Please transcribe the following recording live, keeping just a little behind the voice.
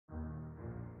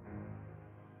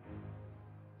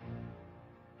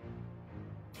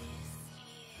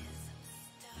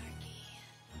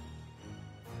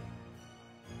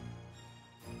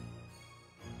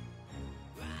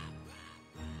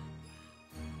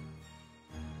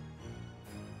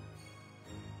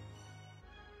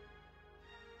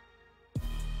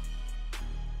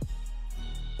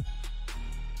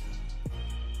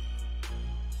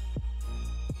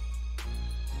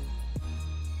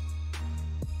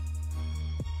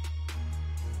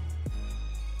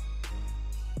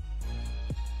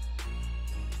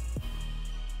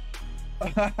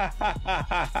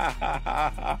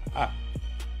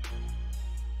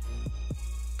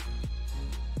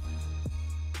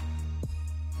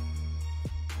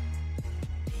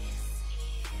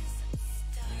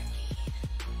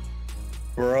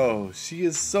Bro, she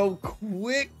is so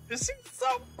quick. She's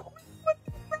so quick. What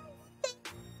the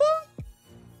fuck?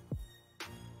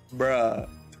 Bruh,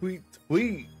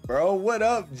 tweet, bro. What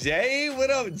up, Jay?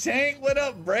 What up, Jank? What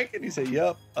up, Breaking? He said,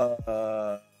 yup.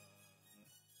 About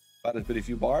to spit a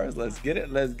few bars. Let's get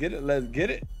it. Let's get it. Let's get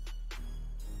it.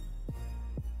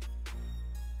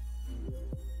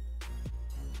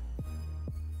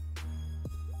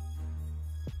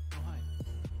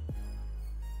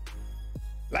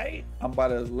 Late. I'm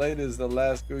about as late as the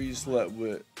last girl you slept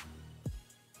with.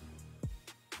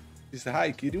 She said,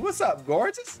 hi, cutie. What's up,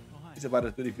 gorgeous? He's about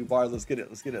to spit a few bars. Let's get it.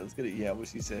 Let's get it. Let's get it. Yeah, what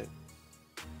she said.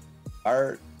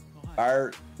 Art.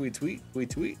 Art. Tweet, tweet.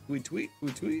 Tweet, tweet. Tweet, tweet.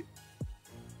 Tweet, tweet.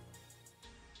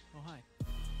 Oh, hi.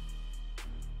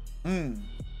 I'm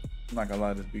not gonna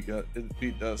lie, this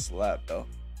beat does slap though.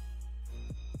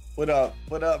 What up?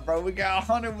 What up, bro? We got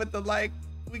Hunter with the like.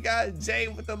 We got Jay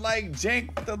with the like.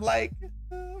 Jank with the like.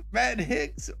 Matt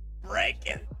Hicks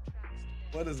breaking.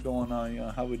 What is going on,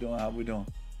 y'all? How we doing? How we doing?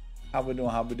 How we doing?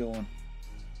 How we doing?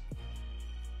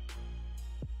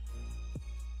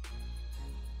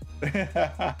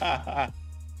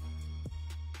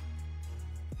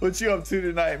 What you up to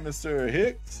tonight, Mr.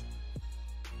 Hicks?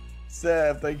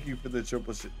 Seb, thank you for the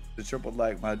triple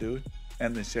like, my dude,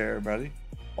 and the share, buddy.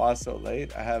 Why so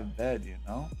late? I have bed, you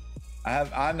know.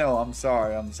 I know. I'm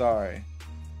sorry. I'm sorry.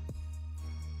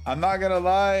 I'm not gonna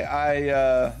lie.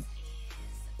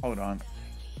 Hold on.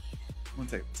 I'm gonna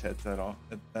take this headset off.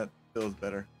 That feels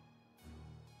better.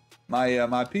 My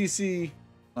PC.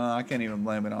 I can't even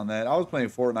blame it on that. I was playing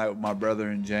Fortnite with my brother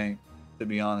and Jank, to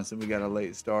be honest, and we got a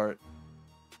late start.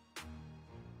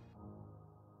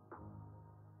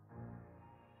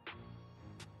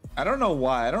 I don't know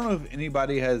why. I don't know if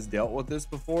anybody has dealt with this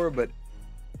before, but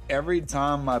every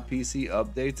time my PC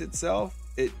updates itself,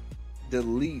 it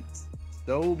deletes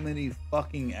so many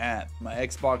fucking apps. My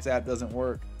Xbox app doesn't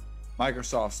work.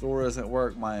 Microsoft Store doesn't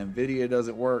work. My Nvidia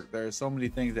doesn't work. There's so many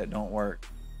things that don't work.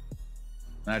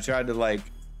 And I tried to like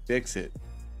fix it.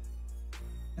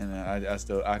 And I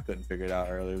couldn't figure it out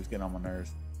earlier. It was getting on my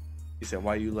nerves. He said,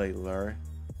 why you late, Larry?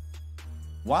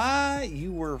 Why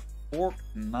you were fork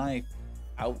knife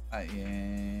out?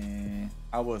 Yeah,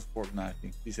 I was fork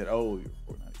knifing. He said, oh, you're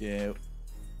fork knifing. Yeah,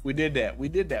 we did that. We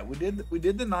did that. We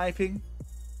did the knifing.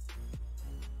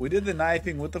 We did the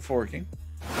knifing with the forking.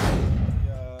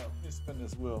 Yeah, let me spin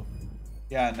this wheel.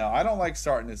 Yeah, no, I don't like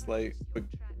starting this late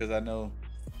because I know.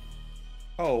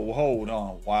 Oh, hold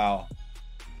on. Wow.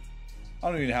 I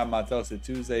don't even have my Toasted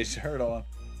Tuesday shirt on.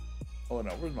 Hold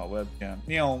on. Where's my webcam?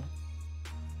 Meow.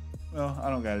 Well, I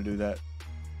don't got to do that.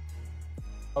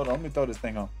 Hold on. Let me throw this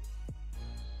thing on.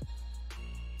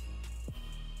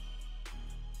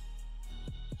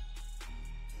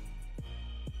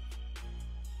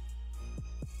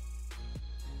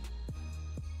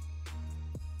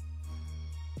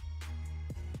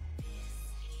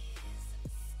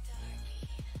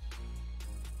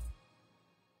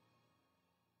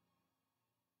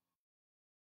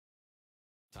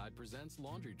 Tide presents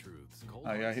Laundry Truths. Cold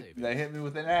Oh, yeah. savings. They hit me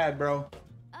with an ad, bro.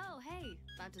 Oh, hey.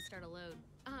 About to start a load.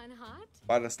 On hot?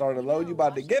 About to start a load. You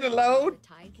about to get a load?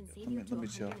 Let me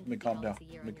chill. Let me calm down.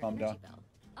 Let me calm down.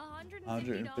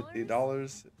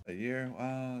 $150 a year.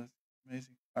 Wow, that's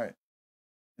amazing. All right.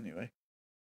 Anyway.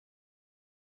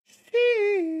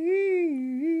 Jeez.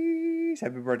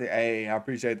 Happy birthday. Hey, I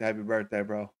appreciate the happy birthday,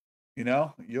 bro. You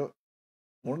know, you'll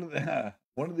one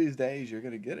of these days you're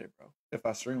gonna get it, bro. If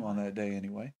I stream on that day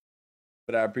anyway.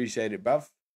 But I appreciate it, bruv.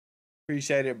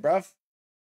 Appreciate it, bruv.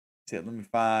 Let me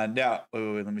find out.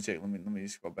 Wait, let me check. Let me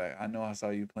just go back. I know I saw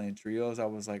you playing trios. I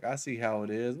was like, I see how it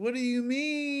is. What do you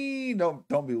mean? Don't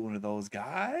be one of those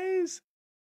guys.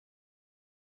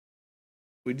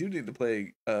 We do need to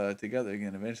play together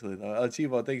again eventually though.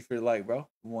 Chivo, thanks for your like, bro.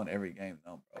 We won every game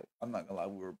though, bro. I'm not gonna lie,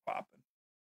 we were popping.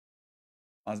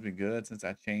 Mine's been good since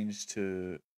I changed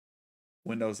to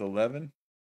Windows 11.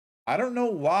 I don't know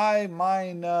why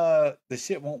mine the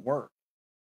shit won't work.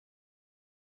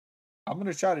 I'm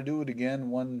gonna try to do it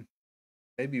again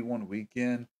maybe one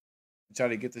weekend. Try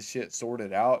to get the shit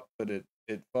sorted out, but it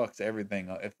fucks everything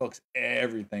up. It fucks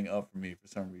everything up for me for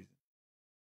some reason.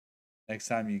 Next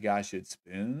time you guys should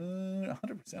spin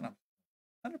 100%.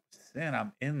 100%.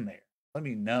 I'm in there. Let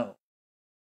me know.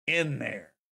 In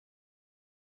there.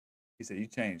 He said you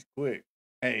changed quick.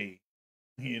 Hey,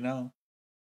 you know.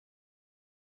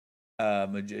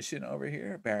 Magician over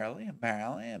here, barely.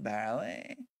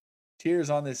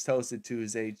 Cheers on this Toasted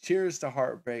Tuesday. Cheers to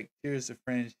heartbreak. Cheers to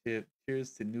friendship.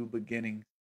 Cheers to new beginnings.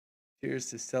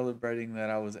 Cheers to celebrating that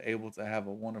I was able to have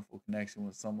a wonderful connection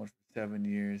with someone for 7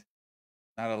 years.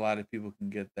 Not a lot of people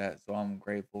can get that, so I'm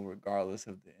grateful regardless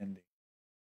of the ending.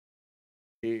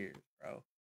 Cheers, bro.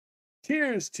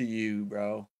 Cheers to you,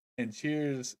 bro. And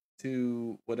cheers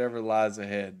to whatever lies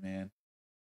ahead, man.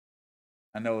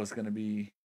 I know it's going to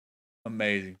be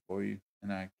amazing for you,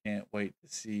 and I can't wait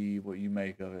to see what you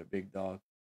make of it, big dog.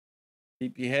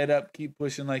 Keep your head up. Keep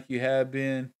pushing like you have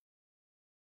been.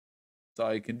 That's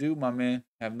all you can do, my man.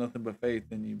 Have nothing but faith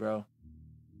in you, bro.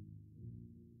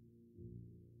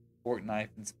 Fork, knife,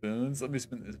 and spoons. Let me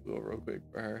spin this wheel real quick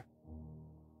for her.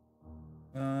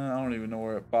 I don't even know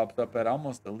where it pops up at. I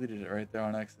almost deleted it right there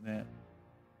on accident.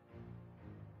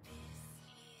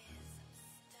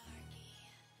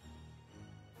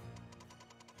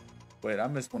 Wait, I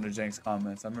missed one of Jank's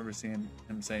comments. I remember seeing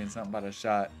him saying something about a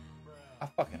shot. I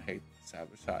fucking hate the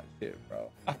Sabbath shot shit,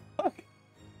 bro.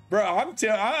 Bro,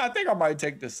 I think I might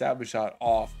take the Sabbath shot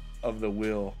off of the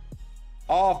wheel.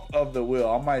 Off of the wheel.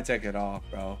 I might take it off,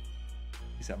 bro.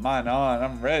 He said, mine on.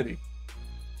 I'm ready.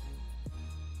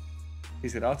 He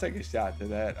said, I'll take a shot to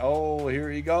that. Oh, here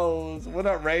he goes. What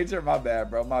up, Ranger? My bad,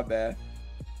 bro. My bad.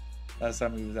 Last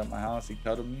time he was at my house, he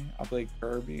cuddled me. I played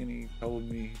Kirby, and he told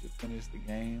me to finish the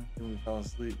game. Then we fell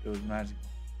asleep. It was magical.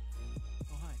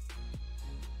 Oh, hi.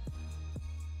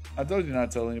 I told you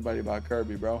not to tell anybody about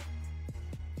Kirby, bro.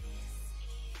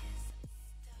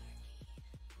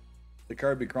 The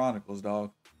Kirby Chronicles, dog.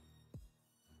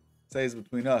 Stays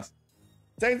between us.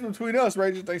 Stays between us,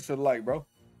 Ranger. Thanks for the like, bro.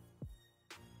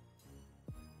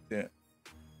 Yeah.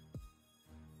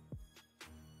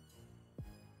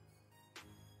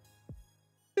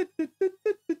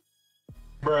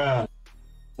 Bruh.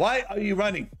 Why are you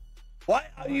running? Why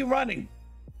are you running?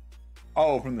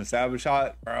 Oh, from the Sabbath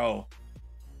shot? Bro.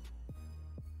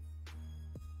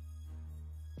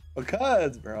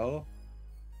 Because, bro.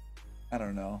 I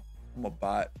don't know. I'm a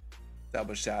bot.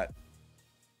 Sabbath shot.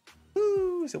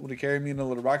 Woo! Someone to carry me in a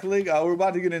little Rocket League. We're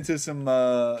about to get into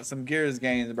some Gears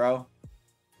games, bro.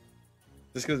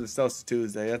 Just because it's Toasted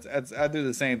Tuesday. I do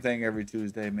the same thing every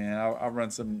Tuesday, man. I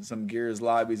run some Gears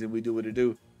lobbies and we do what it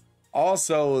do.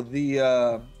 Also, let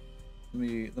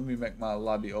me make my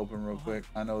lobby open real quick.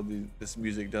 I know this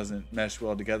music doesn't mesh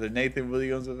well together. Nathan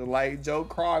Williams with the like. Joe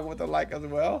Krog with the like as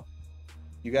well.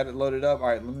 You got it loaded up. All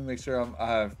right, let me make sure I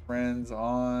have friends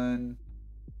on.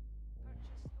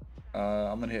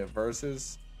 I'm gonna hit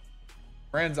versus.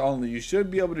 Friends only. You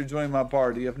should be able to join my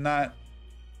party. If not,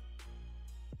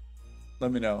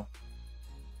 let me know.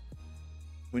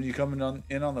 When you coming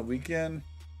in on the weekend?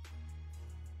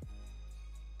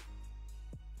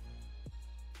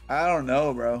 I don't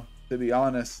know, bro. To be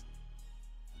honest,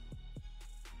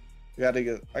 I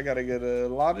gotta get a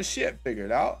lot of shit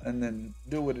figured out and then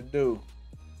do what it do.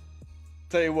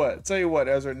 Tell you what,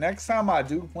 Ezra. Next time I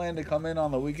do plan to come in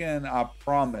on the weekend, I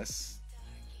promise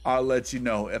I'll let you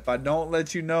know. If I don't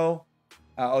let you know,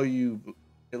 I owe you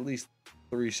at least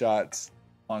 3 shots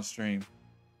on stream.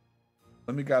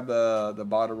 Let me grab the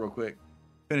bottle real quick.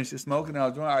 Finish the smoking.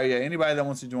 I'll join. All right, yeah. Anybody that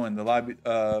wants to join the lobby, it's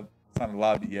not a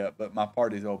lobby yet, but my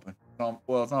party's open.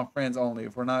 Well, it's on friends only.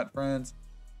 If we're not friends,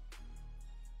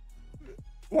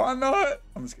 why not?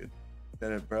 I'm just kidding.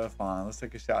 Get it, bro. Fine. Let's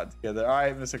take a shot together. All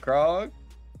right, Mr. Krog.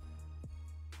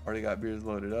 Already got beers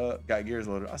loaded up. Got gears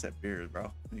loaded. I said beers,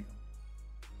 bro.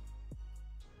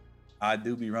 I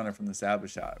do be running from the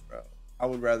Sabbath shot, bro. I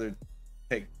would rather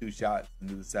take 2 shots than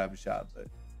do the Sabbath shot, but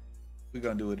we're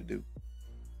gonna do what it do.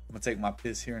 I'm gonna take my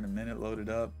piss here in a minute, load it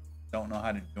up. Don't know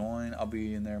how to join. I'll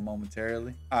be in there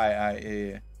momentarily.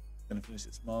 Yeah. Gonna finish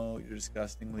the smoke. You're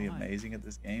disgustingly amazing at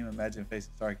this game. Imagine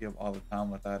facing Starkey all the time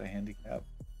without a handicap.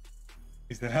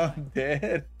 He said, I'm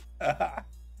dead.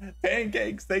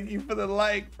 Pancakes, thank you for the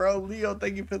like, bro. Leo,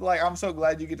 thank you for the like. I'm so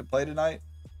glad you get to play tonight,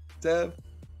 Dev.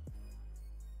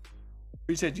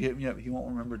 Appreciate you hitting me up. He won't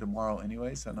remember tomorrow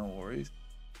anyway, so no worries.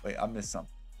 Wait, I missed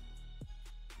something.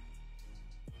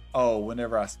 Oh,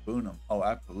 whenever I spoon him. Oh,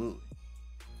 absolutely.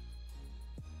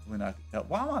 When I could help.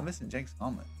 Why am I missing Jake's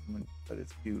comment? But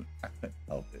it's cute. I couldn't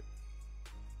help it.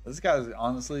 This guy's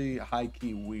honestly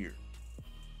high-key weird.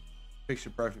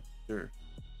 Picture perfect for sure.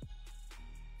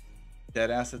 Dead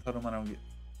ass, I told him I don't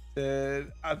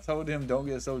get. I told him don't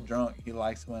get so drunk. He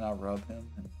likes when I rub him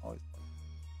and always.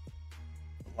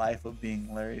 The life of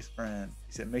being Larry's friend.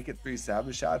 He said, make it 3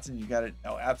 Sabbath shots and you got it.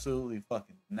 No, absolutely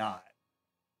fucking not.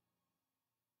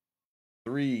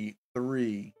 3,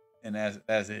 and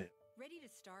that's it. Ready to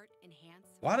start Enhance?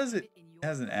 Why does it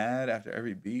has an ad after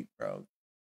every beat, bro?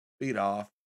 Beat off.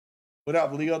 What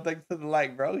up, Leo? Thanks for the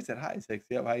like, bro. He said, hi,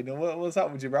 sexy up. How you doing? What's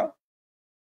up with you, bro?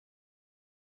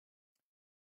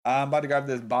 I'm about to grab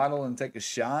this bottle and take a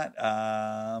shot.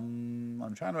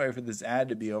 I'm trying to wait for this ad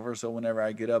to be over, so whenever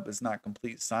I get up, it's not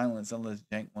complete silence unless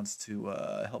Jank wants to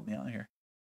help me out here.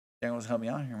 Jank wants to help me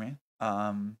out here, man.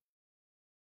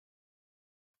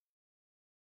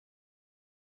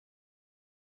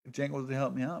 If Jank wants to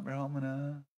help me out, bro, I'm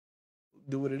gonna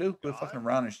do what it do. Quit fucking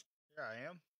around and Here I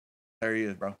am. There he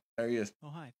is, bro. There he is. Oh,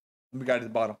 hi. Let me grab his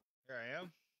bottle. Here I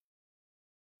am.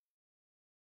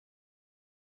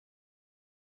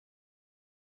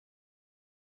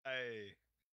 Hey,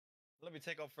 let me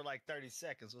take off for like 30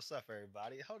 seconds. What's up,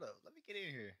 everybody? Hold up. Let me get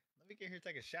in here. Let me get here and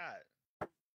take a shot. I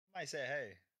might say,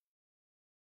 hey.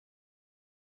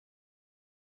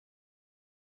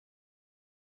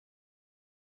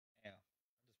 Damn.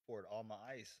 I just poured all my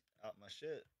ice out my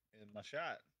shit in my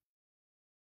shot.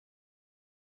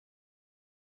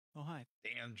 Oh, hi.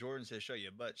 Damn, Jordan said show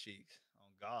your butt cheeks. Oh,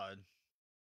 God.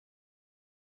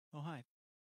 Oh, hi.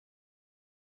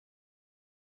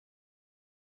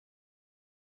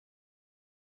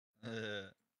 Yeah,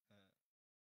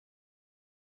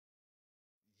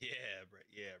 break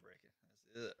it.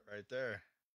 That's it right there.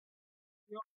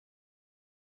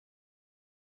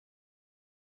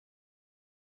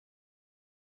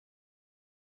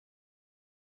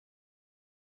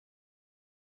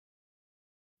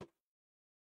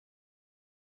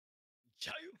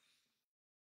 Chow you.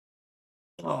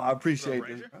 Oh, I What's up, appreciate this,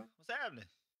 Ranger? bro. What's happening?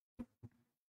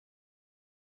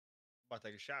 About to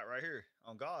take a shot right here.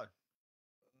 On God.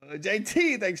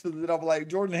 JT, thanks for the double like.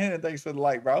 Jordan Hennon, thanks for the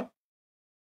like, bro.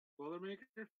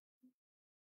 Boilermaker?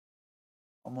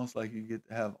 Almost like you get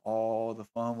to have all the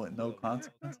fun with no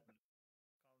consequence.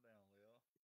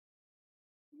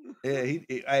 Calm down, Leo.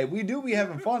 Yeah, hey, we do be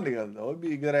having fun together though. It'd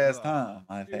be a good ass time.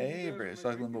 My favorite,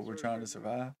 struggling, but we're trying to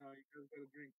survive.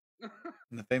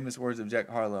 In the famous words of Jack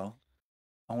Harlow,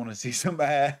 I want to see some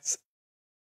ass.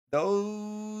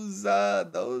 Those are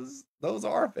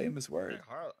famous words. Jack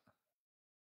Harlow.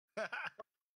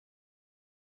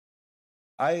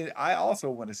 I also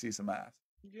want to see some ass.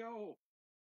 Yo.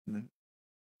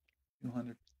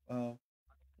 212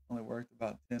 only worked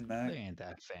about 10 max. They ain't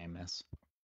that famous.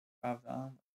 5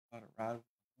 times. About a ride.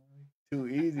 Too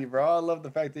easy, bro. I love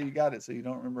the fact that you got it so you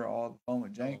don't remember all the fun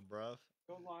with Jank. Oh, bruv.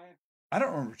 Don't lie. I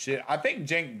don't remember shit. I think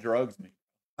Jank drugs me.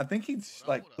 I think he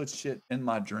like puts shit in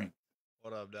my drink.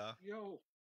 What up, dog? Yo.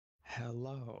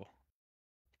 Hello.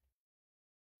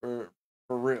 For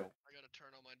real. I gotta turn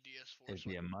on my DS4. It'd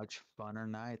be a much funner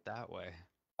night that way.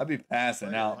 I'd be passing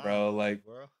Play out, live, bro. Like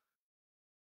bro.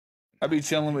 I'd be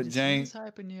chilling with He's Jank,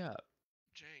 hyping you up.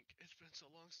 Jank, it's been so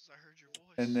long since I heard your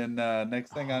voice. and then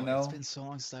next thing I Oh, know, it's been so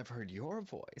long since I've heard your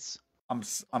voice.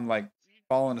 I'm like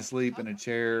falling asleep in a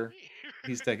chair.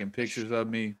 He's taking pictures of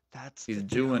me. That's He's the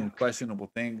doing joke.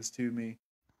 questionable things to me.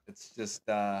 It's just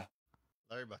Larry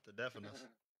about to deafen us.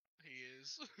 He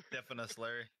is. Deafen us,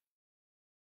 Larry.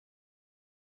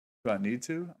 do I need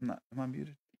to? I'm not. Am I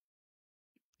muted?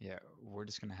 Yeah, we're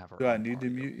just gonna have our Do I own need to party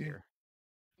over mute you? here.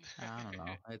 I don't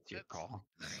know. It's your That's- call.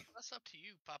 That's up to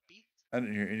you, puppy. I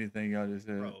didn't hear anything y'all just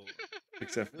said, Bro,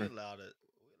 except we for loud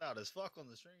as fuck on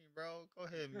the stream, bro. Go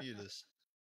ahead and mute us.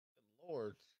 Good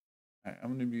Lord. Alright,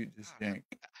 I'm gonna mute just Ah, Jank.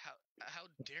 How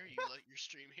dare you let your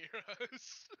stream hear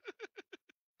us?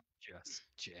 Just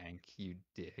jank, you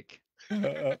dick.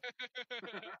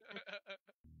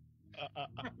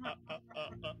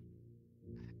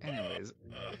 Anyways,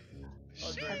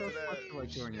 I'll drink how to the fuck that. do I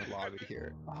join your lobby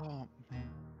here? Oh man.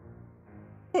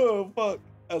 Oh fuck!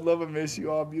 I love and miss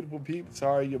you all, beautiful peeps.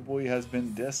 Sorry, your boy has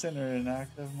been distant or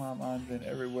inactive. My mind's been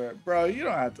everywhere, bro. You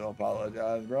don't have to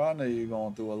apologize, bro. I know you're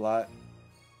going through a lot.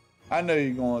 I know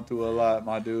you're going through a lot,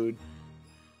 my dude.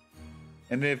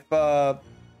 And if I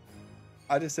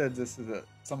just said this to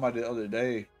somebody the other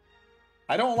day,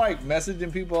 I don't like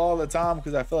messaging people all the time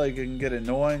because I feel like it can get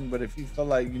annoying. But if you feel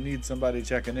like you need somebody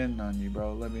checking in on you,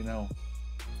 bro, let me know.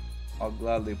 I'll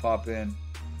gladly pop in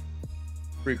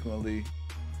frequently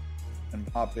and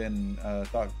hop in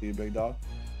talk to you, big dog.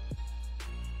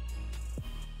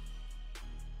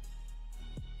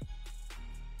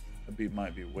 The beat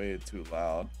might be way too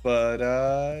loud, but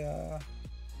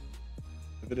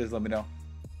if it is, let me know.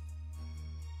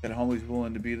 Got homies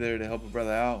willing to be there to help a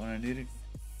brother out when I need it.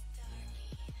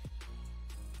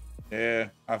 Yeah,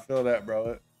 I feel that,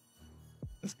 bro.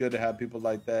 It's good to have people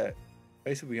like that.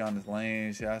 Basically on this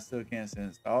lane, shit, I still can't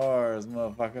send stars,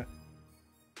 motherfucker.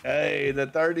 Hey, the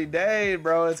 30 days,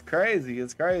 bro. It's crazy.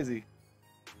 It's crazy.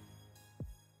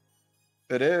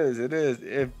 It is. It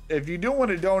is. If you do want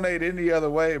to donate any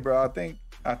other way, bro, I think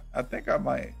I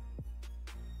might.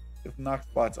 if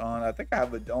Knockspot's on, I think I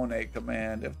have a donate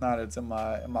command. If not, it's in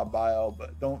my bio.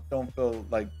 But don't feel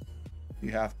like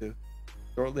you have to.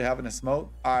 Shortly having a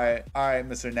smoke. All right,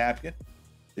 Mr. Napkin.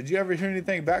 Did you ever hear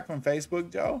anything back from Facebook,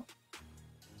 Joe?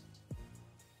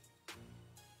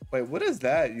 Wait, what is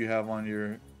that you have on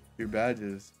your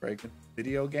badges? Breaking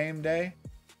video game day,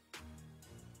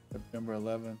 September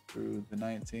 11th through the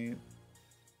 19th.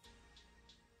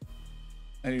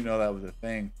 I didn't know that was a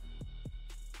thing.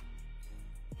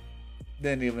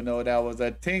 Didn't even know that was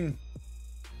a thing.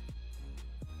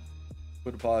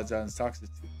 Would apologize.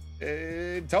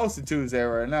 Toasted Tuesday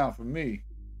right now for me.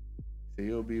 So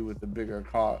you'll be with the bigger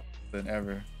cock than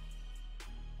ever.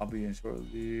 I'll be in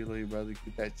shortly. Little brother,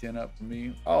 keep that chin up for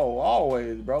me. Oh,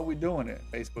 always, bro. We doing it.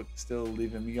 Facebook is still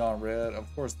leaving me on red. Of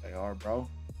course they are, bro.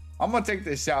 I'm gonna take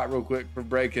this shot real quick for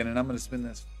breaking, and I'm gonna spin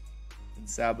this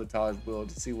sabotage wheel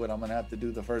to see what I'm gonna have to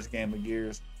do the first game of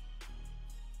Gears.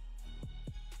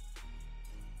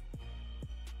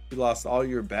 You lost all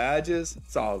your badges.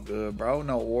 It's all good, bro.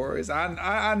 No worries.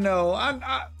 I know.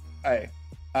 Hey,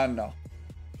 I know.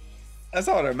 That's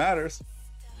all that matters.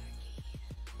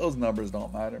 Those numbers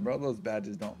don't matter, bro. Those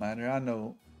badges don't matter. I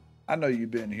know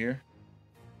you've been here.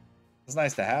 It's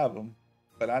nice to have them,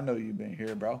 but I know you've been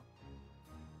here, bro.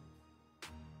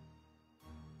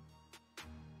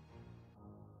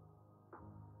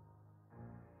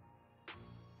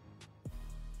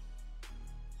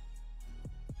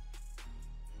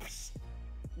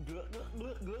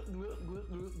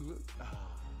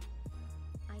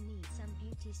 I need some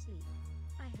beauty sleep.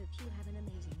 I hope you have an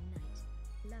amazing night.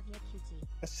 Love your cutie.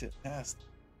 That shit nasty.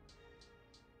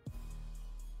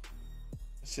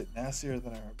 That shit nastier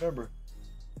than I remember.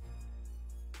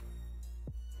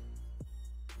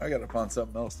 I gotta find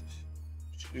something else to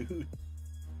shoot.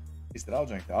 He said, I'll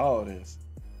drink all of this.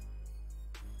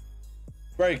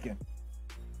 Breaking.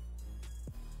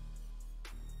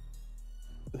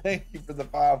 Thank you for the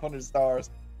 500 stars.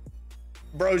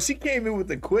 Bro, she came in with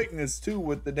the quickness too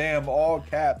with the damn all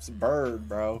caps bird,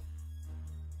 bro.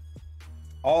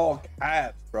 All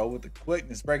caps, bro, with the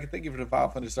quickness. Breaking, thank you for the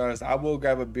 500 stars. I will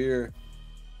grab a beer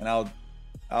and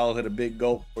I'll hit a big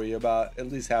gulp for you, about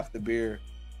at least half the beer.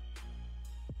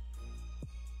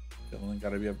 Dylan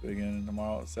gotta be up again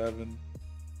tomorrow at 7.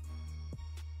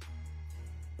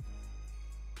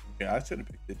 Okay, I should have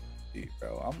picked the D,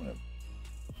 bro.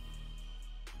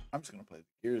 I'm just gonna play the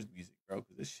Gears music, bro,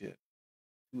 because this shit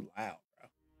too loud, bro.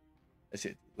 That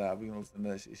shit too loud. We gonna listen to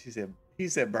that shit. He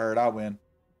said bird, I win.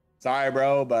 Sorry,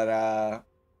 bro, but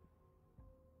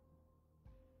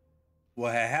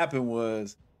what had happened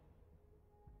was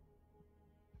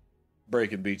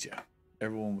Breaking beat you.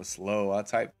 Everyone was slow. I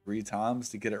typed 3 times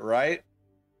to get it right.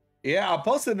 Yeah, I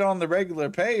posted it on the regular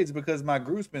page because my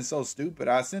group's been so stupid.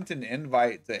 I sent an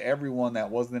invite to everyone that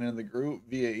wasn't in the group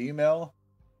via email.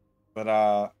 But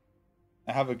I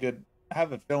have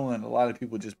a feeling a lot of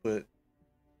people just put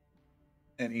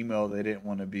an email they didn't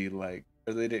want to be like,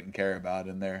 or they didn't care about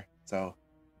in there. So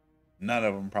none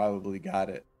of them probably got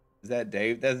it. Is that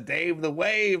Dave? That's Dave the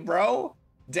Wave, bro.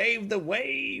 Dave the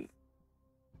Wave.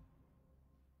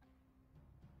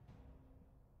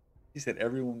 He said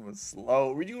everyone was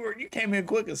slow. You came in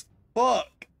quick as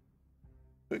fuck.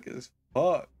 Quick as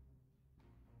fuck.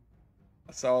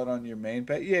 I saw it on your main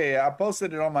page. Yeah, I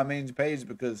posted it on my main page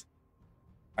because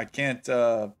I can't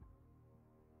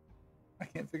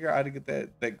figure out how to get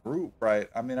that group right.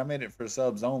 I mean, I made it for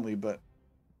subs only, but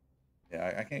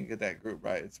yeah, I can't get that group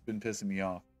right. It's been pissing me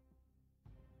off.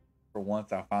 For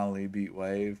once, I finally beat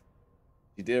Wave.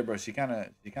 She did, bro. She kind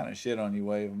of shit on you,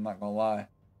 Wave. I'm not gonna lie.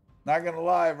 Not gonna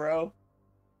lie, bro.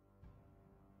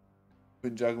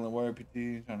 Been juggling Warrior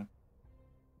PT, trying to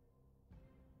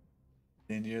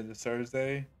 10 years this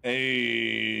Thursday.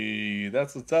 Hey,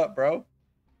 that's what's up, bro.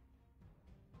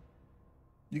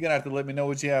 You're gonna have to let me know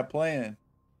what you have planned.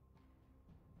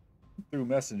 Through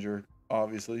Messenger,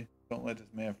 obviously. Don't let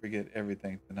this man forget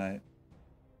everything tonight.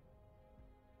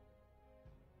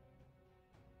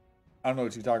 I don't know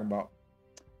what you're talking about.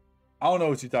 I don't know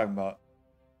what you're talking about.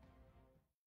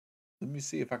 Let me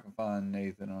see if I can find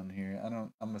Nathan on here.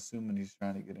 I'm assuming he's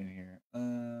trying to get in here.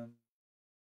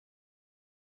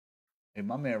 Hey,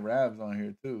 my man Rav's on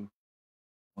here too.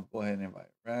 I'm gonna go ahead and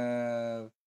invite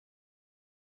Rav.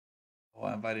 Oh,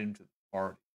 I invited him to the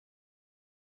party.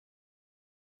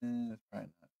 That's probably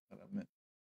not what I meant.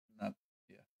 Not,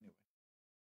 yeah,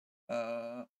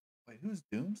 anyway. Wait, who's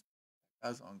Dooms? That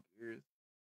guy's on Gears.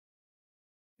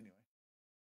 Anyway.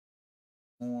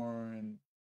 Warren.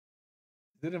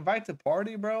 Did it invite to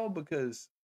party, bro? Because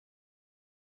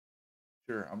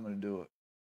sure, I'm gonna do it.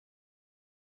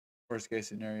 Worst case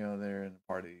scenario, they're in the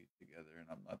party together and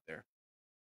I'm not there.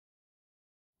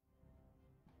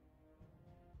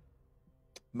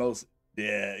 Most,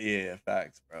 yeah,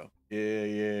 facts, bro.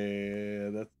 Yeah.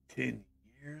 That's 10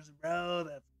 years, bro.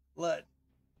 That's clutch.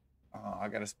 Oh, I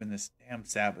gotta spin this damn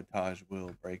sabotage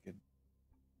wheel breaking.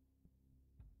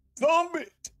 Zombie!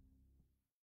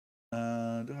 Do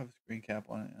I have a screen cap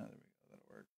on it? Oh, there we go. That'll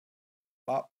work.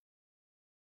 Bop.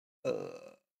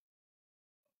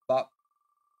 Bop.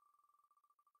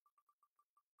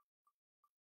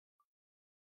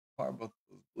 Why are both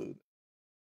those blue?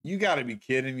 You gotta be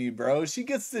kidding me, bro. She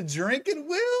gets the drinking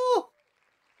wheel?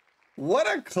 What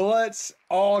a clutch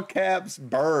all caps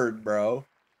bird, bro.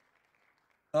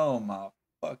 Oh my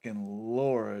fucking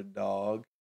lord, dog.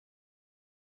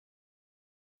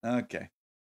 Okay.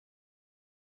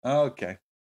 Okay.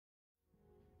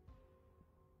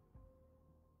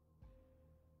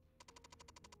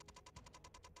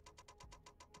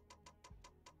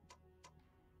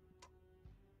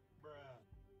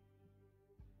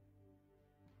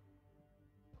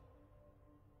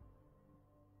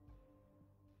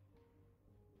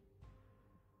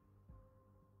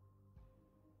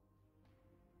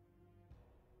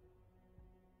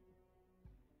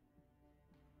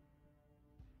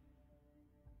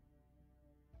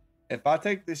 If I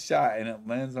take this shot and it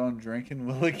lands on drinking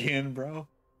will again, bro,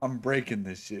 I'm breaking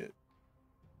this shit.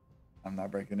 I'm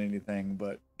not breaking anything,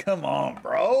 but come on,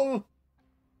 bro.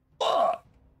 Fuck.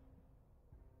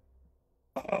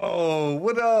 Oh,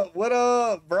 what up? What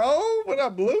up, bro? What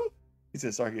up, Blue? He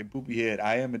said, sorry, get poopy head.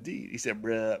 I am indeed. He said,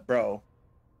 bruh, bro.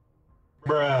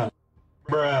 Bruh.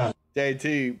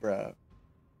 JT, bro.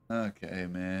 Okay,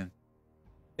 man.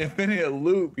 Infinite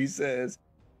loop, he says,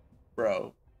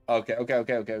 bro. Okay. We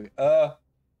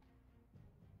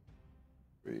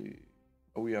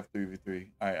have 3v3.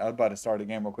 All right, I was about to start a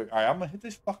game real quick. All right, I'm gonna hit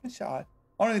this fucking shot.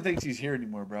 I don't even think she's here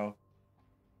anymore, bro.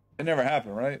 It never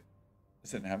happened, right?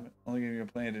 This didn't happen. Only game you're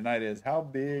playing tonight is how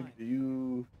big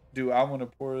do I want to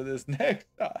pour this next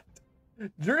shot?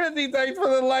 Drizzy, thanks for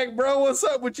the like, bro. What's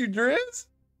up with you, Driz?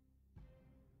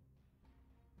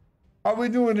 How we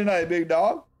doing tonight, big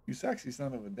dog? You sexy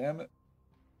son of a damn it.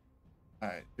 All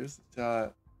right, here's the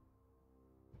shot.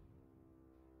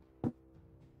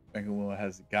 Drinking Will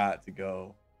has got to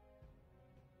go.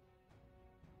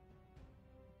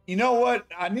 You know what?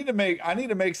 I need to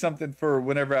make something for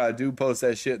whenever I do post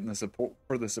that shit in the support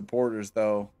for the supporters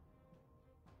though.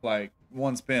 Like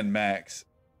one spin max.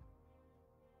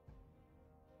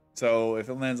 So if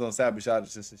it lands on a savvy shot,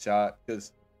 it's just a shot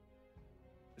because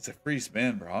it's a free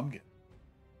spin, bro. I'm getting.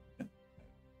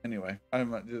 Anyway,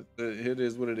 I'm not just. It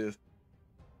is what it is.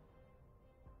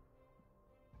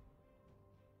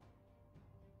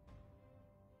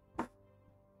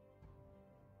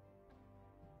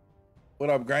 What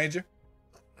up, Granger?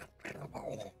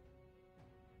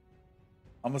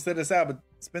 I'm gonna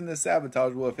spin this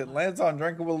sabotage wheel. If it lands on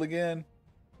drinkable again,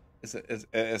 it's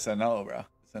a no, bro.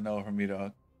 It's a no from me,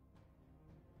 dog.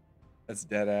 That's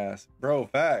dead ass, bro.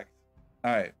 Facts.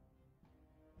 All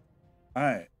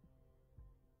right.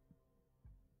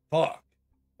 Fuck.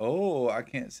 Oh, I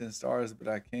can't send stars, but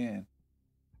I can.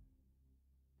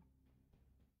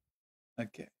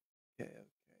 Okay.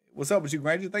 What's up with you,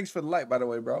 Granger? Thanks for the light, by the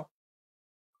way, bro.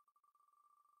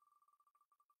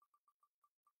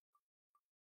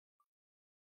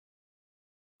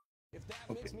 If that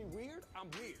makes me weird, I'm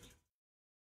weird.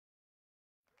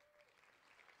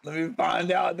 Let me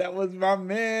find out that was my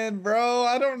man, bro.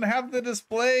 I don't have the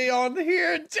display on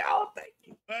here. Joe, thank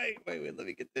you. Wait. Let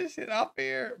me get this shit off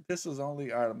here. This was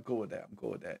only, all right, I'm cool with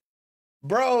that.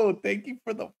 Bro, thank you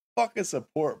for the fucking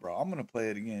support, bro. I'm going to play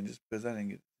it again just because I didn't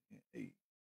get it.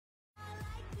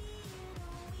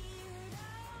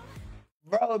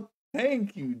 Bro,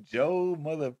 thank you, Joe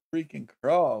mother freaking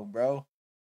Crawl, bro.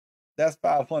 That's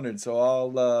 500, so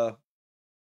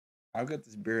I'll get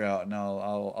this beer out and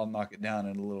I'll knock it down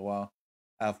in a little while.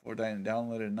 I have Fortnite and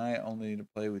download it tonight, only to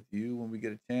play with you when we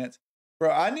get a chance.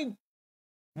 Bro,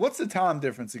 what's the time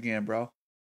difference again, bro?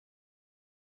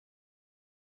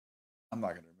 I'm not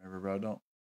gonna remember, bro.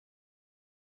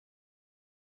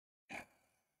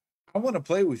 I want to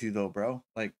play with you though, bro.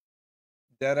 Like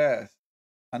dead ass.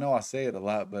 I know I say it a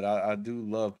lot, but I do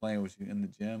love playing with you in the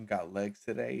gym. Got legs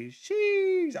today.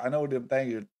 Sheesh. I know them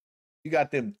things. You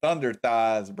got them thunder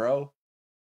thighs, bro.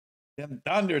 Them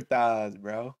thunder thighs,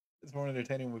 bro. It's more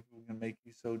entertaining when people can make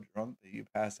you so drunk that you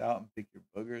pass out and pick your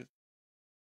boogers.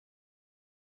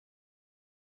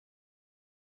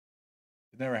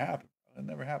 It never happened, bro. It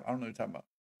never happened. I don't know what you're talking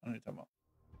about.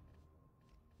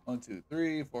 1, 2,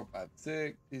 3, 4, 5,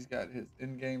 6. He's got his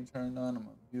in-game turned on. I'm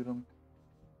gonna mute him.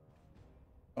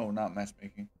 Oh, not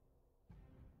matchmaking.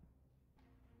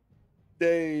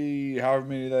 Day, however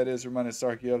many that is, reminded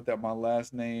Starkey of that my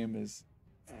last name is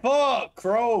Fuck,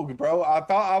 Krog, bro.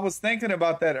 I was thinking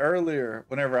about that earlier.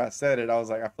 Whenever I said it, I was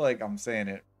like, I feel like I'm saying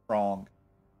it wrong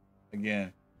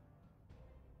again.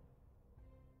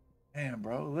 Damn,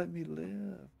 bro, let me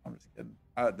live. I'm just kidding.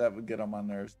 That would get on my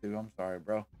nerves too. I'm sorry,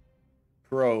 bro.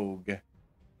 Krog.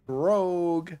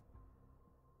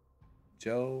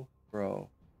 Joe, bro.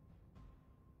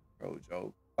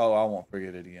 Joe. Oh, I won't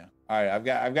forget it again. All right, I've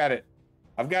got it.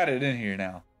 I've got it in here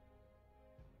now.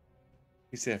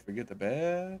 He said, "Forget the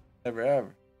bad, never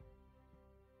ever."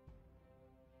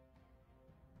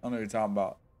 I don't know what you're talking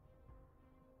about.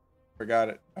 Forgot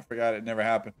it. I forgot it never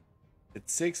happened.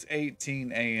 It's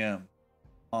 6:18 a.m.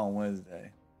 on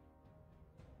Wednesday.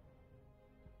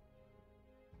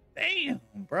 Damn,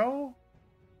 bro.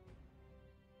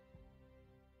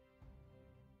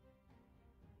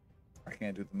 I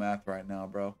can't do the math right now,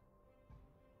 bro.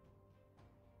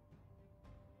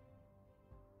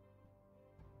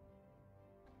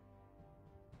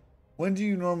 When do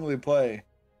you normally play?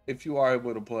 If you are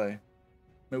able to play.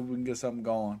 Maybe we can get something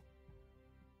going.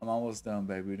 I'm almost done,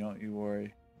 baby. Don't you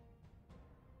worry.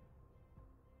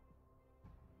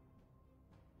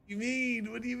 You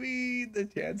mean? What do you mean? The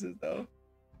chances, though.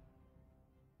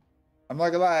 I'm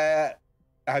not gonna lie.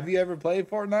 Have you ever played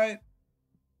Fortnite?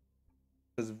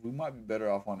 Because we might be better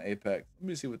off on Apex. Let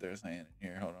me see what they're saying in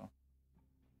here. Hold on.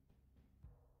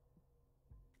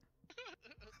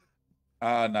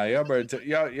 No, y'all better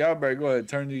y'all better go ahead and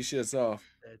turn these shits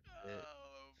off. That's it.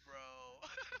 Oh, bro.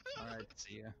 All right,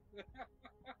 see ya.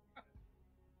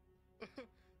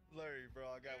 Larry, bro,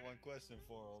 I got one question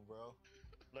for him, bro.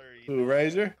 Larry, Who,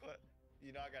 Razor?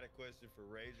 You know I got a question for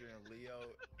Razor and Leo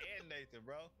and Nathan,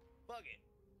 bro. Fuck it.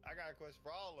 I got a question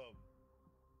for all of them.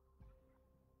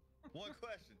 One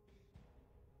question.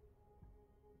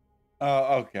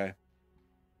 Oh, okay.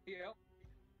 Yep.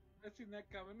 I seen that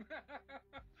coming.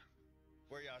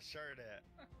 Where y'all shirt at?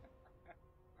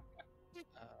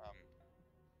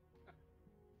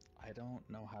 I don't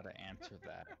know how to answer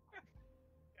that.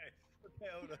 Okay,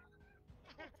 hold up.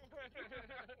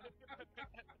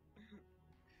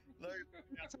 Larry,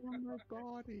 It's on my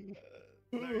body.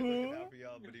 Larry looking out for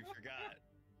y'all, but he forgot.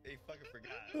 He fucking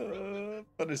forgot.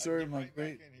 Funny story, my Right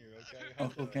great back in here, okay?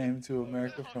 uncle came to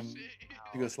America Oh, from shit.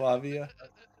 Yugoslavia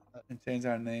and changed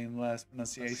our name last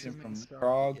pronunciation from Assuming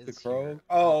Krog Starry to is Krog. here,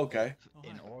 Oh, okay.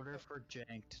 In order for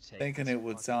Jank to take Thinking this it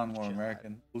would fucking sound more job,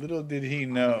 American. Little did he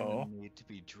I'm know. gonna need to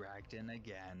be dragged in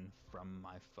again from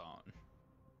my phone.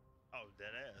 Oh,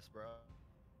 dead ass, bro.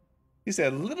 He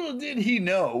said, little did he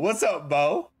know. What's up,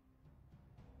 Bo?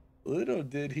 Little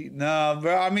did he. Nah,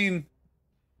 bro. I mean.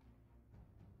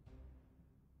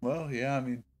 Well, yeah, I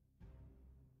mean.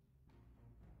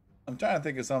 I'm trying to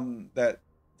think of something that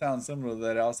sounds similar to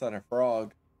that outside of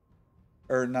Frog.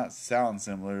 Or not sound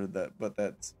similar to that, but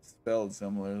that's spelled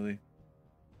similarly.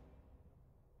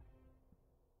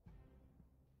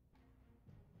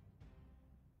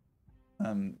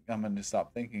 I'm going to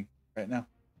stop thinking right now.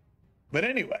 But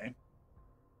anyway.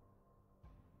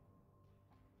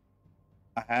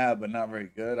 I have, but not very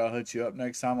good. I'll hit you up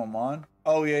next time I'm on.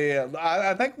 Oh, yeah.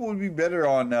 I think we'll be better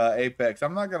on Apex.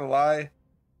 I'm not going to lie.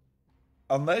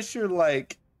 Unless you're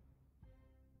like...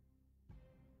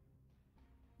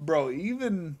 Bro,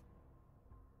 even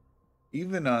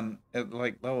on at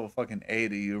like level fucking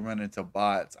 80, you run into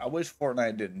bots. I wish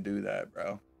Fortnite didn't do that,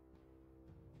 bro.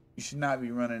 You should not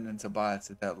be running into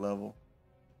bots at that level.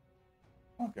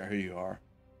 I don't care who you are.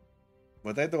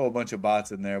 But they throw a bunch of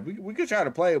bots in there. We could try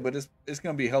to play it, but it's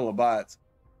gonna be hella bots.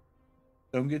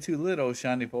 Don't get too little,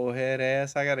 shiny forehead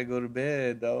ass. I gotta go to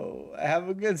bed though. Have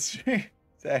a good stream.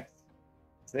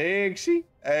 Sexy.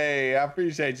 Hey, I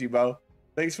appreciate you, Bo.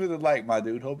 Thanks for the like, my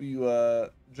dude. Hope you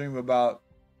dream about.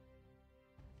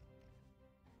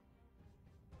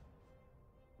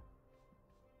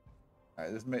 All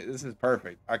right, this is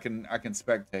perfect. I can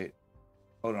spectate.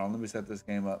 Hold on, let me set this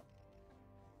game up.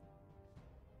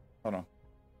 Hold on.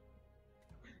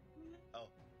 Oh,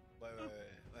 wait.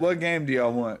 What game do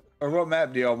y'all want? Or what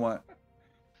map do y'all want? I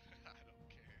don't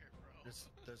care, bro.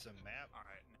 There's a map. All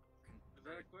right. Is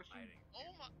that a question?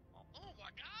 Oh my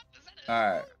god, is that it?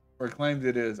 All right, reclaimed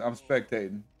it is. I'm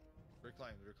spectating.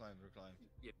 Reclaim.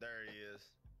 Yep. There he is.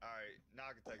 All right, now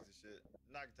I can take this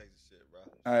shit. Bro.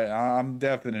 All right, I'm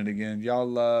definite again.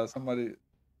 Y'all, somebody,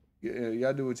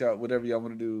 y'all do whatever y'all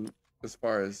want to do as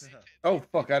far as. Oh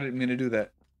fuck! I didn't mean to do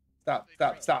that. Stop!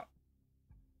 Oh, stop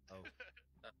it.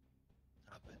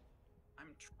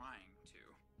 I'm trying to.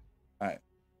 All right,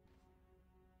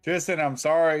 Tristan, I'm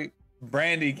sorry.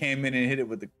 Brandy came in and hit it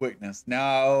with the quickness.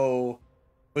 Now,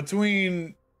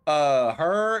 between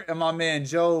her and my man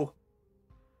Joe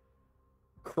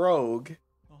Krog,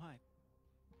 Oh, hi.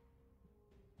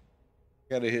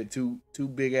 Gotta hit two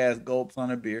big ass gulps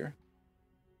on a beer.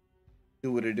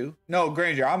 Do what it do. No,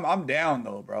 Granger, I'm down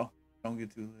though, bro. Don't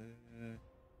get too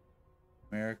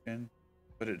American,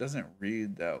 but it doesn't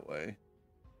read that way.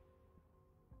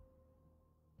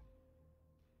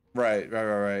 Right.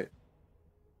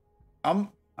 I'm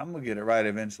gonna get it right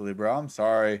eventually, bro. I'm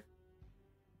sorry.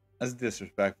 That's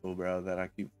disrespectful, bro, that I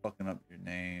keep fucking up your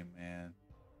name, man.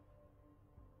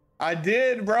 I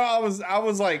did, bro. I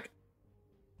was like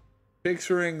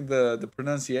picturing the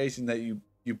pronunciation that you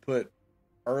put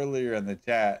earlier in the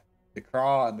chat. The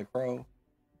craw and the crow.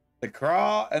 The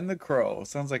craw and the crow.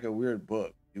 Sounds like a weird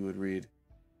book you would read.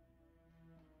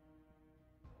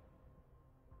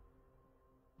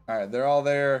 All right, they're all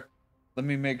there. Let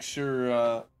me make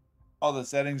sure all the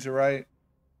settings are right.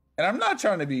 And I'm not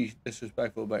trying to be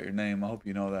disrespectful about your name. I hope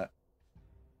you know that.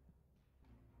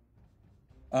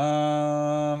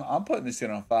 I'm putting this in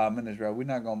on 5 minutes, bro. We're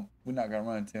not gonna run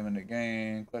a 10-minute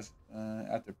game. Question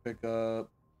after pickup.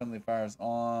 Friendly fires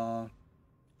on.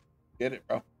 Get it,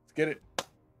 bro. Let's get it.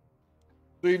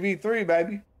 3v3,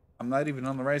 baby. I'm not even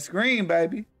on the right screen,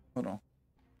 baby. Hold on.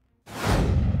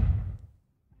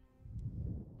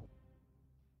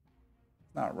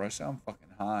 It's not Russia. I'm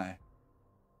fucking high.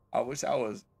 I wish I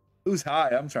was. Who's high?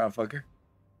 I'm trying to fuck her.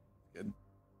 Good.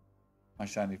 My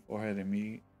shiny forehead and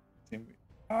me.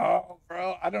 Oh,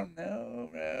 bro. I don't know,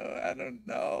 bro. I don't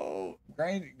know.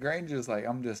 Granger's like,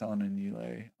 I'm disowning you,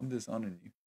 Larry. I'm disowning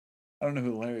you. I don't know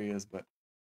who Larry is, but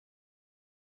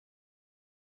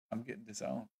I'm getting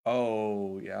disowned.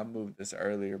 Oh, yeah. I moved this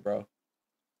earlier, bro.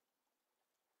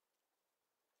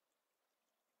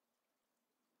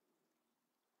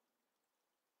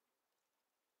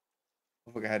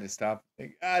 I think I had to stop.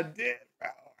 I did, bro.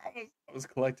 I was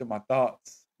collecting my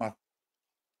thoughts. Not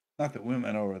the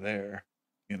women over there,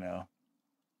 you know.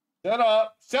 Shut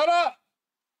up! Shut up!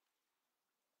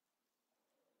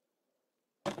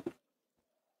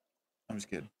 I'm just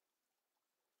kidding.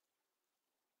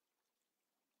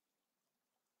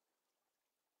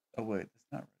 Oh wait,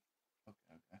 that's not right.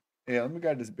 Okay. Yeah, let me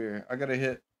grab this beer. I gotta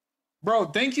hit. Bro,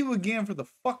 thank you again for the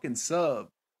fucking sub,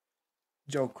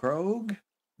 Joe Krog.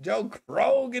 Joe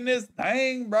Krog in this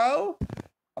thing, bro.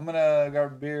 I'm gonna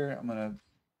grab a beer. I'm gonna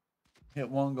hit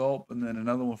one gulp and then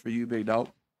another one for you, big dog.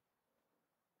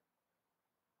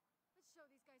 Let's show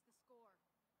these guys the score.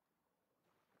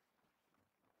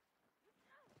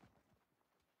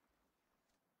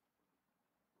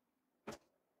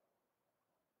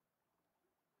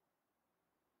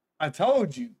 I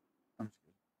told you. I'm just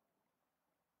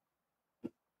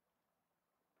kidding.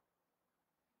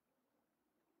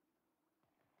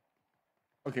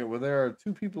 Okay, well, there are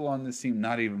 2 people on this team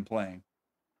not even playing.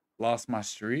 Lost my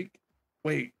streak?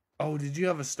 Wait. Oh, did you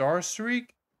have a star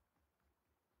streak?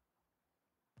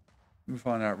 Let me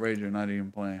find out Rager not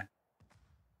even playing.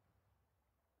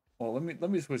 Well,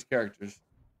 let me switch characters.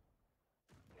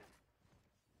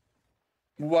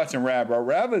 We're watching Rab, bro.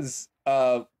 Rab is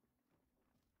I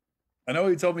know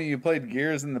he told me you played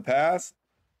Gears in the past,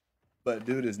 but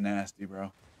dude is nasty,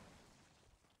 bro.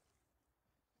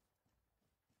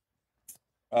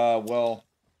 Well,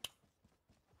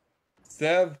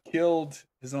 Sev killed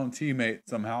his own teammate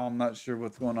somehow. I'm not sure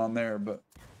what's going on there, but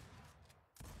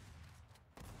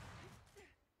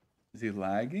is he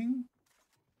lagging?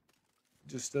 He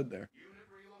just stood there.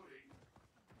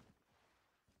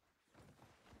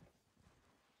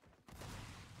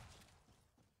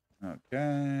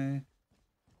 Okay.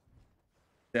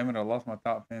 Damn it, I lost my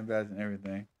top fan badge and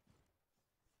everything.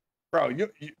 Bro,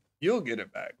 you'll get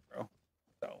it back, bro.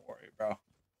 Don't worry, bro.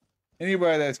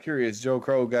 Anybody that's curious, Joe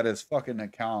Crow got his fucking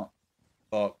account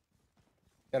fucked.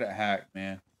 Got it hacked,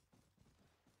 man.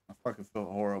 I fucking feel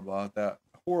horrible about that.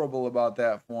 Horrible about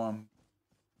that for him.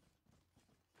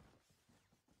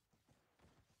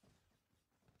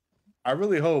 I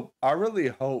really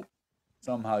hope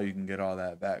somehow you can get all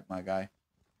that back, my guy.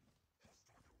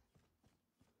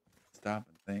 Stop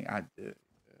and think. I did.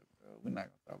 We're not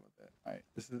gonna talk about that. All right.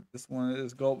 This one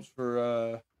is gulps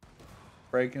for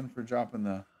breaking for dropping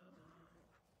the.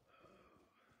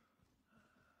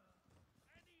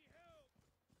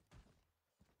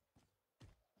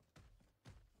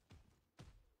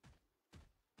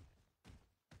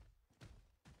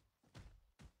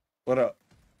 What up?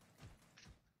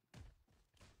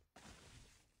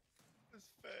 It's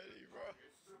fatty, bro.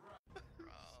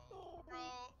 Bro.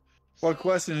 What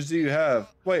questions do you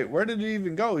have? Wait, where did he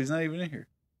even go? He's not even in here.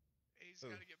 He's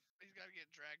gotta get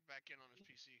dragged back in on his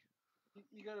PC.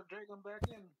 You gotta drag him back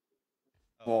in.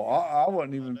 Well, I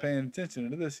wasn't even paying attention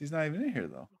to this. He's not even in here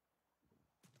though.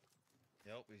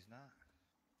 Yep, he's not.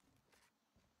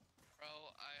 Bro,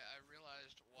 I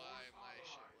realized why my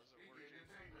shit wasn't working.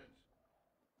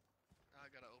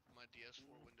 gotta open my DS4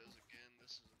 windows again.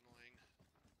 This is annoying.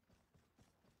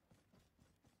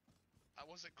 I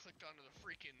wasn't clicked onto the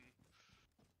freaking.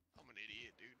 I'm an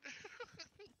idiot, dude.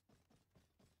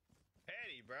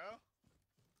 Petty, bro.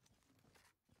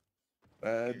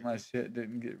 Bad, my shit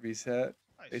didn't get reset.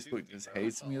 Nice Facebook shooting, just bro.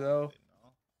 hates That's me all I though. wanted to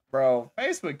know. Bro,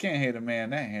 Facebook can't hate a man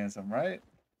that handsome, right?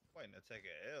 Waiting to take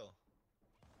a L.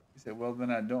 He said, well, then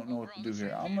I don't know what We're to on do the here.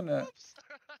 same I'm team. gonna Whoops.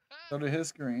 go to his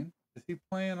screen. Is he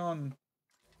playing on?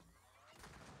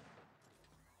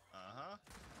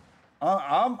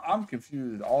 I'm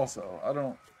confused also. I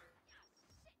don't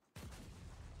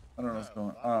know what's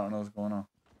going. I don't know what's going on.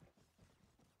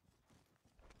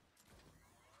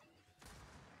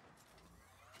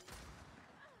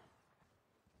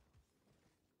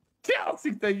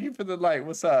 Chelsea, thank you for the like.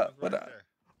 What's up? Right What up? there.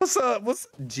 What's up? What's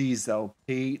Jeez, oh,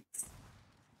 Pete?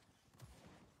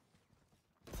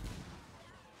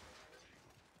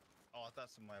 Oh, I thought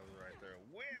somebody was right there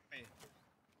with me.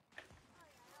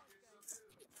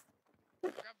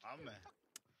 I'm a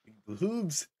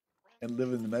Boobs and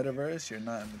live in the metaverse. You're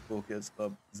not in the cool kids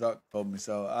club. Zuck told me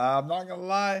so. I'm not gonna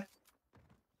lie.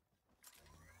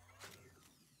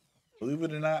 Believe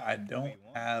it or not, I don't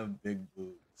have big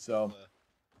boobs. So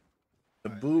the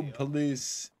boob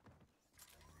police,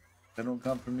 they don't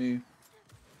come for me.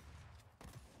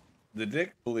 The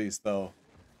dick police, though,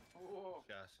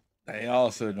 they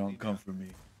also don't come for me.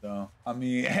 So I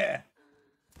mean,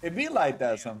 it be like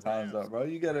that sometimes, though, bro.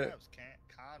 You gotta. Crabs can't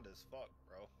kind as fuck,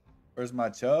 bro. Where's my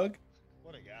chug?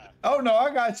 What a guy. Oh no,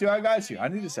 I got you. I got you. I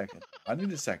need a second. I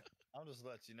need a second. I'm just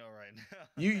letting you know right now.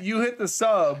 You hit the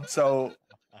sub, so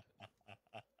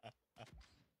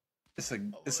it's a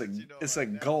gulp.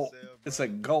 It's a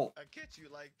gulp. I catch you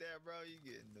like that, bro. You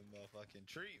getting the motherfucking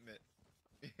treatment.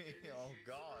 Oh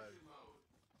God.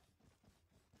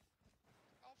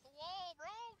 Off the wall, bro.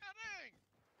 God dang.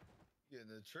 Getting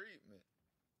the treatment.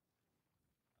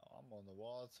 Oh, I'm on the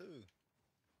wall too.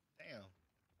 Damn.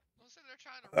 I'm sitting there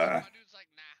trying to run. My dude's like,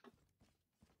 nah.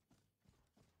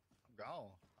 I'm gone.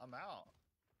 I'm out.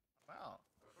 I'm out.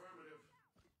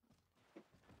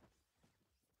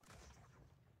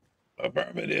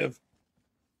 Affirmative.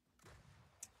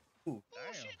 Ooh. Oh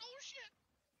Damn. shit, oh shit.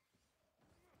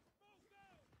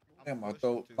 Damn, my pushing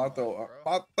throat, too my much, throat, bro.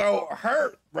 my throat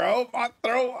hurt, bro. My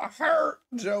throat hurt,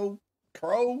 Joe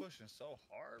Crow. Pushing so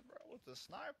hard, bro. With the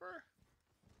sniper.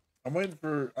 I'm waiting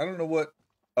for. I don't know what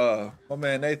my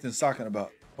man Nathan's talking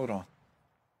about. Hold on.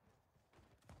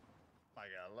 I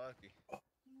got lucky. Well,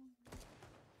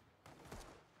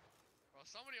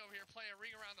 somebody over here playing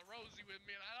Ring Around the Rosie with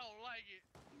me, and I don't like it.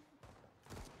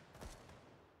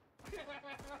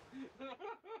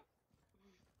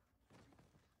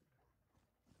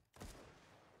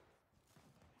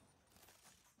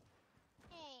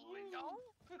 Oh, no.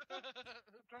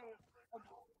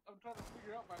 I'm trying to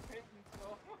figure out my payment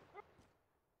stuff.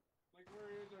 Like, where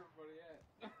is everybody at?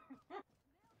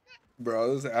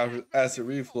 Bro, this acid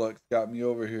reflux got me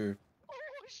over here. Oh,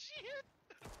 shit.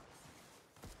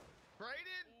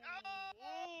 Brayden.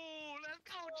 Oh, let's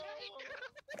go, Jake.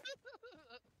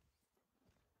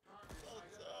 So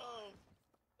tough.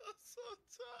 That's so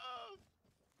tough.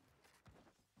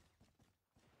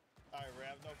 Alright,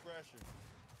 Rab, no pressure.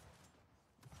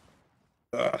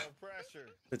 Ugh. No pressure.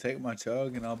 To take my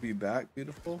chug and I'll be back,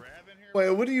 beautiful. Rab in here? Wait,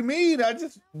 what do you mean? I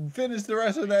just finished the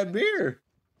rest of that beer.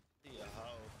 Yeah,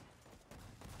 hoe.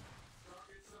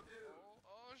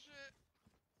 Oh, shit.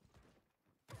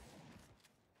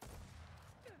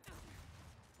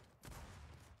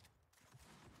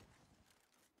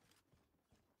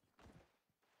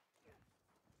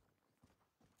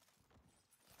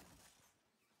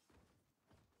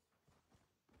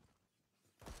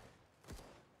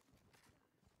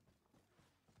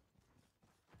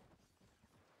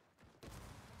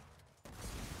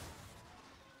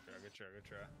 Good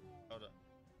try. Hold up.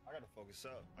 I gotta focus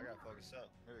up.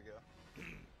 Here we go.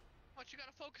 What, you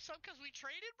gotta focus up because we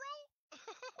traded, bro?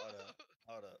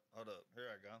 Hold up. Here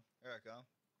I go.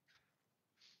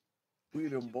 We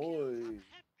the boys.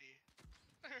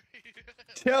 Happy.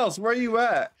 Chels, where you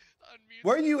at? Unmute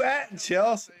Where you myself at, and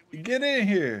Chels? say we Get in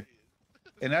here.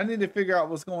 And I need to figure out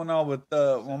what's going on with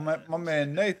my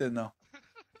man Nathan though.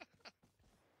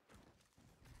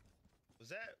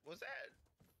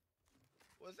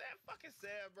 Was that fucking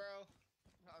sad, bro?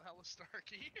 Oh, that was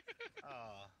Starkey.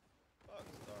 Ah, fuck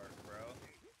Stark, bro.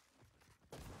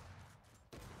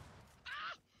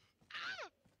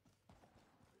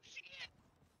 Shit.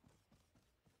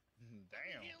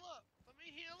 Damn. Let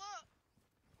me heal up.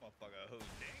 Motherfucker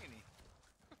Houdini.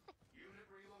 Unit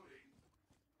reloading.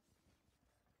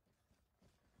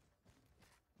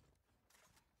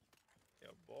 Yo,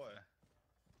 boy.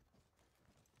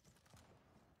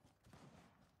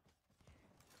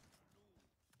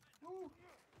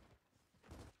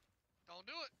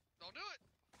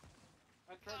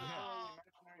 tried to throw Oh.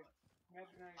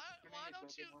 imaginary Why grenades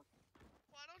don't at you? them.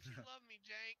 Why don't you love me,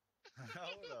 Jank?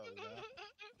 Hold up, man.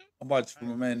 I'm watching for I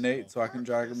my ain't man this Nate on so I can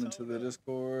drag him purpose, into the hold up.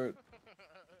 Discord.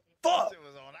 That Fuck! shit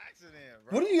was on accident,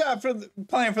 bro. What do you got for the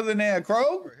playing for the night,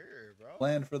 Crow? Over here, bro.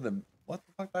 Playing for the what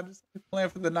the fuck? Did I just say? Playing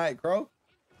for the night, Crow.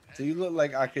 So you look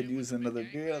like I could You use looking another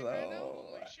gangbang beer right now? though.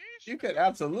 Holy sheesh. You could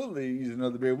absolutely use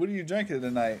another beer. What are you drinking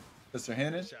tonight, Mr.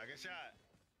 Hennon? Good shot, good shot.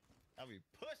 I'll be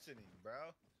pushing him, bro.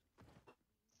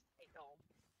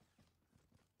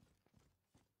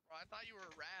 Bro, I thought you were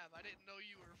Rav. I didn't know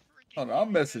you were freaking. Hold on,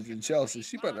 I'm you. You guys got messaging the Chelsea. same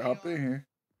She better body hop in on. here.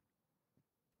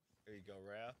 There you go,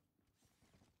 Rab.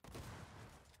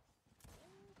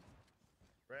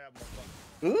 Rab, motherfucker.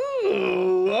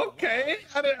 Ooh, okay.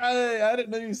 I didn't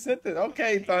know you said that.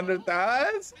 Okay, Thunder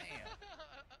Thighs. Damn.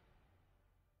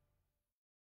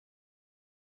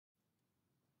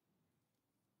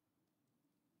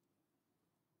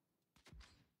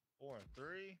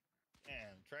 4-3.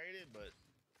 And traded, but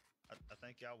I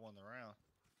think y'all won the round.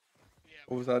 Yeah.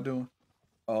 What was I doing?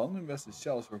 Oh, let me message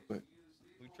Chelsea real quick.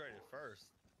 We traded first.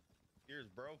 Gear's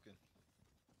broken.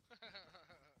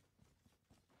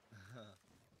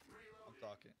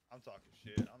 I'm talking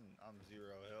shit. I'm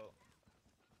zero help.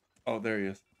 Oh, there he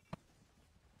is.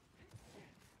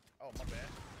 Oh, my bad.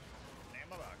 Damn,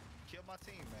 I'm about to kill my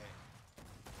teammate.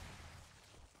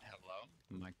 Hello.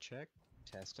 Mic check.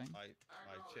 Testing. My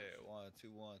chat. 1 2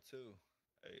 1 2.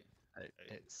 Hey.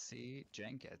 Hey. See,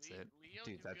 Jen gets it. Leo,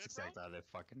 Dude, you that's good, exactly bro? how they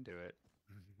fucking do it.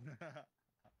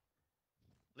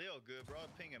 Leo, good bro.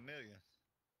 Ping a million.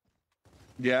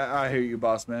 Yeah, I hear you,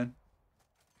 boss man.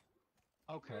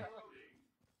 Okay.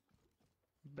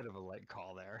 Bit of a late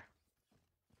call there.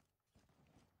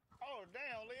 Oh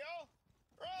damn, Leo!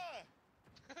 Run!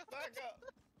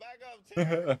 Back up,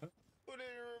 Terry. Put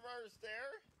it in reverse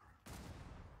there.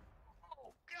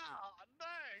 Oh God,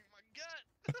 dang, my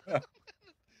gut.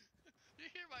 You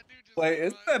hear my dude just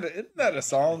Wait, run. isn't that a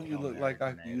song? You Hail look Mary like I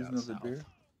could grenade use out another south. beer.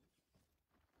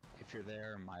 If you're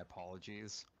there, my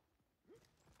apologies.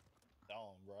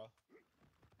 Gone, bro.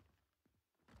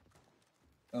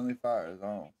 Only fire is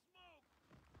on.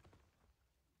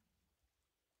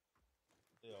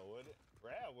 Leo with it.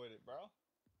 Rab with it, bro.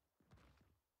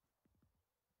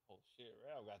 Oh shit,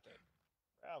 Rab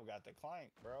got the clank,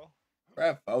 bro.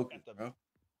 Brad focus, Got the- bro.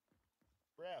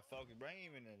 Rab focus. Bring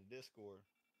him in the Discord.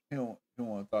 He don't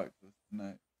want to talk to us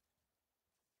tonight.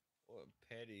 What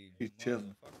a petty He's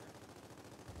chilling. motherfucker.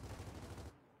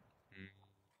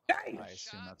 Damn. I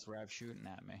assume that's Rav shooting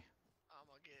at me. I'm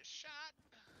gonna get shot.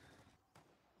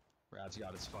 Rav's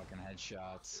got his fucking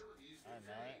headshots. I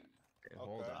know it. Okay,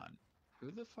 hold Okay. on.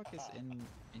 Who the fuck is in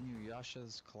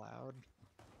Inuyasha's cloud?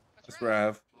 That's right.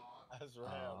 Rav. That's Rab,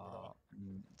 bro.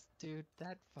 Dude,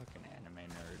 that fucking anime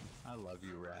nerd. I love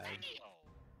you, Rav.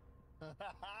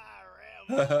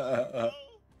 Rab.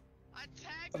 I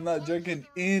tagged I'm him not once drinking with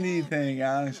the revolver. anything, He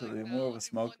was actually. like, More of "No, a he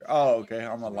smoker. wants Oh, it." okay.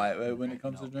 I'm a lightweight when it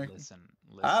comes to No, drinking. Listen,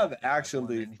 I have if I've learned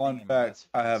actually, anything fun in the fact, last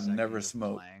I 5 have never seconds of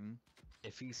smoked. playing,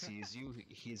 if he sees you,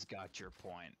 he's got your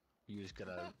point. You just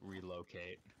gotta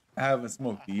relocate. I haven't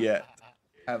smoked yet.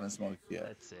 Haven't smoked yet.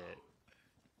 That's it.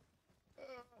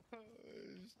 Oh,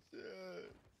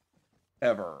 shit.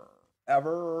 Ever.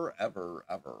 Ever, ever,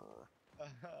 ever. I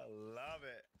love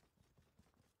it.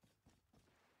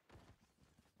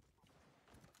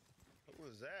 Who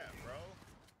was that, bro?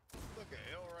 Look at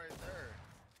L right there.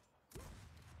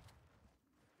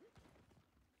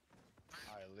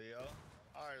 Alright, Leo.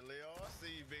 Alright, Leo. I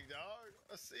see you, big dog.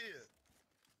 I see it.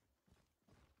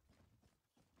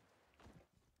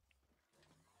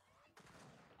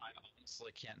 I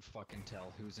honestly can't fucking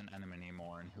tell who's an enemy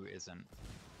anymore and who isn't.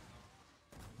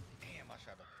 Damn, I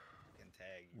tried to fucking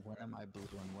tag you. When bro. am I blue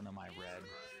and when am I red?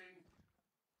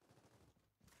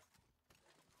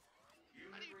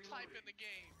 How do you type in the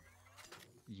game?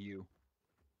 You.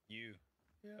 You.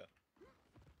 Yeah.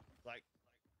 Like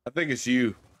I think it's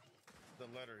you. the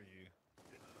letter U.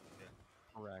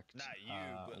 Correct. Not you,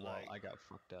 but well, like- I got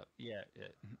fucked up. Yeah,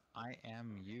 I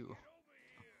am you.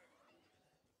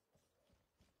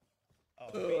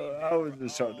 Oh, I was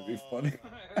just trying to be funny.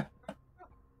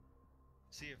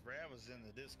 See, if Rab was in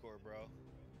the Discord, bro,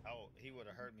 he would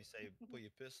have heard me say, "Pull your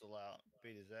pistol out,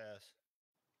 beat his ass."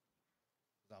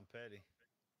 'Cause I'm petty.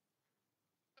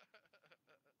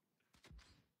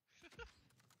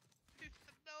 He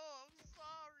said, "No, I'm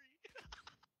sorry."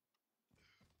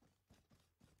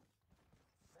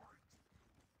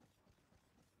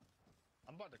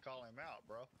 I'm about to call him out,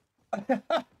 bro.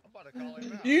 I'm about to call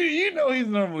him out. You know he's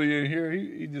normally in here.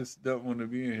 He just don't want to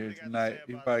be in What here he got to tonight. say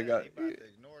He about probably that? got He about to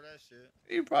ignore that shit.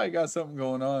 he probably got something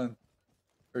going on.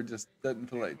 or just doesn't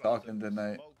feel like Bro, talking took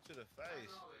tonight. smoke to the face.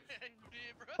 You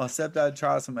did, bro. My stepdad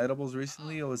tried some edibles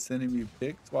recently and was sending me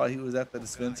pics while he was at the God, he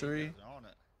dispensary. was on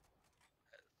it.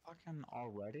 Fucking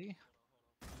already?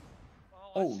 I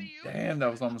Oh see you. damn, that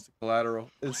was almost a collateral.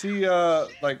 Is he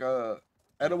like a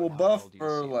edible How buff old do you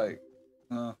or see him? like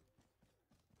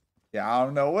yeah, I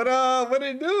don't know. What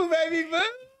it do, baby boo?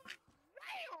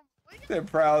 Their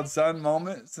proud son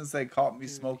moment since they caught me Dude,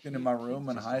 smoking in he- my he's room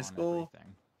in just high on school.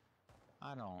 everything.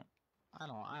 I don't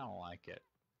like it.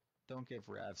 Don't give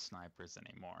Rav snipers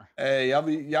anymore. Hey, y'all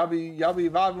be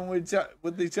vibing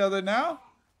with each other now?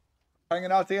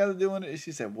 Hanging out together doing it?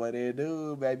 She said, what it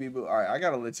do, baby boo? All right, I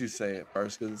gotta let you say it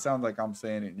first because it sounds like I'm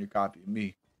saying it and you're copying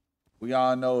me. We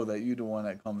all know that you the one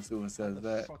that comes through and How says the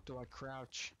that. fuck do I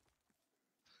crouch?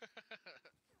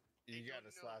 You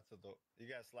gotta slide to the. You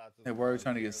gotta slide to the. Hey, we're right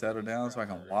trying to here get settled with the down so I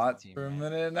can scrapper. watch for a Teammate.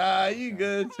 minute. Nah, you Okay.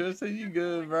 good, Tristan. You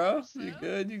good, bro. You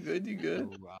good. You good. You good.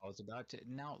 Oh, I was about to.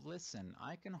 Now listen,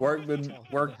 I can. Work hardly been- tell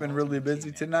who work the been hell's really my busy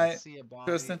teammate. I tonight, see a body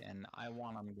Tristan? and I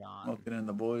want him gone. Smoking in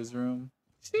the boys' room.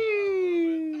 I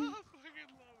fucking love it.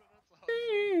 That's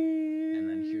awesome. And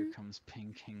then here comes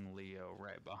Pink King Leo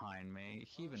right behind me.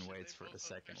 He even shit, waits they for a both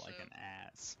second like an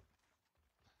ass.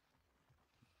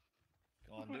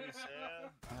 Gonna do,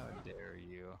 Seth? How dare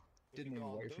you? What Didn't you even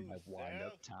gonna wait for do, my wind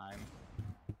up Seth? time.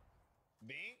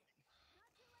 Bink?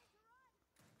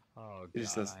 Oh He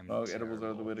just god, says I'm smoke edibles are the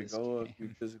terrible way at to this go if you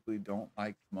game. physically don't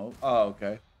like smoke. Oh,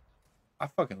 okay. I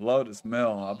fucking love the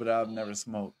smell, but I've never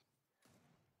smoked.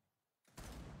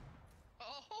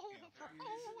 Oh, bro,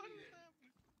 what is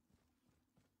happening?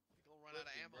 You gonna run out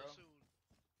of ammo bro. soon.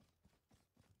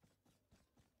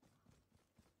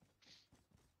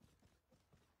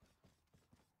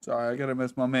 Sorry, I gotta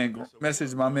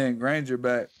message my man Granger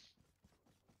back.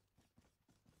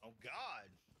 Oh God.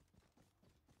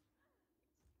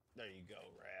 There you go,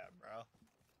 Rab, bro.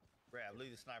 Rab,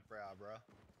 leave the sniper out, bro.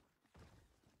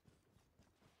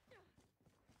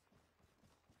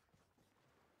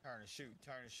 Turn and shoot,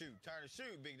 turn and shoot, turn and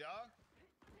shoot, big dog.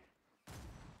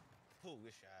 Ooh,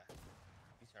 good shot.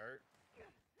 He's hurt.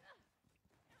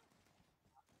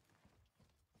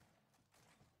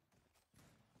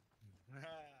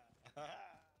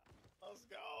 Let's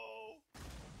go.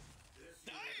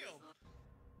 Damn.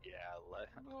 Yeah, let,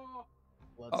 Oh,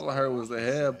 let's All I go, heard was the he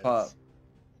head says. pop.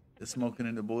 The smoking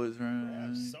in the boys' Rab,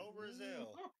 room. sober as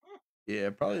hell. Yeah,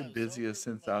 probably Rab, busiest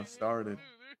sober as since a I've motherfucker, started. bro.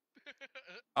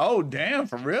 Oh damn,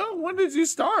 for real? When did you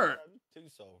start? Rab, you too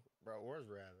sober. Bro, where's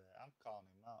Rab at? I'm calling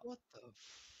him out. What the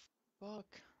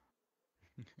fuck?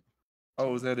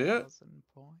 Oh, was that it? 2,000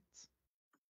 points?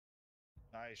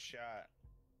 Nice shot.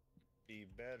 Be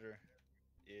better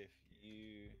if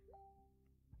you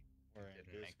were in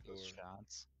Didn't make those Discord.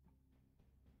 shots.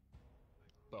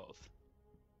 Both.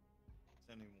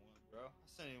 Send him one, bro.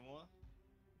 Send him one.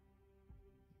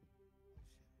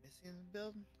 Missy in the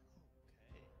building?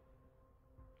 Okay.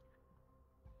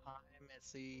 Hi,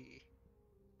 Missy.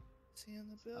 Missy in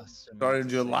the building? Started in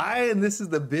July, and this is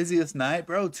the busiest night,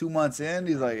 bro. 2 months in,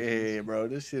 he's like, "Hey, bro,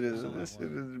 this shit is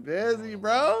busy,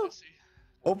 bro. Let's see.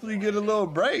 Hopefully, you get a little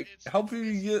break. Hopefully,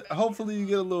 you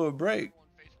get a little break." On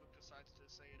Facebook decides to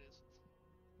say it is.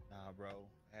 Nah, bro.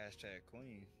 Hashtag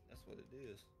queen. That's what it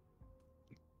is.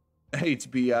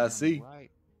 HBIC.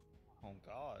 Right. Oh,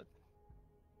 God.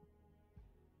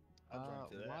 I'll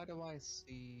drink to that. Why do I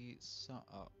see so?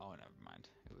 Oh, never mind.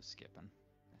 It was skipping.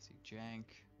 I see Jank.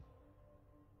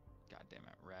 God damn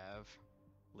it, Rev,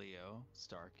 Leo,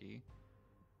 Starkey.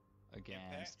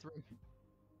 Against three.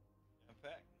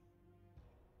 Impact.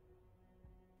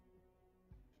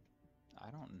 I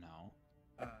don't know.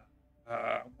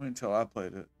 Wait until I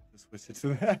played it to switch it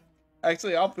to that.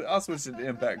 Actually, I'll switch it to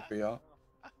Impact for y'all.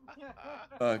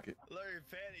 Fuck it. Larry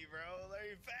Fatty, bro.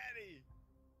 Larry Fatty.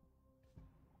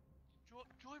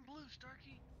 Join blue,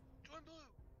 Starkey. Join blue.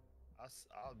 I'll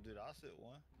sit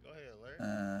one. Go ahead,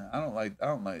 Larry. I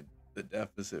don't like the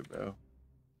deficit, bro.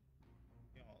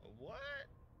 You know, what?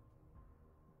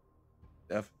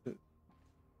 Deficit.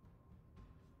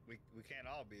 We can't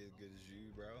all be as good as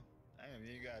you, bro. Damn,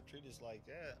 you gotta treat us like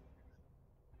that.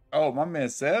 Oh, my man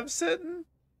Sev's sitting?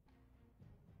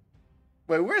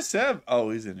 Wait, where's Sev? Oh,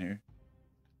 he's in here.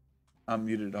 I'm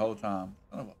muted the whole time.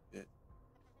 Son of a bitch.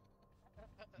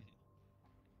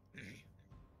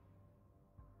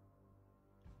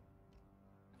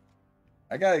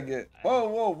 I gotta get.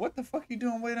 Whoa, what the fuck you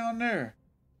doing way down there?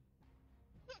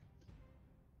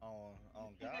 On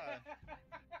God.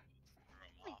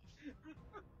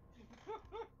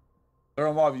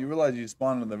 Throw him off. You realize you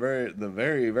spawned in the very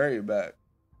back.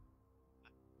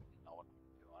 Know what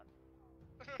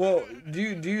I'm doing. Well, do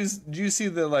you see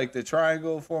the like the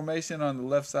triangle formation on the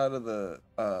left side of the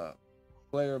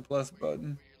player plus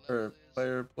button or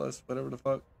player plus whatever the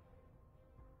fuck?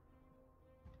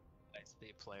 I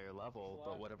say player level,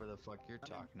 but whatever the fuck you're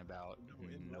talking about,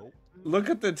 nope. Look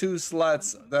at the two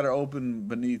slots that are open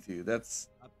beneath you.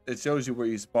 It shows you where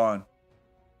you spawn.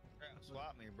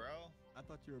 Swap me, bro. I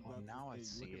thought you were about now I to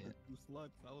say, see look at it. the two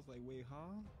sluts. I was like, wait, huh?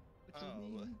 What you Oh,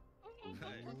 mean?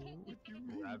 What you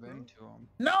mean, Grab bro? into him.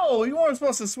 No, you weren't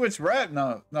supposed to switch rat.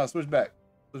 No, switch back.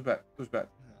 Switch back.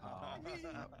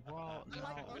 Well, no,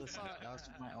 listen, that was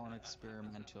my own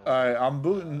experimental. All right, I'm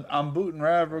booting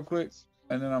Rav real quick,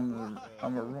 and then I'm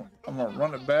gonna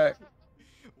run it back.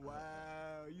 Wow,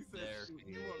 you said There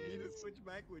you want me to switch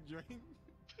back with Drake?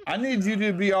 I need you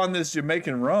to be on this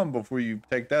Jamaican rum before you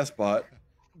take that spot.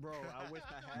 Bro, I wish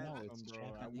I had No, some, it's bro.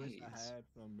 I wish I Japanese. had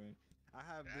some, man. I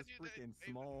have this freaking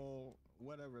small,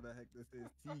 whatever the heck this is,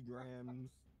 T-grams,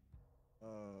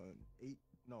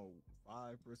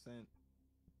 5%.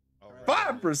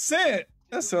 5%.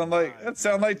 That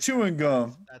sound like chewing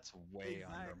gum. That's way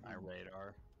under my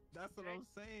radar. That's what I'm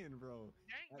saying, bro.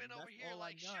 Yank been over That's here all I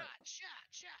like got.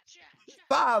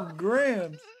 shot. 5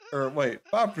 grams. Or wait,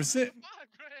 5%. 5 grams.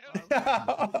 He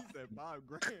said 5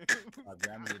 grams. 5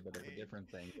 grams is a bit of a different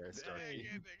thing there, Dang, Starkey.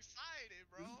 getting excited,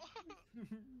 bro.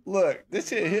 Look, this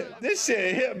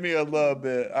shit hit me a little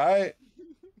bit. All right.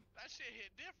 That shit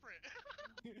hit different.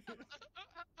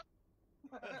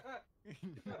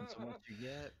 Depends on what you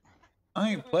get.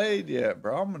 I ain't played yet,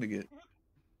 bro. I'm gonna get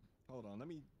Hold on, let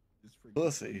me just freaking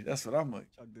pussy. That's what I'm like.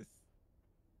 chug this.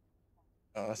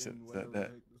 Oh, I should in have whatever said the that.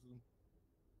 heck this is.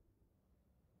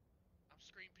 I'm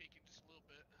screen peeking just a little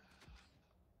bit.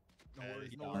 No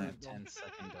worries, no On worries. a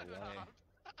 10-second delay.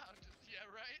 Yeah,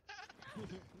 right?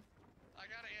 I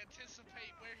gotta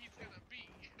anticipate where he's gonna be.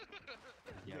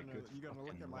 Yeah, good You're gonna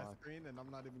look fucking at my luck. screen and I'm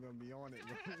not even gonna be on it.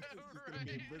 Bro. It's just gonna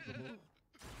be invisible.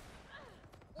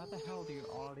 How the hell do you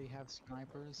already have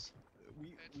snipers?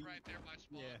 It's right there by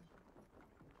spawn. Yeah.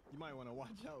 You might want to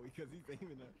watch out because he's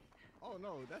aiming at. Oh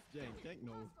no, that's Jank. Jank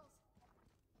knows.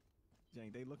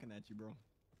 Jank, they looking at you, bro.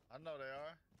 I know they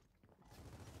are.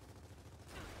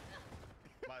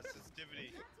 My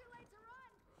sensitivity.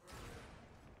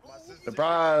 My sensitivity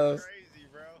Surprise. is crazy,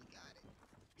 bro.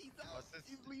 He's My out.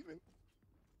 sensitivity. He's leaving.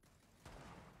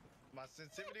 My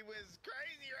sensitivity was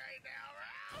crazy right now,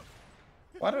 bro.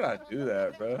 Why did I do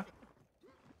that, bro? Look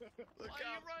Why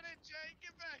how you running, Jay?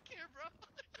 Get back here, bro.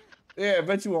 Yeah, I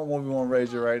bet you won't 1v1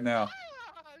 Rager right now.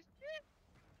 Ah, shit.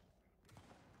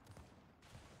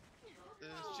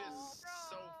 it's just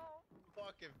so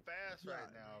fucking fast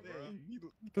right now, bro. Dang,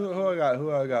 Who I got?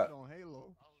 Who I got? On Halo.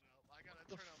 Oh no, I gotta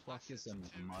The turn on my fuck is a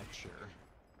sensitivity. muncher?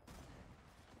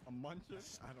 A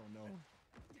muncher? I don't know.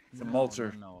 It's a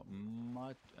mulcher. No,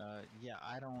 yeah,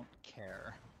 I don't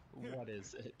care. What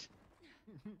is it?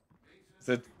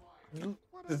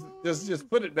 Just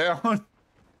put it down.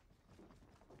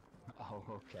 Oh,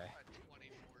 okay. At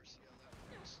 24, see how that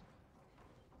works.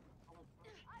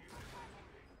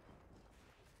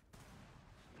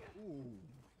 Ooh.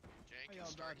 Jank How and y'all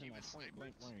Starkey dodging with my point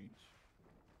blank snipers. range?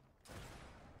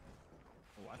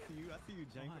 Oh, I see you. I see you,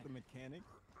 Jank, with the mechanic.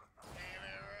 Damn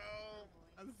it, bro.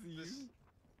 I see This, you.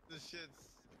 this shit's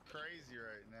crazy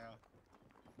right now.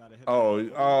 About to hit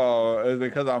Oh, is it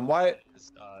because I'm white?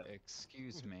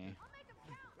 Excuse me.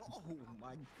 Oh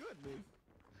my goodness.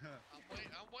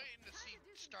 I'm waiting to see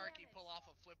Starkey pull off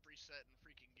a flip reset in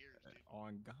freaking gears, dude.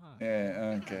 On God.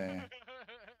 Yeah, okay.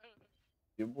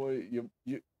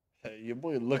 Your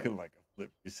boy looking like a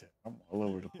flip reset. I'm all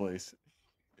over the place.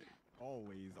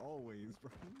 Always,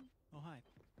 bro. Oh, hi.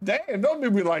 Damn, don't do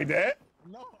me like that.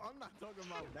 No, I'm not talking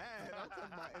about bad. I'm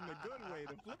talking about in the good way.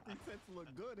 The flip resets look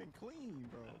good and clean,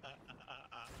 bro.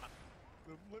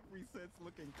 The flip resets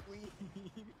looking clean.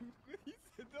 He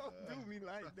said, don't do me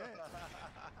like that.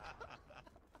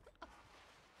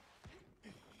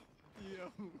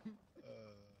 Yo.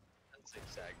 That's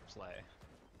zigzag play.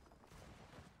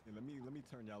 Yeah, let me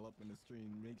turn y'all up in the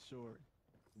stream. Make sure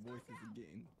the voices are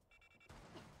getting.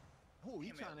 Oh, he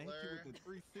Damn it, trying to hit you Blur. with the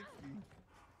 360.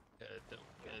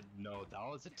 No, that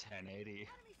was a 1080.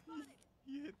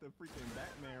 He hit the freaking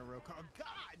Batman real quick.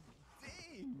 God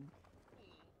dang!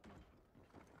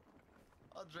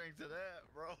 I'll drink to that,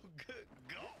 bro. Good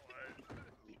God.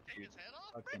 Take his head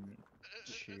off? Fucking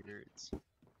cheaters.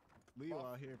 Leo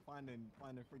out here finding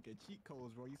freaking cheat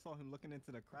codes, bro. You saw him looking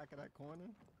into the crack of that corner?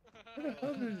 Who the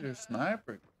hell is your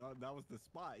sniper? That was the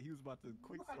spot. He was about to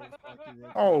quick throw Sparky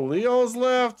right Oh, Leo's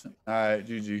left? Alright,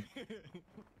 GG.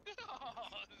 Oh,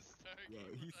 Starkey. Yo,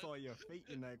 he saw your fate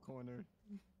in that corner.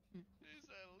 He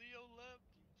said Leo left.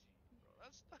 Bro,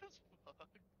 that's fucked.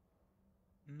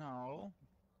 No.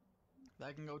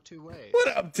 That can go two ways.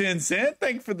 What up, 10 Cent?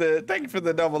 Thank you for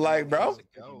the double like, bro.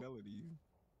 Go.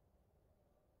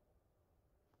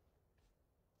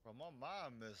 Bro, my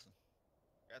mom missing.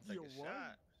 Gotta take Yo, a what?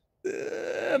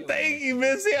 shot. Thank you,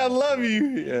 Missy. I love you.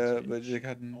 Yeah, but you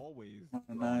got Always. on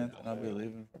the 9th, and I'll be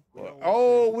leaving for Florida.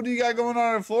 Oh, what do you got going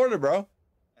on in Florida, bro?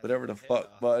 Whatever the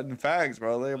fuck, but in facts,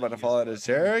 bro, they about to fall out of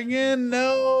chair again.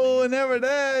 No, never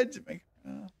that. Jamaica.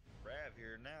 Rav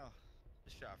here now.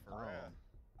 This shot for Rav.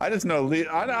 I just know Leo.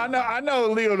 I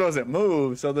know Leo doesn't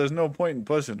move, so there's no point in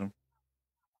pushing him.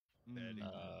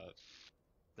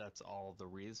 That's all the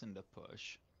reason to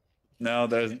push. No,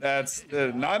 that's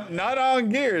not on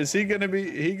gears. He gonna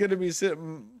be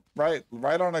sitting right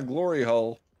on a glory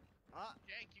hole.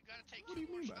 What do you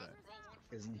mean by that?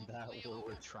 Isn't that what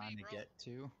we're trying to get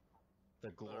to?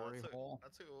 The glory hole? I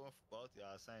took one for both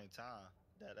y'all at the same time.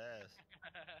 That ass.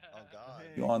 Oh God.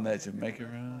 You on that Jamaican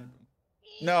run?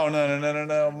 No.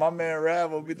 My man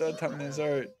Rav will be done time to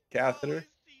insert catheter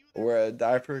or wear a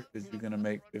diaper because you're gonna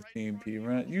make 15p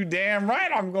rent. You damn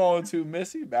right I'm going to,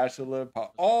 Missy. Bachelor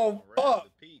pop. Oh fuck.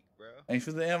 Thanks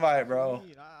for the invite, bro.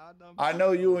 I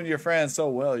know you and your friends so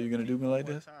well. You're gonna do me like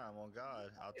this?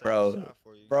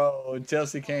 Bro,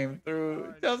 Chelsea came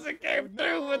through. Chelsea came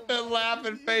through with the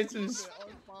laughing faces.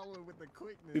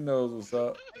 He knows what's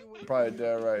up. Probably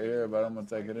dead right here, but I'm gonna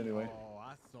take it anyway. Oh,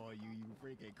 I saw you, you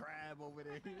freaking crab over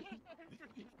there.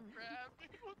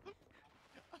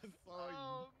 I saw you.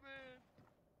 Oh man.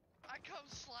 I come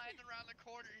sliding around the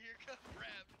corner, here comes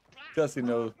Reb. Chelsea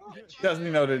knows. Chelsea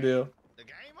know the deal. The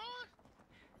game on?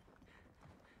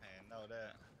 Man, know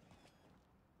that.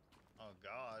 Oh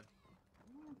God.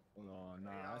 Hold on,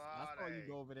 nah. I saw you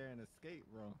go over there and escape,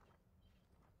 bro.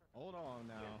 Hold on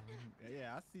now.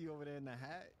 Yeah, I see you over there in the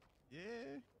hat.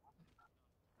 Yeah.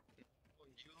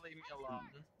 You leave me alone.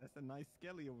 That's a nice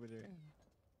skelly over there.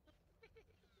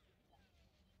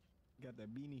 Got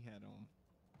that beanie hat on.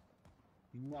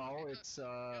 No, it's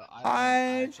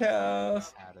I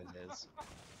just. Hat it is.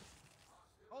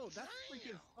 Oh, that's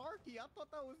freaking Starkey. I thought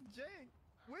that was Jake.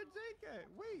 Where Jake at?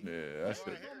 Wait. Yeah,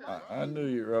 I knew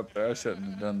you were up there. I shouldn't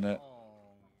have done that.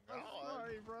 I'm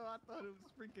sorry, bro. I thought it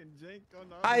was freaking Jake on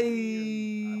the Hi,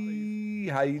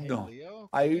 how you doing?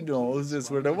 How you doing? Who's this?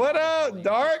 What up,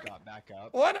 Dark?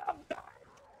 What up, Dark?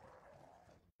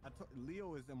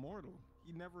 Leo is immortal.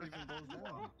 He never even goes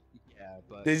down. Yeah,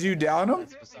 but Did you down him?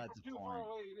 That's besides the point.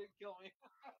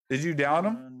 Did you down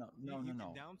him? No. You can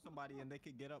down somebody and they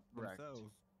could get up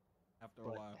themselves after a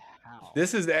while. How?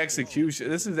 This is the execution.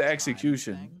 This is the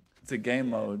execution. It's a game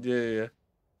mode. Yeah.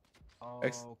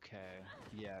 Okay.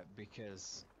 Yeah,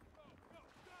 because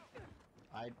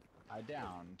I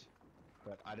downed,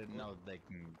 but I didn't know they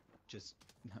can just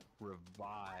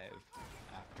revive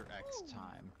after X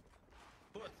time.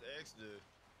 What's X do?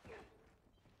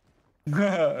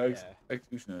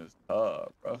 Execution is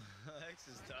tough, bro. X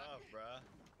is tough, bro.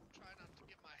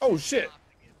 Oh shit!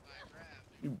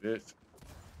 You bitch.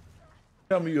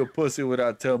 Tell me you're a pussy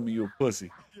without telling me you're a pussy.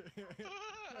 Ow,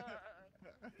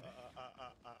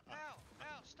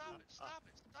 stop it.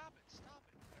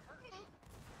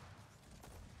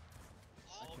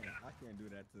 Oh, I can't do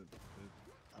that to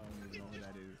I don't even know what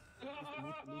that is.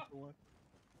 Mr. one.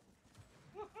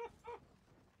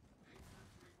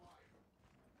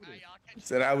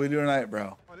 Said how we do tonight,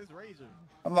 bro. Oh, this Rager.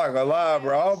 I'm not gonna lie,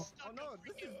 bro. Oh no,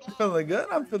 this is I'm feeling good.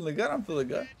 I'm feeling good. I'm feeling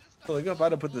good. Feeling good. If I had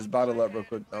to put this bottle up real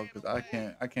quick though, because I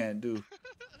can't do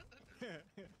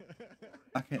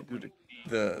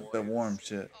the warm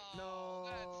shit. No.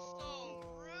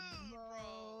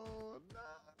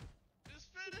 Just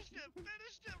finish him,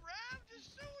 Rav. Just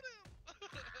shoot him.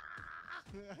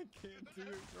 I can't do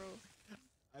it, bro.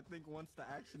 I think once the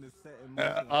action is set in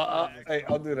motion. Hey,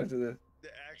 I'll do that to this. The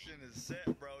action is set,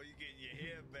 bro. You getting your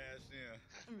head bashed in.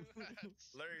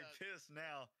 Larry pissed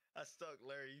now. I stuck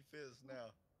Larry. You pissed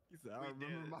now. He said, I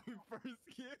remember my first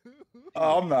kill.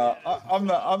 Oh,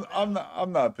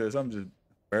 I'm not pissed. I'm just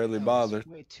barely bothered.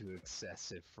 Way too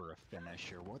excessive for a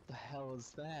finisher. What the hell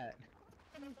is that?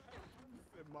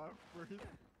 My first. A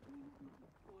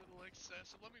little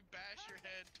excessive. Let me bash your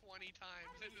head 20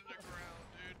 times into the ground,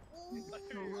 dude.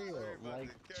 For real,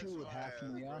 like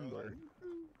 2.5 under.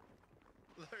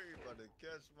 Larry about to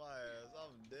catch my ass.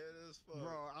 I'm dead as fuck.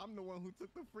 Bro, I'm the one who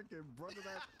took the freaking brunt of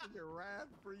that freaking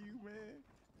wrath for you, man.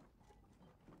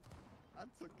 I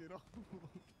took it off.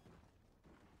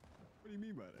 What do you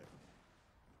mean by that?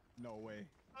 No way.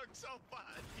 Fuck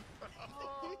somebody, bro.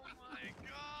 Oh my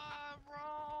god,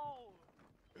 bro.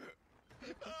 I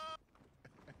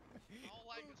don't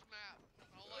like this map. I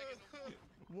don't like it no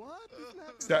more. What?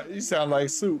 This map You sound like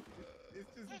soup. It's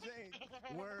just Jake.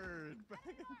 Word.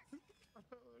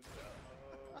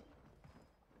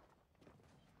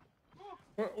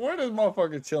 Where this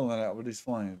motherfucker chilling at with these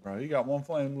flames, bro? He got one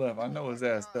flame left. I know his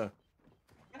ass stuck.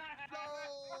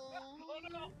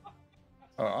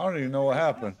 I don't even know what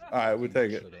happened. All right, we'll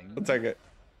take it. We'll take it.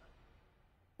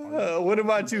 What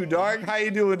about you, Dark? How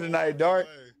you doing tonight, Dark?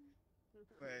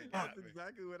 That's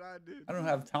exactly what I did. I don't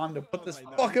have time to put this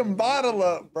fucking bottle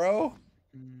up, bro.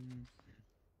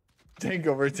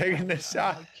 Takeover taking the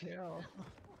shot. Kill.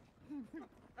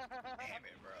 Damn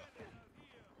it, bro.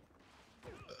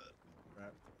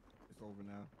 Crap. It's over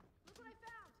now.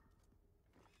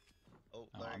 Oh,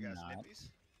 Oh, Larry I'm got not. snippies.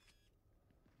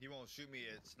 He won't shoot me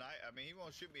at snipe. I mean, he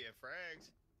won't shoot me at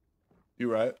frags.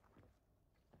 You right.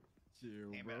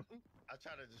 Chill, Damn bro. it. I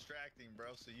try to distract him, bro,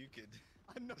 so you could,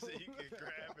 I know. so you could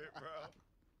grab it, bro.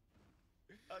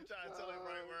 I'm trying to tell him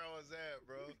right where I was at,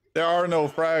 bro. There are no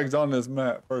frags on this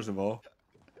map, first of all.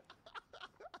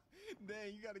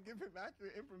 Dang, you gotta give him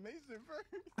accurate information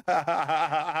first. I'm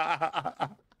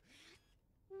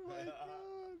Oh my god.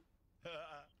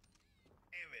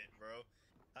 Damn it, bro.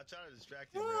 I try to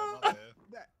distract him, bro. My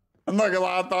bad. not gonna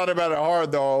lie, I thought about it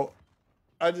hard though.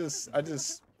 I just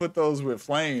put those with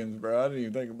flames, bro. I didn't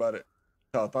even think about it.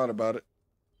 I thought about it.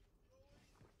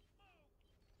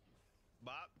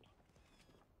 Bop.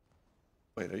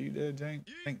 Wait, are you dead, Jank?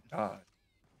 Thank God.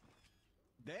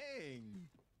 Dang.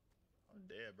 I'm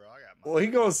dead, bro. I got my. Well, he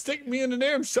gonna stick me in the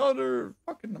damn shoulder,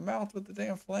 fucking the mouth with the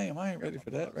damn flame. I ain't ready for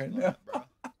that right now. Bro.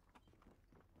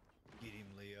 Get him,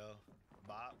 Leo.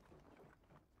 Bop.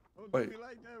 Don't Wait. do me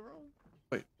like that,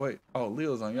 bro. Wait. Oh,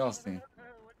 Leo's on y'all's team.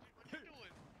 What you doing?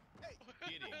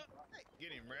 Get him.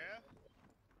 Get him, Rev.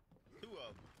 Two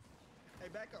of them. Hey,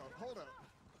 back up. Hold up.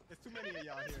 There's too many of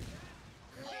y'all here.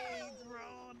 Wait, bro.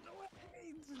 No wait.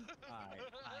 Alright.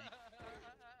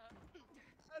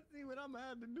 I see what I'm gonna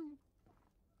have to do.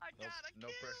 I No, got a no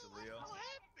kill. pressure, Leo. I'm so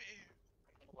happy.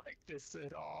 Like this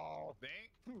at all.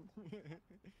 Bink.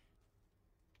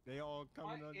 They all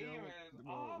coming My up aim there. is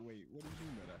Whoa, off. wait, what do you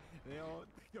mean by that? They all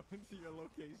going to your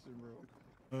location,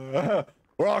 bro.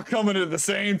 We're all coming at the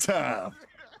same time.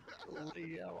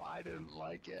 Leo, I didn't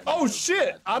like it. Oh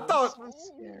shit! I thought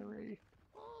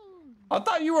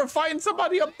you were fighting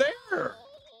somebody up there.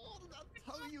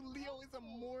 I'm telling you, Leo is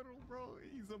immortal, bro.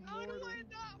 He's How do immortal. I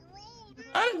not roll, dude?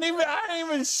 I didn't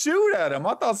even shoot at him.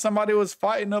 I thought somebody was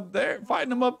fighting up there,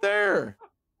 fighting him up there.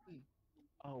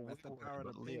 Oh, That's the word, power of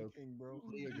but the Leo, King, bro.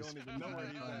 Leo You just don't even know where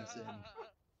he's comes at. in. All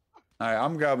right,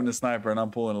 I'm grabbing the sniper and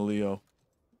I'm pulling a Leo.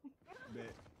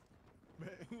 Bet.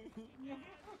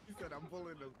 He said I'm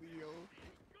pulling a Leo.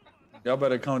 Y'all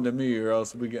better come to me or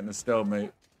else we getting a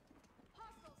stalemate.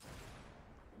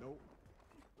 Nope.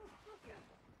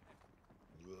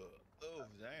 Oh,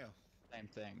 damn. Same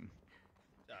thing.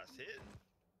 Just hitting.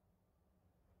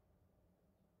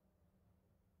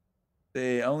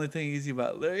 The only thing easy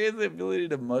about Larry is the ability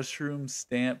to mushroom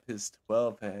stamp his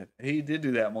 12 head. He did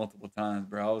do that multiple times,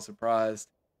 bro. I was surprised.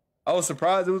 It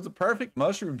was a perfect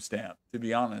mushroom stamp, to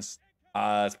be honest.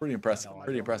 It's pretty impressive. No, I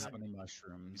Pretty don't impressive. have any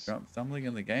mushrooms. I'm stumbling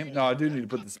in the game. No, I do need to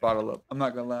put this bottle up. I'm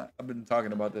not gonna lie. I've been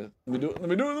talking about this. Let me do it. Let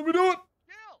me do it. Let me do it.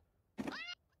 Kill.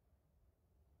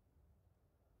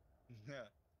 Yeah.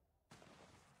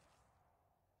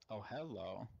 Oh,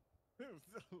 hello.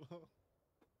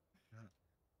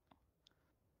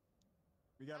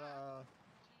 We got a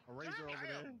razor over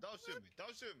there. Damn. Don't shoot me.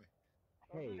 Don't shoot me.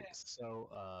 Hey, so,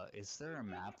 is there a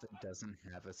map that doesn't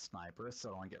have a sniper so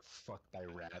I don't get fucked by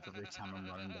Rav every time I'm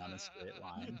running down a straight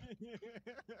line?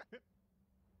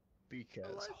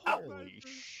 Because, holy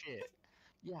shit.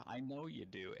 Yeah, I know you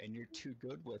do, and you're too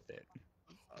good with it.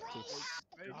 Just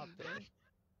stop it.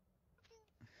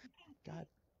 God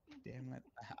damn it.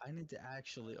 I need to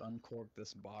actually uncork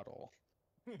this bottle.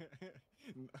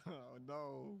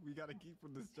 No, we gotta keep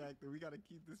him distracted. We gotta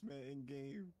keep this man in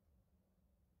game.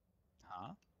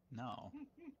 Huh? No.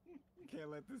 We can't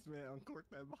let this man uncork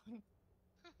that bottle.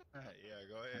 Yeah,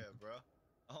 go ahead, bro.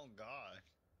 Oh, God.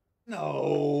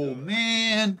 No,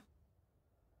 man.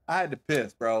 I had to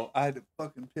piss, bro. I had to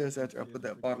fucking piss after I put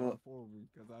that bottle up.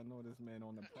 Because I know this man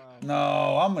on the prowl.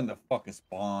 No, I'm in the fucking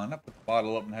spawn. I put the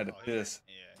bottle up and had to Oh, piss.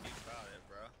 Yeah, he's about it,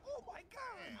 bro. Oh my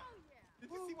god! Did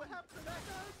you see what happened to that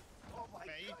guy? Oh my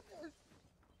Man, you- goodness!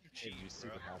 Hey, you see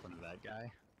what happened to that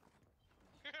guy?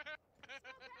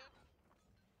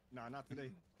 Nah, not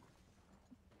today.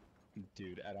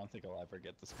 Dude, I don't think I'll ever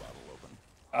get this bottle open.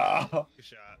 Ah, Good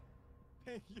shot.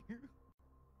 Thank you.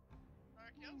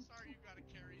 Marky, I'm sorry you gotta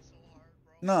carry so hard,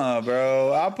 bro. nah,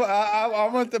 bro. I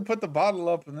went to put the bottle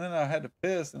up and then I had to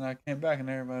piss and I came back and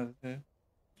everybody was dead.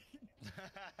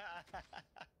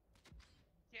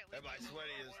 Can't leave Everybody me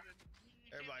sweaty alone as- more than-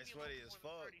 you everybody can't leave me sweaty alone as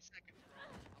more than fuck. 30 seconds, bro.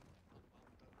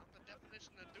 I'm the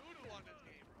definition of doo-doo on this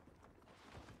game, bro.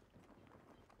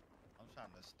 time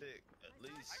to stick, at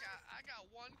least. I got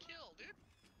one kill, dude.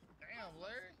 Damn,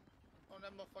 Larry. On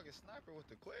that motherfucking sniper with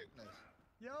the quickness.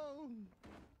 Yo.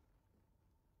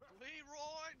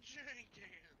 Leroy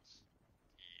Jenkins.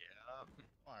 Yeah.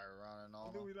 Fire running on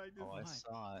Do we him. like this? Oh, I Mike?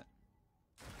 saw it.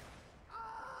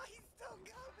 Ah, he still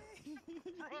got me.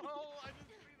 Bro, I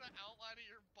just see the outline of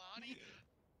your body.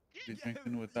 You're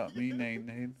drinking without me, Nate.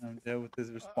 I'm dead with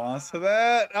his response to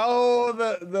that. Oh,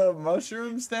 the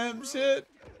mushroom stamp shit.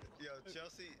 Yo,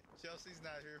 Chelsea's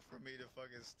not here for me to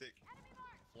fucking stick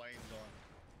flames on.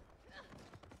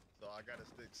 So I gotta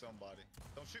stick somebody.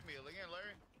 Don't shoot me again,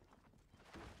 Larry.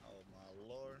 Oh my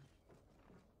lord.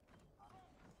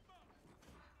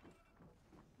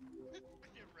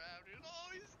 Get round, dude. Oh,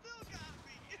 he still got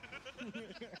me.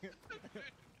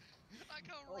 I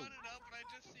come running up and I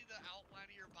just see the outline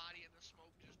of your body and the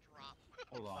smoke just drop.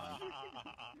 Hold on.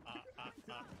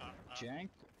 Jank,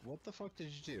 what the fuck did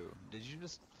you do? Did you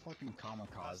just fucking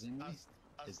kamikaze me?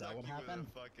 I Is that stuck what you happened?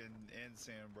 With a fucking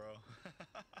ensign, bro.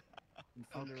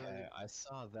 Okay, I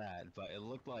saw that, but it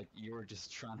looked like you were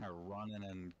just trying to run in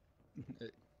and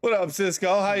What up,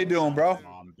 Cisco? How you doing, bro?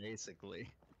 bomb, basically.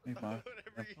 Hey, man.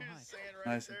 Whatever you're saying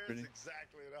right Nice and there pretty. is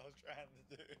exactly what I was trying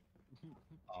to do.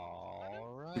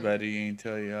 Alright. Too bad he ain't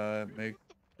tell you it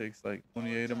takes like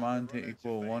 28 of mine to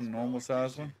equal one normal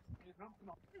size one.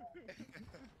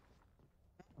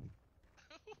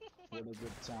 What a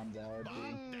good time that would be.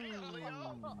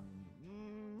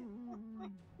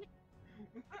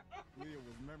 Leo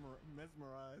was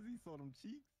mesmerized. He saw them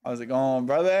cheeks. How's it going,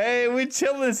 brother? Hey, we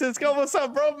chilling, Cisco. What's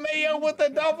up, bro? Mayo with the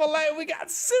double A. We got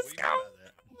Cisco.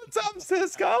 What's up,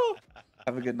 Cisco?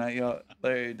 Have a good night, y'all.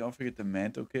 Larry, don't forget to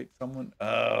mantle kick someone.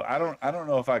 I don't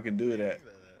know if I can do that.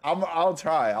 I'll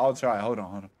try. Hold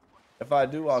on. If I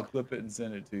do, I'll clip it and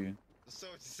send it to you. So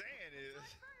what you're saying is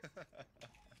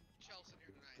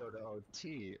Go to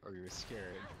OT or you're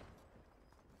scared.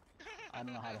 I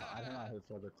don't know how to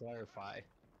further clarify.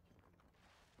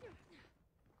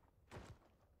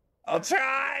 I'll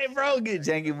try, bro. Get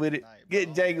janky with it.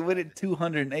 Get janky with it.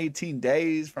 218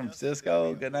 days from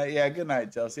Cisco. Good night. Yeah, good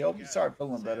night, Chelsea. Hope you start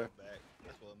feeling better.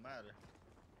 that's what matters.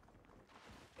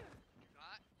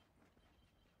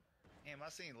 Damn, I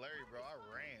seen Larry, bro. I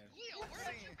ran. Leo, where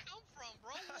did you come from,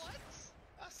 bro? What?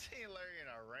 I seen Larry and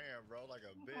I ran, bro, like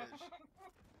a bitch.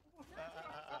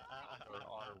 Or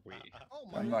are we? Oh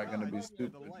I'm not gonna be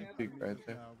stupid and peek right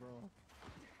there. Now, bro.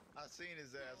 I seen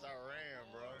his ass. I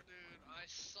ran, bro. Oh, dude, I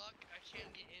suck. I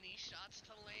can't get any shots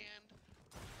to land.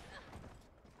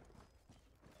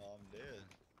 Oh, I'm dead.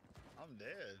 I'm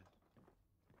dead.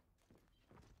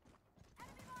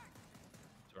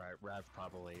 That's right, Rav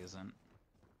probably isn't.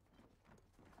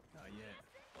 Not yet.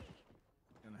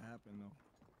 It's gonna happen though.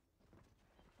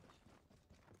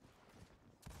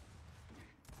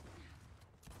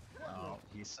 Oh,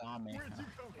 he saw me. Where'd you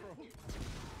come from?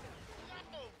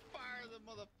 Oh, fire the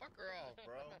motherfucker off,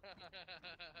 bro.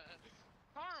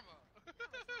 Karma.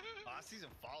 Oh, I see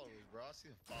some followers, bro. I see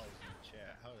some followers in the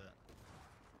chat. Hold up.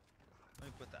 Let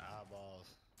me put the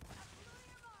eyeballs.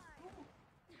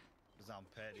 Cause I'm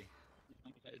petty.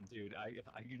 Dude,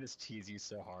 I can just tease you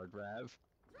so hard, Rav.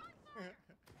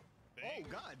 Oh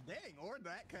god dang, or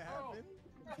that could happen.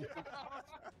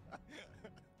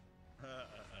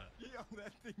 Yo,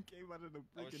 that thing came out of the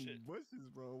freaking bushes,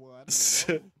 bro. Well, out of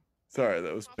the road. Sorry,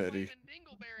 that was petty.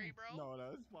 Dingleberry, bro. No, no,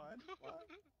 it's fine. It's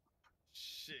fine.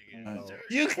 Shit.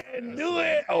 You can do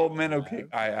it. Oh, mental kick.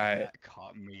 I. That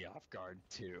caught me off guard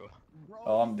too.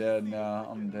 Oh, I'm dead now.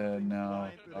 I'm dead now.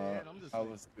 I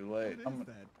was too late. What is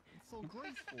that? It's so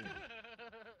graceful.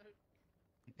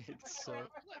 It's so.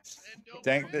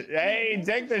 Take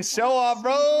the show off,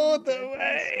 bro.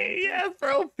 Hey, yes,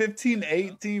 bro.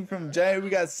 15-18 from Jay. We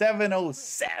got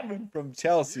 707 from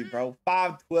Chelsea, bro.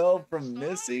 512 from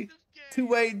Missy.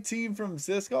 218 from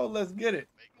Cisco. Let's get it.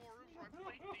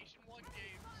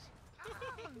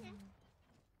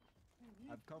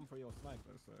 I've come for your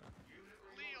sniper, sir.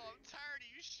 Leo, I'm tired of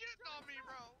you shitting on me,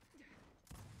 bro.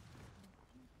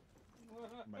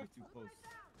 Somebody too close.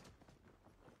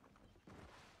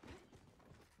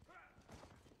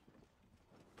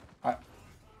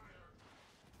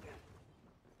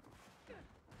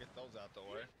 Get those out the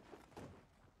way.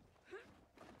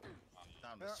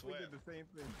 Time to We sweat. did the same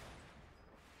thing.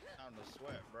 Time to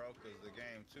sweat, bro, cause the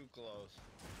game too close.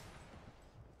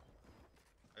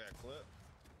 I got clip.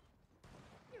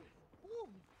 Woo.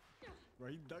 Bro,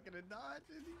 he ducking and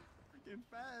dodging. He freaking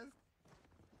fast.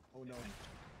 Oh no.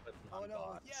 Oh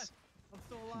no. Yes. I'm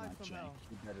still Come alive on, somehow. Jank,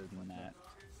 you're better than that.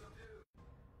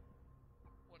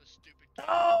 What a stupid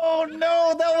Oh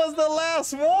no, that was the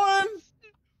last one.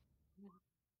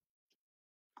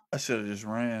 I should have just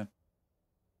ran.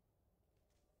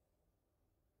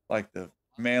 Like the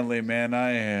manly man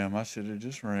I am, I should have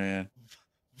just ran.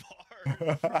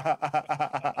 Bars.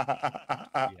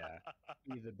 Yeah.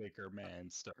 Be the bigger man,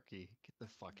 Starkey. Get the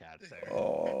fuck out of there.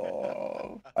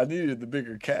 Oh, I needed the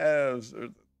bigger calves or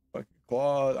the fucking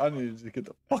quad. I needed to get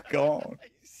the fuck on. You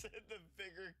said the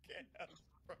bigger calves,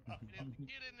 bro. Get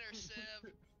in there, Seb.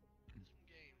 Some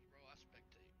games, bro. I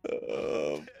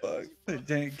spectate. Oh fuck!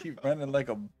 Jane keep running like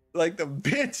the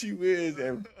bitch you is,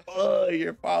 and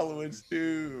you're following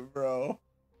Stu, bro.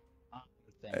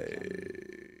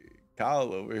 Hey,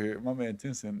 Kyle over here, my man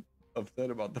Tinson, upset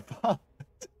about the follow.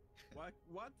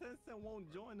 Why Tencent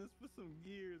won't join us for some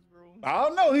years, bro? I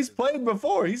don't know. He's played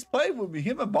before. He's played with me.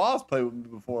 Him and Boss played with me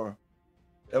before.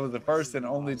 That was the first and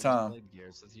only time. Played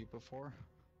Gears with you before?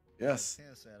 Yes.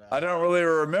 I don't really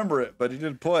remember it, but he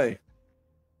did play.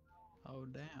 Oh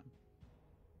damn.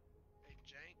 Hey,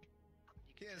 Jank.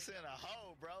 You can't send a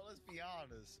hoe, bro. Let's be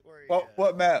honest. Where he What? at?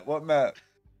 What map? What map?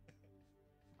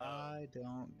 I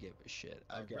don't give a shit.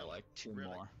 I've got like two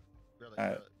more. Really,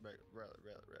 Alright.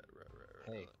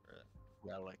 Hey,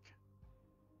 Relic.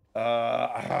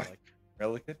 Relic.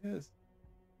 Relic it is.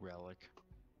 Relic.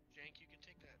 Jank, you can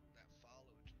take that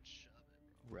followage and shove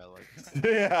it, bro. Relic.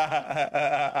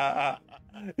 Yeah.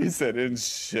 He said, "And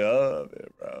shove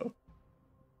it, bro."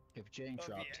 If Jane Of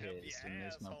dropped your- of his, your then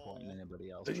there's no point in asshole.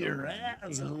 anybody else. You're dropping an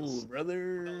anything asshole, else.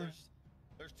 brother.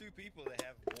 There's two people that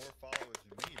have more followers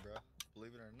than me, bro.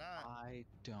 Believe it or not. I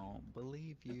don't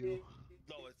believe you.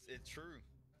 No, it's true.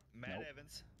 Matt Nope.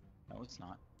 Evans. No, it's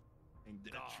not. And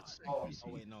Did God. I tr- Oh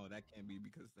wait, no, that can't be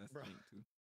because that's Bro. Stink too.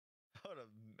 Hold up,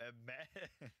 Matt.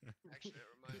 Actually, that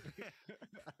reminds me.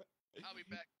 I'll be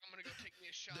back. I'm gonna go take me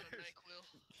a shot of NyQuil.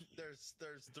 There's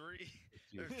three.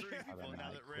 You There's three have a people now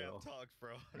that Ram NyQuil. talks,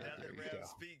 bro. Yeah, Now that there you Ram go.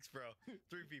 speaks, bro.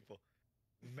 Three people.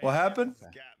 What happened?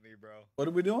 Evans got me, bro. What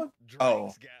are we doing? Drake's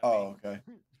got me. Oh, okay.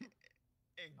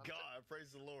 And God,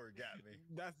 praise the Lord, got me.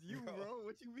 That's you, Bro. bro.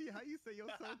 What you mean? How you say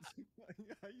yourself?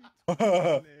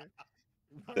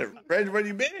 How you Rage, where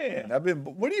you been? I've been.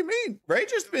 What do you mean?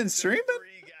 Rage has been streaming.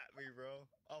 Three got me, bro.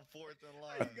 I'm fourth in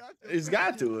line. He's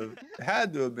got to have.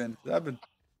 Had to have been. I've been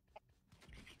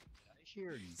I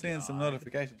hear seeing some God.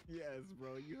 notifications. Yes,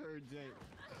 bro. You heard Jake.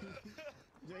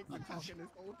 Jake been talking this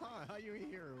whole time. How you ain't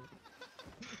hear him?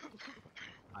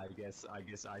 I guess I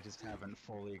just haven't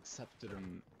fully accepted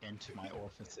him into my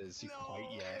orifices quite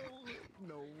yet.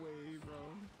 No way, bro.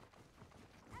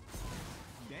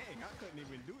 Dang, I couldn't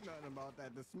even do nothing about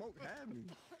that. The smoke had me.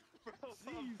 Bro,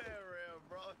 my Jeez. bad, Ram,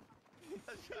 bro.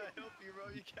 I try to help you, bro.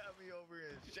 You got me over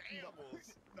in shambles.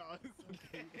 No, it's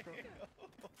okay, bro.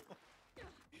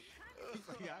 It's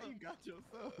like, how you got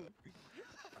yourself?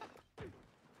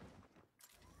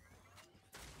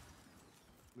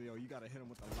 Leo, you gotta hit him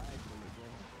with a lag bullet, bro.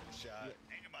 Shot. Yeah.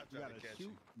 Ain't I You trying gotta to catch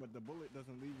shoot, you? but the bullet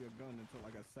doesn't leave your gun until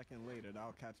like a second later.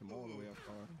 That'll catch him all the way up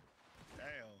far.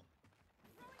 Damn.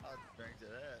 I'll drink to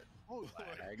that. Oh,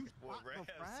 Lag. you What spot Ram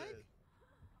the frag? said.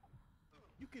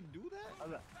 You can do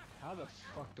that? How the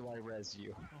fuck do I res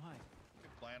you? Oh, hi.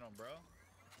 Plan on, bro.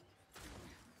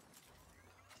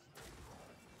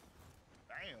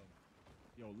 Damn.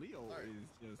 Yo, Leo Sorry. is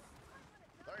just.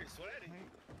 Larry Sweaty.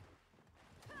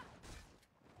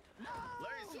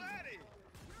 Larry Sweaty.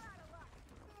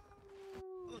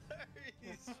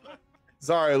 Larry Sweaty.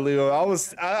 Sorry, Leo.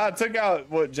 I took out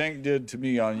what Jank did to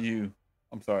me on you.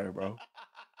 I'm sorry, bro.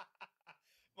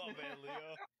 My man,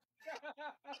 Leo.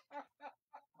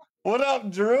 What up,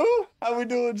 Drew? How we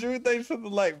doing, Drew? Thanks for the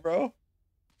like, bro.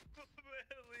 My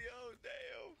man, Leo.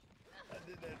 Damn. I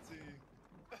did that to you.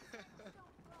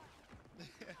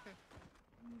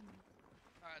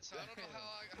 Alright, so I don't know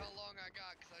how long I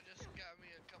got, because I just got me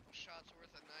a couple shots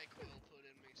worth of NyQuil put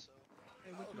in me, so.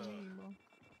 Hey, what you mean, bro?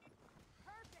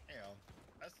 Damn.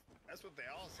 That's what they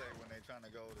all say when they trying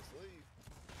to go to sleep.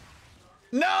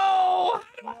 No.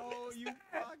 No, you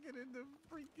pocketed the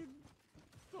freaking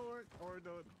sword or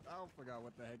the. I forgot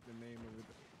what the heck the name of it.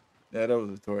 Yeah, that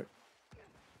was a tort.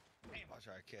 Damn, I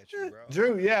try to catch you, bro.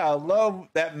 Drew, yeah, I love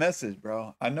that message,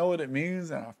 bro. I know what it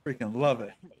means, and I freaking love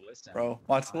it, Listen, bro.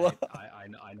 Much love. I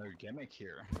know your gimmick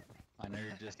here. I know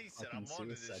you're just He said, fucking "I'm onto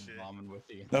this suicide shit." bombing with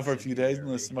the. Now for a few days,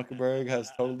 unless incendiary. Smuckerberg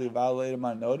has totally violated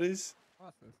my notice.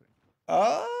 Processing.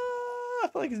 I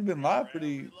feel like he's been live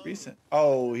pretty recent.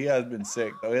 Oh, he has been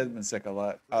sick though. He has been sick a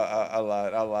lot. I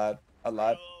lied.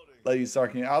 Love you,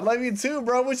 Sarkin. I love you too,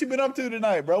 bro. What you been up to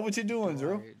tonight, bro? What you doing,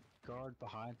 Drew? Guard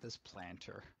behind this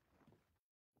planter.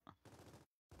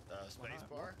 Space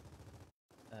bar?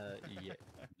 Yeah.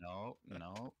 No.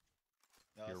 No,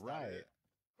 You're it's not right. it.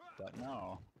 But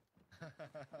no.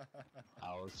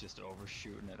 I was just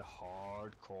overshooting it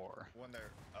hardcore. When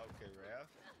they're okay, Rav.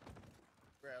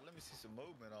 Brad, let me see some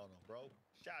movement on him, bro.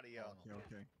 Shotty on him.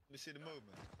 Okay. Let me see the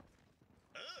movement.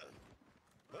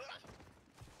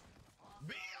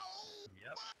 Bill!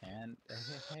 Yep. And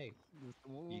hey,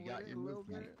 you got your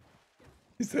movement.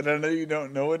 He said, I know you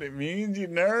don't know what it means, you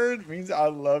nerd. It means I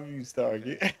love you,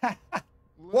 Stargate.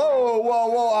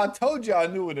 Whoa. I told you I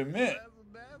knew what it meant.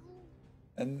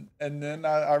 And then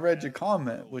I read your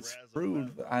comment, which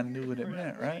proved that I knew what it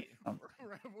meant, right? I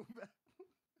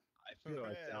feel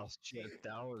like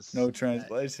that was no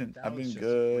translation. That I've was been just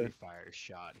good. a free fire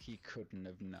shot. He couldn't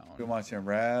have known. Been watching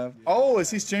Rav. Oh, is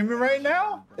he streaming right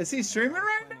now? Is he streaming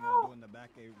right now?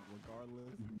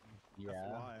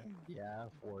 Yeah,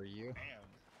 for you.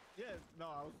 Yeah,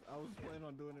 no, I was planning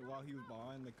on doing it while he was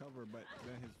behind the cover, but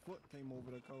then his foot came over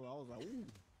the cover. I was like, ooh,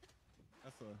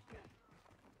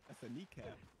 that's a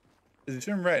kneecap. Is he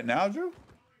streaming right now, Drew?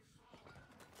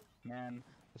 Man,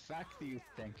 the fact that you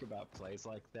think about plays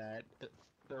like that, it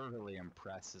thoroughly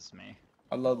impresses me.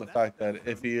 I love the fact that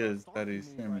if he is, that he's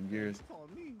streaming gears.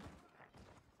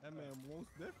 That man most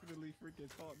definitely freaking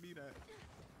taught me that.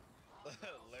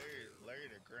 Larry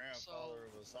the grandfather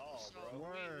of us all, bro.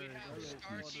 We have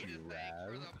Starkey to thank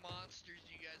for the monsters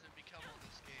you guys have become on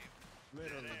this game.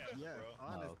 Literally, yeah, bro.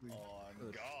 honestly. Oh,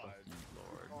 God.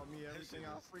 Lord. Taught me everything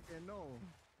I freaking know.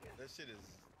 That shit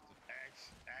is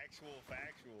actual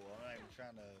factual. I'm not even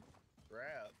trying to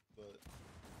rap, but...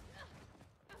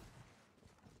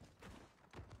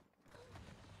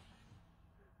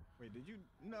 Wait, did you?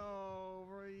 No,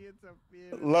 bro, it's a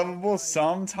Lovable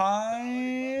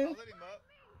sometimes.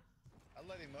 I'll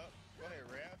let him up. Go ahead,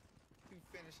 Raph. You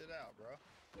finish it out, bro.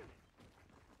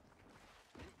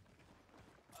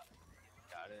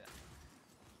 Got it.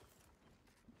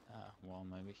 Well,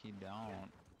 maybe he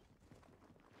don't.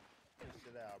 Finish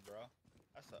it out, bro.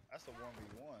 That's a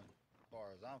 1v1 as far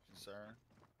as I'm concerned.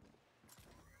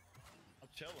 I'm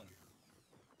chilling.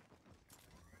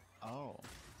 Oh.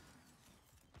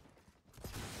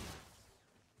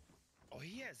 Oh,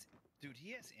 he has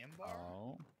M-bar?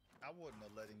 Oh. I wouldn't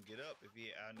have let him get up if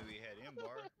I knew he had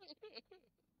M-bar.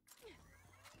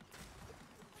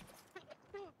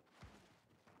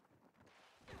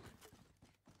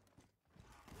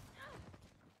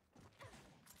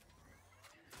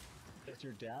 Does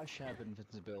your dash have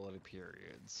invincibility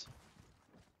periods?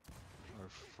 Or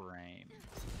frame?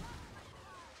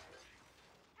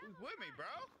 Who's with me, bro?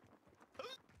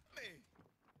 Who's with me?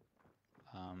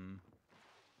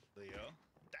 Leo.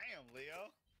 Damn,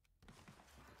 Leo.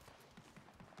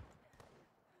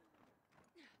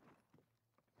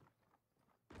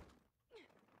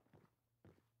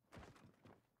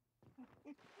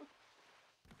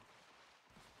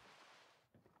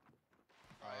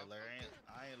 Alright, Larry,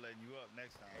 I ain't letting you up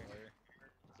next time, Larry.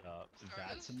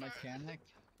 That's a mechanic?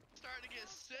 Starting to get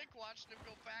sick watching him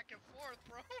go back and forth,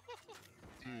 bro.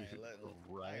 I ain't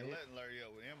letting Larry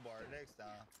up with M-bar next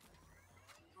time.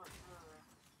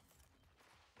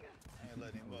 I ain't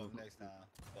letting him up next time,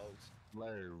 folks.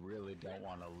 Larry really don't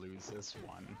want to lose this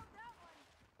one.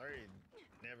 Larry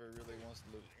never really wants to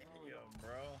lose any of them,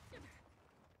 bro.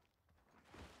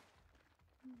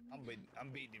 I'm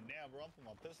beating him down, bro. I'm putting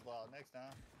my pistol out next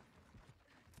time.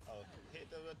 Oh, hit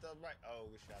the right. Oh,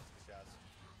 good shots.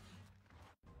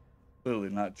 Clearly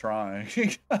not trying.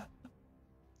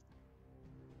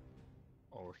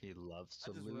 Or he loves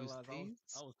to lose these?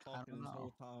 I was talking this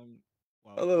whole time.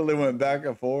 I literally went back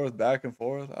and forth.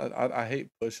 I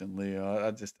hate pushing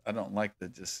Leo. I don't like the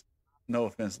just, no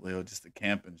offense, Leo, just the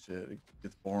camping shit. It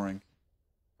gets boring.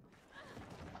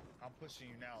 I'm pushing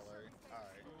you now, Larry.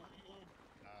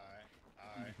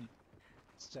 Alright.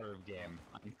 Start of game.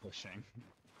 I'm pushing.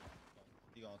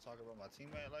 You gonna talk about my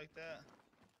teammate like that?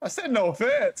 I said no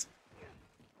offense.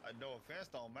 No offense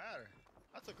don't matter.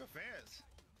 I took offense.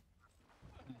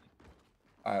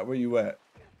 Alright, where you at?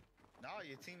 No,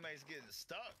 your teammates getting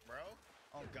stuck, bro.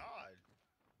 Oh God.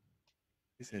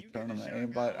 He said turn on the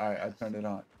aimbot. Alright, I turned it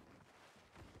on.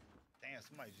 Damn,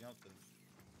 somebody jumped the...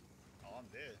 Oh, I'm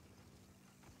dead.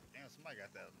 Damn, somebody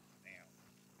got that. Damn.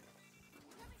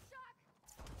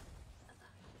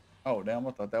 Oh, damn,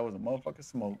 I thought that was a motherfucking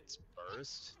smoke. It's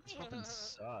burst? This weapon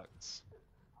sucks.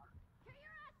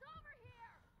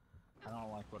 I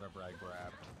don't like whatever I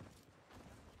grabbed.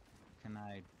 Can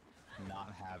I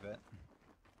not have it?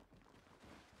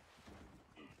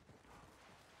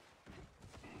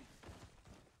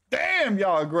 Damn,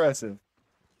 y'all aggressive.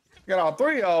 Got all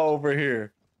three of y'all over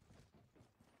here.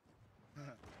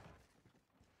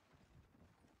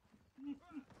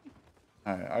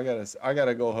 All right, I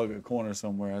gotta go hug a corner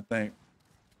somewhere, I think.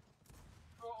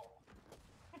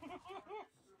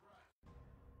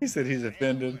 He said he's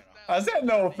offended. I said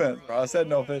no offense, bro. I said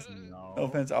no offense. No, No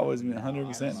offense. I always been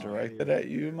 100% directed at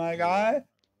you, my guy.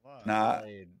 Nah,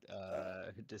 played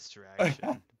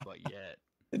distraction, but yet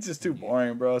it's just too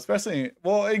boring, bro. Especially,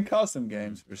 well, in custom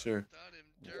games for sure. Done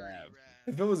him dirty, Rav.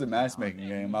 If it was a matchmaking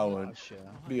game, I would Russia,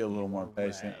 be a little more or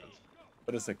patient. Rav.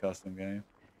 But it's a custom game.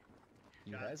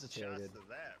 You Shots hesitated. to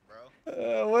that,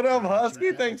 bro. What up,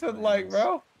 Husky? Thanks for the like,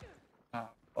 bro. Ah,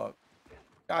 fuck.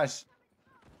 Gosh,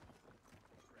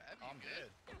 Rav, you I'm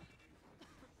good? dead.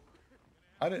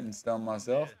 I didn't stun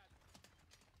myself.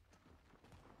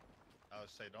 I would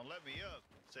say, don't let me up,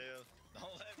 Sales.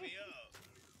 Don't let me up.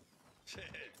 Shit.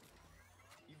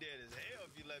 You dead as hell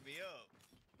if you let me up.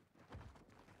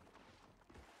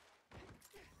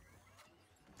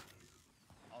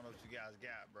 I don't know what you guys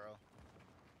got, bro.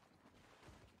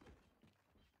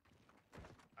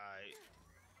 Alright.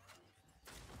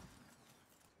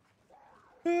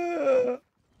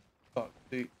 Fuck,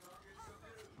 see.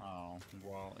 Oh,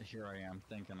 well, here I am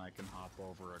thinking I can hop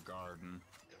over a garden.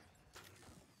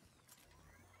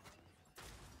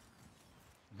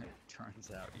 It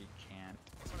turns out you can't.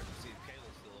 I'm gonna go see if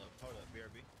Kayla's still up. Hold up,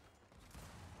 BRB.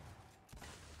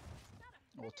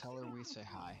 Well, tell her we say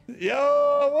hi.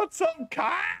 Yo, what's up,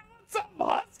 Kyle? What's up,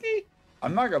 Husky?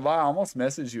 I'm not gonna lie, I almost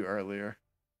messaged you earlier.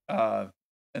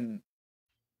 And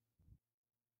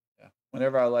yeah,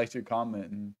 whenever I liked your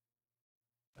comment and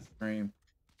a stream.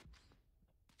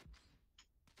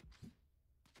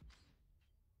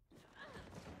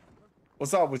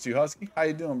 What's up with you, Husky? How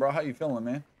you doing, bro? How you feeling,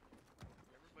 man?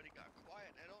 Everybody got quiet.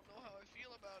 I don't know how I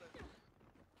feel about it.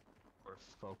 We're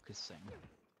focusing.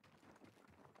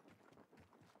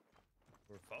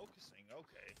 We're focusing,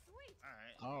 okay.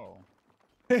 Alright. Oh,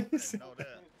 I didn't know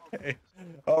that. Hey,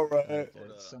 all right.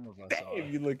 some of us Damn, are.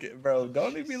 you looking, bro.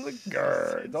 Don't even be looking,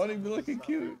 girl. Don't even be looking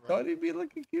cute. Don't even be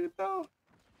looking cute, though.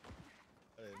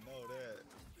 I didn't know that.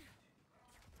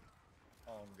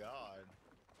 Oh God.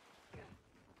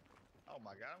 Oh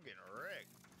my God, I'm getting wrecked.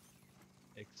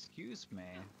 Excuse me,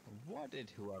 what did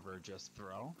whoever just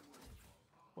throw?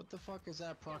 What the fuck is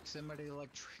that proximity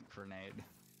electric grenade?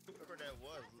 Whoever that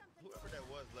was,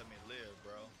 let me live,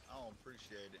 bro. I don't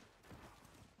appreciate it.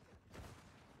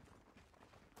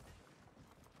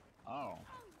 Oh,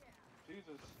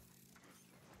 Jesus.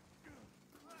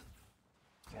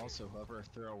 also whoever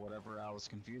threw whatever I was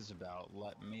confused about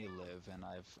let me live, and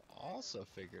I've also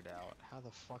figured out how the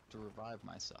fuck to revive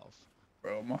myself.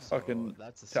 Bro, my So fucking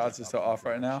that's a tats step is so up in off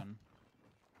right now. progression.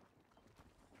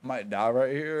 Might die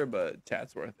right here, but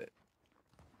chat's worth it.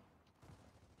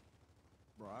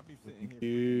 Bro, I be sitting here.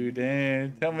 You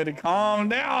Dan, tell me to calm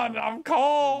down. I'm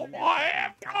calm. I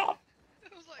am calm.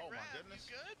 I was like, Oh my Rav, goodness.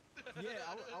 you good? Yeah,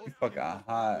 I was fucking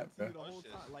hot, to bro. you the whole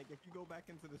time. Like, if you go back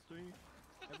into the stream,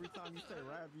 every time you say,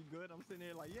 Rav, you good? I'm sitting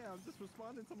here like, yeah, I'm just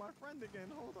responding to my friend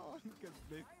again. Hold on. Because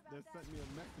they sent me a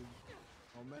message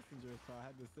on Messenger, so I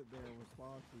had to sit there and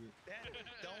respond to it. That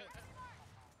don't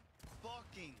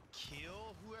fucking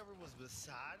kill whoever was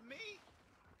beside me?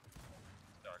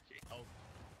 Darky. Oh,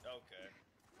 okay.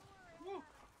 Woo.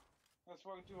 That's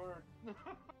fucking too hard.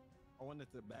 I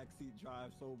wanted to backseat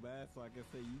drive so bad, so I could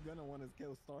say, you're going to want to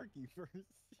kill Starkey first.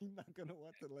 You're not going to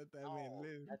want to let that man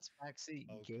live. That's backseat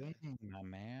Okay. gaming, my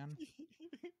man.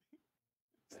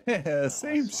 Yeah,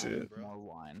 same That's fine, shit. bro. More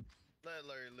wine. Let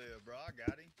Larry live, bro. I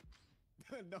got him.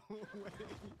 No way.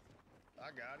 I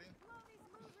got him.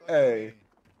 Hey.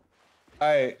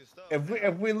 Hey, Focused up if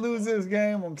now. we lose this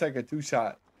game, I'm taking 2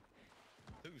 shots.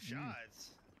 2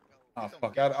 shots. Oh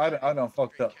fuck, I done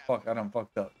fucked up. Fuck, I done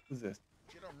fucked up. Who's this?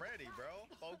 Get them ready, bro.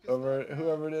 Focus up.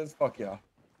 Whoever it is, fuck y'all.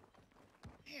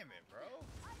 Damn it, bro.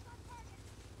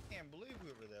 Can't believe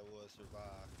whoever that was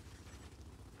survived.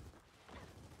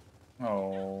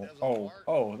 Oh,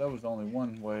 that was only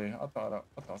one way. I thought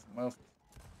something else.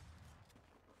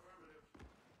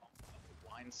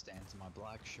 Wine stains my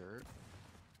black shirt.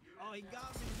 Oh, he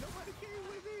got me. Nobody came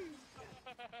with me.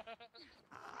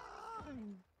 Ah.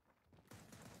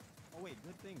 Oh, wait,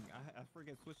 good thing. I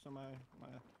forget switched to my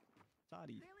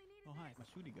shotty. Oh, hi, my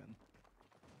shooty gun.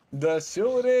 The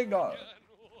shooting gun.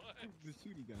 The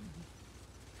shooty gun.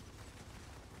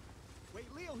 Wait,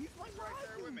 Leo, he's right, He's right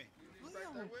there with me. He's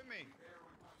right there Leo. with me.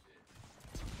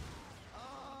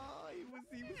 Oh, he was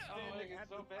standing it's at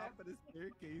so the bad. top of the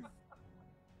staircase.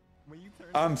 When you turn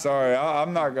I'm around- sorry.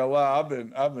 I'm not gonna lie.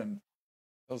 I've been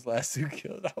those last 2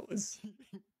 kills. I was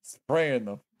spraying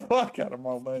the fuck out of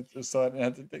my man just so I didn't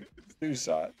have to take 2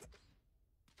 shots.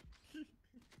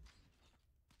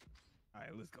 All right,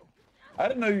 let's go. I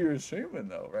didn't know you were streaming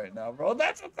though right now, bro.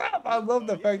 That's what's up. I love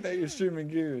the fact that you're streaming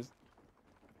Gears.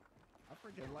 I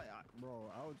forget,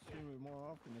 bro, I would stream it more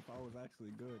often if I was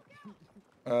actually good.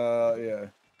 Yeah.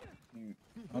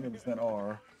 100%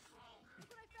 are.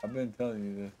 I've been telling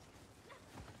you this.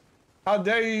 How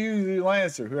dare you use the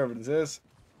Lancer, whoever this is?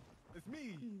 It's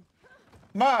me.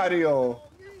 Mario. Oh,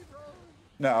 me, bro.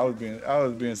 No, I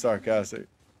was being sarcastic.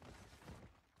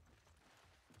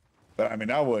 But I mean,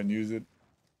 I wouldn't use it.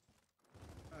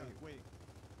 Wait.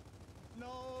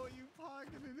 No, you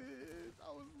pocketed it.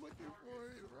 I was looking for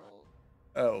it,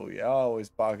 bro. Oh yeah, I always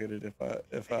pocket it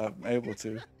if I'm able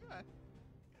to.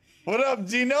 What up,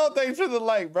 Gino? Thanks for the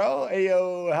like, bro. Hey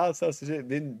yo, how's that shit?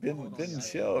 Been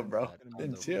chill, bro.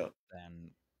 Been chill.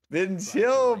 Been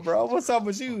chill, bro. What's up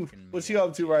with you? What you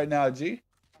up to right now, G?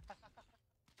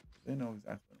 They know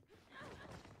exactly.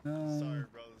 Sorry,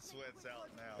 bro. The sweat's out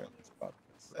now.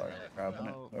 Sorry, I'm grabbing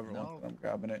it. Whoever wants it, I'm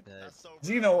grabbing it. That's so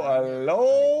Gino, I need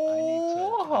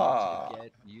aloha. to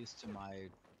get used to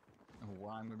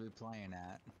where I'm gonna be playing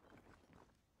at.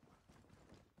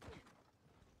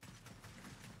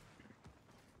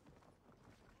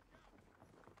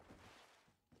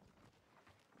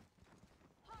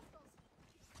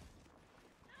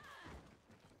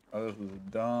 Oh, this was a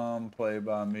dumb play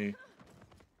by me. Taylor,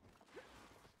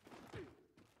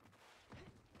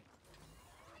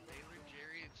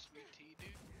 Jerry, and Sweet Tea, dude.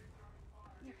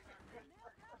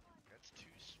 That's two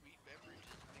sweet beverages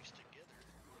mixed together.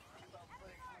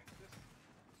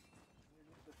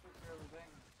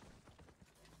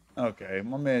 Okay,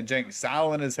 my man Jank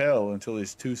silent as hell until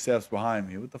he's 2 steps behind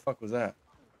me. What the fuck was that?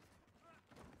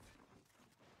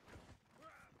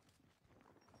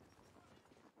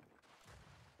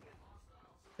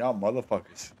 Y'all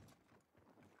motherfuckers.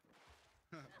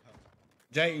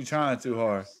 Jank, you trying too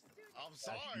hard. I'm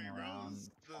sorry, bro.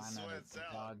 The sweat's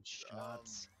out. Dodge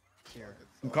shots. Here.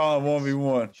 I'm calling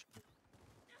 1v1.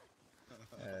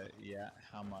 Yeah.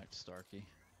 How much, Starkey?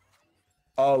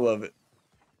 All of it.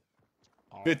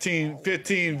 All- 15 all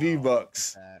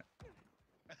V-Bucks. that.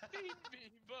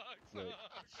 $15. Wait,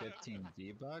 15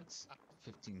 V-Bucks?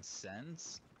 15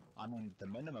 cents? I mean, the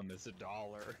minimum is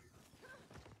 $1.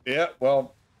 Yeah,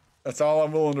 well, that's all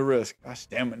I'm willing to risk. Gosh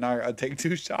damn it, now I gotta take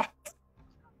 2 shots.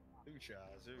 2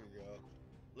 shots. Here we go.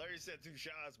 Larry said 2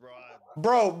 shots, bro.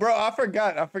 Bro, I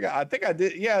forgot. I think I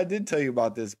did. Yeah, I did tell you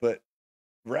about this, but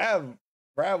Rav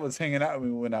was hanging out with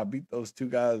me when I beat those 2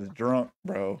 guys drunk,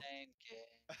 bro.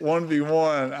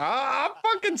 1v1. I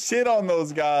fucking shit on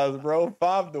those guys, bro.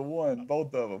 5-1,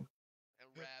 both of them. And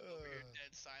Rab over here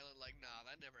dead silent like, nah,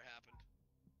 that never happened.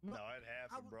 No, it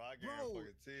happened, bro. I gave her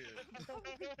fucking tears. I'm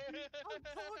talking,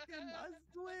 I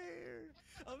swear.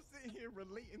 I'm sitting here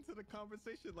relating to the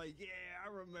conversation like, yeah, I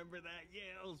remember that.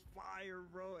 Yeah, it was fire,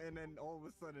 bro. And then all of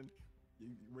a sudden,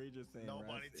 Rager saying,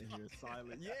 Nobody in here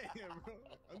silent. Yeah, bro.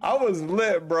 I was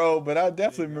lit, bro, but I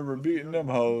definitely remember beating them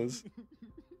hoes.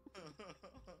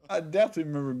 I definitely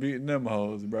remember beating them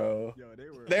hoes, bro. Yo,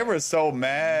 They were so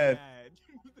mad.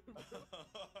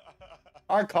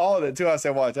 I called it too. I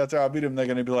said, watch, after I beat them, they're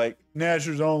going to be like,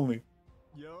 Nashers only.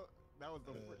 Yo, that was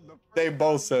the first They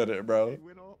both said it, bro.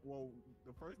 went off, well,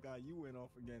 the first guy you went off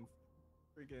against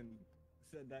freaking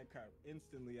said that crap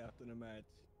instantly after the match.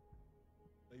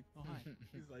 Like,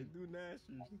 he's like, do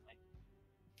Nashers.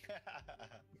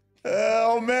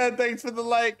 Oh, man, thanks for the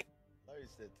like. Larry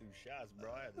said 2 shots,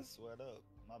 bro. I had to sweat up.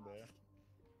 My bad.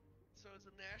 So is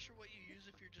a Nasher what you use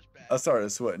if you're just bad? I started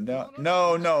sweating down.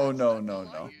 No.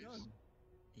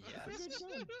 Yes.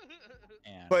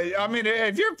 And But I mean,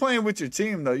 if you're playing with your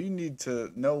team, though, you need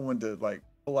to know when to like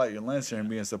pull out your Lancer and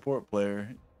be a support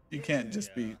player. You can't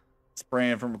just be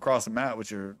spraying from across the map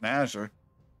with your Nasher.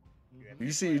 If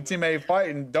you see your teammate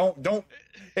fighting, don't.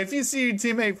 If you see your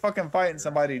teammate fucking fighting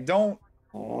somebody, don't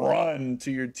run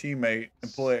to your teammate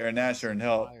and pull out your Nasher and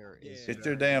help. fire is Get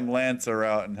your damn Lancer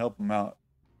out and help them out.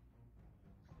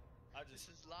 This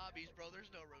is lobbies, bro. There's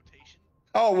no rotation.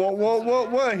 Oh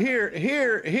well.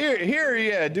 Here.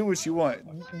 Yeah, do what you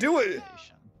want. Do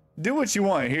what you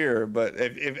want here. But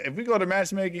if we go to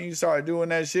matchmaking, you start doing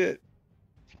that shit.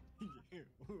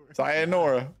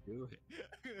 Sayonara. Do it.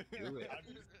 Do it.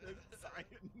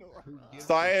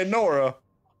 Sayonara.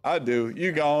 I do.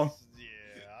 You gone.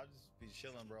 Yeah, I'll just be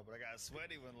chilling, bro. But I got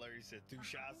sweaty when Larry said 2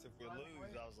 shots if we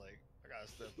lose. I was like, I gotta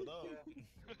step it up.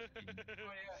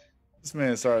 This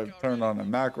man started turning on the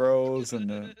macros and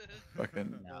the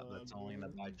fucking. Now that's only gonna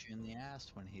bite you in the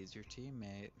ass when he's your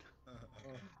teammate.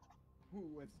 Who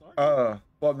went Stark?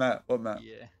 What map?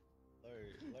 Yeah.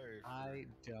 Larry. I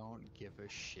don't give a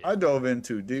shit. I dove in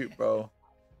too deep, bro.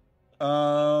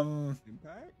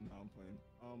 Impact? No, I'm playing.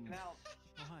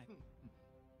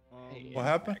 Hey, What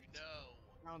happened? No.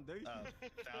 Foundation.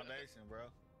 Foundation,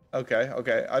 bro.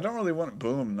 Okay. I don't really want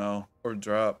boom though or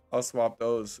drop. I'll swap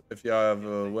those if y'all have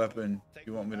a weapon Take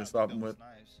you want me to them swap out, them with. those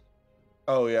knives.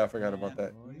 Oh yeah, I forgot about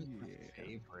that. Oh yeah.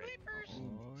 Favorite.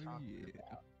 Oh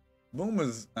yeah. Boom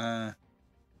is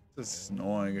just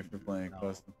annoying if you're playing No,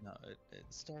 custom. no,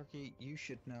 Starkey, you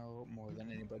should know more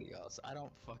than anybody else. I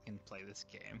don't fucking play this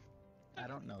game. I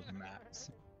don't know the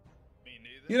maps. Me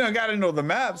neither. You don't got to know the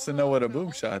maps to know what a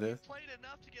boom shot is. Played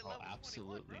enough to get Oh, level 21,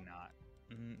 absolutely bro. not.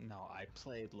 No, I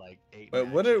played like 8 Wait,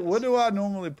 what do I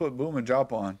normally put boom and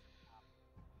drop on?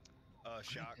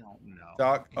 Shock. I don't know.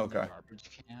 Shock? In the Okay. garbage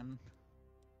can.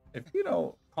 If you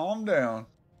don't calm down.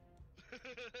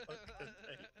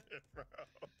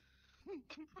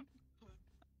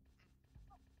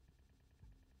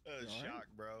 Shock,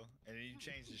 bro. And then you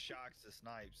change the shocks to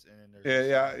snipes, and then Yeah,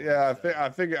 there's yeah,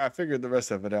 yeah. I figured the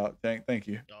rest of it out. Thank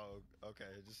you. Oh, okay.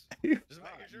 Just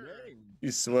making sure.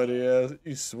 You sweaty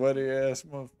ass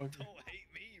motherfucker. Don't hate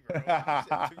me, bro. You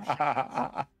said 2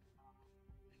 shots.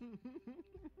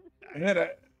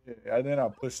 and then I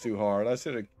pushed too hard. I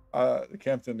should have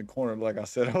camped in the corner like I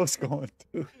said I was going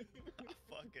to.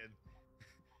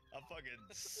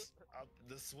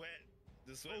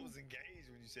 The sweat was engaged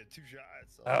when you said 2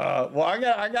 shots. So. Well,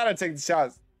 I gotta take the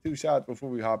shots, 2 shots before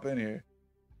we hop in here.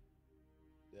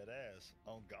 That ass.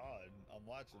 Oh God, I'm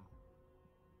watching.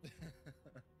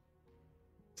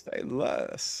 Say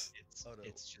less.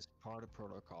 It's just part of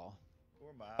protocol.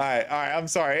 All right. I'm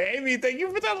sorry, Amy. Thank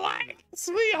you for the like,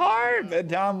 sweetheart. That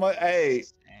down, hey,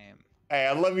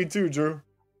 I love you too, Drew.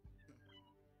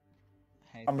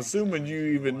 Hey, I'm assuming you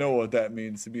even know what that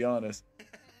means, to be honest.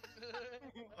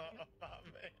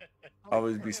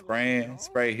 Always be spraying,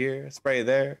 spray here, spray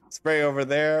there, spray over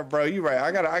there, bro. You right. I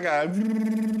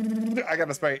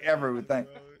gotta spray everything.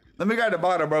 Let me grab the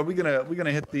bottle, bro. We're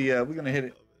gonna hit the we're gonna hit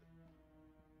it.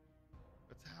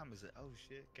 What time is it? Oh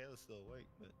shit, Kayla's still awake,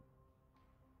 but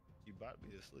you about to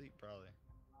be asleep probably.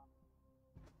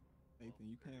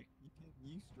 Nathan,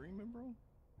 you streaming, bro?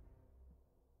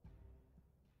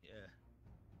 Yeah.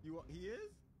 He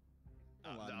is?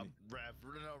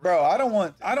 Bro, I don't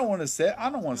want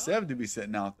Sev to be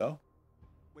sitting out though.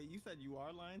 Wait, you said you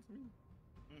are lying to me?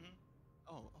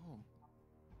 Oh.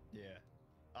 Yeah,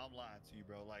 I'm lying to you,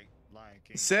 bro. Like Lion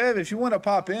King. Sev, if you want to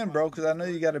pop in, bro, because I know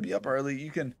you got to be up early,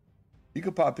 you can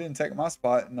pop in, take my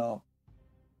spot, and I'll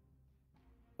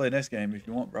play next game if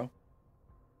you want, bro.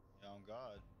 Oh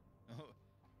God,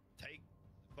 take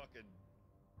fucking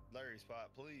Larry's spot,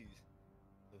 please.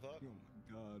 The fuck? Oh my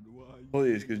God, why?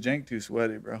 Please, because Jank too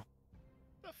sweaty, bro.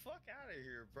 The fuck out of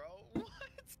here, bro. What?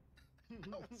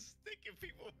 I was sticking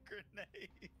people with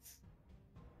grenades.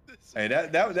 Hey,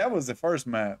 that was the first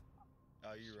map.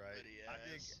 Oh, you're right.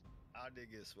 I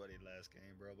did get sweaty last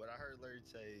game, bro. But I heard Larry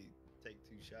say take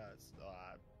 2 shots. So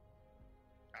I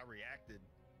reacted.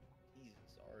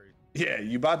 Jesus, sorry. Yeah,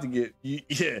 you about to get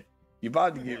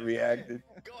reacted.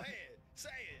 Go ahead, say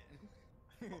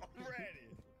it. I'm ready.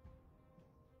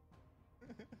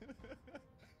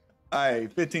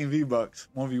 Alright, 15 V-Bucks,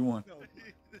 1v1.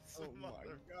 Oh my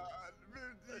God,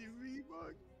 15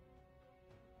 V-Bucks.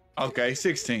 Okay,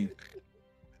 16.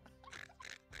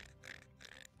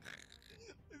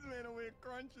 This man over here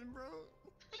crunching, bro.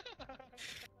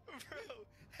 Bro,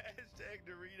 hashtag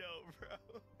Dorito,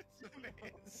 bro. This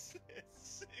man said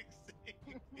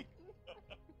 16.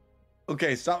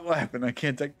 Okay, stop laughing. I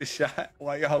can't take the shot.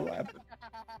 Why y'all laughing?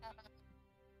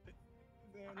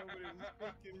 Man over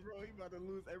there speaking, bro. He about to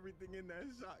lose everything in that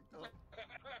shot, though.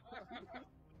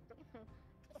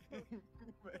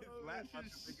 Last about to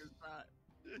take a shot.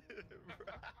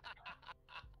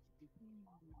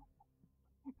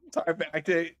 Sorry, back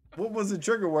to what was the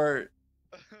trigger word?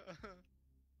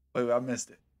 Wait, I missed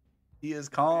it. He is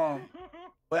calm.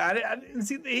 Wait, I didn't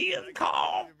see the he is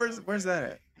calm. Where's that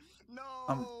at? No.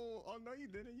 Oh no, you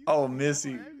didn't. Oh,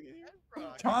 Missy.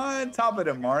 Trying top of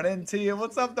the morning to you.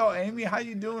 What's up though, Amy? How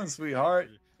you doing, sweetheart?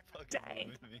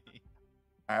 Dang.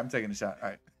 All right, I'm taking a shot. All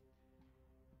right.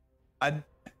 Where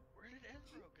did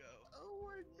Ezra go? Oh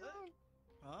my God.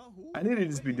 Huh? Who? I need to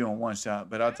just be doing 1 shot,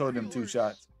 but I told him 2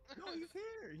 shots. No, he's here.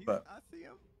 But I see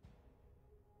him.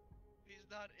 He's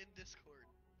not in Discord.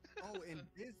 Oh, in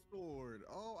Discord.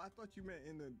 Oh, I thought you meant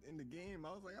in the game.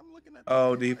 I was like, I'm looking at.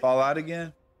 oh, did he fall out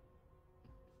again?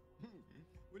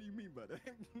 What do you mean by that?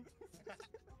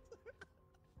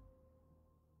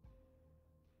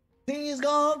 He's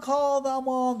gonna call them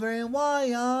wondering why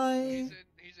He's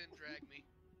in Drag Me.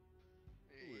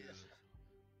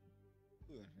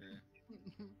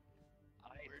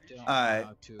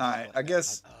 Alright, I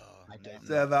guess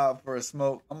Sev out for a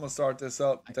smoke. I'm gonna start this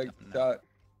up and take the shot.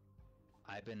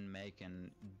 I've been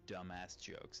making dumbass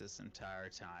jokes this entire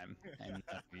time, and none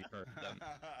of you heard them.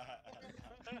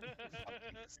 Fucking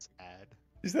sad.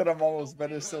 You said I'm almost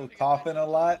better, still coughing a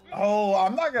lot. Oh,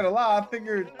 I'm not gonna lie.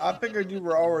 I figured you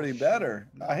were already better.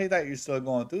 I hate that you're still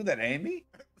going through that, Amy.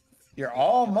 You're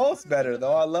almost better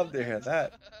though. I love to hear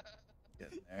that.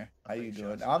 Getting there. How you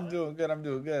doing? I'm doing good. I'm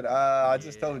doing good. I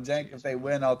just told Jank if they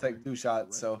win, I'll take 2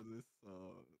 shots. So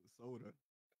Soda.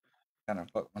 kind of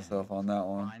fucked myself on that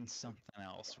one. Find something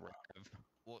else, Rev.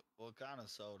 What kind of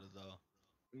soda though?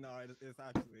 No, it's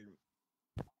actually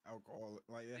alcohol.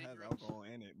 Like it has alcohol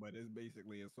in it, but it's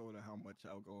basically a soda. How much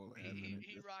alcohol it has in it?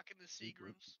 He rocking the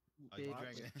Seagrams. Are you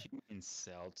drinking? What you mean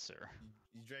seltzer?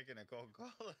 You drinking a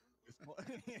Coca-Cola?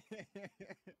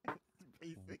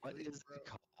 Basically, What is bro. it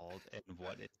called and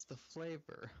what is the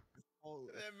flavor? Oh,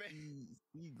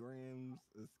 Seagram's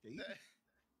Escape.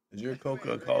 Does your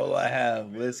Coca-Cola have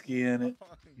whiskey in it? Oh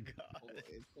God!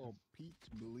 It's called Peach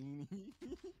Bellini.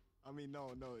 I mean,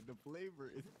 no, the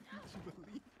flavor is Peach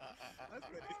Bellini. That's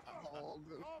what it's called.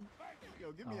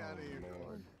 Yo, get me out of here,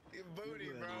 bro. Your booty,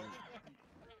 bro.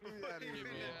 Get me out of Put him here, in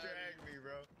bro. the drag me,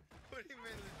 bro. Put him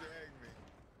in the drag me.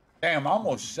 Damn, I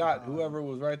almost shot whoever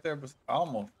was right there. But I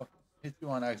almost fucking hit you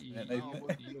on accident, Nathan.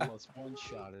 You almost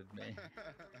one-shotted me.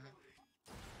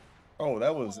 Oh,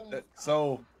 that was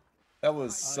so. That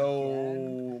was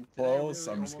so close.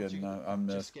 I'm just kidding. I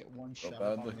missed. Just get one so shot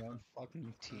badly. on your own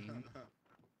fucking team.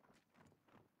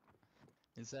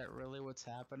 Is that really what's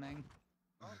happening?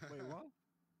 Oh, wait, what?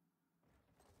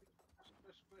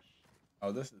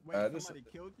 Oh, this is Wait, bad. This is, somebody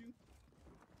killed you?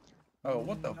 oh,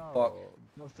 what the No, fuck?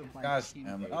 both of my Gosh damn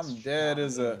it! teammates I'm dead shot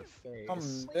as me in a. the I'm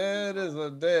face. dead as a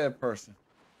dead person.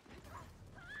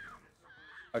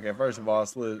 Okay, first of all,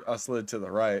 I slid to the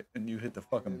right, and you hit the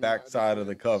fucking back side of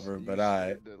the cover. But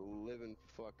I. The living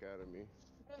fuck out of me.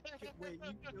 Wait,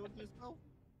 you killed yourself?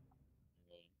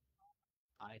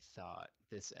 I thought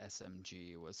this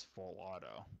SMG was full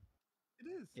auto. It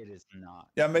is. It is not.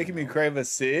 Y'all making me No. crave a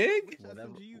cig? Which Whatever.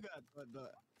 SMG you got? The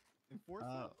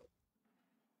Enforcer?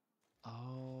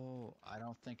 Oh, I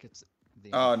don't think it's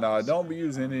the. Oh no! Enforcer. Don't be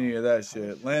using any of that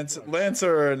shit.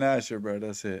 Lancer or Nasher, bro.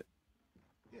 That's it.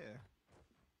 Yeah.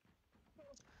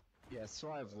 Yeah,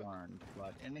 so I've learned,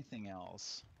 but anything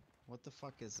else? What the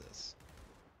fuck is this?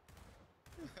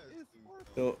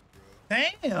 So,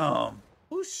 damn.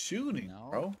 Who's shooting, No,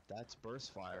 bro? that's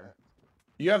burst fire.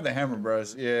 You have the hammer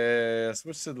brush. Yeah,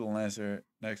 switch to the Lancer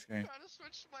next game. Trying to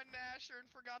switch to my Nasher and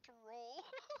forgot to roll.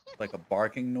 Like a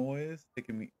barking noise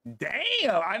taking me.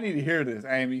 Damn! I need to hear this,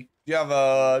 Amy. Do you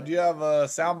have a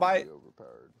sound bite?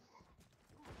 Overpowered.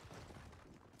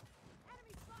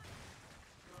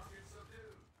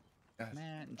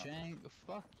 Man, Jank,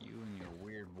 fuck you and your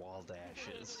weird wall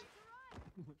dashes.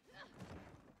 You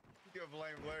can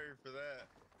blame Larry for that.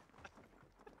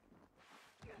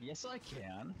 Yes, I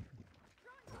can.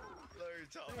 Larry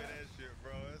taught me that shit,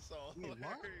 bro. It's all Wait, what?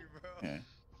 Larry, bro. Yeah.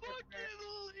 Fucking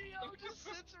Leo just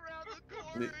sits around the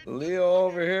corner. and Leo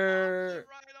over here.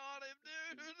 right on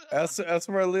him, dude. That's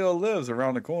where Leo lives,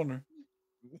 around the corner.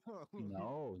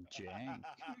 No, Jank.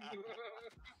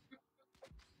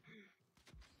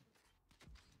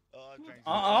 Oh, I drank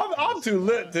I'm too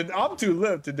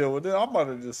lit to deal with it. I'm about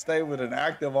to just stay with an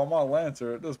active on my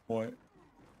Lancer at this point.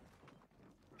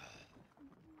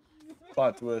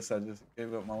 Plot twist, I just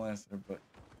gave up my Lancer, but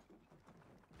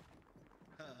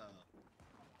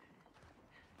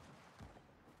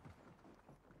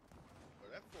Bro,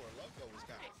 that Four Loko was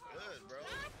kind of good, bro.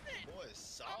 Boy, it's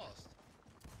sauced.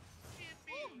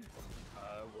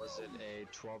 Was it a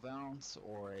 12 ounce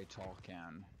or a tall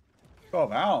can?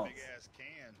 12 ounce. Big ass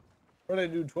can. Where they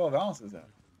do 12 ounces at?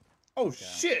 Oh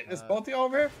shit! It's both of y'all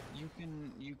over here. You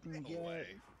can get way.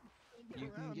 you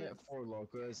can get Four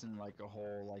Locos in like a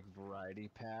whole like variety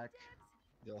pack.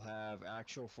 They'll have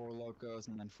actual Four Locos,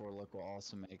 and then Four Loco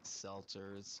also makes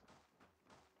seltzers.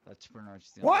 That's pretty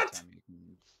much the only What? time you can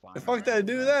find. The fuck them. they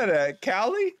do that at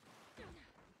Cali?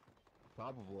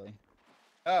 Probably.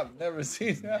 I've never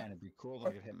seen Man, that. it'd be cool if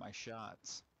I could hit my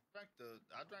shots. I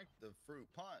drank the fruit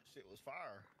punch. It was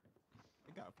fire.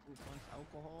 They got fruit punch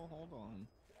alcohol. Hold on.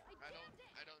 I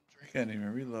don't I drink. can't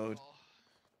even reload. alcohol.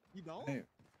 You don't? Hey,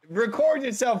 record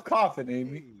yourself coughing,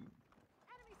 Amy. Hey.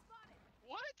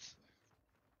 What?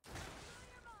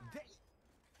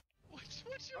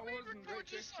 What's your I favorite wasn't part? right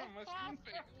Just next to my screen.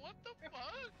 coughing. What the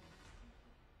fuck?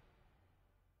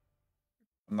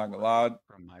 I'm not gonna lie.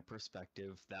 From my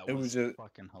perspective, that It was, was just-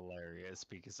 fucking hilarious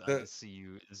because I The- just see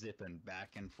you zipping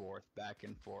back and forth,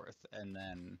 and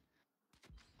then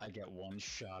I get one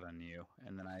shot on you,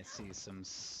 and then I see some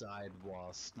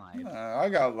sidewall snipe. I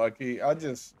got lucky.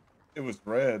 It was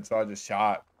red, so I just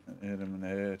shot and hit him in the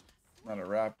head. Not a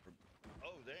rapper.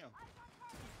 Oh, damn.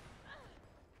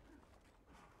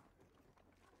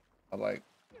 I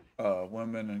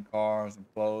women and cars and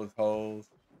clothes, hoes,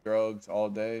 drugs all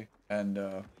day, and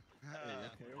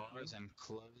Bars and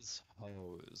clothes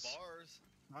hose. Bars.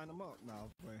 Line them up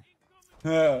now, play.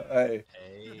 hey,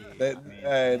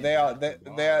 Hey, they out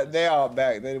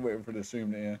back. They waiting for the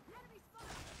stream to end.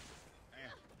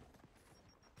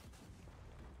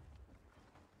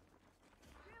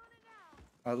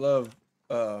 I love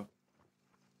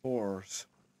whores.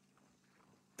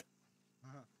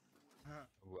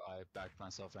 I backed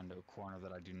myself into a corner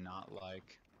that I do not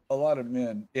like. A lot of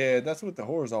men. Yeah, that's what the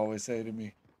whores always say to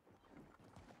me.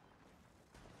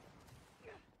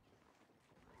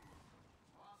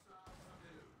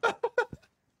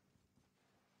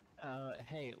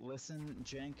 Hey, listen,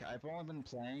 Jank, I've only been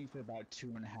playing for about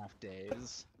 2.5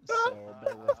 days, so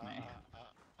bear with me.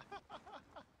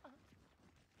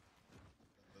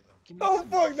 Oh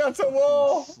fuck, that's a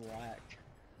wall! Slack.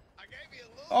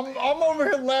 I'm over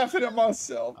here laughing at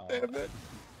myself, damn it.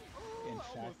 In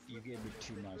fact, you gave me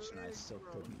too much and I still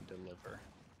couldn't deliver.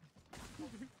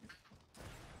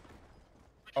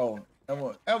 Oh,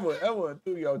 Evelyn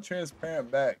threw your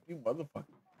transparent back, you motherfucker.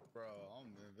 Bro, I'm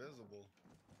invisible.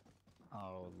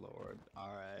 Oh lord.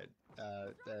 Alright.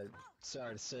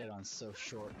 Sorry to say it on so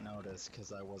short notice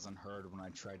because I wasn't heard when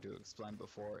I tried to explain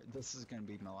before. This is gonna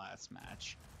be my last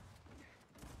match.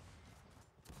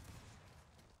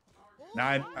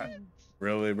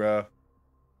 Really, bro?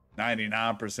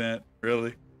 99%?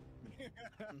 Really?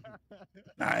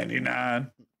 99?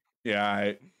 Yeah,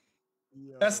 alright.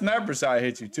 That sniper side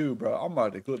hit you too, bro. I'm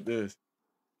about to clip this.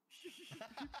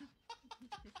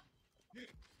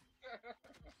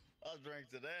 I'll drink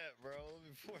to that, bro. Let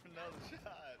me pour another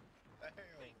shot. Damn.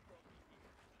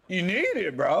 You need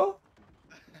it, bro.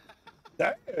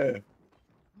 Damn.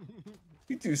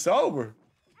 You too sober.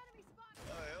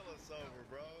 Oh, hella sober,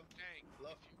 bro. Dang, if you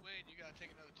win, you gotta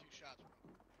take another 2 shots,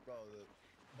 bro. Bro, the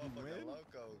motherfucking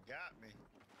loco got me.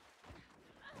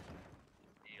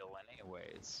 Deal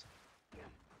anyways.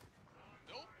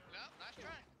 Nope, no, nice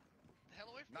try. The hell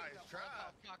away from me, Nice that try.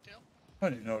 Molotov cocktail. I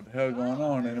don't even know what the hell going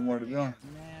on anymore, to be honest.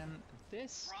 Man,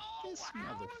 this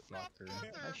motherfucker.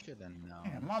 I should have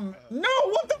known. Damn, no,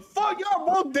 what the fuck? Y'all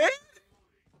both dead?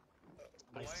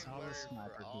 I saw the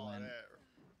sniper glint.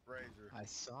 I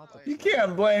saw the. You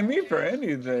can't blame me for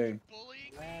anything.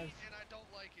 Bullying me, and I don't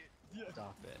like it.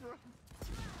 Stop it.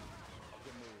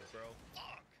 Good move, bro.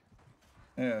 Fuck.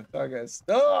 Yeah, I got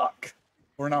stuck.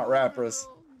 We're not rappers.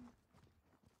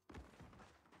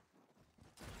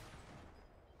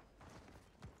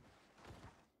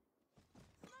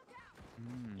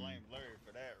 Blame Larry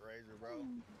for that, Razor, bro.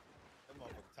 That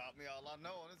motherfucker taught me all I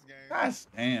know in this game. Gosh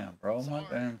damn, bro.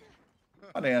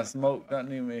 My damn smoke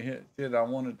doesn't even hit shit I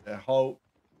wanted to hope.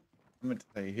 I meant to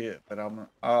say hit, but I'm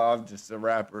just a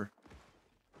rapper.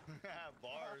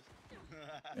 Bars.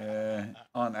 Yeah,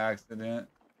 on accident.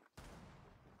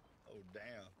 Oh,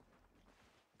 damn.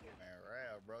 Man,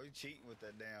 Rab, bro, you cheating with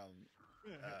that damn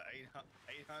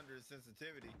 800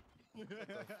 sensitivity.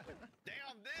 Damn,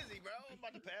 I'm dizzy, bro. I'm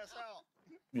about to pass out.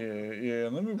 Yeah.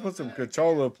 Let me put some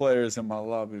controller players in my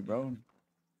lobby, bro.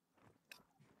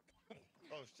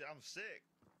 Oh, shit, I'm sick.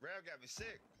 Rab got me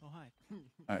sick. Oh, hi.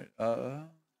 All right, Damn.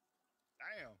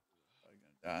 I'm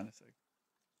gonna die in a second.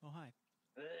 Oh, hi.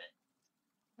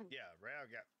 Yeah,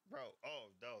 Rab got, bro. Oh,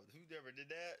 no, whoever did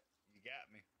that, you got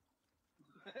me.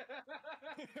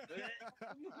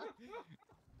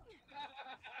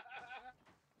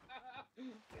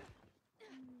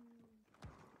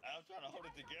 I'm trying to hold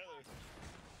it together.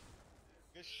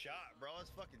 Good shot, bro.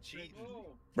 That's fucking cheating.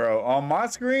 Bro, on my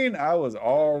screen, I was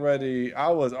already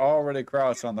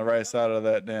crouched on the right side of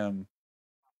that damn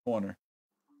corner.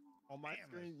 On my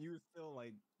screen, you still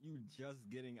like you just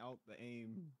getting out the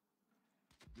aim.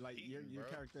 Like your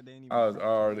character didn't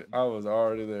even. I was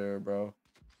already there, bro.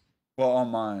 Well, on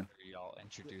mine. Y'all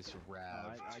introduce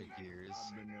Rav to Gears.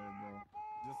 I've been there, bro.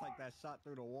 Just like that shot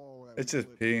through the wall. It's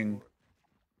just ping.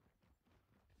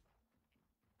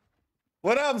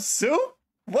 What up, Soup?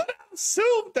 What up,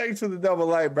 Soup? Thanks for the double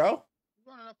light, bro. Who's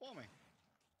running up on me?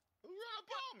 Who's running up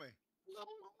on me?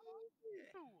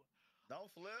 Don't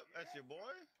flip. That's your boy.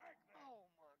 Oh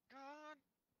my god.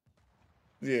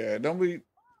 Yeah, don't be.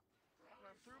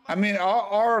 I mean,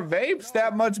 are vapes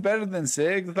that much better than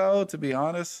cigs, though? To be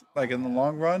honest, like in the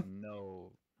long run. No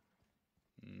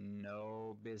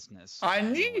business. I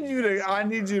need you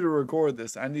to record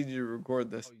this. I need you to record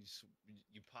this. Oh,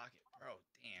 you pocket, bro.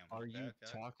 Damn. Are you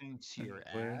talking to your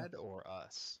ad or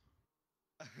us?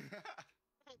 The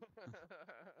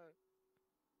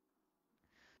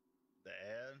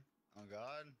ad? On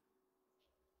God?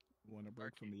 Want a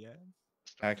break from the ads?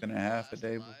 Pack and a half a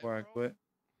day before I quit.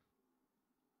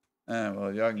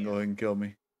 Well, y'all can go ahead and kill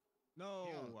me. No,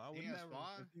 He on- I would he on never.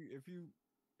 spawn?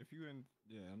 If you in,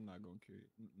 yeah, I'm not gonna kill you.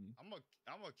 Mm-mm. I'm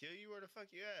gonna kill you. Where the fuck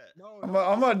you at? No,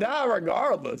 I'm gonna die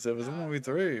regardless if it's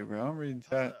 1v3, bro. I'm reading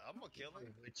chat. I'm gonna kill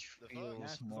him. Which The fuck? feels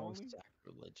Nash more only?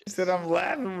 sacrilegious. He said I'm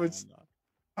laughing with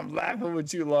I'm laughing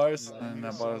with you, Lars. Letting And that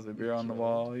yourself bottles of be beer on the killed.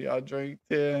 wall. Y'all drink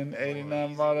 10, Oh, 89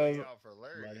 easy bottles. way out for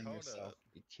Larry. Letting Hold yourself up.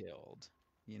 be killed.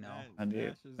 You know? I did.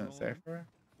 Nash is Gonna only. say for her?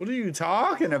 What are you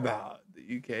talking about? The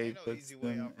UK Ain't no puts easy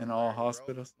way them out for in all Larry, bro.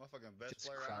 hospitals. Motherfucking best Just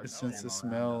player I crowd know. The sense them of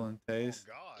smell around and Oh taste.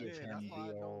 God. Give Yeah, him that's why I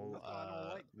the don't. old, That's why I don't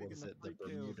like what taking is the it, the free kills.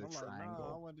 Bermuda I'm like, nah, I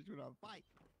Triangle? wanted you to fight.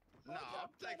 No,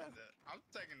 I'm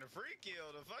taking the free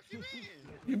kill. The fuck you mean?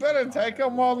 You better take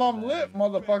them while I'm lit,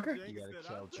 motherfucker. You gotta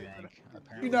kill Jank.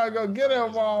 Apparently, You not gonna friendly get fire him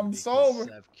is while on I'm because sober.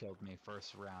 Sev killed me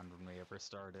first round when we ever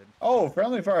started. Oh,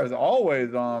 friendly fire is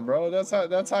always on, bro. That's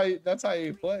how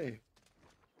you play.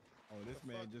 Oh, this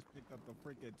man just picked up the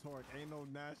freaking torque. Ain't no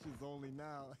Nash's only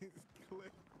now. It's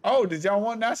click. Oh, did y'all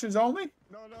want Nash's only?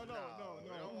 No. We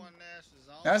don't want Nash's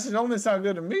on. Nash's only sound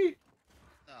good to me.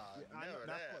 Nah, Yeah, I know, never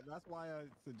that. that's why I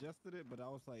suggested it, but I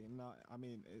was like, nah. I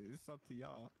mean, it's up to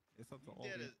y'all. It's up to all.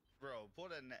 You dead as, bro. Pull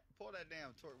that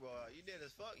damn torque ball out. You dead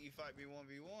as fuck. You fight me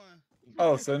 1v1.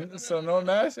 Oh, so no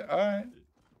Nash. All right.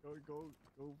 Go.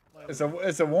 Fight It's him. a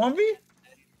 1v.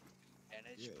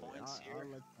 NH Yeah, points I'll here.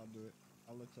 let y'all do it.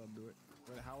 I'll let y'all do it.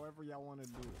 But however y'all want to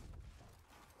do it.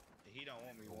 He don't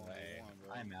want me 1v1, Way.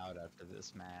 bro. I'm out after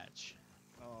this match.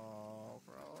 Oh,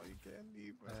 bro, you can't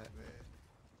leave us, man.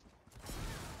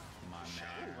 Come on,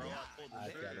 man. Bro, I pulled the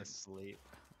I've trigger. gotta sleep.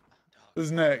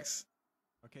 Who's next?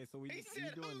 Okay, so we He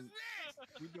said, doing "Who's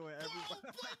next?" we doing Oh, everybody. put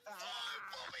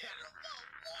me in the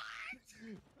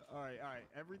what? All right,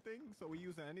 everything. So we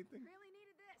using anything?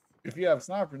 If you have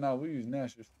sniper now, we use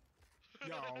Nash's.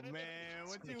 Yo, man,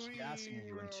 what you Switch mean, gas move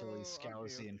bro? until he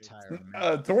scours Okay, the okay. entire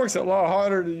map. Torque's a lot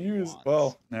harder to He use. wants.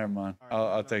 Well, never mind. All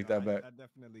right, I'll no, take that back. That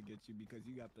definitely gets you because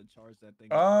you got to charge that thing.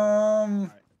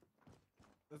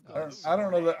 Let's go. I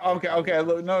don't know that. Okay.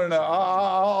 Look, no.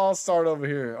 I'll start over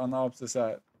here on the opposite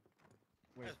side.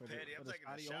 Wait, That's petty. I'm taking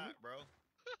a shotty shot, only? bro.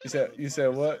 You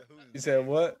said what? You said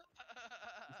what?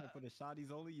 You said for the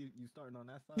shotties only. You starting on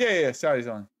that side? Yeah. Shotty's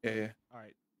on. Yeah. All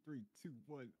right, 3, 2,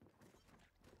 1.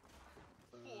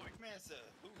 Boy, man said,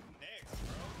 who next,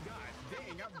 bro? God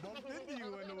dang, I bumped into you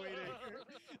on the way there.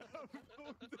 I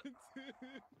bumped into.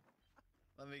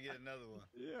 Let me get another one.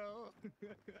 Yo.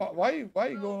 Why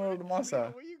you going over to my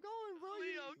side? Where you going, bro?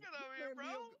 Leo, get over here,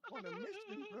 bro. On a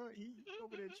mission, bro. He's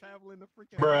over there traveling the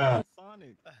freaking Bruh.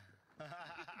 Sonic.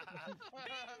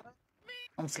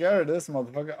 I'm scared of this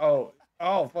motherfucker. Oh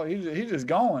fuck. He just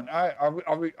going. All right.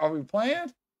 Are we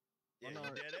playing? Yeah, you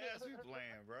dead ass we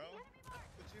playing, bro.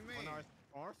 What you mean?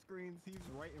 On our screens, he's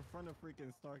right in front of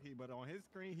freaking Starkey, but on his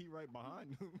screen, he right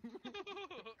behind him.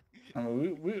 I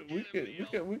mean,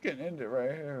 we can end it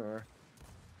right here.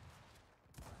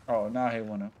 Or oh, now he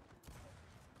wanna.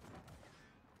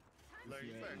 Larry,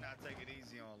 you better not take it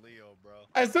easy on Leo, bro.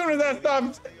 As soon as that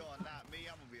stops. Leo and not me,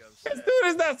 I'm gonna be upset.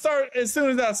 As soon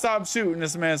as that stops shooting,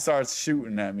 this man starts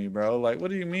shooting at me, bro. Like,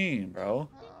 what do you mean, bro?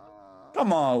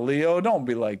 Come on, Leo. Don't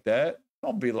be like that.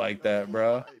 Don't be like that,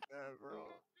 bro.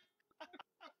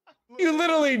 You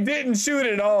literally didn't shoot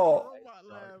at all.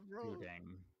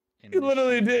 You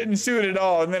literally didn't shoot at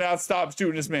all, and then I stopped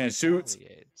shooting. This man shoots,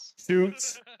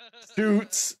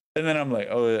 and then I'm like,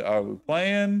 oh, are we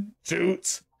playing?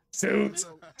 Shoots.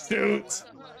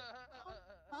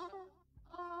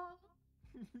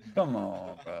 Come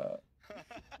on, bro.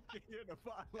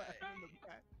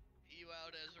 You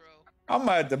out, Ezro. I'm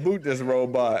about to boot this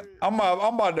robot. I'm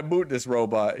about to boot this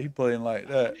robot. He playing like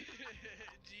that.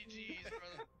 GG's,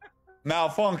 brother.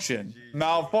 Malfunction.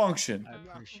 I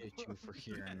appreciate you for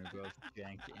hearing me both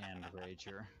Jank and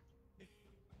Rager.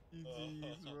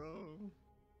 GG's, bro.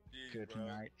 Good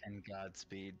night and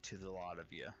Godspeed to the lot of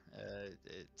you.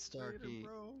 Starkey,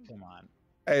 come on.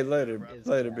 Hey, later,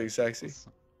 big sexy.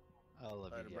 I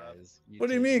love you guys. What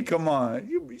do you mean? Come on,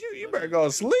 you better go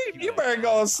to sleep. You better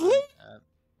go to sleep.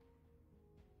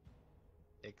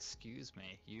 Excuse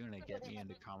me, you gonna get me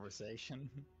into conversation?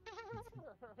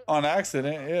 On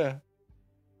accident, yeah.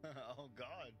 Oh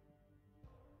God.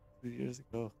 2 years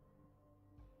ago.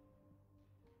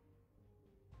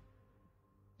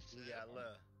 We got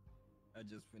love. I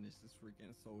just finished this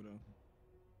freaking soda.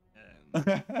 And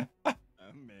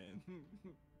man.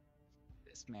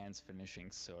 This man's finishing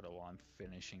soda while I'm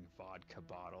finishing vodka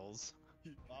bottles.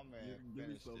 My man Give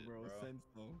me finished some, it, bro.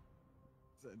 bro.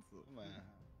 Senso. Man,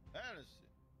 finish it.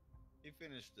 He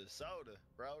finished the soda,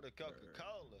 bro. The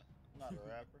Coca-Cola. I'm not a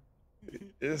rapper.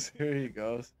 Here he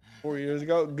goes. 4 years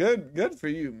ago. Good for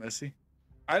you, Missy.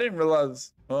 I didn't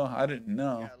realize. Well, I didn't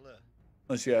know. Yeah, look.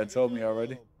 Unless you had told me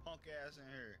already. Little punk ass in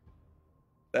here.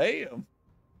 Damn.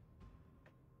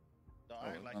 Don't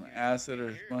act like On you ain't acid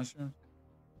or here. mushrooms.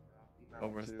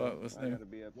 Over Too. thought was I there. gotta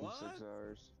be up in What? 6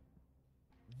 hours.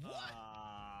 I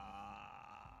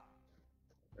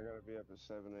gotta be up at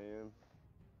 7 a.m.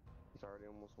 It's already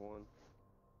almost 1.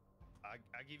 I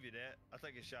give you that. I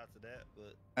take a shot to that,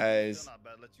 but Hey, still not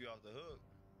about to let you off the hook.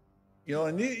 you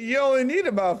only need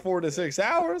about 4 to 6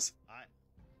 hours. I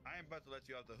ain't about to let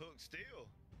you off the hook still.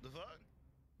 The fuck?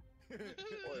 I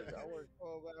worked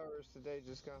 12 hours today,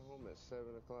 just got home at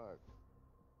 7 o'clock.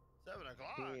 7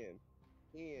 o'clock? PM.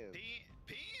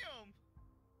 PM?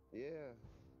 Yeah.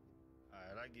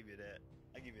 Alright, I give you that.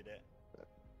 I give you that.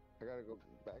 I gotta go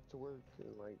back to work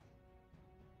in like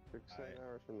 6, 7 Alright.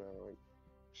 hours from now. Like,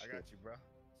 I got you, bro.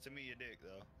 Send me your dick,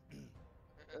 though.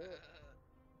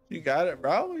 You got it,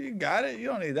 bro. You got it. You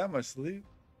don't need that much sleep.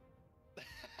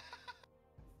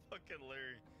 Fucking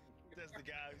Larry. That's the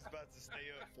guy who's about to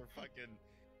stay up for fucking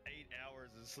 8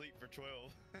 hours and sleep for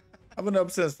 12. I've been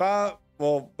up since 5.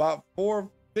 Well, about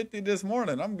 4:50 this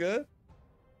morning. I'm good.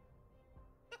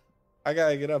 I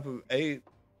gotta get up at 8.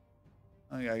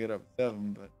 I gotta get up at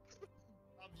 7, but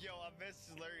I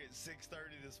messaged Larry at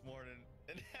 6:30 this morning,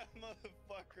 and that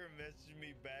motherfucker messaged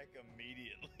me back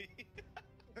immediately.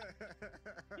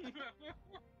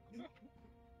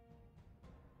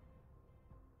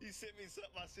 He sent me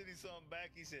something. I sent him something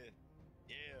back. He said,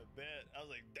 "Yeah, bet." I was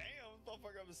like, "Damn, this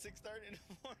motherfucker up at 6:30 in the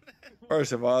morning."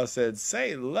 first of all, I said,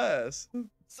 say less.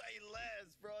 Say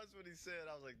less, bro. That's what he said.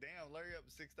 I was like, "Damn, Larry up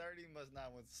at 6:30. He must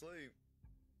not went to sleep."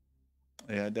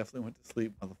 Yeah, I definitely went to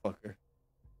sleep, motherfucker.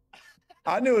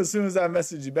 I knew as soon as I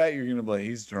messaged you back, you were going to be like,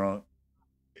 he's drunk.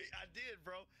 I did,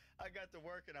 bro. I got to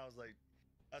work and I was like,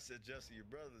 I said, Jesse, your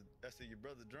brother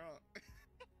drunk.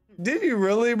 Did you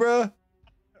really, bro?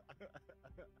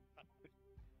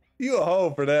 You a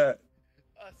hoe for that.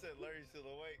 I said, Larry's still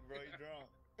awake, bro. He drunk.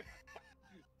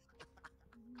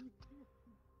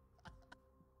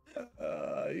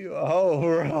 You a hoe,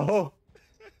 bro.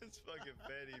 It's fucking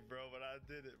petty, bro, but I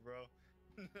did it, bro.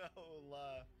 No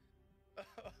lie. Oh,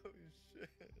 shit.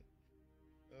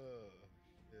 Oh,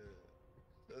 shit.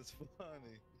 That's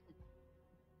funny.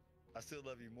 I still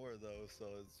love you more, though, so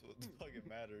it's what fucking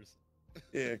matters.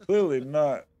 Yeah, clearly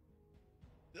not.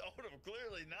 Oh, no,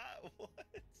 clearly not. What?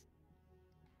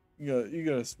 You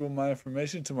gonna spill my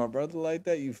information to my brother like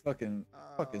that? You fucking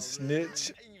snitch.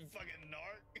 You fucking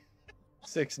narc.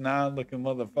 6'9" looking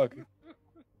motherfucker.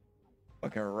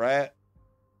 Fucking rat.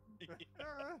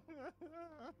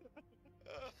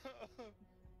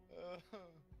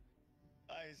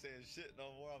 I ain't saying shit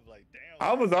no more. I'm like, damn.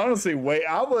 I was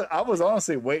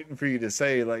honestly waiting for you to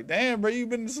say like, "Damn, bro, you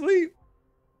been asleep."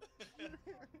 I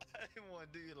didn't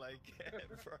want to do you like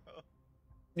that, bro.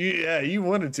 Yeah, you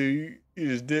wanted to. You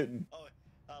just didn't. Oh,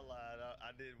 I lied.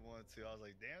 I didn't want to. I was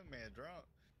like, damn, man, drunk.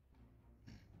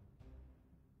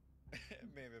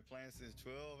 Man, been playing since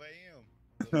 12 a.m.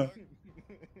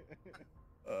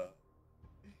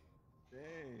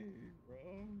 Dang,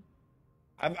 bro.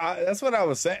 That's what I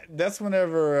was saying. That's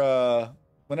whenever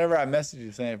I message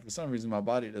you saying for some reason my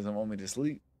body doesn't want me to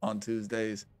sleep on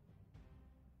Tuesdays.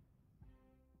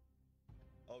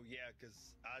 Oh yeah,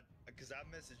 cause I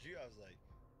messaged you. I was like,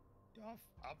 yo,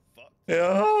 I'm fucked.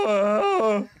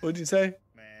 Yeah. What'd you say?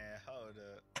 Man, hold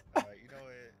up. All right, you know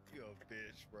what? You a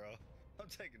bitch, bro. I'm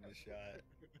taking the shot.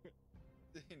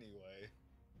 Anyway.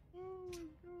 Oh my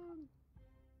god.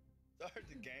 Start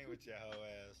the game with your hoe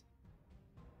ass.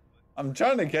 I'm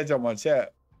trying to catch up on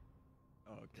chat.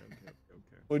 Oh, okay.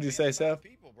 What'd you say, Seth?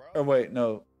 People, bro. Or wait,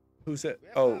 no. Who said?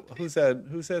 Oh, who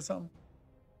said something?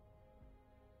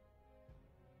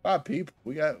 5 people.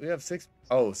 We have 6.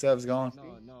 Oh, Sev's gone.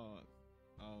 No.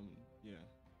 Yeah.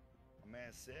 My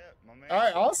man Seth. My man. All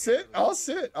right, I'll Seth.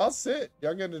 sit.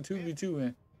 Y'all get the 2v2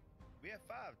 in. We have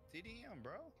 5 TDM,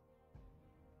 bro.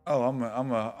 Oh,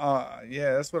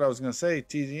 yeah, that's what I was gonna say.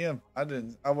 TDM. I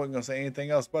wasn't gonna say anything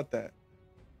else but that.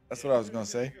 That's what I was gonna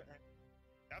say.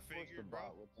 I figured, bro.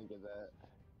 Bot would think of that.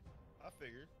 I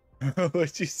figured.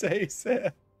 What'd you say,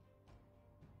 Seth?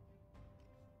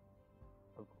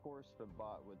 Of course, the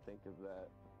bot would think of that.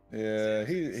 Yeah,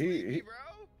 he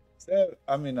Seth.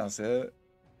 I mean, not Seth.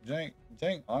 Jank.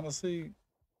 Honestly,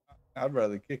 I'd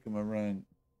rather kick him and run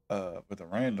with a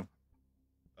random.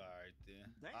 All right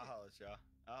then. Dang. I'll holler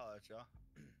at y'all.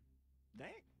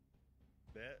 Dang.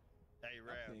 Bet. Hey,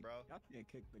 Rav, bro. Y'all can't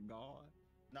kick the guard.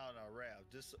 No, Rav.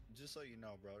 Just so you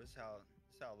know, bro. This how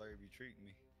Larry be treating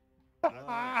me.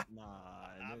 Nah,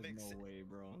 there's no way,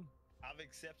 bro. I've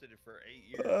accepted it for 8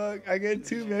 years. I get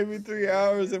 2, maybe 3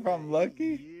 hours if I'm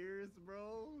lucky. Years,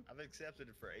 bro. I've accepted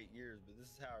it for 8 years, but this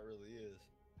is how it really is.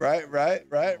 Right.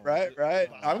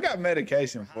 I've got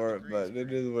medication for it, but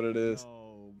it is what it is.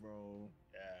 No, bro.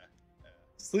 Yeah.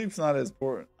 Sleep's not as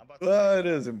important. I'm about to Well, make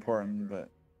it is important, but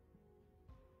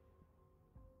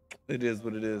it is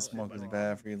what it is. Oh, Smoke is shit,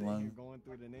 bad for your Sitting here lungs. going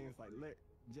through the names like, look,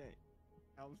 Jay.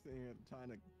 I'm sitting here trying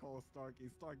to call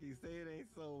Starkey. Starkey, say it ain't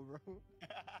so, bro.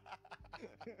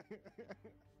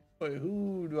 Wait,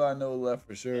 who do I know left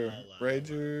for sure?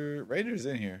 Rager. Rager's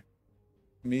in here.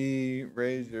 Me,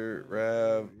 Rager,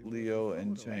 Rav, Leo,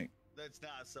 and Jank. That's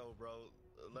not so, bro.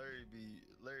 Larry be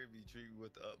treated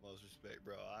with the utmost respect,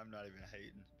 bro. I'm not even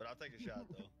hating, but I'll take a shot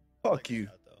though. Fuck you.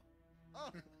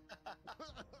 Oh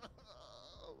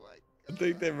my I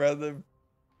think they'd rather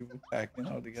people packing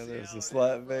all together as a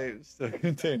slap vape still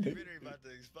contain it. About to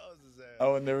expose his ass. I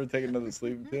would never take another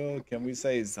sleeping pill. Can we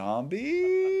say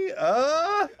zombie?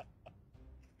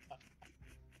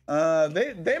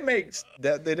 They make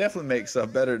that. They definitely make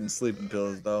stuff better than sleeping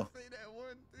pills, though. Say that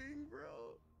one thing,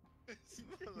 bro.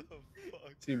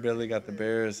 She barely got the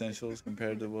bare essentials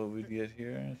compared to what we get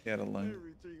here. She had a lung.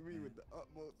 Larry treat me with the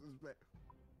utmost respect.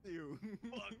 You.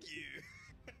 Fuck you.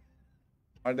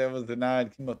 My dad was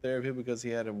denied chemotherapy because he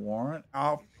had a warrant.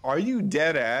 Oh, are you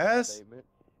dead ass?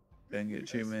 Didn't get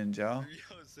treatment in jail.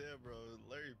 Yo, Sam, bro.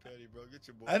 Larry Petty, bro. Get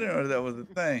your boy. I didn't know that was a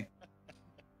thing.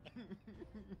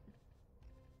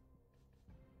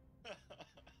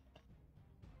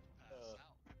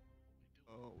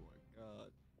 Oh my god.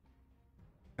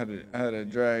 I had to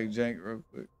drag Jank real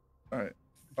quick. All right.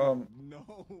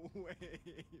 No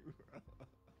way, bro.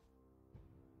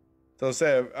 So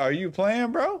Seb, are you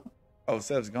playing, bro? Oh,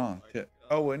 Seb's gone. Shit.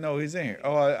 Oh wait, no, he's in here.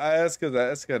 Oh, I asked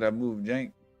because I moved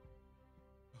Jank.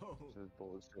 Just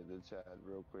bullshit the chat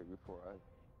real quick before I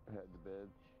head to bed.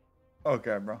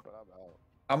 Okay, bro. But I'm out.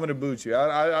 I'm gonna boot you.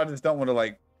 I just don't want to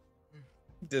like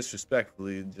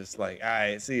disrespectfully just like, all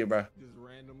right, see you, bro. Just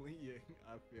randomly, yeah.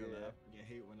 I feel that. I fucking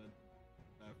hate when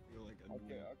I feel like I do.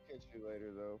 Okay, I'll catch you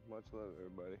later though. Much love,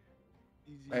 everybody.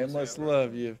 Hey, much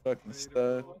love, you fucking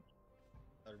stud.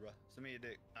 Later, bro. Send me a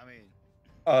dick. I mean.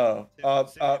 Yeah.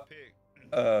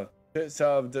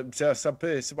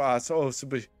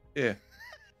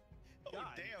 God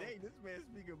dang, this man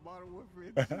speaking Modern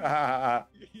Warfare.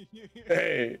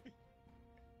 Hey.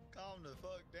 Calm the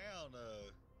fuck down.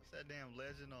 What's that damn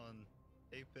legend on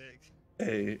Apex?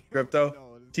 Hey, Crypto.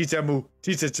 Chichamu.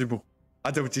 Chichamu.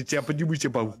 I don't Chichamu.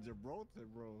 Gibraltar,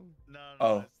 bro. No,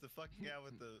 Oh. it's the fucking guy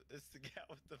with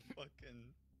the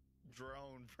fucking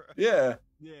drone, bro. Yeah.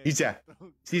 Yeah. Chicha.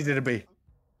 Chicha the bay.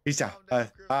 Chicha.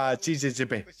 Chicha the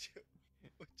bay. What's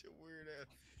your weird ass?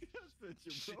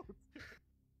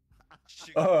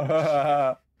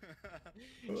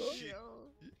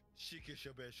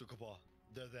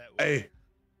 Does that work? Hey.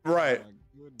 Right.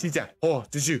 Chicha. Oh,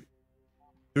 did you?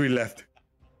 3 left.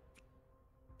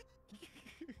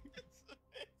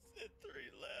 It's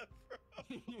 3 left, bro.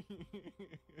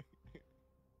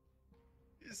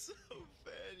 You're so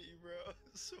fatty, bro. I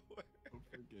swear. I'm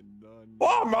freaking done.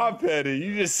 Why am I petty?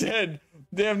 You just said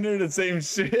damn near the same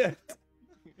shit.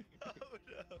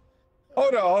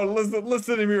 Hold on,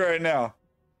 listen to me right now.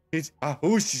 Jake's a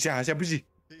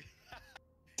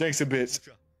bitch.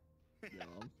 Yo,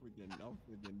 I'm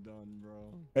freaking done,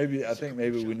 bro. I think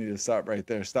maybe we need to stop right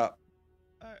there. Stop.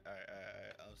 Alright.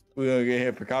 I'll stop. We're gonna get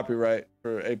hit for copyright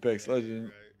for Apex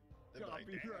Legends. They're like,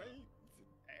 damn,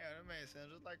 that man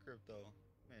sounds just like Crypto.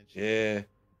 Man, chill.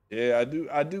 Yeah,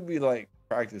 I do be like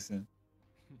practicing.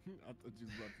 I thought you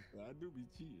was about to say I do be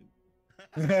cheating.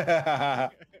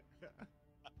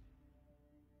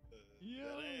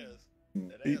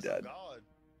 That He ass died. of God.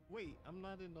 Wait, I'm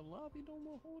not in the lobby no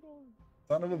more. Hold on.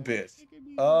 Son of a bitch.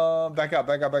 Back up.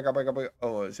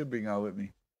 Oh, it should bring out with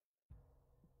me.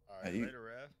 Alright, you, later,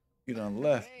 Rav. you done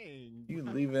left. Dang.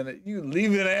 You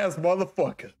leaving ass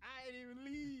motherfucker. I ain't even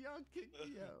leave. Y'all kicked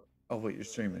me out. Oh wait, you're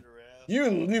streaming. You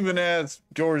leaving ass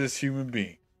gorgeous human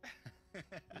being.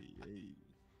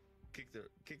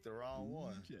 Kick the wrong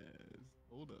one.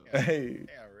 Hold up. Hey.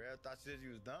 Yeah, Rav. Thought you said you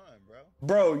was done, bro.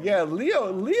 Bro, yeah,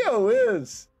 Leo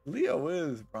is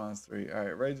bronze 3. All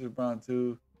right, Rangers bronze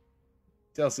 2.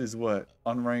 Chelsea's what?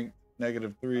 Unranked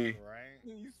 -3. Right?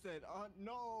 You said,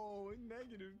 no,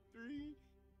 -3.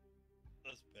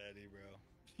 That's petty, bro.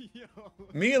 Yo.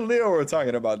 Me and Leo were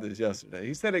talking about this yesterday.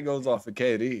 He said it goes off of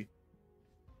KD.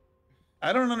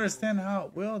 I don't understand how.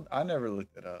 Well, I never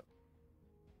looked it up.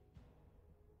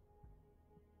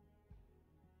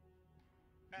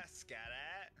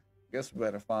 Guess we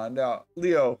better find out.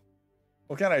 Leo,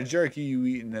 what kind of jerky you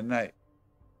eating tonight?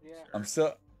 Yeah. I'm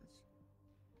still.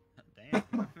 Damn,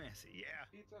 man, see, yeah.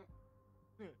 Pizza.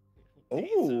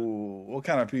 Oh, what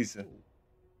kind of pizza?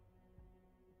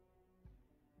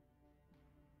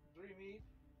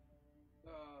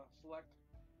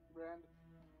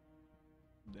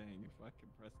 Dang, if I can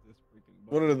press this freaking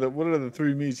What button. are the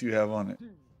three meats you have on it?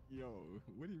 Yo,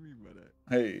 what do you mean by that?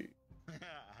 Hey,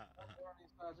 Pepperoni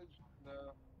sausage,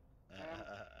 the ham.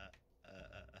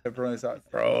 pepperoni sauce,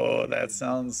 bro. That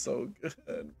sounds so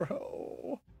good,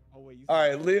 bro. Oh wait, you All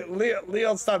right, said-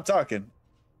 Leo, stop talking.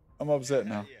 I'm upset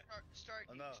now. Starkey,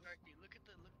 no. Starkey, look at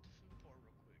the food porn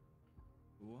real quick.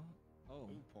 What? Oh,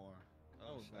 Food porn.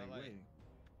 oh, shit, like,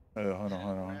 I like- Hold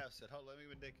on. Raph said, hold, let me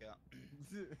even dick out.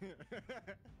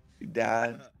 He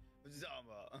died. What you talking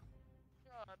about?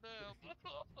 God damn. we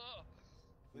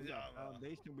What you got talking about?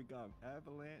 Foundation, we got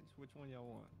Avalanche. Which one y'all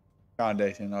want?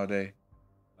 Foundation all day.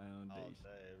 All Foundation. day,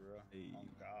 bro. Hey. On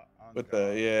God. On With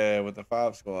God. with the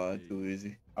 5 squad, too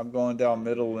easy. I'm going down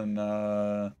middle and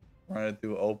running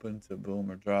through open to boom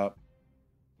or drop.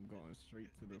 I'm going straight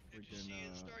to the Did you freaking see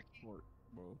it, Starkey? port,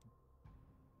 bro.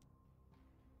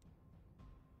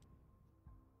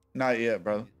 Not yet,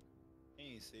 brother.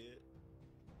 He ain't see it.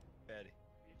 Patty.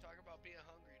 You talk about being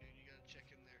hungry, dude. You gotta check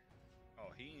in there.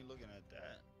 Oh, he ain't looking at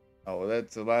that. Oh, well,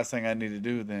 that's the last thing I need to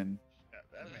do then.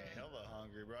 That man hella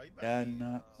hungry, bro. He about Yeah, to eat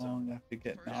not some long after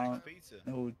getting First out. time- pizza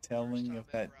No telling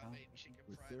if that. I made chicken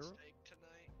With fried syrup? steak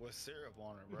tonight. with syrup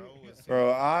on it, bro. With Bro,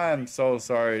 syrup. I'm so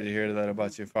sorry to hear that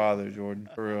about your father, Jordan.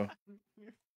 For real.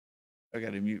 I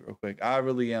gotta mute real quick. I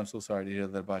really am so sorry to hear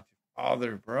that about your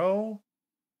father, bro.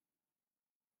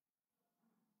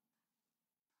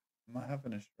 Am I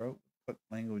having a stroke? What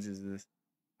language is this?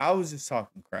 I was just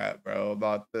talking crap, bro,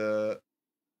 about the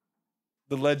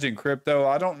legend crypto.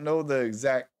 I don't know the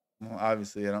exact. Well,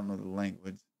 obviously, I don't know the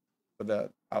language,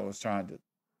 but I was trying to,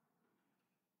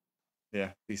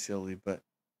 be silly. But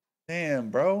damn,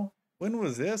 bro, when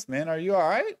was this, man? Are you all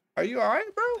right? Are you all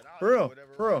right, bro? And I'll For do real,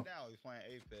 whatever for real. right now. He's playing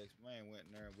Apex. Man went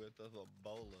in there and whipped us a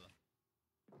bowler.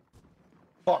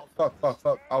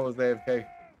 Fuck. I was AFK.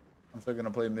 I'm still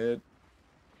gonna play mid.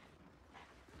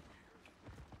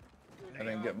 I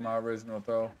didn't get my original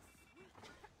throw.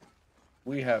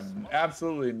 We have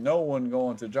absolutely no one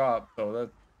going to drop, so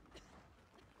that's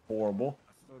horrible.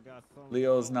 I still got some.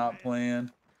 Leo's not playing.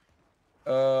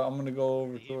 I'm gonna go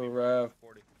over He to hit a me Rav.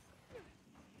 40.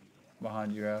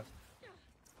 Behind you, Rav.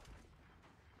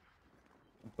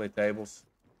 Play tables.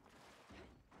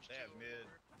 They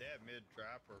have mid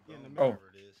drop or In the boom, middle.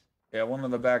 whatever it is. Yeah, one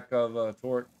on the back of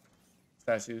Torque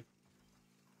statue.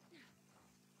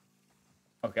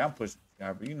 Okay, I'm pushing this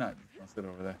guy, but you're not just gonna sit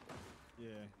over there. Yeah,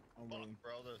 I'm Fuck, waiting.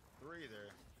 bro. There's 3 there.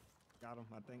 Got him,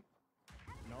 I think.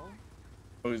 No?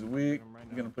 Oh, he's weak. him right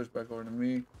He's now. gonna push back over to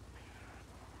me.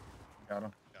 Got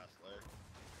him. Got Slayer.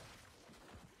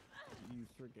 You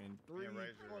freaking 3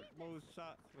 Razor. short most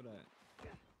shots for that.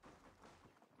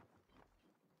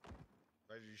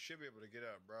 Razor, you should be able to get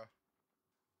up, bro.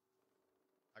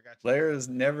 I got you. Players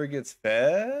never gets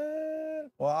fed.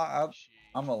 Well,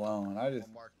 I'm alone. I just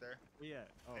One mark there. Yeah.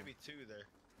 Oh, Maybe 2 there.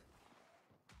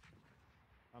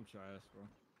 I'm trash, bro.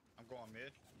 I'm going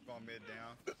mid. I'm going mid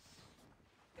down.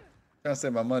 trying to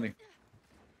save my money.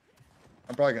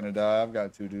 I'm probably gonna die. I've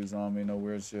got 2 dudes on me. No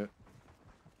weird shit.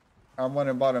 I'm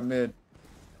running bottom mid.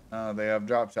 They have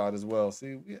drop shot as well.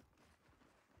 See, we.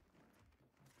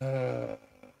 How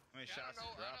many shots I of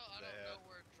don't drops know, do they have?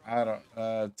 I don't know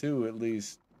where it dropped. 2 at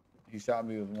least. He shot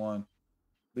me with 1.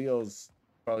 Leo's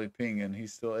probably pinging.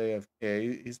 He's still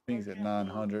AFK. He's pings at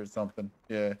 900 something.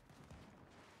 Yeah.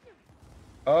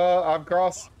 I'm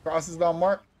cross. Cross is on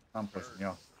mark. I'm pushing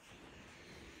y'all.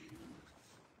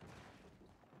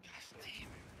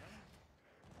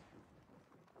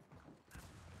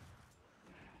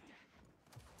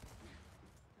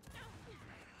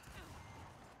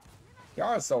 Y'all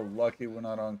are so lucky we're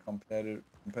not on competitive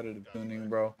tuning,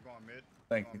 bro. Going mid.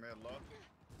 Thank Going you. mid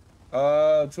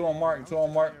low. 2 on mark. 2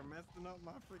 on mark. You're messing up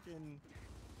my freaking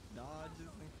dodges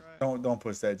and crap. Don't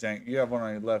push that, Jank. You have one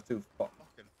on your left too. Fuck.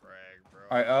 Fucking frag, bro.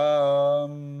 All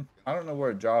right. I don't know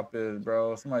where drop is,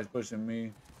 bro. Somebody's pushing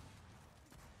me.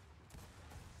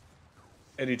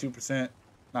 82%.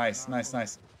 Nice.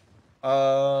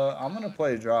 I'm gonna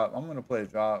play drop. I got somebody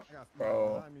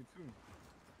bro. behind me too.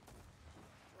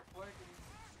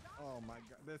 Oh my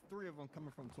god, there's 3 of them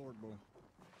coming from Torbo.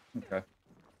 Okay.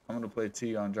 I'm gonna play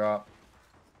T on drop.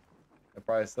 I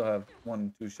probably still have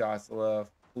 1 2 shots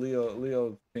left.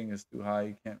 Leo's ping is too high.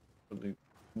 He can't really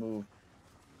move.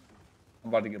 I'm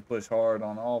about to get pushed hard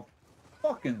on all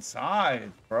fucking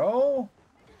sides, bro.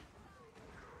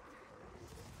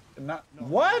 Not No,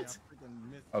 what? I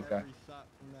freaking missed Okay. every shot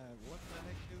from that. What the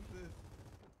heck is this?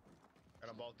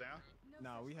 Got a ball down?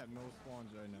 Nah, we have no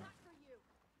spawns right now.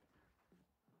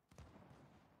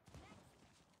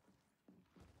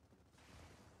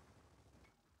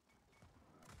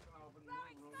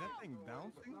 Is that thing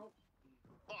bouncing?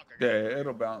 Fuck, I Yeah,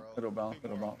 it'll bounce. Bro. It'll bounce.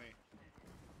 People It'll are on bounce. me.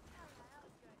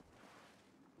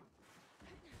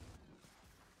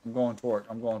 I'm going toward.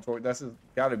 I'm going toward. That's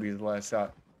got to be his last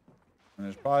shot. And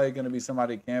there's probably gonna be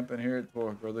somebody camping here at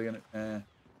Torque. Or they're gonna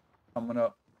coming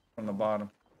up from the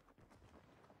bottom.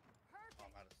 I'm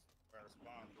out of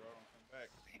spawn, bro. Come back.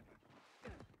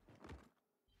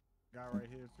 Guy right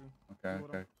here too. Okay. Two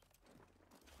of them. Okay.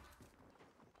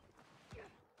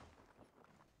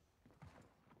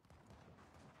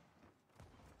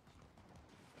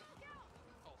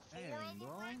 Oh, four Dang, of them bro.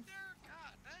 right there?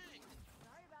 God dang.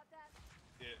 Sorry about that.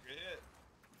 Hit, hit.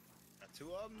 Got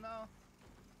 2 of them now.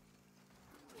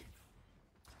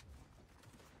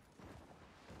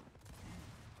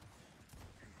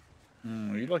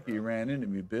 You lucky you ran into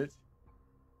me, bitch.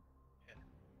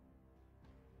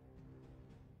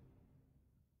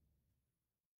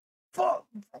 Fuck,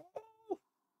 bro.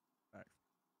 Nice.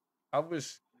 I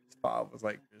wish Spot was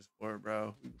like this for it,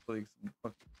 bro. We could play some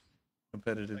fucking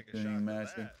competitive Take a shot thing to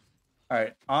matching. that. All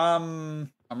right,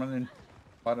 I'm running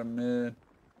bottom mid,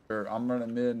 or I'm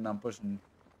running mid and I'm pushing.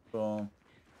 Boom.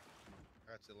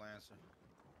 That's a Lancer.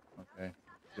 Okay.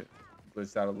 Shit.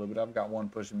 Glitched out a little bit. I've got one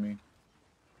pushing me.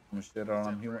 I'm gonna shit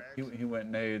on him. He went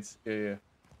nades. Yeah.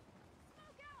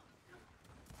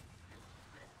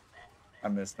 I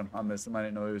missed him. I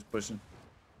didn't know he was pushing.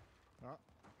 Oh.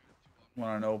 One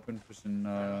on open, pushing.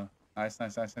 Nice.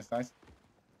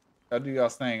 Y'all do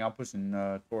y'all's thing. I'm pushing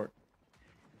Torque.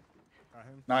 Got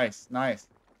him. Nice.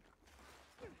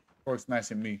 Torque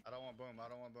smashing me. I don't want boom.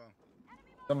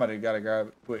 Somebody gotta grab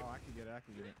it quick. Oh, I can get it.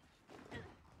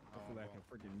 Hopefully I can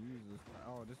freaking use this.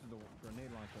 Oh, this is the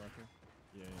grenade launcher right here.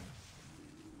 Yeah.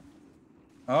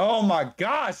 Oh my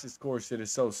gosh, this core shit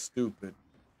is so stupid.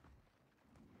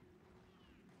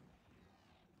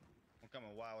 I'm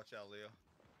coming wild. Watch out, Leo.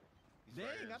 He's Dang,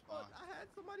 right here in I spawn. thought I had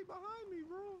somebody behind me,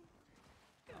 bro.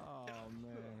 Oh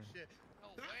man. Shit. No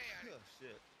way. Oh,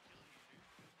 shit.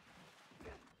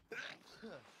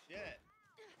 Shit.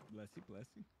 Bless you.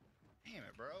 Damn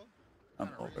it, bro. I'm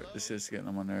Tryna over it. reload. This shit's getting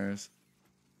on my nerves.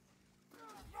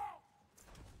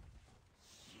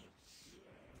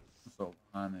 I'm so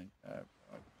panicked.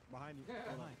 Behind you.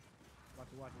 Hold on.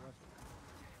 Watch it.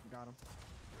 Got him.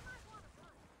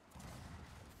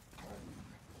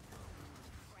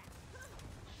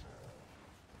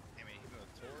 Damn it, he's gonna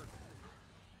torque.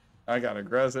 I got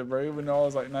aggressive, bro. Even though I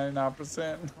was like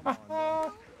 99%. Come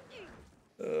on,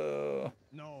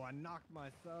 No, I knocked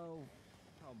myself.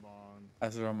 Come on. I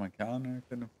was on my calendar.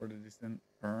 Couldn't afford a decent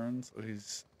earn, so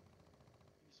he's.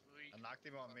 I knocked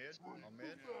him on mid.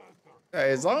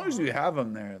 Hey, as long as you have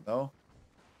him there, though.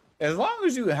 As long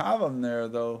as you have him there,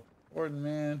 though, Gordon,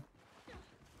 man.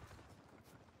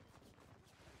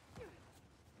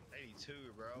 82,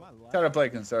 bro. Try to play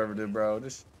conservative, bro.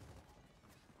 Just.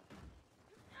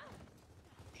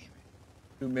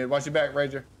 Do mid. Watch your back,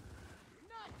 Ranger.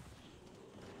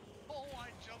 Oh,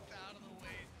 I jumped out of the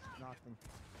way. Knocked him.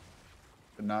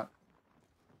 But not.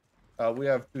 We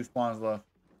have 2 spawns left.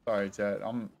 Sorry, chat.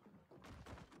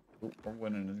 We're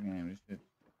winning this game. This shit.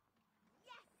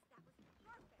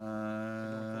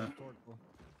 How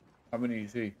many do you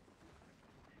see?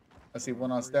 I see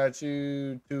 1 on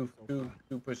statue, two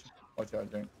pushing. Watch out,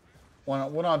 Drink.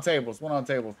 One on tables.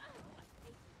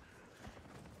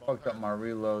 Fucked up my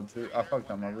reload too. I fucked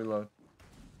up my reload.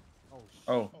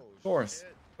 Oh, of course.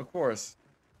 Of course.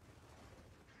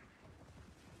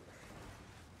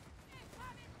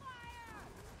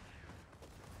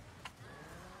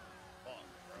 Fuck,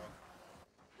 bro.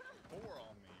 4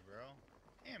 on me, bro.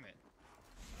 Damn it.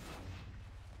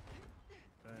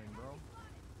 Dang, bro.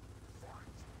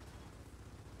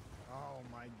 Oh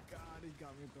my god, he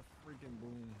got me with the freaking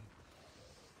boom.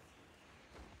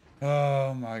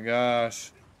 Oh my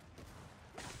gosh.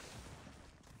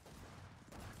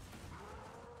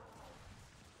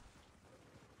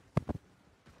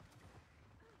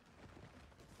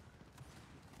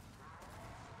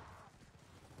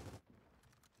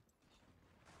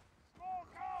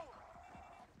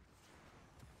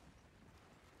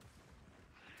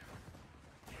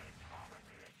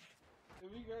 If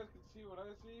you guys can see what I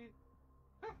see,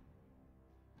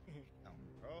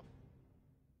 Bro.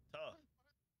 Tough.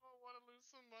 I want to lose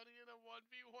some money in a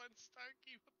 1v1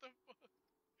 Starkey. What the fuck?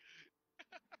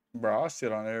 Bro, I'll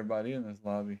shit on everybody in this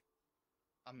lobby.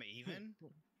 I'm even?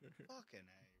 Fucking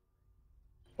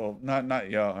A. Well, not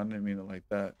y'all. I didn't mean it like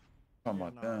that. I'm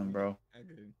talking about them, bro.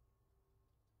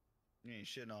 You ain't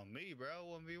shitting on me,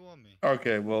 bro. 1v1 me.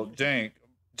 Okay, well, Jank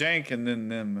and then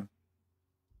them.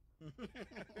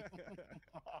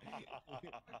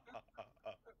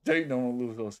 Jake don't want to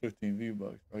lose those 15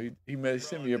 V-Bucks, bro. He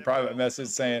sent me a private message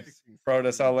saying, bro,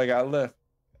 that's all I got left.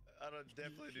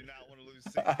 definitely do not want to lose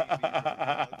 16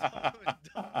 viewers, bro.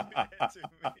 Don't do that to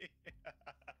me.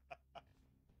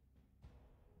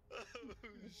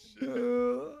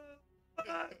 Oh,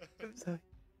 shit.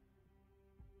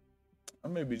 I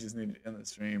maybe just need to end the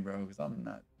stream, bro, because I'm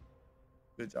not.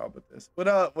 Good job with this. What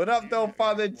up? What up, though,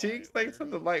 Father Cheeks? Thanks for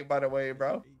the like, by the way,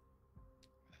 bro.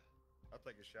 I'll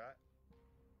take a shot.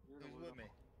 Who's with me?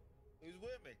 Who's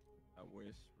with me? I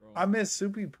wish, bro. I missed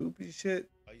soupy poopy shit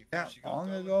that long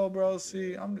ago, bro.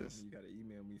 See, I'm just. You gotta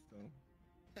email me some.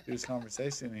 This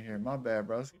conversation in here. My bad,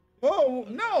 bro. Whoa,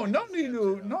 no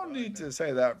need to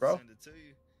say that, bro.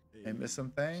 Hey, miss some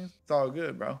things. It's all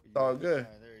good, bro. It's all good.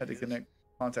 Had to connect,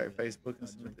 contact Facebook and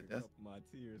submit the death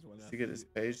to get his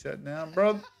page shut down,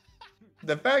 bro.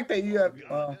 The fact that you have,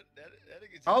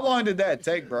 how long did that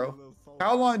take, bro?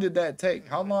 How long did that take?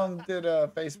 How long did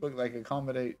Facebook like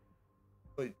accommodate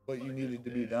what you needed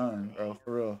to be done, bro?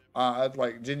 For real, I'd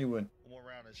like genuine. One more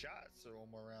round of shots or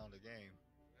one more round of game?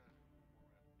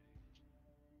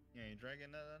 You ain't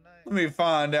drinking nothing tonight? Let me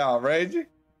find out, Reggie.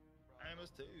 Amos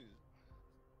too.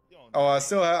 Oh, I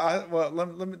still have. Well, let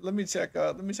me check.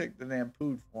 Let me check the damn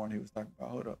food porn he was talking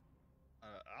about. Hold up. I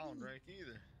don't drink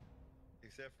either,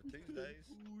 except for Tuesdays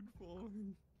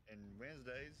and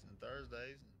Wednesdays and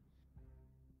Thursdays and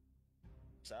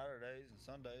Saturdays and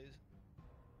Sundays.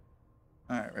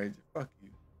 All right, Reggie. Fuck you.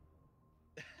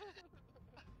 It's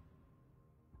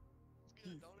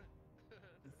good, don't it?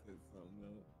 He said something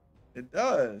else. It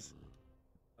does.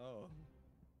 Oh.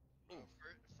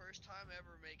 First time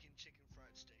ever making chicken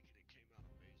fried steak, and it came out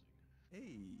amazing.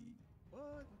 Hey,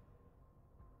 what?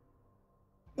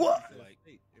 What? Like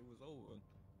it was over.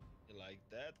 You like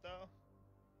that though?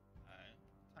 Alright.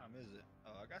 What time is it?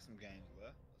 Oh, I got some games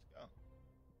left. Let's go.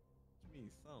 It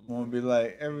means something. Won't be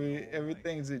like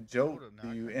everything's a joke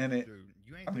to you in it. Dude,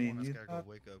 you ain't I the mean, one you that's gotta thought-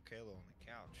 go wake up Kayla on the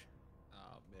couch.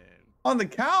 Oh man. On the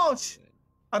couch.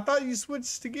 I thought you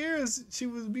switched to gears. She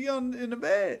was in the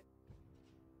bed.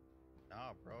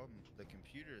 Nah, bro. The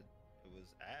computer, it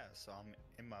was ass. So I'm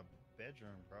in my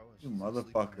bedroom, bro. and You she's asleep on the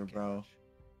motherfucker, bro. couch.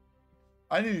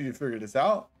 I need you to figure this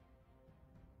out.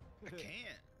 I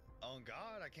can't. On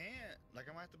God, I can't. Like,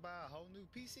 I'm gonna have to buy a whole new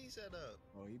PC setup.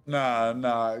 Oh,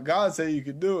 Nah. God said you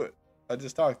could do it. I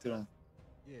just talked to him.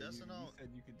 Yeah, Justin you don't- said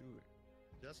you could do it.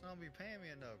 Justin don't be paying me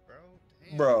enough, bro.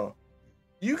 Damn. Bro,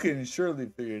 you can surely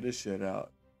figure this shit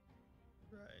out.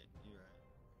 Right, you're right.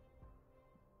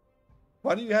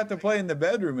 Why do you have to play in the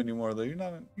bedroom anymore, though? You're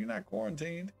not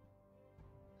quarantined.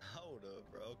 Hold up,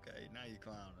 bro. Okay, now you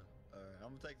clowning. Alright,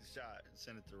 I'm gonna take the shot and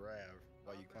send it to Rav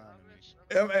while you clowning me.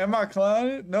 Am I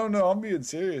clowning? No, I'm being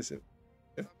serious.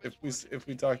 If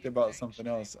we talked about something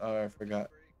else, I forgot.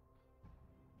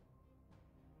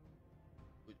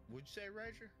 Would you say,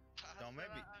 Rager? Don't make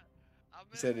me.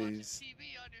 He said he's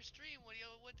TV on your stream when you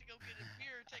went to go get a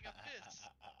beer and take a piss.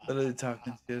 literally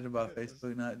talking shit about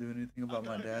Facebook not doing anything about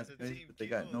my dad's page, but they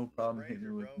got no problem hitting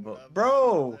me with the vote.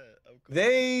 Bro,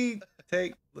 they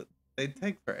take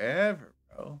forever,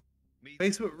 bro.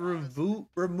 Facebook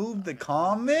removed the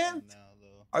comment?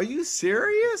 Are you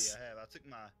serious? Yeah, I have.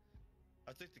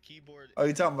 I took the keyboard. Oh,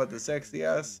 you talking about the sexy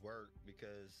ass? Work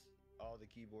because all the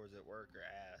keyboards at work are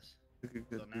ass. So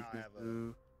So now I have a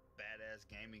badass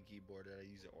gaming keyboard that I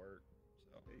use at work.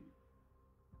 So.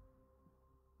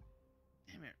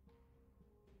 Damn it.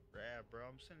 Rad, bro,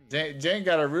 I'm sending you. Jane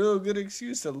got a real good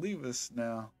excuse to leave us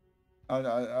now.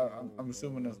 I'm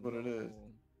assuming that's what it is.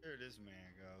 There this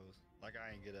man goes. Like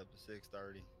I ain't get up to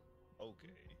 6:30.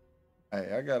 Okay.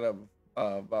 Hey, I got up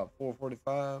about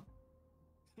 4:45.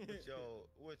 With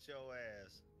your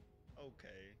ass.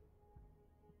 Okay.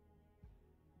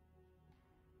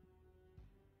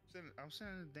 I'm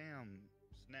sending a damn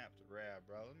snap to Rad,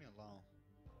 bro. Leave me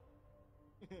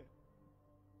alone.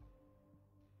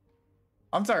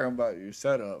 I'm talking about your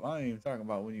setup. I ain't even talking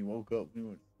about when you woke up when you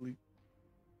went to sleep.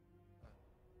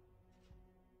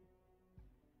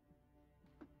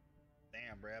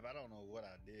 Damn, Brad, I don't know what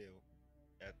I did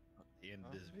at the end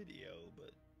of this video,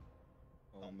 but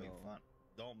don't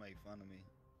make fun of me.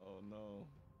 Oh no.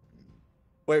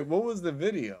 Wait, what was the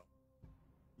video?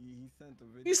 He sent the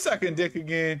video. You sucking dick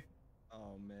again?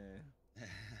 Oh man.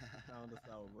 Found us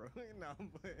out, bro. No,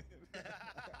 but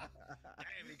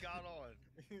damn, he caught on.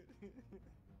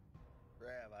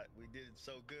 Brad, we did it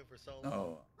so good for so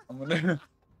long.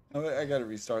 Oh, I gotta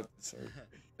restart this server.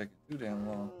 It's taking too damn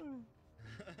long.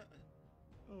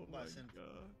 Oh my god.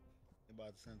 I'm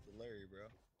about to send it to Larry, bro.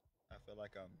 I feel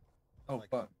like I'm. Oh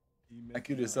fuck! I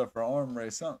queued this up for arm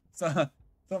race. Something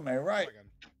ain't right.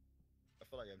 I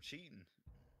feel like I'm cheating.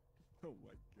 Oh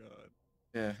my god.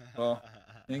 Yeah, well,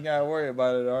 you ain't gotta worry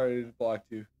about it. I already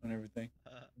blocked you on everything.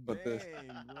 But Dang, this. bro.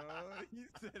 You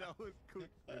said I was cooked.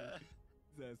 He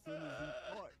said as soon as he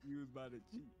thought you was about to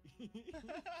cheat.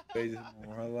 Page is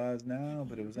memorialized now,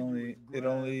 but it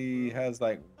only has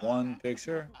like one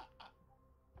picture.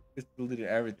 It's deleted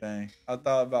everything. I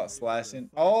thought about slashing.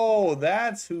 Oh,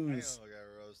 that's who's. Damn, I got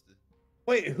roasted.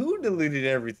 Wait, who deleted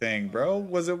everything, bro?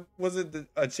 Was it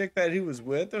a chick that he was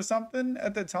with or something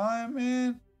at the time,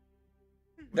 man?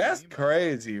 That's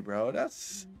crazy, bro.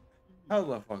 That's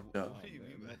hella fucked up. What do you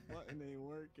mean, man? The button ain't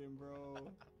working, bro.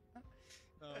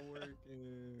 Not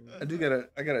working.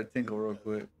 I gotta tinkle real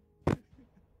quick.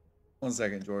 1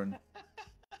 second, Jordan.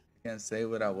 Can't say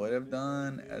what I would have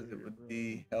done as it would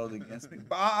be held against me.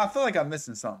 But I feel like I'm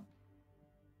missing something.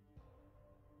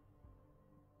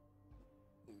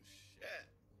 Oh shit.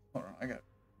 Hold on, I got.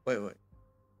 Wait.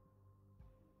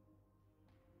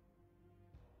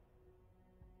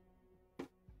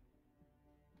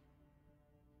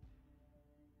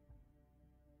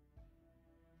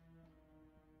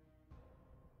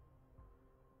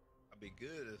 Be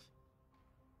good if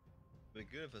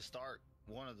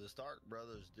one of the Stark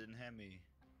brothers didn't have me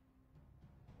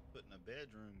putting a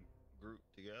bedroom group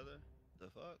together. The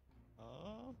fuck?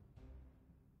 Oh.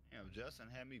 Damn,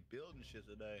 Justin had me building shit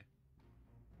today.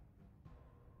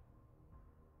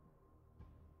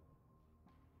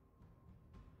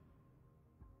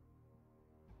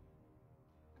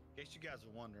 In case you guys are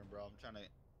wondering, bro, I'm gonna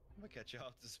catch you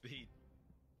off to speed.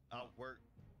 I work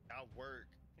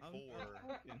for.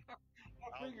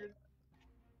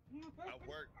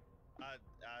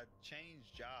 I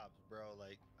changed jobs, bro.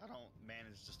 Like, I don't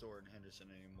manage the store in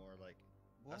Henderson anymore. Like,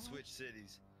 what? I switched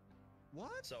cities.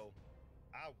 What? So,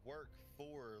 I work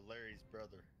for Larry's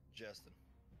brother, Justin.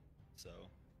 So,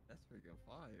 that's freaking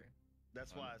fire.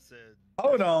 That's why I said.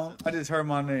 Hold on. I just heard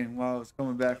my name while I was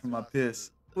coming back from my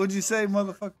piss. What'd you say,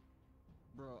 motherfucker?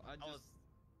 Bro, I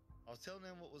was telling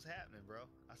them what was happening, bro.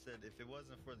 I said if it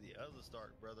wasn't for the other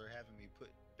Stark brother having me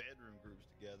put bedroom groups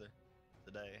together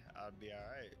today, I'd be all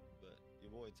right. But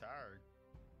your boy tired.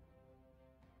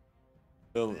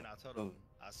 Then I told him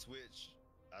I switched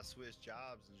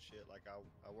jobs and shit. Like I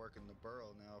work in the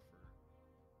borough now for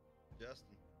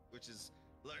Justin, which is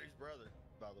Larry's brother,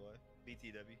 by the way.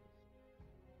 BTW.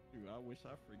 Dude, I wish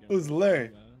I forgot. Who's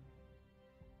Larry?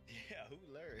 Yeah, who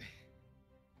Larry?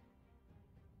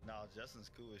 No,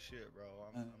 Justin's cool as shit, bro.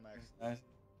 I'm actually I'm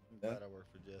glad I work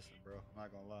for Justin, bro. I'm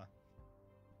not gonna lie.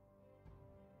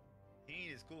 He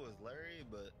ain't as cool as Larry,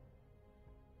 but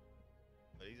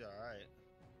he's all right.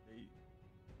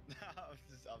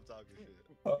 I'm talking shit.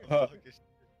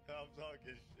 I'm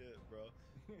talking shit, bro.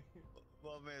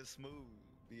 My man Smooth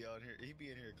be out here. He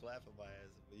be in here clapping my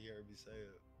ass if he heard me say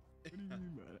it. What do you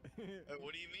mean by that?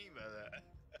 What do you mean by that?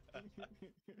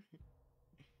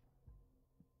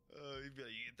 He'd be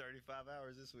like, you get 35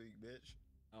 hours this week, bitch.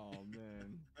 Oh,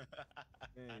 man.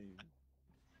 Dang.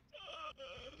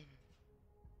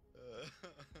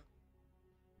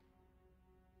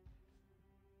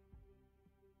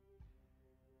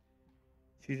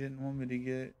 She didn't want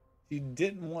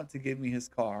to give me his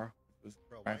car, which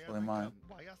was rightfully mine.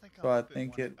 So I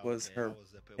think it was her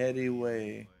petty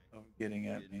way of getting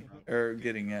at me.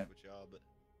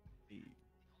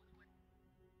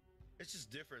 It's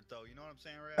just different, though. You know what I'm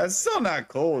saying, Rap? That's still not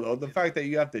cool, though. The fact that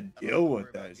you have to deal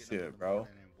with that shit, bro.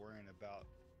 And worrying about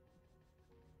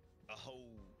a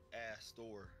whole ass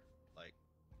store. Like,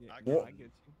 yeah, I get you.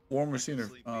 War Machine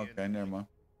or... Oh, okay, never mind.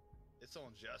 It's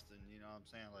on Justin, you know what I'm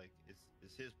saying? Like,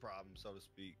 it's his problem, so to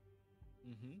speak.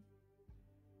 Mm-hmm.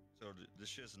 So this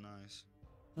shit's nice.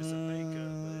 It's a fake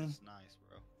but it's nice,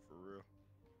 bro. For real.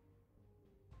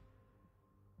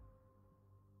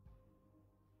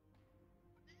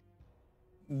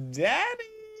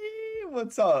 Daddy,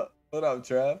 what's up? What up,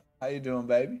 Trev? How you doing,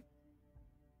 baby?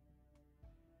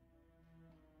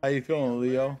 How you feeling,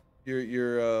 Leo?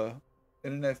 Your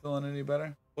internet feeling any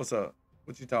better? What's up?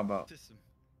 What you talking about? This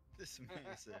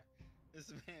man said.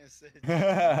 Your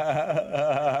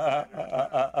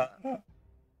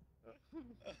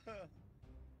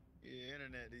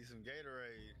internet needs some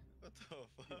Gatorade. What the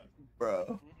fuck,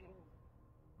 bro?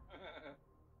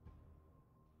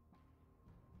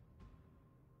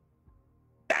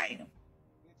 Damn. Need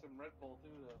some Red Bull too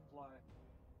to fly,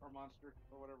 or Monster,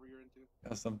 or whatever you're into.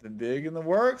 Got something big in the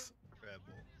works? Red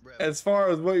Bull. As far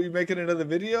as what, you making another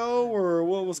video or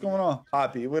what's going on?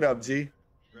 Hoppy, what up, G?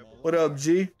 What up,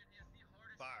 G?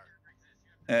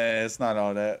 It's not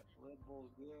all that. Red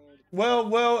Bull's good.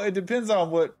 Well, it depends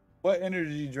on what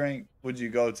energy drink would you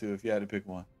go to if you had to pick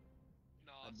one.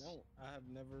 I have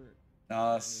never.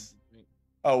 Nos.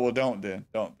 Oh well, don't then.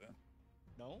 Don't?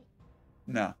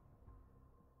 No.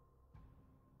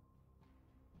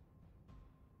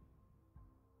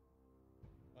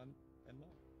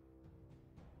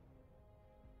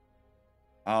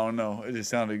 I don't know. It just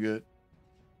sounded good.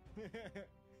 I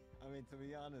mean, to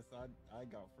be honest, I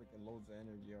got freaking loads of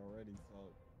energy already, so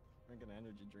drinking an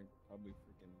energy drink would probably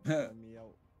freaking burn me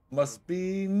out. Must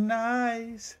be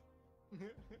nice.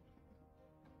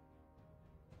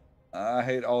 I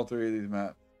hate all three of these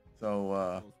maps. So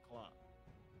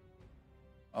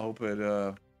I hope it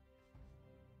No,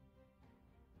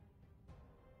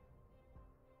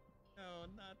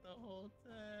 not the whole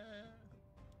time.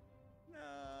 No.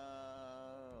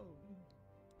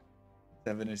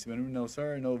 7-inch minimum. No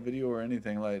sir, no video or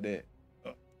anything like that.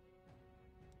 Oh.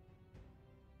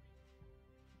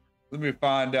 Let me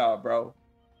find out, bro.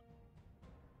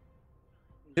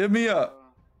 Hit me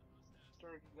up.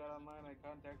 Stark got online. I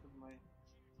contacted my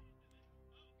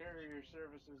carrier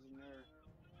services, and they're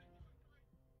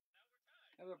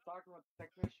ended up talking with the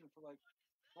technician for like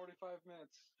 45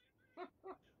 minutes.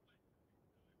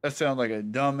 That sounds like a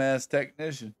dumbass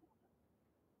technician.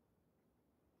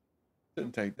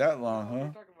 Didn't take that long, We huh?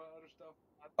 were talking about other stuff.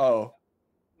 Oh.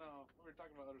 No, we were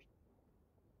talking about other stuff.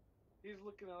 He's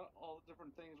looking at all the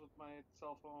different things with my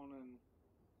cell phone and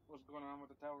what's going on with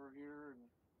the tower here and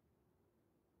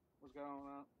what's going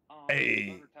on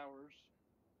Hey. with other towers.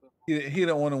 So, He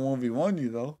don't want to 1v1 you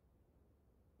though.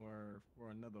 Or for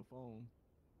another phone.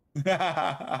 he's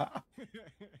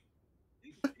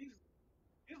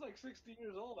like 60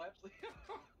 years old actually.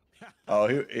 Oh,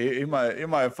 he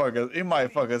might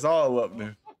fuck us all up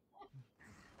there.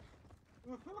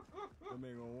 That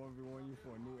man gonna 1v1 you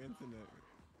for a new internet.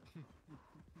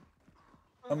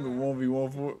 I'm the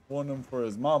 1v1 for one of them for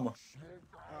his mama.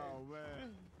 Oh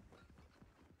man.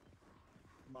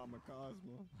 Mama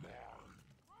Cosmo.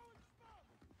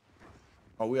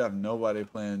 Oh, we have nobody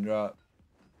playing drop.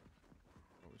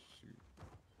 Oh shoot.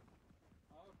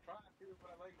 I'll try to,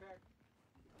 but I like that.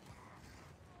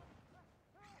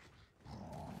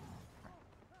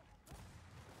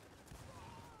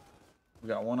 We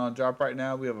got one on drop right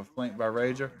now. We have a flank by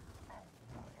Rager.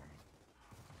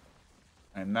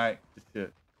 And Night,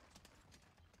 shit.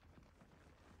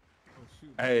 Oh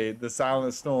shoot. Hey, the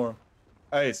Silent Storm.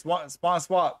 Hey, spawn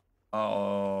swap.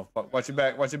 Oh, fuck. Watch your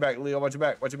back, Leo. Watch your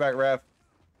back, Raph.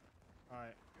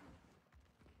 Alright.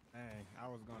 Dang, I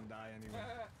was gonna die anyway.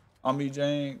 On me,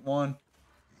 Jane. One.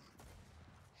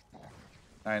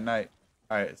 Alright, Night.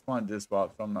 Alright, spawn this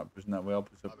swap, so I'm not pushing that way. I'll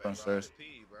push up front stairs.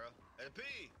 P, bro. Hey,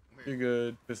 P. You're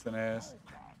good, piston ass.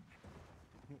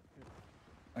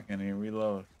 I can't even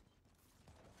reload.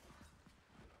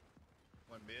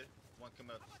 One mid, one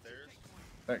coming up the stairs.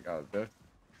 That guy's dead.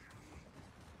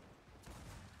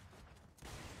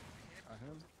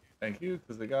 Him? Thank you,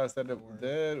 because the guy said that was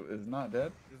dead is not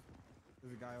dead.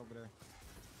 There's a guy over there.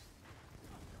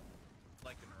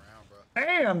 Flanking around, bro.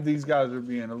 Damn, these guys are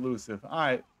being elusive. All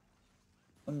right.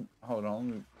 Hold on.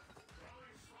 Let me...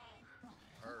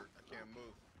 Hurt. I can't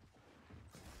move.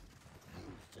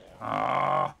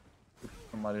 Ah.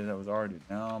 Somebody that was already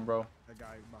down, bro. That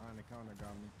guy behind the counter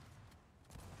got me.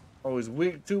 Oh, he's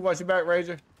weak too. Watch your back,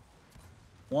 Rager.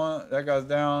 One. That guy's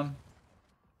down.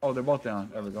 Oh, they're both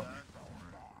down. There we go.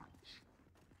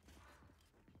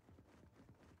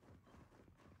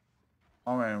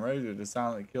 Oh man, Rager, the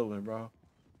silent killer, bro.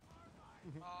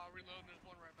 Reloading. There's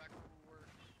one right back where we were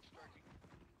starting.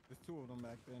 There's two of them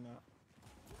back there now.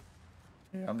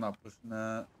 Yeah, I'm not pushing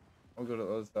that. I'll go to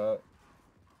the other side.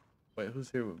 Wait,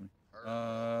 who's here with me?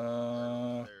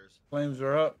 Flames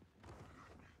are up.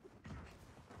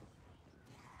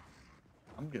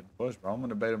 I'm getting pushed, bro. I'm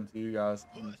gonna bait them to you guys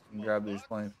and grab these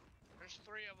flames. There's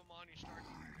three of them on you, Stark.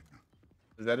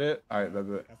 Is that it? All right, baby.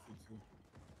 Come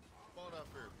on up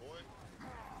here, boy.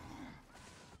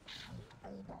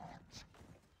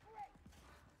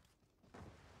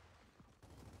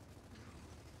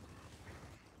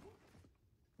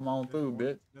 Come on through,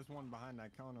 bitch. There's one behind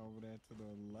that counter over there to the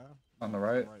left. On the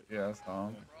right? Yeah, I saw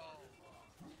him.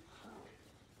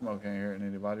 Smoke ain't hurting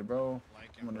anybody, bro.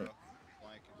 I'm gonna...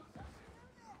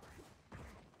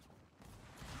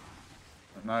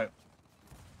 At night.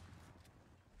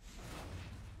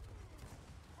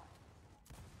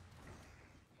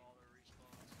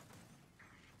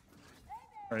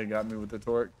 Already got me with the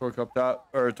torque up top,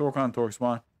 or torque on torque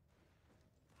spawn.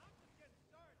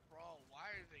 Bro, why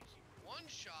do they keep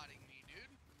one-shotting me, dude?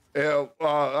 Yeah,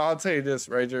 I'll tell you this,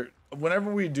 Rager.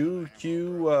 Whenever we do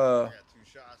queue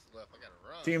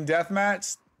team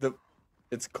deathmatch,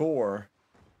 it's core.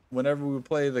 Whenever we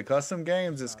play the custom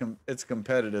games, it's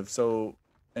competitive. So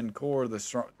in core, the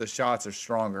shots are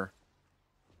stronger.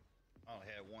 I only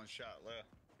had one shot left.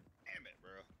 Damn it.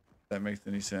 that makes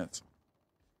any sense.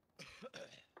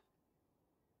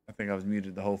 I think I was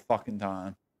muted the whole fucking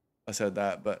time I said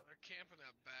that, but They're camping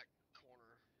that back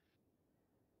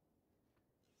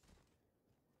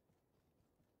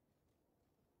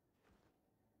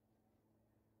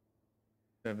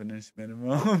corner. 7-inch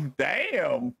minimum.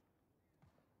 Damn. Is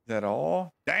that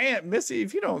all? Damn, Missy,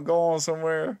 if you don't go on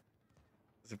somewhere, I'm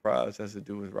surprised has to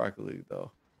do with Rocket League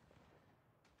though.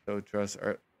 So trust.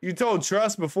 You told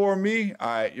Trust before me. All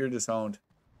right, you're disowned.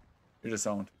 You're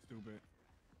disowned. Stupid.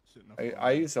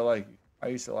 I used to like you. I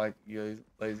used to like you,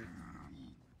 lazy.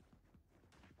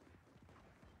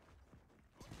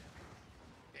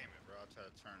 Damn it, bro. I'll try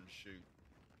to turn and shoot.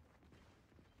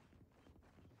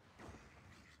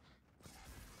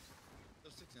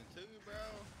 Still 6 and 2, bro.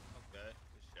 Okay,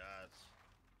 good shots.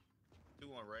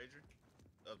 2-1 Rager.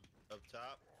 Up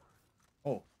top.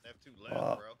 Oh. They have 2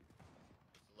 left, bro.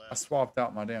 I swapped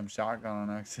out my damn shotgun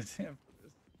on accident for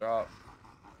this drop.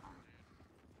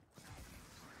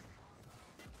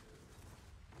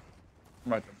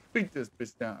 I'm about to beat this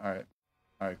bitch down. All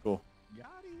right, cool.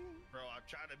 Bro, I'm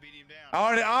trying to beat him down.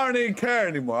 I don't even care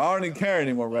anymore. I don't even care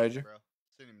anymore, Roger. Bro.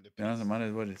 Send him to You know, I might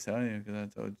as well just tell you because I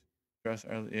told you. Trust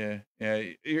earlier. Yeah,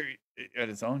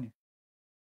 it's on you.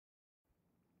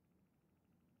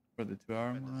 For the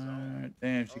 2-hour mark.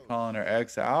 Damn, she calling her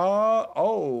ex out.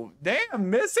 Oh, damn,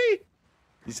 Missy.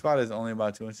 Your spot is only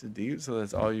about 2 inches deep, so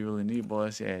that's all you really need,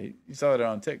 boys. Yeah, you saw that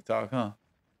on TikTok, huh?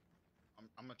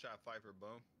 I'm gonna try to fight for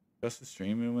boom. Just the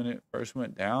streaming when it first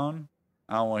went down.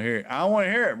 I don't want to hear it. I don't want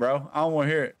to hear it, bro. I don't want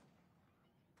to hear it.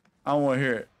 I don't want to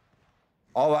hear it.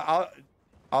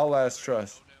 I'll last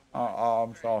trust.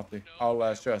 I'm salty. I'll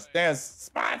last trust. Damn,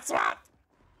 spot swap.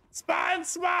 Spot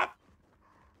swap.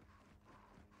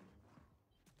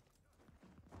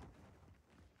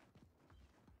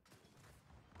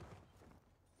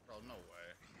 Bro, no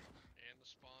way. And the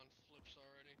spawn flips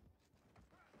already.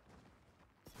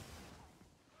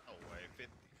 No way.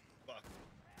 50. Fuck.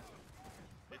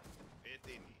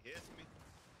 50 and he hits me.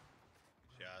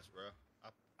 Shots, bro.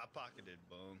 I pocketed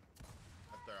boom.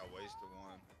 After I wasted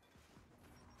one.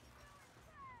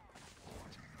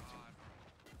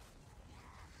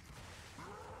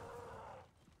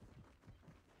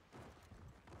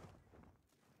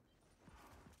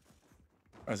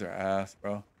 That's her ass,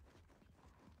 bro.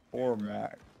 Poor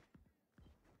Mac.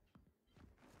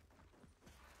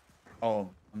 Oh,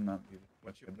 I'm not muted.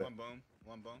 What's your one boom?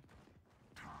 One boom.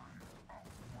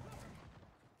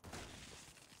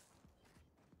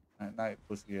 At night,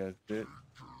 pussy ass bitch.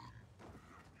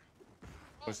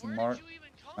 Question mark.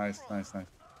 Nice.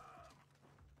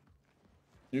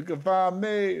 You can find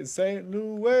me in St.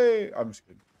 Louis. I'm just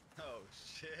kidding. Oh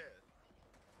shit.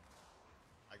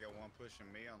 I got one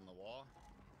pushing me on the wall.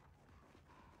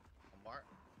 Mark.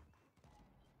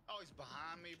 Oh, he's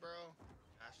behind me, bro.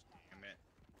 Gosh damn it.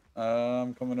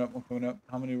 I'm coming up.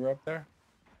 How many were up there?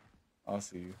 I'll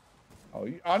see you. Oh,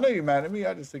 I know you're mad at me.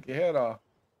 I just took your head off.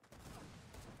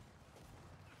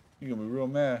 You're gonna be real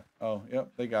mad. Oh, yep,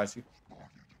 they got you.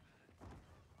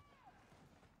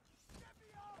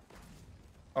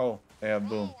 Oh, they have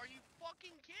boom. Are you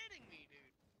fucking kidding me, dude?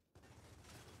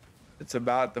 It's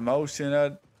about the motion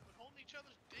of Holding each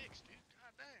other's dicks, dude.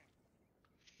 God dang.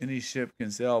 any ship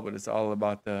can sail, but it's all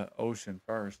about the ocean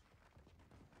first.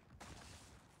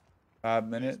 5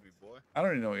 minutes? I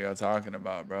don't even know what y'all talking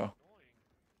about, bro.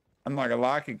 I'm not gonna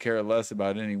lie, I could care less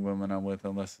about any woman I'm with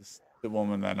unless it's the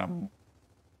woman that I'm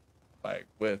like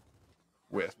with.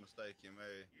 First mistake you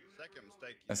made. Second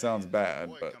mistake you That sounds made. bad,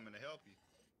 Boy but coming to help you.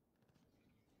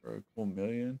 for a cool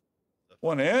million.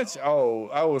 1 inch? Oh,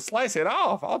 I will slice it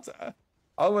off.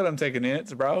 I'll let him take an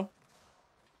inch, bro.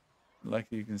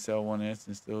 Lucky you can sell 1 inch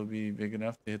and still be big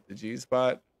enough to hit the G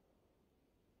spot.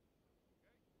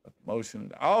 But the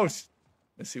motion. Oh, let's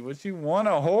see what you want.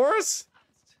 A horse?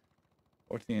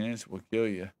 14 inch will kill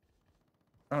you.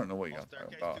 I don't know what y'all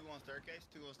talking about. 2 on staircase.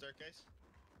 2 on staircase.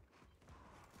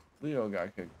 Leo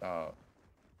got kicked out.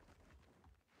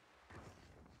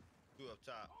 2 up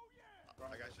top.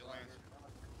 I got your lancer.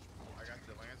 I got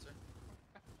your lancer.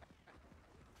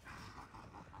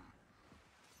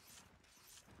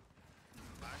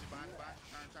 Behind you.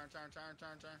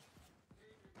 Turn.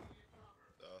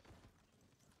 So.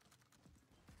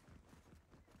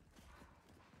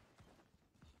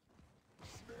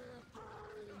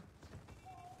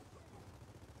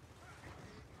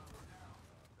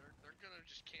 They're gonna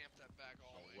just camp that back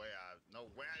all the way. No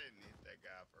way I didn't hit that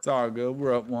guy for It's all good.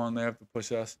 We're up 1. They have to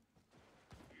push us.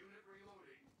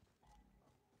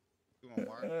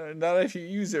 Not if you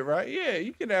use it right. Yeah,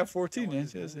 you can have 14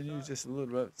 inches and use just a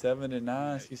little bit. 7 and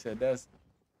 9. She said that's.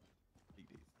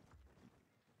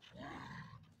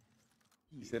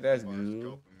 He said that's Bars good.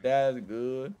 scoping me. That's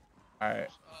good. All right.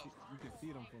 You can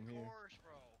see them from here.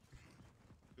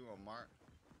 Do a mark.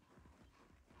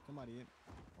 Somebody in.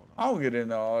 Hold on. I don't get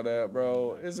into all that,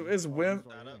 bro. It's women,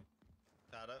 Tied up.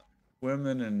 Tied up.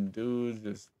 women and dudes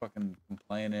just fucking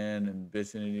complaining and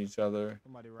bitching at each other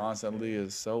Somebody right constantly there.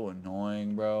 is so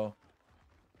annoying, bro.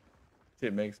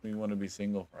 Shit makes me want to be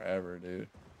single forever, dude.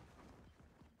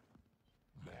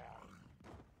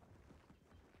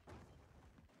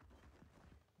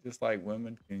 Just like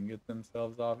women can get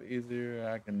themselves off easier,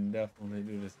 I can definitely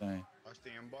do the same. Watch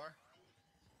the M bar.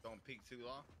 Don't peek too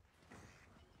long.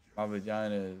 My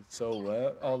vagina is so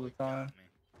wet all the time. Got me.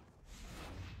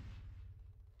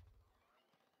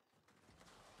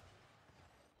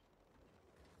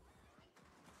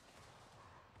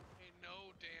 Ain't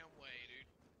no damn way, dude.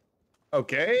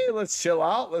 Okay, let's chill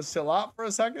out. Let's chill out for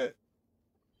a second.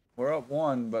 We're up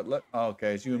one, but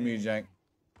okay, it's you and me, Jank.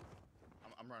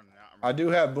 I'm running out. I do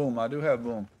have boom. I do have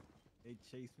boom. They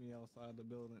chased me outside the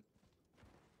building.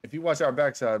 If you watch our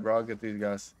backside, bro, I'll get these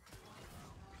guys.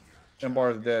 M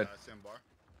bar is dead. M bar.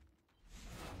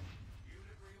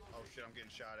 Oh shit, I'm getting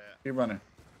shot at. Keep running.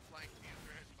 Flank me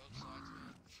over hitting both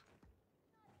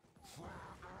sides.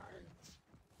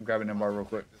 I'm grabbing M bar real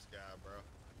quick. This guy, bro.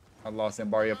 I lost M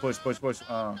bar. Yeah, push. Okay.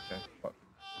 Fuck.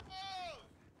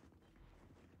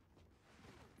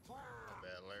 Not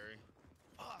bad, Larry.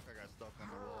 Fuck, I got stuck on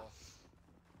the wall.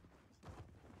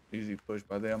 Easy push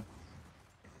by them.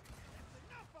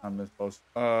 I missed both.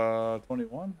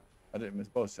 21. I didn't miss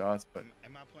both shots, but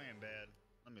Am I playing bad?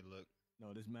 Let me look.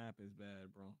 No, this map is bad,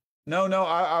 bro. no.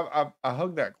 I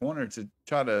hugged that corner to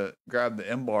try to grab the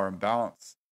M bar and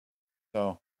bounce.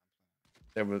 So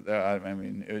there was. I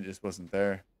mean, it just wasn't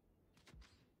there.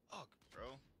 Fuck,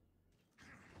 bro.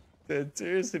 Dude,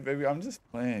 seriously, baby, I'm just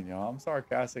playing, y'all. I'm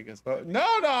sarcastic as fuck. No.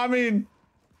 I mean,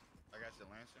 I got your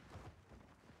Lancer.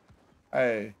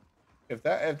 hey, if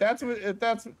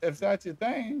that's your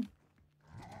thing,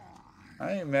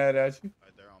 I ain't mad at you.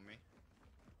 Right there on me.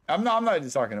 I'm not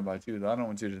just talking about you though. I don't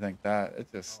want you to think that.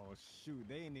 It's just Oh shoot,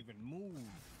 they ain't even moved.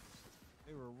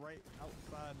 They were right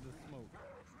outside the smoke.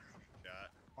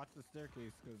 Shot. Watch the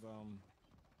staircase, cause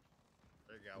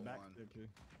They the got back one.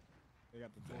 staircase. They got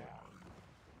the tail.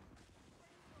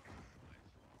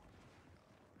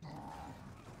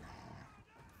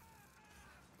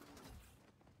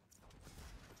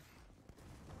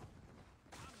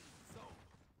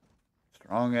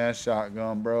 strong ass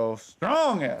shotgun, bro.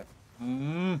 Strong ass.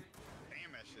 Damn,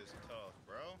 that shit's tough,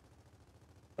 bro.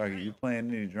 Sorry, you playing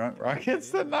any drunk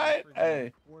rockets tonight?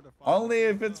 Hey, only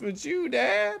if it's with you,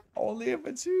 Dad. Only if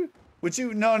it's you. With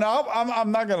you? No.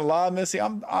 I'm not gonna lie, Missy.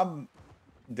 I'm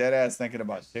dead ass thinking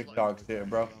about TikTok shit,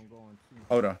 bro.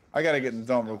 Hold on. I gotta get in the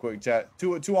zone real quick, chat.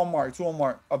 Two on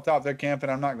mark. Up top, they're camping.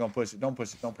 I'm not gonna push it. Don't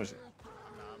push it. I'm not. I'm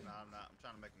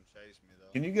trying to make them chase me,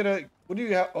 though. Can you get a? What do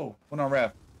you have? Oh, one on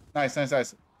Raph.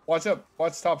 Nice. Watch up.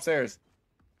 Watch top stairs.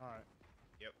 All right.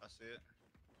 Yep, I see it.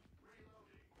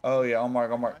 Oh yeah, on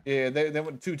mark. Yeah, they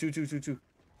went two.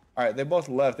 All right, they both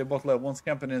left. One's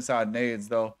camping inside nades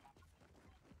though.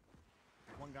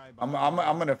 One guy. I'm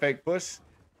gonna fake push.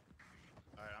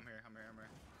 All right, I'm here.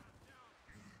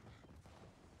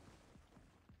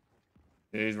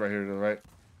 Yeah, he's right here to the right.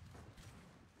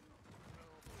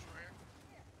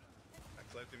 I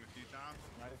clipped him a few times.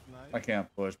 Nice. I can't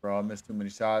push, bro. I missed too many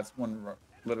shots. One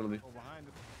literally. Oh, behind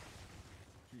us.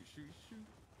 Shoot.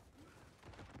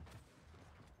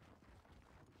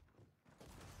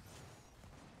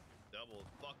 Double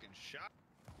fucking shot.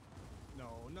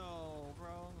 No,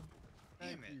 bro.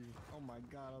 Thank Damn it. you. Oh my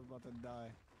god, I was about to die.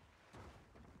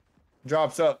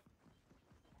 Drops up.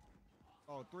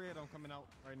 Oh, 3 of them coming out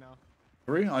right now.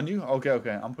 3 on you?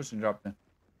 Okay. I'm pushing drop then.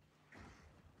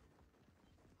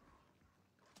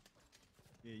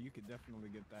 Yeah, you could definitely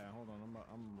get that. Hold on,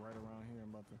 I'm right around here. I'm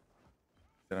about to.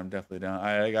 Said I'm definitely down. All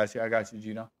right, I got you,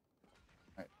 Gino. All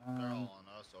right. They're all on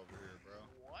us over here, bro.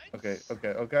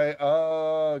 Okay.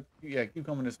 Yeah, keep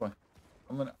coming this way.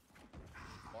 I'm gonna.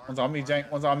 One's on me,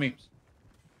 Jank. One's on me. Can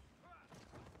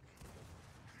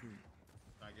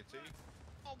I get to you?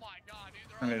 Oh my god, dude.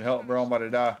 I need help, bro. I'm about to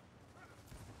die. I'm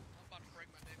about to break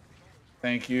my damn controllers.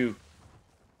 Thank you.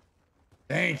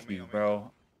 Thank you,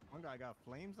 bro. One guy got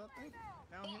flames up there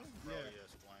down here. Bro,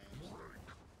 yes, flames.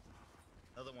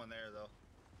 Another one there, though.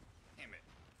 Damn it.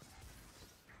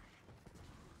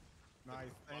 Nice,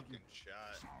 thank you. Fucking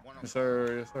shot. One on Yes,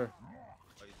 sir.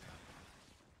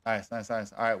 Oh, he's down.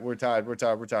 Nice. All right, we're tied. Oh shoot,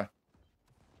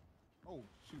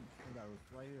 that guy was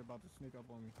right here about to sneak up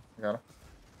on me. I got him.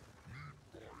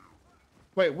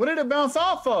 Wait, what did it bounce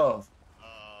off of? I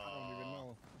don't even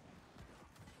know.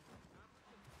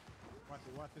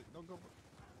 Watch it. Don't go.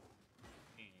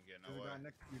 There's a guy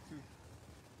next to you too.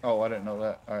 Oh, I didn't know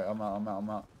that. All right, I'm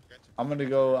out. I'm gonna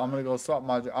go swap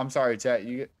my. I'm sorry, chat.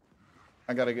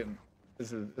 I gotta get.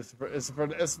 It's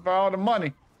for all the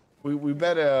money. We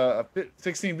bet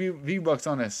 16 V-Bucks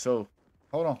on this. So,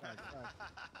 hold on.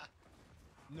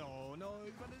 No,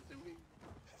 he's gonna shoot me.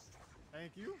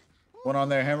 Thank you. One on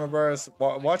there, Hammer Burst.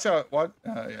 Watch out.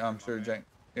 I'm sure, Jank.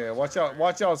 Yeah, watch out.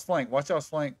 Watch y'all's flank. Watch y'all's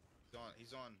flank.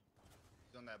 He's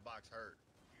on that box hurt.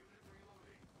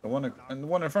 The one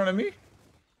in front of me.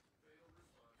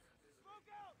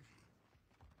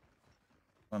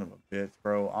 Son of a bitch,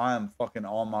 bro. I am fucking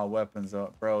all my weapons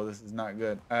up, bro. This is not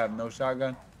good. I have no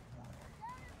shotgun.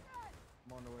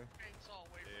 I'm on the way.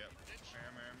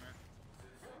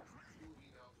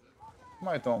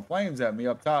 Somebody throwing flames at me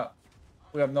up top.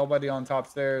 We have nobody on top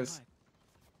stairs.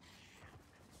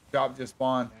 Drop just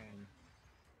spawned.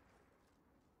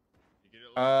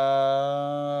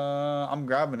 I'm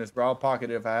grabbing this, bro. I'll pocket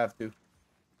it if I have to.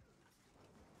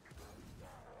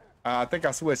 I think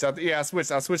I switched. Yeah, I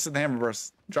switched. I switched to the Hammer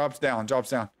Burst. Drops down.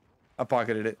 I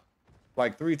pocketed it.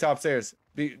 Like 3 top stairs.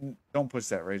 Don't push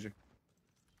that, Rager.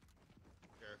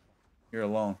 You're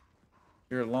alone.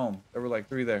 There were like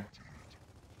 3 there.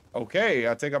 Okay,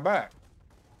 I take it back.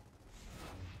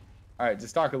 All right,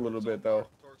 just talk a little bit though.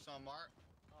 Oh,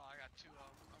 I got 2 of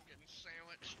them. I'm getting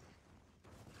sandwiched.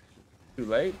 Too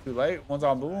late. One's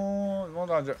on balloon.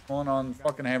 One on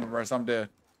fucking Hammer Burst. I'm dead.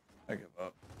 I give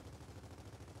up.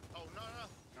 Oh no.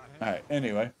 All right.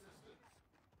 Anyway.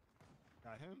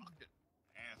 Got him.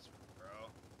 Answer,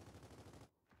 bro.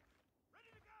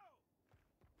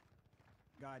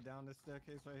 Guy down the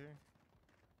staircase right here.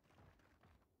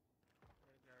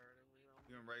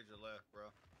 You and Rager left, bro.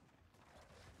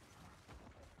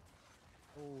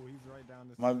 Oh, he's right down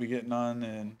the. Might be getting on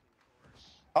and.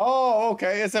 Oh,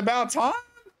 okay. It's about time.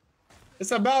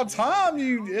 It's about time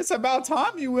you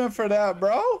went for that,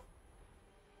 bro.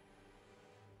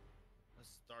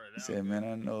 He said, man,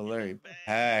 I know Larry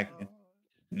packing.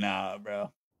 Nah,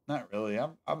 bro. Not really.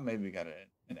 I've maybe got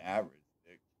an average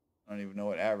dick. I don't even know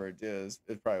what average is.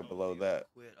 It's probably below that.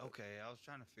 Quit. Okay, I was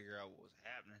trying to figure out what was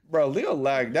happening. Bro, Leo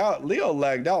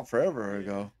lagged out forever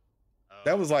ago.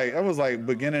 That was like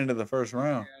beginning of the first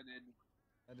round.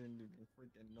 I didn't even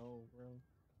freaking know, bro.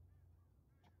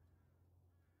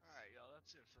 Alright, y'all,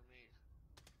 that's it for me.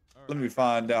 Let me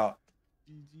find out.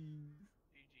 GG.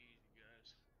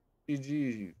 GG's, you guys.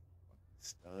 GG's, you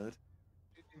stud.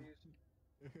 You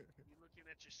looking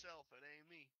at yourself, it ain't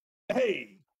me.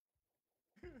 Hey!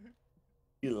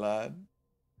 You lied.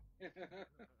 Alright,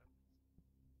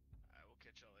 we'll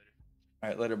catch y'all later. All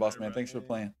right, later, boss man. Thanks for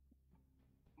playing.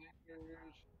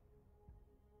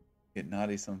 Get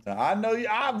naughty sometime. I know you,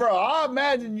 bro. I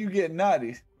imagine you get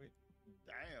naughty.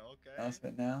 Damn, okay. How's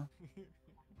it now?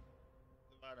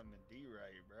 Vitamin D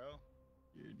right, bro.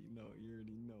 You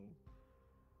already know.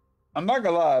 I'm not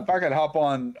gonna lie. If I could hop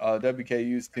on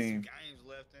WKU's team, Games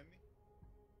left in me.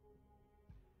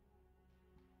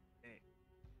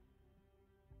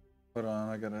 hold on.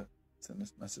 I gotta send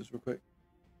this message real quick.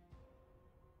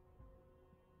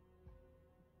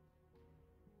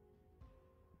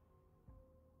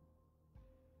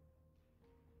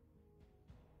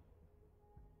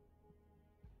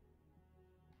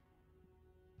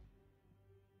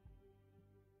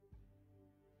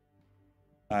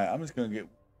 All right, I'm just gonna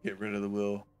get rid of the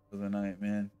wheel for the night,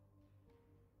 man.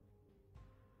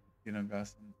 You know, got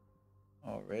some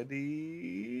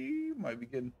already. Might be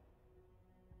getting.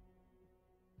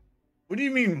 What do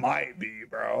you mean might be,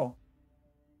 bro?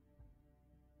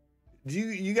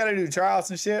 You gotta do trials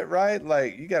and shit, right?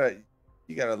 Like you gotta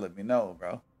let me know,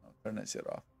 bro. I'll turn that shit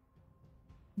off.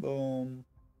 Boom.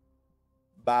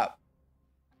 Bop.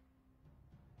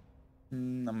 I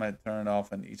might turn it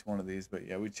off on each one of these, but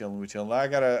yeah, we chilling.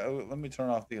 Let me turn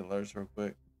off the alerts real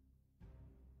quick.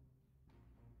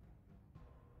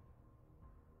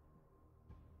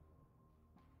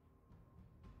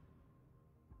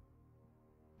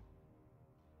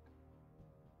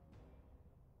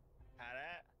 How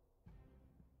that?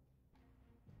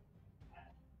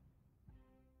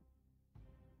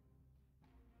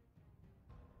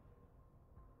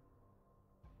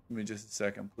 Give me just a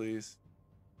second, please.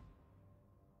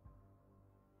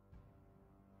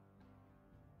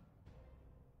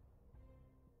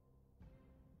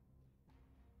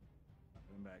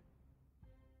 Back.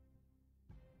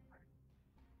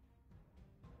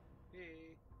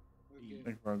 Hey. I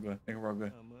think we're all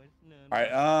good. All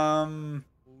right,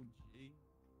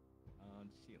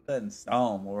 setting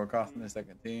stone. We'll work off in the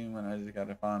second team, and I just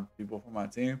gotta find people for my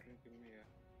team.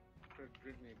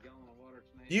 Drink me a gallon of water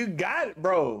tonight. You got it,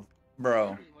 bro.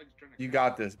 You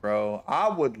got this, bro. I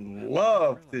would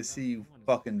love to see you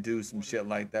fucking do some shit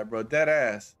like that, bro. Dead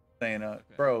ass. Saying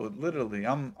bro, literally,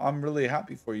 I'm really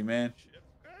happy for you, man.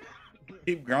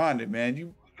 Keep grinding, man.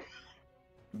 You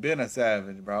been a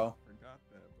savage, bro. Forgot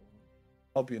that, bro.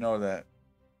 Hope you know that.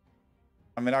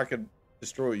 I mean, I could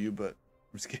destroy you, but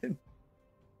I'm just kidding.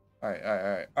 All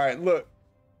right. Look.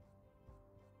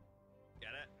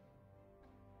 Got it?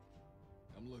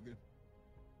 I'm looking.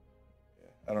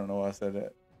 I don't know why I said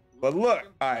that. But look.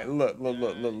 All right, look.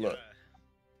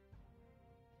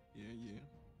 Yeah.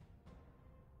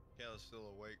 Kayla's still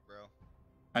awake, bro.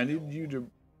 I need you to.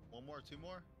 One more, two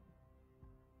more?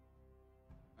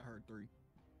 I heard 3.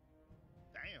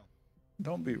 Damn.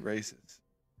 Don't be racist,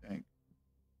 Hank.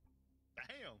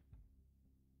 Damn.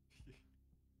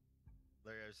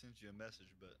 Larry, I sent you a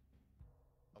message, but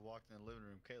I walked in the living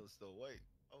room. Kayla's still awake.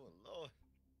 Oh, Lord.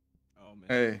 Oh,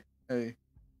 man. Hey.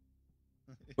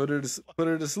 Put her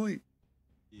to sleep.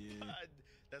 Yeah.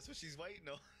 That's what she's waiting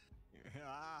on.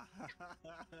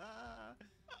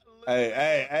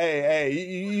 Hey.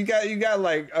 You got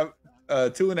like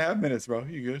 2.5 minutes, bro.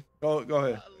 You good? Go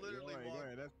ahead. I literally Go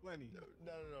ahead. That's plenty.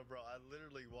 No, bro. I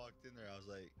literally walked in there. I was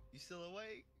like, "You still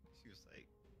awake?" She was like,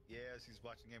 "Yeah." She's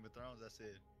watching Game of Thrones. I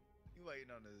said, "You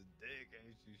waiting on his dick,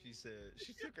 ain't you?" She said,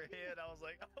 she shook her head. I was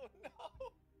like, "Oh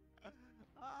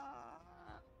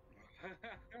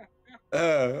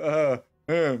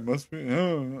no." Must be.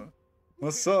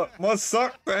 Must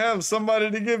suck to have somebody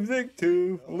to give dick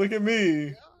to. Look at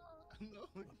me.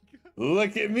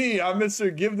 Look at me. I'm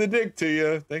Mr. Give the Dick to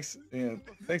you. Thanks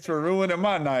for ruining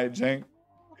my night, Jank.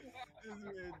 This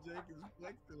man Jake is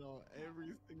flexing on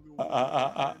every single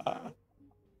one.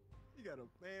 You got a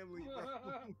family,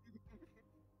 bro.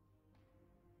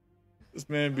 This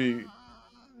man be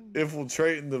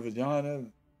infiltrating the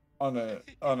vagina on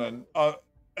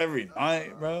every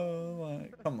night, bro.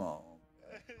 Like, come on.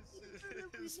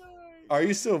 Are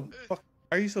you still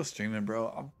streaming, bro?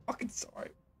 I'm fucking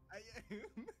sorry.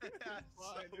 That's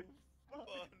so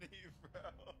funny,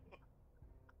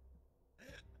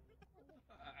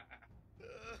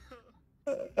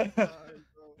 bro.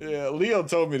 Yeah, Leo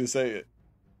told me to say it.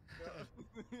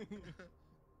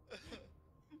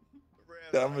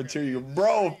 I'm gonna cheer you,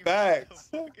 bro. Facts.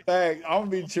 I'm gonna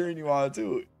be cheering you on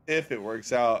too if it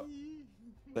works out.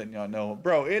 Letting y'all know,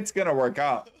 bro. It's gonna work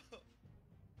out.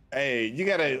 Hey, you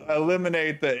gotta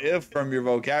eliminate the if from your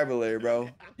vocabulary, bro.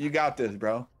 You got this,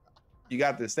 bro. You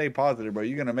got this. Stay positive, bro.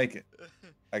 You're gonna make it.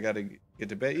 I gotta get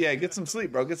to bed. Yeah, get some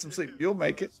sleep, bro. Get some sleep. You'll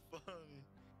make it.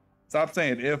 Stop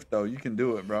saying if, though. You can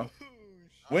do it, bro.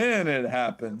 When it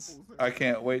happens, I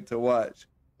can't wait to watch.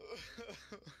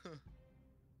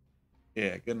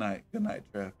 Yeah, good night. Good night,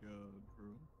 Trev.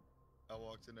 I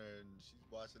walked in there and she's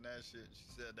watching that shit. She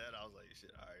said that. I was like,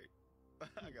 shit, all right.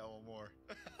 I got one more.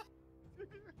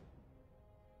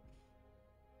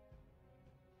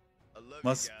 I love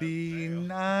Must you guys. be Damn.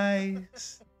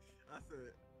 nice. I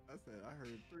said, I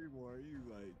heard 3 more. You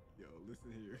like, yo,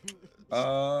 listen here. So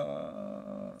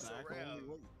I can Ram. only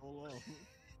wait so long.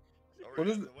 So What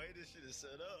is Ram, it? the way this shit is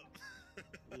set up.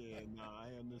 Yeah, nah, I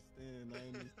understand,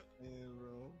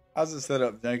 bro. How's it set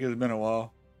up, Jank? It's been a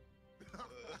while.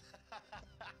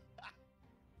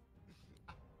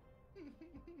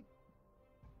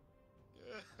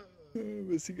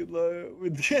 Missy could lie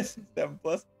with this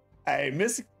 7+. Hey,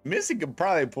 Missy could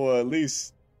probably pull at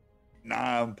least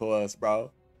 9+,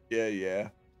 bro. Yeah.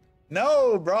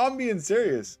 No, bro, I'm being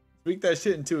serious. Speak that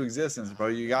shit into existence, bro.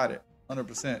 You got it.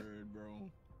 100%. Word,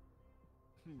 bro.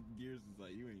 Gears is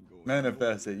like, you ain't going.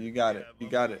 Manifest it. You got it. You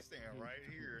got it. Stand right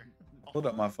here. Pulled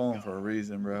up my phone for a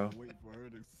reason, bro. Wait for her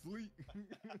to sleep.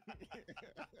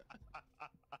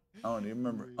 I don't even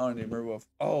remember what.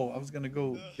 Oh, I was gonna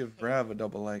go give Rav a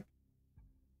double like.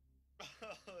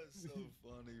 It's so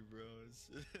funny, bro. It's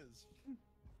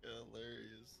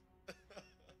hilarious.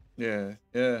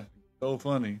 Yeah. So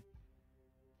funny.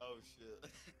 Oh shit.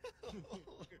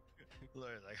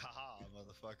 Larry's like, haha,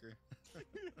 motherfucker.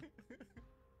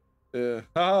 Yeah.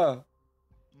 Haha.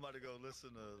 I'm about to go listen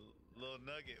to Lil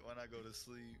Nugget when I go to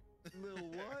sleep. Little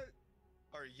what?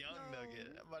 Or Young Nugget.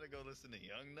 I'm about to go listen to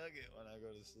Young Nugget when I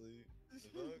go to sleep. The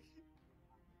fuck?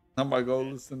 I'm about to go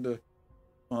listen to.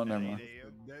 Oh, never mind. 8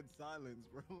 a.m. Dead silence,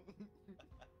 bro.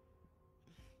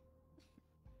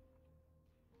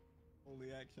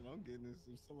 Only action I'm getting is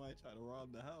if somebody try to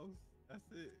rob the house. That's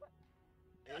it.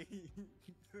 Hey,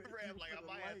 Ram, like, I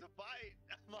might have to fight.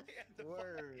 I might have to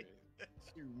Word. fight.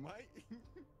 You might.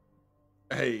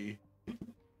 Hey. It's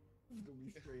gonna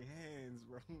be straight hands,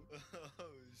 bro. Oh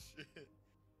shit.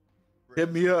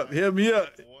 Hit me up,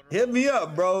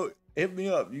 bro. Hit me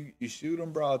up. You shoot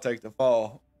him, bro. I'll take the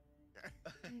fall.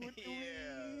 What do we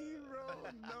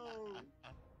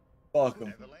Fuck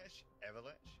him. Avalanche.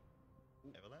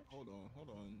 Hold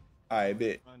on. I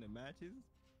bet. Find the matches.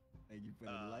 And you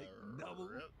finna like double.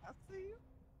 rip. I see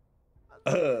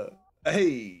you.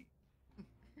 Hey,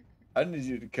 I need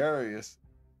you to carry us.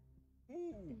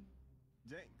 Ooh.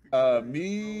 Jank,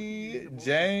 Me, the most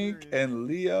Jank, experienced. and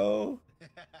Leo.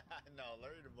 No,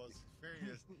 Larry the most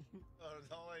experienced. Oh,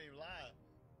 don't let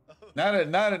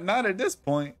him lie. Not at this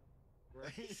point.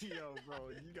 Right? Yo, bro,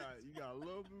 you got a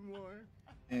little bit more.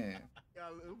 Yeah.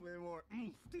 Got a little bit more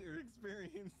to your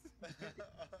experience.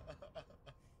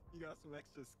 You got some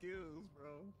extra skills, bro.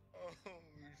 Oh,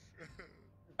 shit.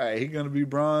 All right, he gonna be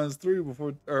bronze 3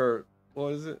 before, or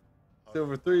what is it?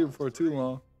 Silver 3 before too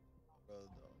long. Bro,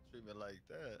 don't treat me like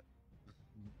that.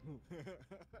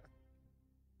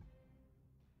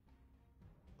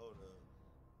 Hold up.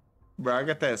 Bro, I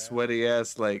got that sweaty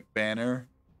ass like banner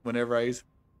whenever I used to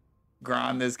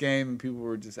grind this game and people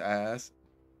were just ass.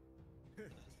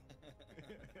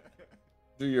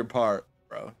 Do your part,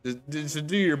 bro. Just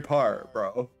do your part,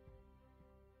 bro.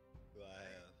 Who I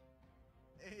have?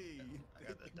 Hey, I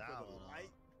got the you diamond. put a on.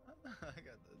 light. I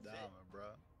got the diamond,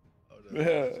 bro. Hold up.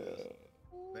 Yeah.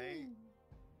 Bang.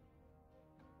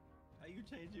 How you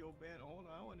change your band? Hold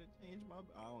on, I want to change my.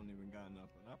 I don't even got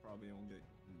nothing. I probably don't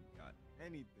got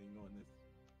anything on this,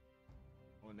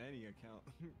 on any account.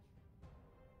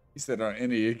 He said on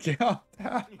any account.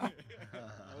 I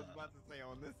was about to say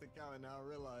on this account, and now I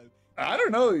realized. I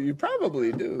don't know. You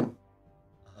probably do. This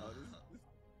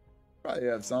Probably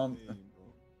have some. thing, bro.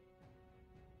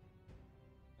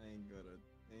 I ain't got a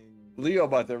thing. Leo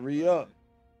about to re-up.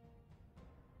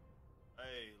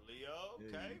 Hey, Leo.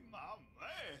 Yeah. Okay, my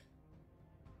man.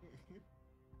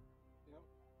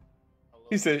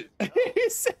 He said. He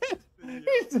said.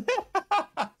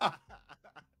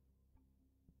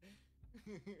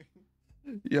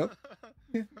 Yep.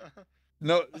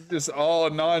 No, just all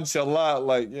nonchalant.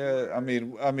 Like, yeah. I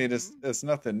mean, it's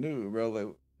nothing new, bro. Like,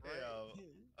 Yo.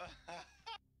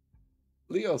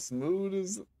 Leo smooth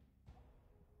as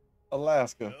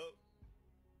Alaska.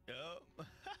 Yup.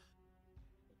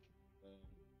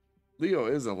 Leo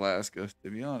is Alaska, to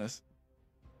be honest.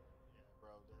 Bro,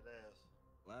 that ass.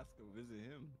 Alaska, visit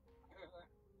him.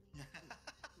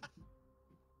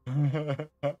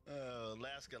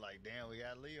 Alaska, like, damn, we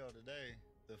got Leo today.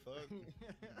 The fuck?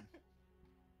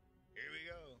 Here we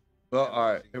go. Well,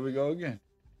 all right, here we go again.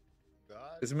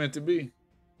 God. It's meant to be. As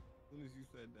soon as you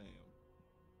said damn.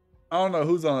 I don't know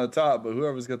who's on the top, but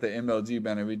whoever's got the MLG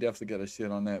banner, we definitely got a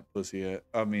shit on that pussy.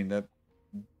 I mean, that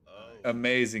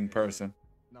amazing person.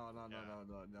 No.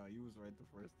 You was right the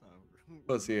first time.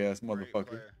 Pussy ass Great motherfucker.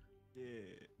 player.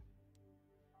 Yeah.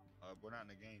 We're not in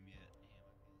the game yet. Damn,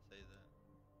 I can't say that.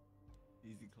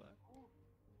 Easy clap.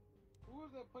 Who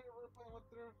was that player we were playing with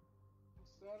there on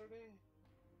Saturday?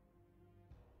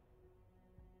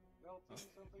 LT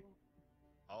something?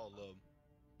 All of them.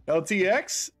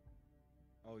 LTX?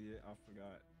 Oh yeah, I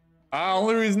forgot.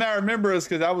 Only reason I remember is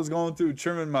because I was going through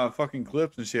trimming my fucking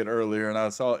clips and shit earlier, and I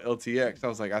saw LTX. I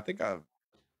was like, I think I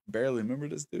barely remember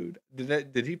this dude.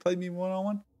 Did he play me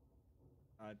one-on-one?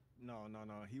 No.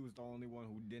 He was the only one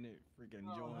who didn't freaking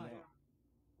join up.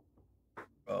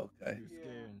 Okay. He was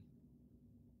scared.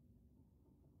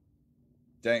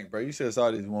 Dang, bro, you should have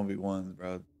saw these 1v1s,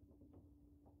 bro.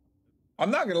 I'm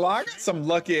not gonna lie, I got some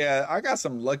lucky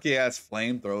ass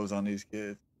flamethrowers on these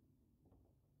kids.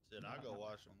 Shit, I go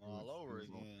watch them all over It was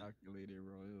all again. calculated,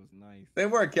 bro. It was nice. They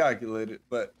were calculated,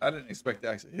 but I didn't expect to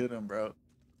actually hit them, bro.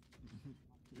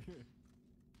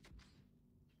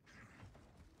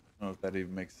 I don't know if that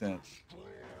even makes sense.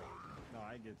 No,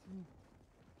 I get you.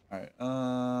 All right,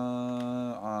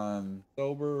 I'm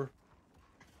sober.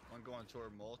 One going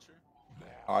toward Mulcher.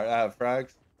 All right, I have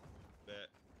frags. Bet.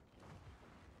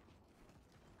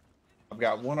 I've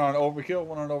got one on overkill,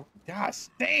 one on over. Gosh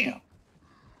damn.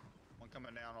 One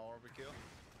coming down on overkill.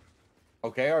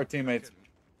 Okay, our teammates.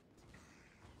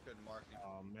 Couldn't mark him.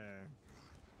 Oh man.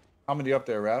 How many up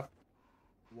there, Raph?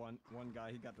 One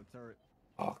guy, he got the turret.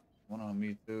 Oh, one on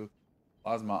me too.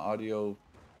 Why is my audio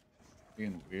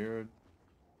being weird?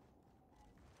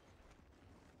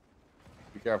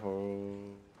 Be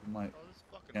careful. You might Oh, this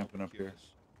fucking camping up overkill here. is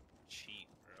cheap,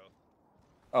 bro.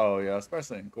 Oh yeah,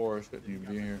 especially in chorus, shouldn't He even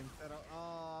got be the here. thing set up.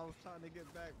 Oh, I was trying to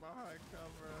get back behind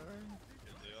cover.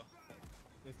 Good deal.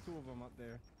 There's two of them up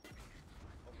there.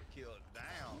 Overkill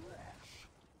down.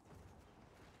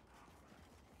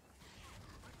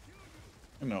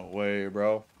 No way,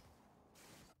 bro.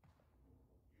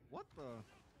 What the?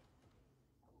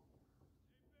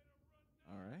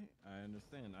 Alright, I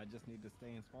understand. I just need to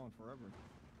stay in spawn forever.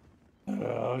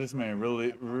 Oh, this man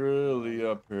really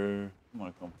up here. I'm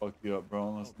gonna come fuck you up, bro,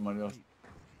 unless somebody else.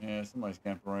 Yeah, somebody's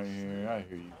camping right here. I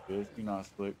hear you, bitch. You not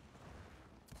slick.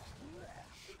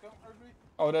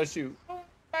 Oh, that's you. Oh,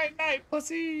 night, night,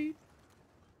 pussy.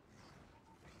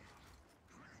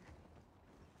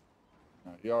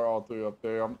 All right, y'all are all three up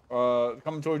there. I'm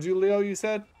coming towards you, Leo. You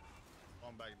said.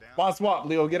 Going back down. Spawn swap,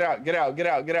 Leo. Get out, get out, get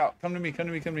out, get out. Come to me, come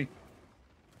to me, come to me.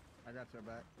 I got your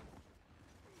back.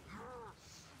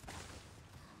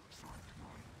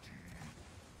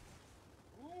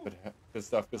 Good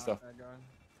stuff, good stuff. That guy.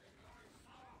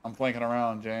 I'm flanking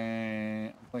around, Jank.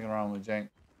 I'm flanking around with Jank.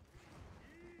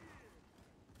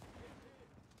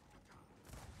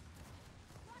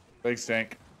 Thanks,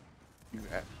 Jank.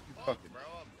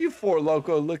 You four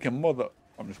loco looking mother.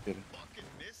 I'm just kidding. Fucking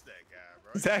missed that guy,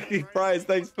 bro. Zachy Price,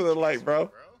 thanks for the light,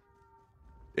 bro.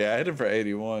 Yeah, I hit him for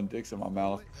 81. Dick's in my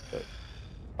mouth. But...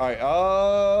 All right,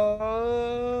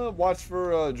 watch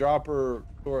for dropper,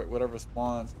 or whatever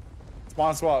spawns.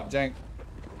 Spawn swap, Jank.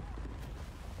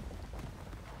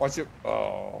 Watch it.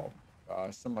 Oh,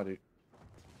 gosh, somebody.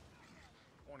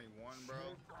 21, bro.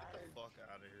 Get the fuck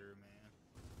out of here, man.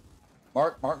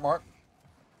 Mark, Mark, Mark.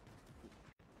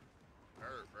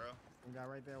 Hurt, bro. Some guy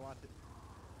right there, watch it.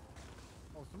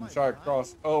 Oh, I'm somebody sorry, behind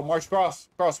cross. you? Oh, Mark's cross.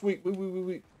 Cross, weak.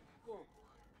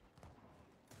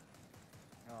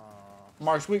 Aw.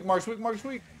 Mark's weak, Mark's weak, Mark's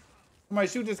weak. Somebody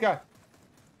shoot this guy.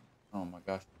 Oh my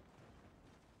gosh.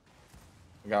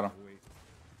 I got him.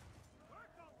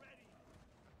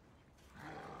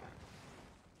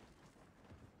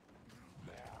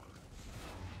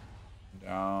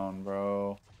 Down,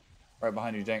 bro. Right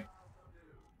behind you, Jank.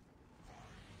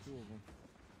 Two of them.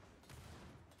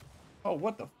 Oh,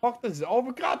 what the fuck? This is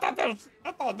over. God, I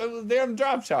thought that was a damn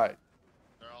drop shot.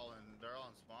 They're all in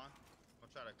spawn. I'll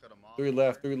try to cut them off. Three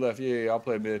left, three left. Yeah, yeah, I'll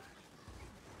play mid.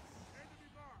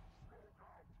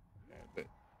 Yeah, but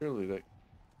surely they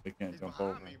can't jump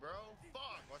over. Me, bro.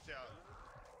 Fuck. Watch out.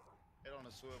 Hit on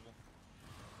a swivel.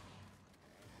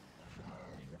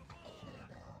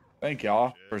 Thank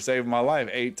y'all for saving my life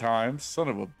 8 times. Son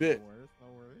of a bitch. Boy, that's no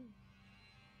worry.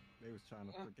 They was trying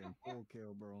to freaking full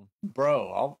kill, bro.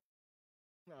 Bro,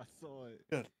 I saw it.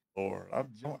 good lord.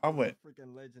 Jumped I on the went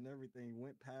freaking ledge and everything,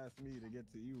 went past me to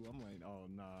get to you. I'm like, oh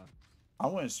nah. I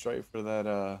went straight for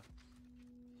that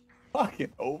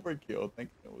fucking overkill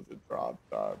thinking it was a drop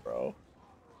shot, bro.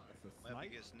 That's a Let me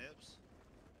snipe. get snips.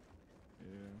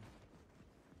 Yeah.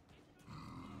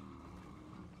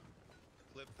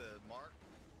 Clip the mark.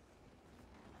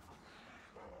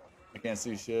 I can't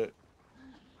see shit.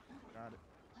 Got it.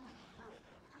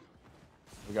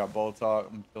 We got ball talk.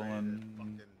 I'm Fucking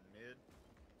feeling. mid.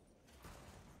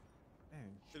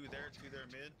 Dang. Two there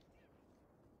mid.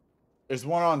 There's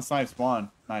one on snipe spawn.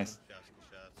 Nice. Good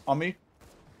shots. On me.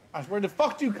 Gosh, where the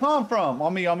fuck do you come from?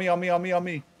 On me, on me, on me, on me, on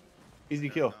me. Easy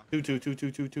kill. Two there.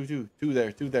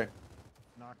 Knocked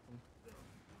him.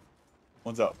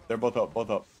 One's up. They're both up, both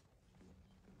up.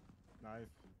 Nice.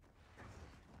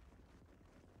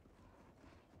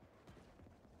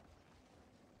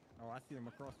 Oh, I see him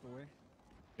across the way.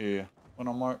 Yeah. One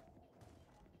on mark.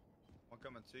 One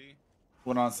coming to you.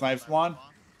 One on snipe spawn.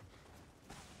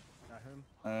 Got him.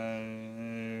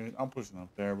 I'm pushing up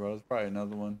there, bro. There's probably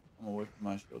another one. I'm gonna wait for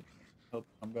my shield to help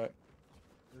come back.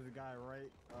 There's a guy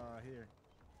right here.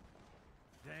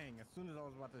 Dang, as soon as I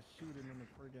was about to shoot him in the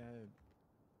friggin' head.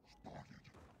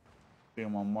 See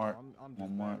him on mark. I'm on just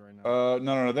mark. bad right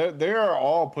now. No. They are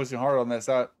all pushing hard on that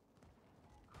side.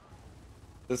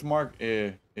 This mark,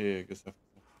 yeah, good stuff.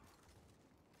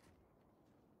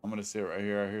 I'm gonna sit right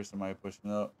here. I hear somebody pushing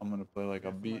up. I'm gonna play like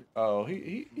a beat. Oh,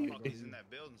 He's in that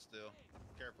building still.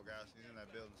 Careful, guys. He's in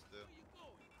that building still.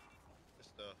 This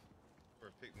stuff. For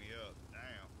pick me up.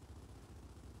 Damn.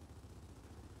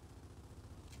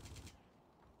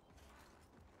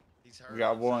 He's hurt. We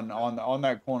got one on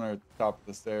that corner at the top of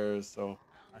the stairs. So.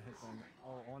 I hit him.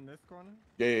 Oh, on this corner?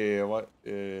 Yeah. What?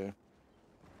 Yeah.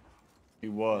 He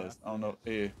was. I don't know.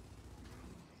 Yeah.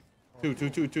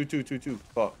 Two.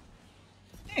 Fuck.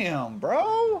 Damn,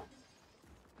 bro. Watch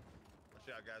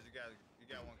out, guys. You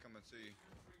got one coming to you.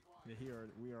 Yeah,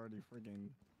 we already friggin'.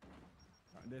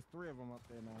 There's 3 of them up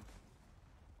there now.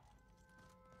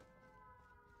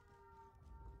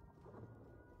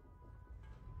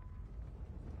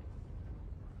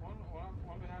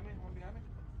 One behind me.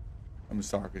 I'm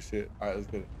just talking shit. All right, let's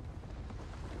get it.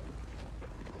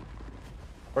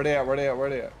 Where they at? I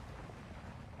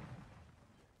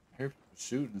hear people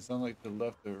shooting. It sounds like to the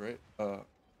left or right.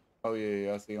 Oh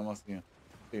yeah. I see him. See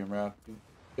him, Raph.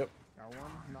 Yep. Got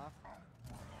one. Knock. I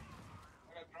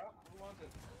got dropped. Who wants it?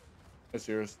 That's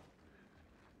yours.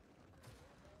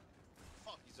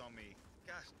 Fuck, he's on me.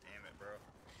 Gosh damn it, bro.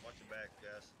 Watch your back,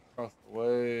 guys. Across the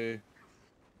way.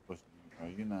 Pushing. Bro,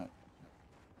 you're not.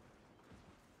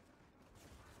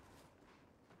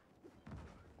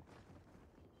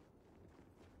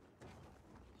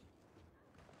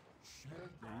 Yeah,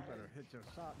 you better hit your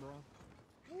shot, bro.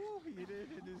 Woo, he did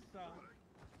hit his shot.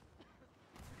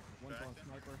 One on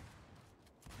sniper.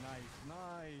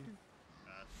 Nice.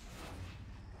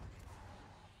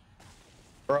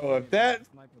 Bro, if that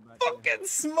fucking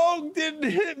smoke didn't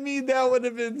hit me, that would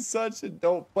have been such a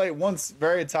dope play. One's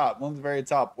very top, where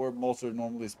Molster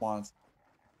normally spawns.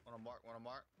 Wanna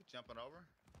mark? Jumping over.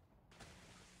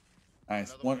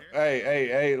 Nice. One.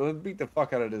 Hey, let's beat the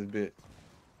fuck out of this bitch.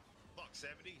 Fuck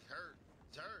 70. Hurt.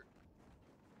 It's hurt.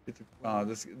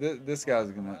 Get the, this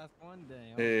guy's gonna. Last one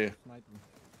day. Yeah.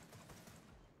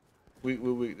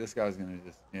 We. This guy's gonna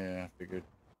just. Yeah, I figured.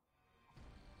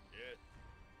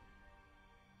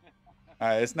 All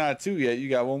right, it's not 2 yet. You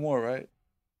got one more, right?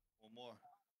 One more.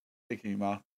 Dick in your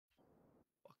mouth.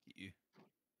 Fuck you.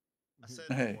 I said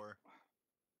Hey. more.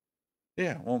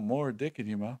 Yeah, one more dick in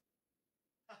your mouth.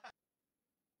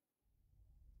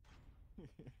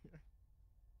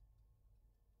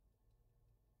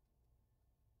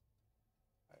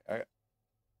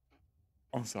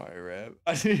 I'm sorry, Rab.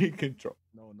 I need control.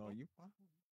 No, you fine.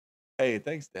 Hey,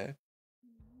 thanks, Dad.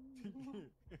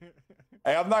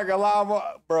 Hey, I'm not gonna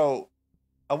lie, bro.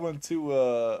 I went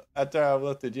to after I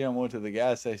left the gym, I went to the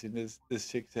gas station. This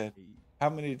chick said, "How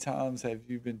many times have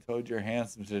you been told you're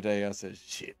handsome today?" I said,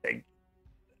 "Shit,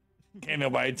 can't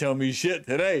nobody tell me shit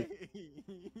today.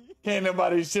 Can't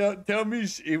nobody tell me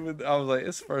shit." Even I was like,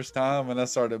 "It's first time," and I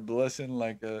started blushing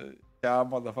like a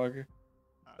child motherfucker.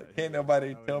 Like, can't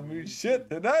nobody tell me shit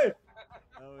today.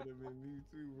 That would have been me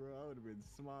too, bro. I would have been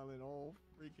smiling all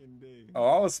freaking day. Oh,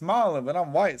 I was smiling, but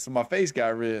I'm white, so my face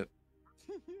got red.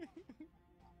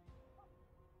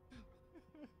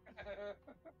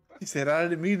 He said, "I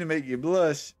didn't mean to make you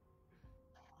blush."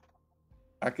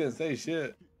 I couldn't say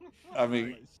shit. I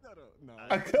mean, shut up. No,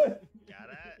 I could. Got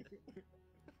it.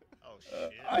 Oh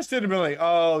shit. I should have been like,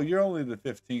 "Oh, you're only the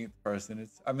 15th person."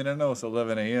 I mean, I know it's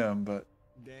 11 a.m., but.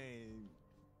 Dang.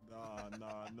 Nah.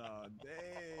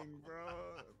 Dang, bro.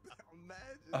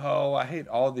 Imagine. Oh, I hate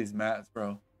all these mats,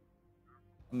 bro.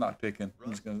 I'm not picking.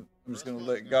 I'm just gonna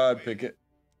let God pick it.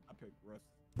 I picked Rust.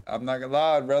 I'm not gonna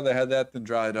lie, I'd rather have that than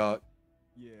Dry Dock.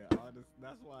 Yeah,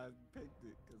 that's why I picked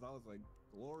it, because I was like,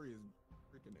 Glory is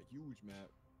freaking a huge map.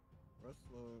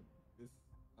 Rustler,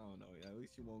 I don't know, at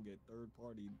least you won't get third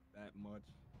party that much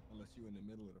unless you're in the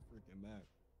middle of the freaking map.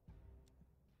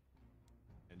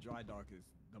 And Dry Dock is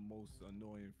the most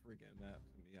annoying freaking map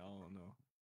to me. I don't know.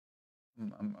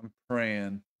 I'm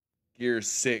praying Gears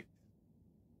 6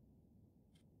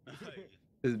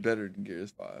 is better than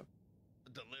Gears 5.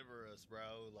 Deliver us,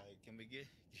 bro. Like, can we get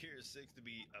Gears 6 to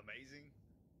be amazing?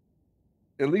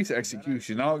 At least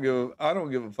execution. I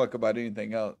don't give a fuck about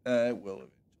anything else. It will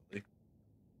eventually.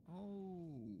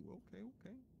 Oh, okay.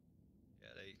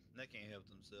 Yeah, they can't help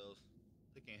themselves.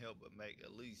 They can't help but make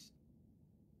at least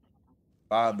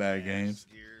 5 bad games.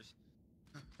 Gears.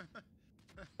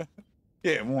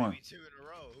 Yeah, 1. Maybe 2 in a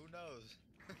row. Who knows?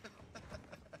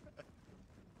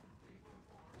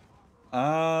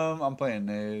 I'm playing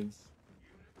nades.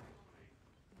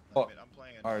 Oh, I'm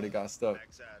playing. I already got stuck.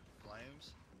 Backside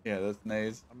Flames. Yeah, that's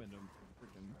nades. I'm in them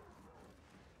freaking.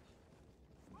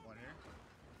 One here.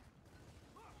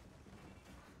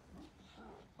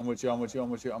 I'm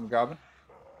with you. I'm grabbing.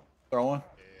 Throwing.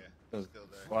 Yeah. Still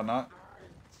there. Why not?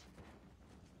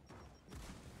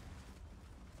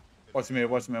 Watch me.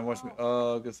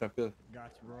 Good stuff, good.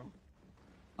 Got you, bro.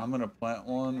 I'm gonna plant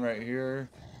one right here.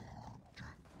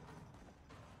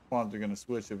 Spawns are gonna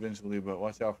switch eventually, but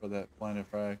watch out for that planted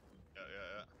frag. Yeah.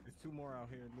 There's 2 more out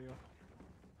here, Leo.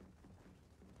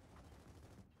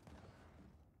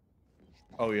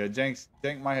 Oh yeah, Jank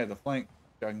might have the flank.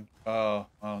 No.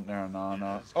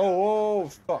 Oh,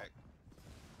 fuck.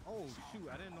 Oh shoot,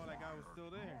 I didn't know that guy was still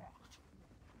there.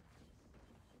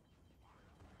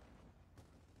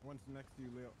 One's next to you,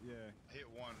 Leo. Yeah. I hit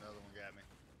one, the other one got me.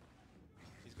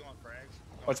 He's going frags.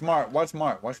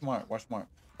 Watch Mark.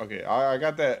 Okay, I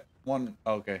got that one.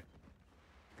 Okay.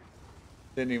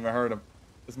 Didn't even hurt him.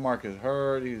 This Mark is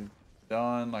hurt. He's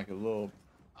done like a little.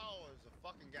 Oh, there's a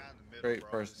fucking guy in the middle, Great bro.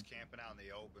 person. Just camping out in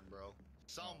the open, bro.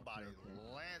 Somebody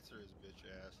lancer his bitch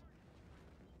ass.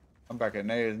 I'm back at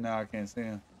nades now. I can't see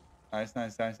him. Nice.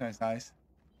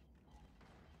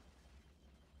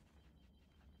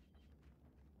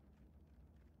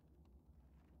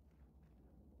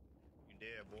 You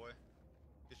dead, boy.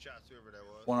 Good shots, whoever that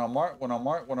was. One on Mark.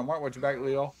 Watch your back,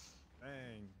 Leo.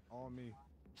 Dang, on me.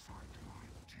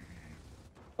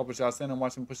 Couple shots in and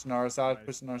watch him pushing our side.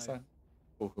 Nice.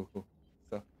 Cool.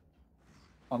 So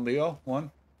On Leo,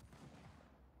 one.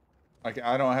 Like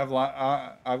I don't have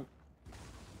I don't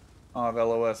have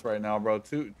LOS right now, bro.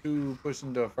 Two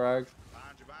pushing the frags.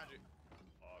 Behind you, behind you.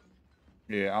 Fuck.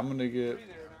 Yeah, I'm gonna get. Three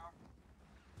there now.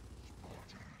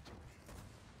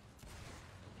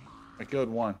 I killed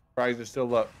one. Frags are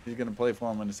still up. He's gonna play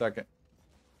for him in a second.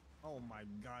 Oh my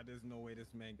god, there's no way this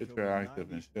man It's killed very me.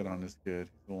 active and shit on this kid.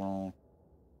 He's alone.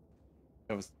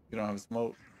 You don't have a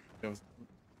smoke. I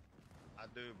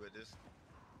do, but this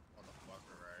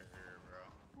motherfucker right here,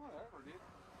 bro. Whatever, dude.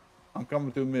 I'm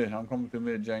coming through mid. I'm coming through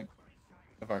mid, Jank.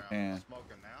 If I I'm can.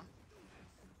 smoking now.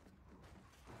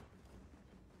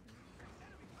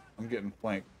 I'm getting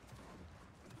flanked.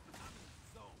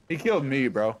 He killed me,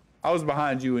 bro. I was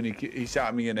behind you and he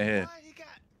shot me in the head. What? He got.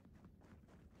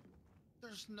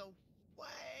 There's no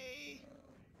way.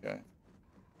 Okay.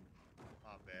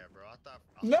 My bad, bro. I thought.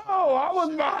 No, I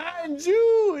was behind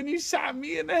you and you shot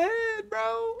me in the head, bro.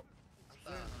 I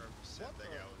thought 100% that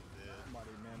guy was dead. Somebody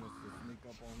managed to sneak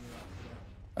up on me after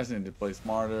that. I just need to play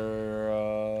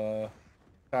smarter,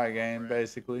 tie game,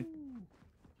 basically.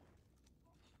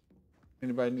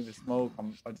 Anybody need to smoke?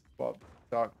 I just bought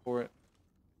stock for it.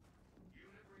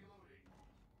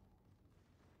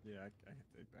 Yeah, I can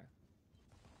take that.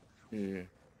 Yeah.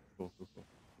 Cool.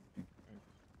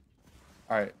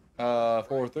 All right. 4-3,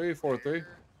 4-3. 2 on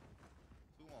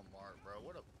mark, bro.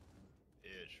 What a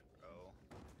bitch, bro.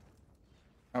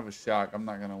 I have a shock. I'm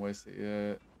not gonna waste it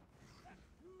yet.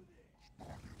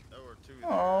 There were 2 there.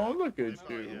 Oh, look They at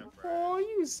probably you. had frags. Oh,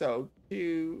 you so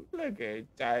cute. Look at you.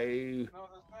 No,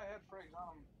 this guy had frags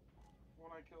on him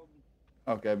when I killed him.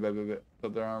 Okay, baby. So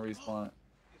they're on respawn.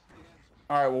 Yes, he is.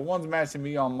 All right. Well, one's matching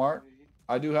me on mark.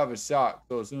 I do have a shock,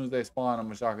 so as soon as they spawn, I'm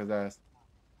gonna shock his ass.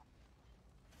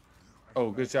 Oh,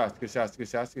 good shots. I'm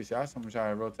gonna try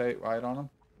to rotate right on him.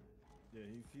 Yeah,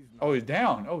 he's not. Oh, he's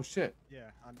down. Oh shit.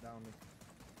 Yeah, I'm down.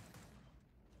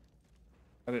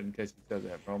 I didn't catch you said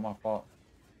that, bro. My fault.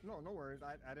 No worries.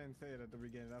 I didn't say it at the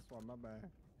beginning. That's why my bad.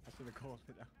 I should have called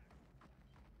it out.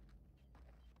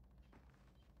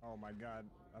 Oh my god,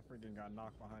 I freaking got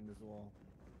knocked behind this wall.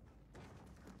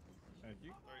 Thank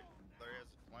you. Larry has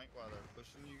a flank while they're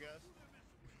pushing you guys.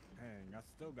 Dang, I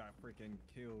still got freaking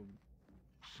killed.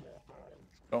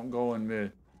 Don't go in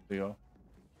mid, Leo.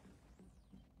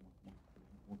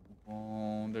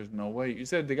 Oh, there's no way. You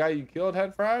said the guy you killed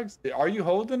had frags? Are you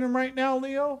holding him right now,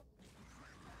 Leo?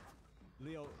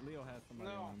 Leo has somebody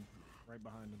No. on right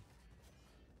behind him.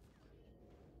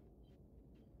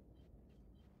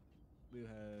 Leo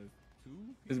has 2.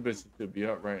 This bitch should be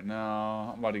up right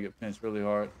now. I'm about to get pinched really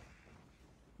hard.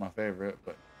 My favorite,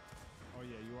 but Oh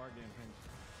yeah, you are getting pinched.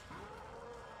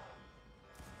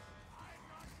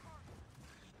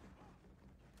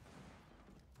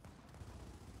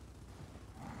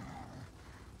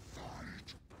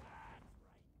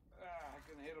 I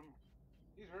couldn't hit him.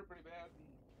 He's hurt pretty bad.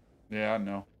 yeah, I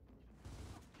know.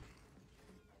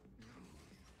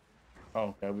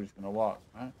 Oh, okay, we're just gonna walk.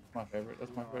 All right, that's my favorite.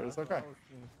 That's my favorite. It's okay.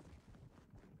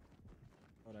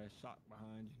 Oh, that shot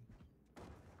behind you.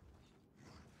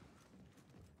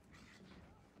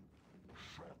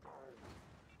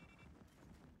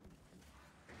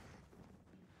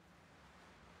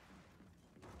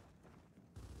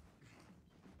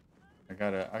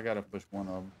 I gotta push one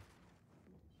of them.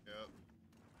 Yep.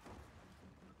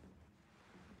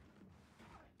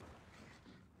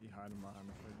 He hiding behind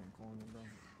the freaking corner, bro.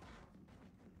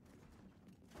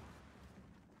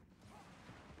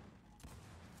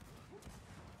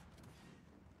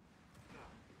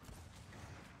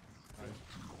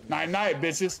 Night,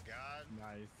 bitches. God.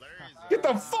 Nice. Larry's Get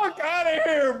the fuck out of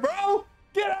here, bro.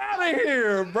 Get out of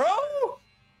here, bro.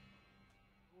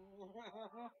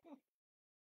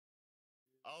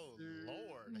 Oh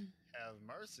Lord, have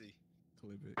mercy.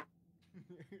 Clip it.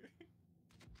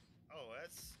 Oh,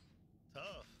 that's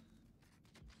tough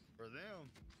for them.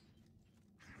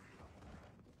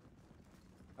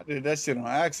 I did that shit on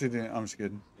accident. I'm just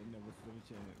kidding. They never stood a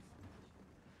chance.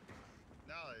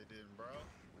 No, they didn't, bro.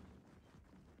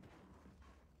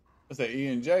 I say E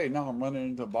and J. Now I'm running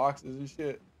into boxes and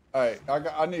shit. All right,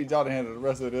 I need y'all to handle the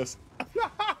rest of this. Bet.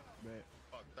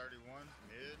 Fuck 31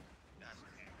 mid. God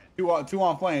damn it. Two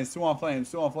on flames.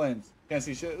 Can't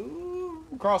see shit. Ooh,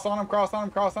 cross on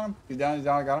him. He's down,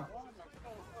 I got him.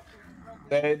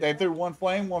 They threw one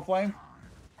flame.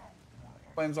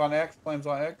 Flames on X.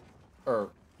 Or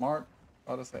Mark.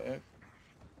 I'll just say X.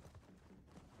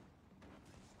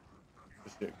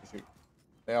 Good shit.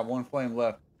 They have one flame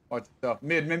left. Watch yourself.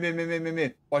 Mid.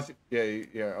 Watch it.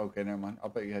 Yeah. Okay, never mind. I'll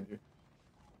bet you had your.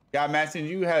 Guy matching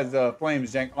you has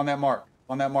flames, Jank. On that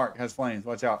mark has flames.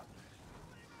 Watch out.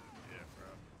 Yeah, bro.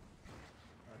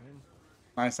 Got him.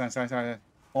 Nice.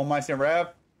 On my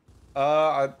Rev.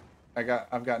 I've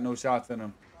got no shots in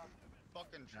him.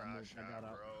 Fucking try shot, bro.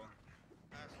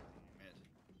 That's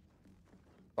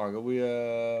Fargo, we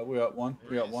up one.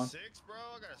 We up one. 6, bro.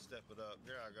 I gotta step it up.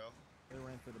 Here I go. They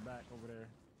ran to the back over there.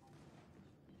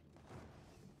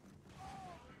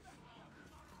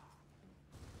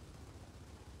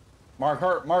 Mark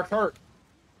hurt. Mark hurt.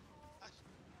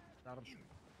 Got him.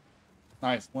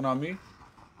 Nice. One on me.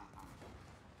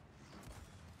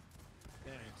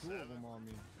 Dang, 2 of them on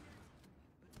me.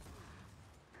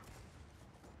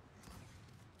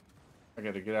 I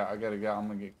gotta get out. I'm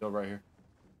gonna get killed right here.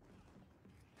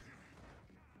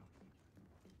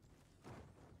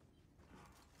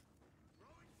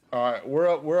 All right, we're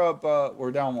up.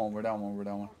 We're down one. We're down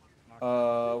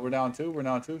 2. We're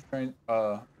down 2. Train.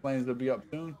 Planes will be up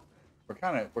soon. We're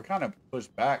kind of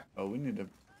pushed back though. We need to.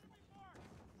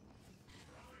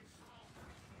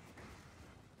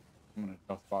 I'm in a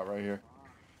tough spot right here.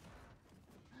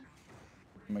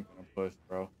 I'm making a push,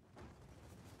 bro.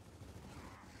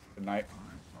 Good night.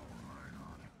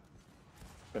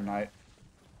 Good night.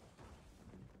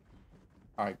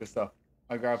 All right, good stuff.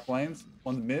 I got flames.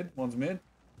 One's mid.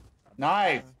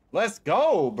 Nice. Let's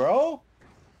go, bro.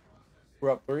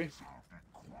 We're up 3. That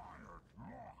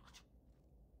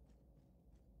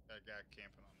guy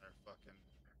camping on their fucking.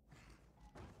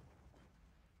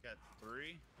 Got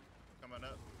 3 coming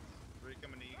up. 3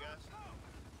 coming to you guys.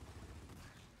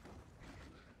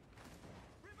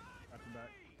 Got them back.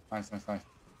 Nice.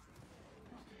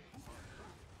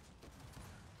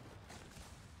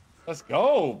 Let's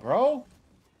go, bro.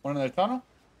 One in the tunnel.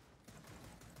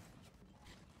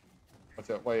 Watch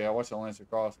that. Wait, yeah, watch the Lance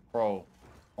across, bro.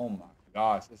 Oh my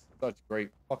gosh, this is such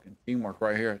great fucking teamwork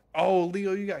right here. Oh,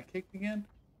 Leo, you got kicked again?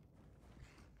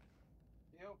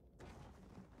 Yep.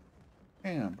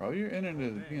 Damn, bro, your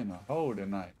internet is being a hoe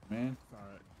tonight, man. Sorry.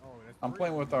 Oh, that's I'm 3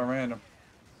 playing of with them. our random.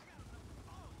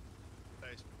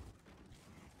 Thanks.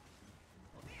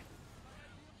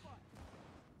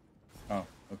 Oh,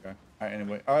 okay. All right,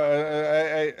 anyway.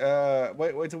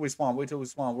 Wait till we spawn.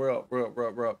 We're up.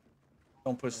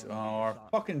 Don't push. Oh, our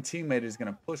fucking teammate is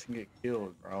gonna push and get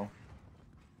killed, bro.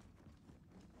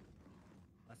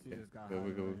 I see this guy. Good.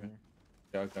 hiding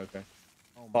right here. Okay.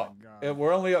 Oh my Oh, god. yeah,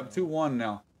 we're only up 2-1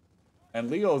 now, and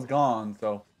Leo's gone.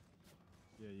 So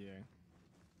Yeah.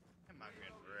 Am I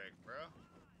getting wrecked, bro?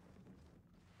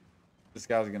 this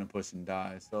guy's gonna push and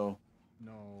die. So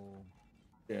No.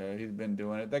 yeah, he's been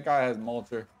doing it. That guy has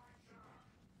Molter.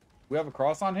 We have a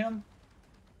cross on him.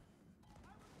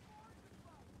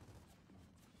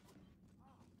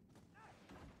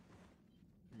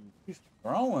 He's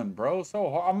throwing, bro. So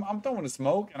hard. I'm throwing the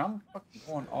smoke, and I'm fucking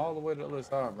going all the way to the other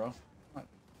side, bro.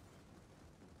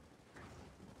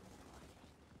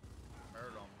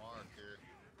 Murder on Mark here.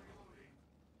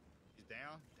 He's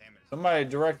down? Damn it. Somebody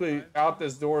directly out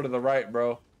this door to the right,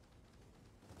 bro.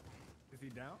 Is he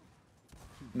down?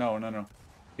 No.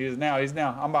 He's now.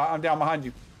 I'm down behind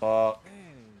you. Fuck. Dang.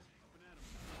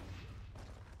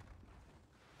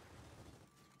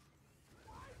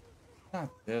 Not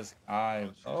this guy,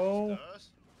 bro. Oh.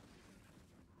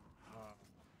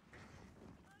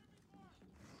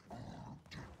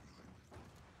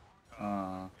 Uh.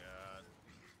 God.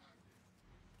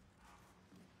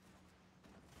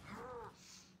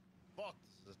 Fuck,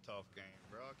 this is a tough game,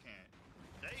 bro. I can't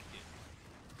take it.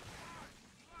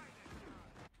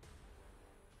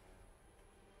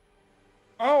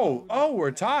 Oh,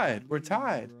 we're tied.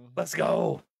 Let's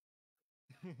go.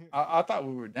 I thought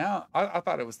we were down. I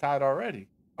thought it was tied already.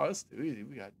 Oh, it's too easy.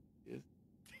 We got this.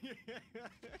 You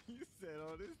said,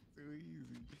 "Oh, this is too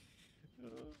easy."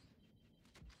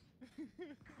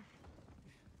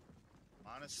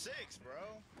 -6,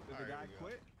 bro. Did the Alright, guy here we go.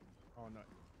 quit? Oh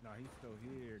no, he's still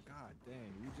here. God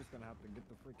dang, we just gonna have to get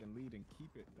the freaking lead and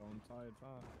keep it the entire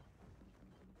time.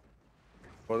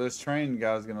 Well, this train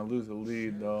guy's gonna lose the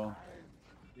lead though.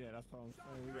 Yeah, that's what I'm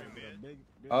saying. We gotta get a big.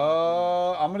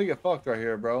 I'm gonna get fucked right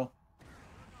here, bro.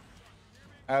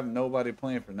 I have nobody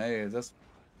playing for nades. That's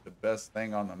the best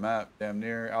thing on the map, damn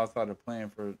near, outside of playing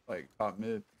for like top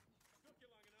mid.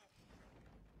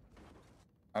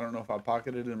 I don't know if I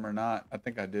pocketed him or not. I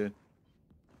think I did.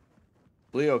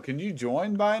 Leo, can you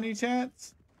join by any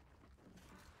chance?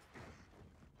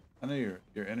 I know your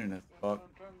internet's That's what fucked.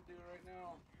 I'm trying to do right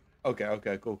now.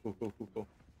 Okay, cool.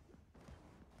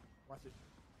 Watch it.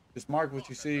 Just mark what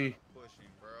you see.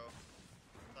 Pushing, bro.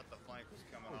 Thought the flank was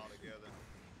coming all together.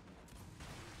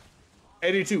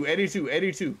 82.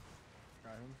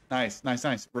 Got him. Nice.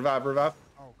 Revive.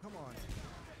 Oh, come on.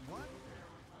 What?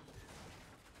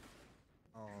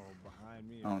 Oh, behind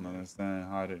me. I don't understand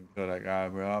how I didn't kill that guy,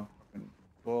 bro. I'm fucking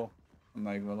full. I'm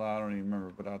not gonna lie, I don't even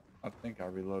remember, but I think I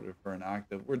reloaded for an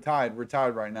active. We're tied. We're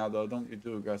tied right now, though. Don't get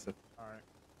too aggressive. All right.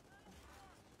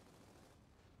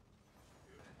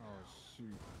 Oh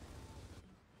shoot,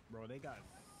 bro, they got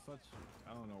such,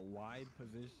 I don't know, wide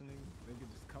positioning. They can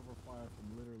just cover fire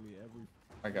from literally every.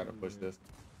 I gotta push everywhere. this.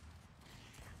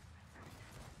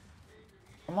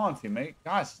 Come on, teammate.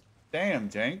 Gosh, damn,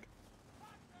 Jank.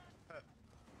 Oh,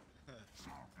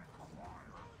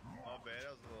 bad. That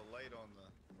was a little late on the.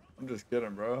 I'm just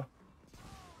kidding, bro.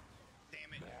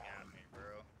 Damn it, you got me,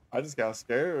 bro. I just got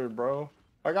scared, bro.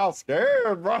 I got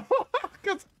scared, bro.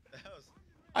 'Cause That was.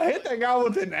 I hit that guy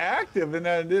with an active, and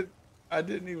I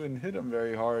didn't even hit him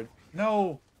very hard.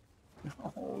 No,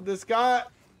 no, this guy.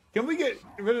 Can we get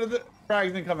rid of the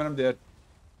frags incoming? I'm dead.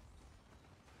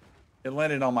 It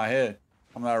landed on my head.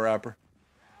 I'm not a rapper.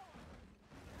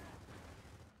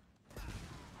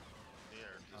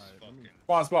 They're just fucking.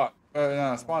 Spawn spot.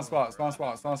 No, spawn spot. Spawn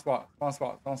spot. Spawn spot. Spawn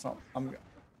spot. Spawn spot. I'm.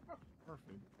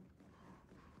 Perfect.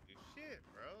 Shit,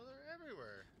 bro. They're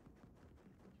everywhere.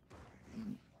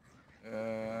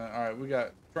 All right, we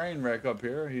got train wreck up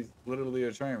here. He's literally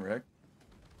a train wreck.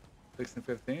 6 and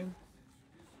 15.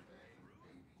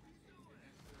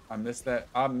 I missed that.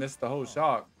 I missed the whole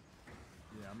shock.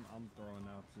 Yeah, I'm throwing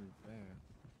out too. Damn.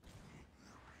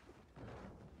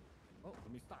 Oh,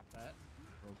 let me stop that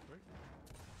real quick.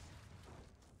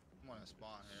 I'm on a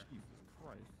spawn here. Jesus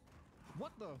Christ.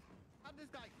 What the? How'd this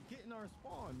guy get in our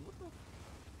spawn? What the?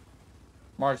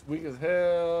 Mark's weak as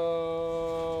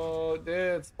hell.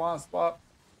 Dead. Spawn spot.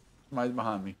 Somebody's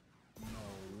behind me. No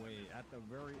way. At the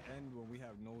very end when we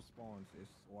have no spawns, it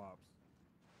swaps.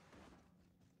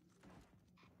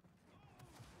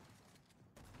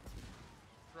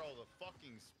 Bro, the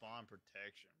fucking spawn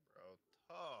protection, bro.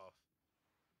 Tough.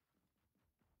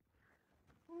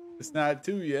 It's not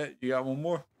 2 yet. You got one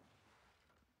more.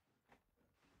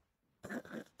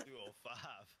 205.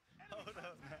 Hold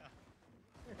up now.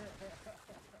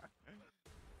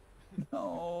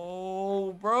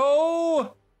 No,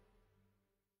 bro.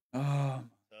 Oh my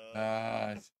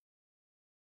gosh.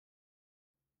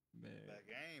 Man. That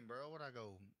game, bro. What'd I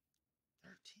go?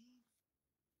 13?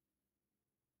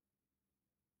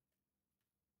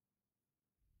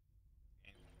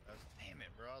 Damn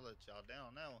it, bro. I let y'all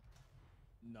down now.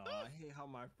 Nah, I hate how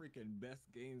my freaking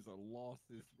best games are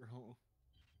losses, bro.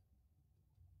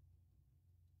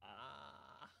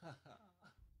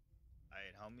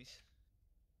 Alright, homies.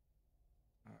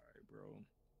 Alright, bro.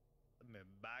 I'm in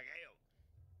back out.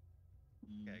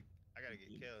 I gotta get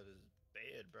killed in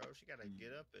bed, bro. She gotta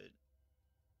get up at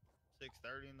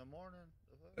 6:30 in the morning.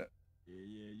 The fuck?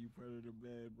 Yeah, you put her to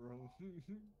bed, bro.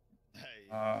 Hey, you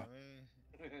know what I mean?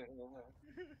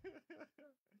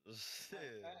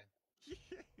 Shit.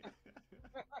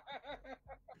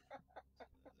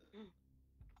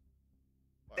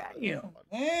 Damn,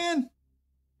 man.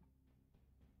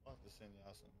 I'll have to send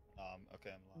y'all some.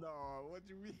 Okay, I'm lying. No, what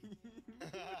you mean?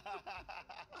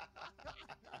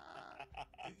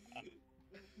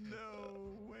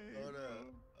 No way. Hold bro.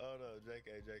 up,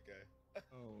 JK.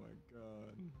 Oh my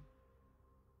god.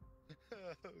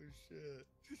 Oh shit.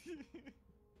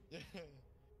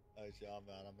 Alright, y'all,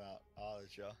 I'm out. I'll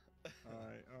let y'all.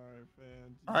 Alright,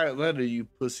 fam. All right, later, you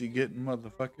pussy getting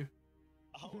motherfucker.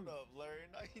 Hold up, Larry.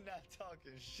 No, you're not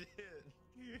talking shit.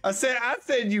 I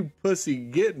said you pussy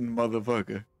getting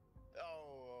motherfucker.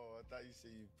 Oh, I thought you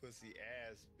said you pussy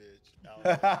ass bitch. I was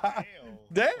like,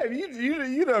 Damn,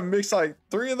 you done mixed like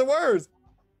 3 of the words.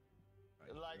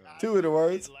 Like, 2 of the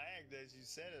words. It lagged as you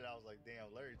said it. I was like,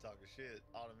 damn, Larry talking shit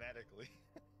automatically.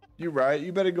 You right.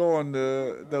 You better go on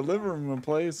the living room and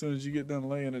play as soon as you get done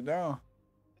laying it down.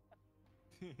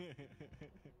 Motherfucker,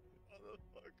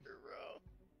 bro.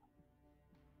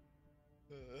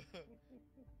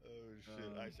 Oh shit.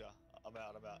 Alright, y'all. I'm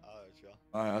out. Alright, y'all.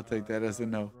 All right, I'll take that as a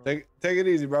no. Take it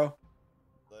easy, bro.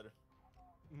 Later.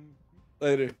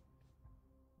 Later.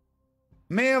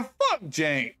 Man, fuck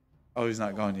Jank. Oh, he's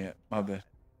not gone yet. My bad.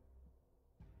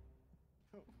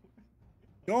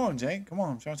 Go on, Jank. Come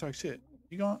on, I'm trying to talk shit.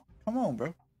 You going? Come on,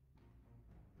 bro.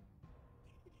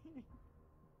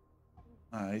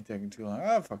 Nah, he taking too long.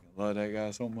 I fucking love that guy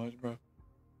so much, bro.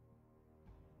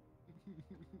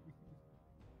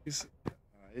 He's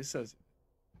such a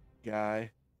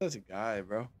guy. Such a guy,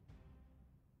 bro.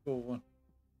 Cool one.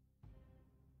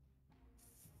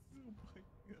 Oh my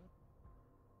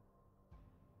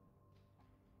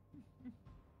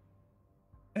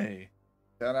god. Hey,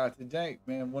 shout out to Jank,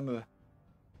 man. One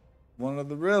of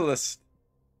the realest.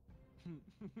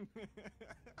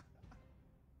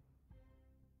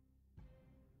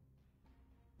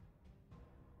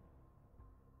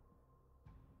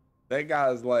 That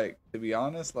guy's like, to be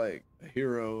honest, like a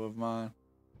hero of mine.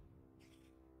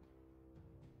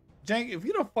 Jank, if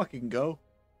you don't fucking go.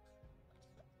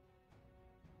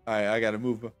 Alright, I gotta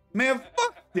move. Man,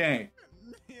 fuck Jank.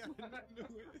 Yeah, I knew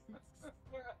it.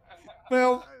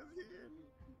 Man,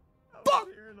 fuck.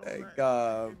 thank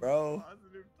God, bro.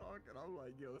 Positive talking. I'm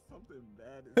like, yo, something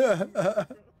bad is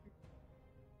happening.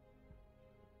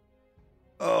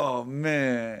 Oh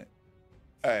man.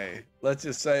 Hey, let's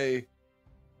just say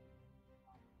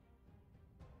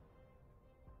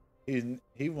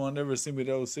he won't ever send me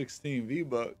those 16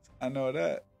 V-Bucks. I know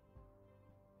that.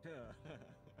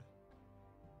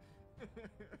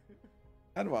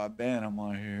 How do I ban him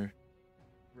on here?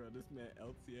 Bro, this man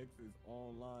LTX is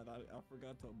online. I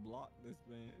forgot to block this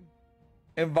man.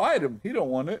 Invite him. He don't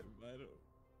want it. Invite him.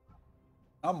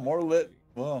 I'm more lit.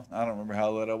 Well, I don't remember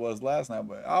how lit I was last night,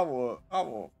 but I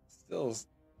will still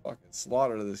fucking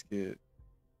slaughter this kid.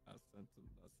 I sent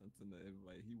him the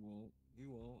invite. He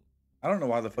won't. I don't know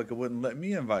why the fuck it wouldn't let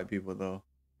me invite people though.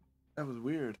 That was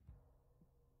weird.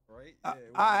 Right?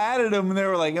 I added them and they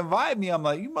were like, invite me. I'm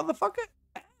like, you motherfucker,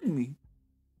 add me.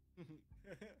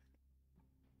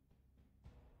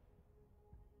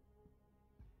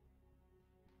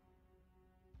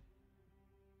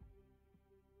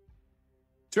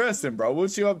 Tristan, bro,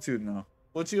 what you up to now?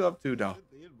 What you up to, though?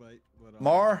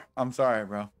 Mar, I'm sorry,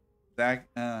 bro. Zach,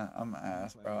 I'm an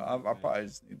ass, bro. I probably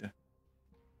just need to.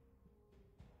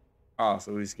 Oh,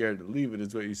 so he's scared to leave it,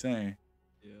 is what you're saying?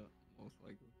 Yeah, most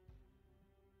likely.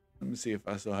 Let me see if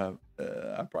I still have.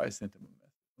 I probably sent him a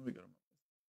message. Let me go to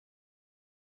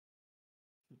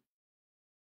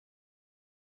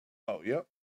my. Oh, yep.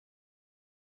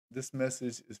 This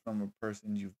message is from a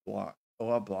person you've blocked. Oh,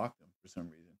 I blocked him for some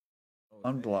reason. Oh,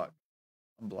 Unblock.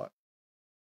 Unblock.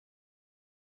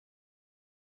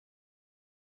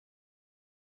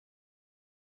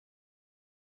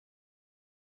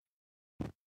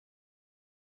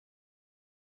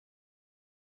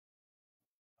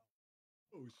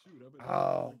 Oh shoot! I've been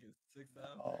Oh. freaking 6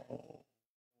 hours. Oh.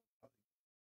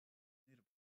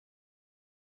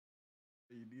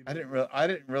 You I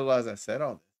didn't realize I said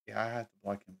all this. Yeah, I have to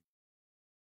block him.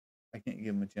 I can't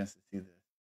give him a chance to see this.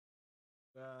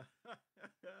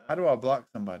 How do I block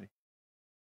somebody?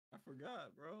 I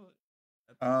forgot, bro.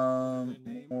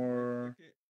 Or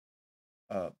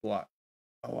block.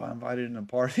 Oh, I invited in a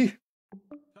party.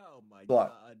 Oh my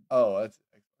Block. god. Oh, that's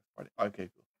an Xbox party. Okay,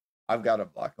 cool. I've got to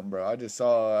block him, bro. I just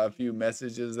saw a few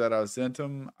messages that I sent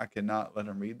him. I cannot let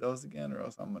him read those again, or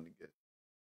else I'm gonna get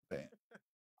banned.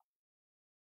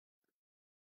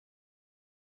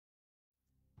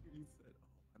 He said,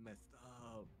 "Oh, I messed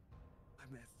up. I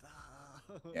messed up."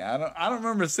 Yeah, I don't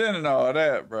remember sending all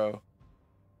that, bro.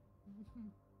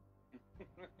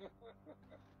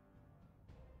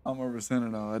 I don't remember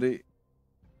sending all that.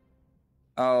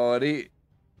 Oh, that.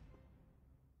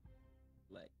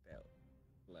 Blacked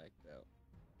out.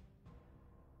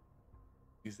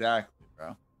 Exactly,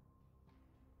 bro.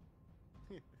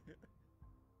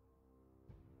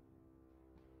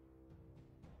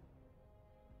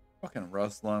 Fucking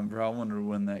rustling, bro. I wanted to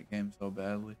win that game so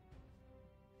badly.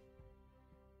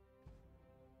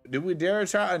 Did we dare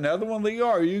try another one, Leo?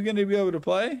 Are you going to be able to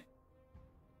play?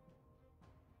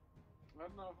 I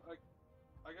don't know.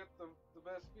 I got the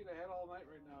best speed I had all night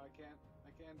right now. I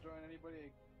can't join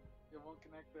anybody. It won't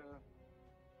connect to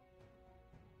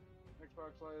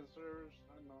Xbox Live servers.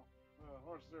 I don't know.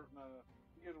 Or server. No,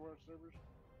 you guys were servers.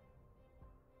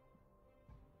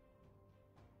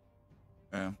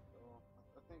 Yeah. So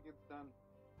I think it's done.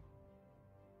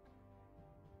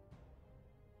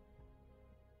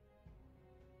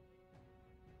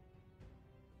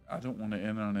 I don't want to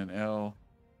end on an L,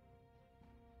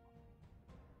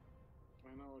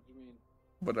 I know what you mean.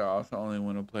 but I also only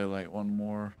want to play like one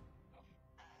more.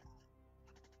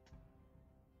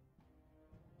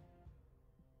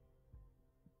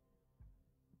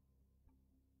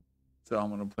 So I'm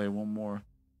going to play one more.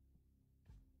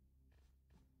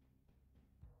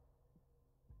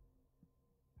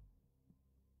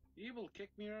 You able to kick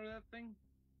me out of that thing?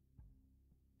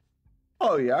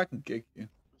 Oh, yeah, I can kick you.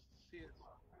 See it.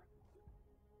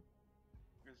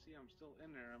 I see I'm still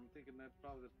in there. I'm thinking that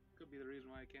probably could be the reason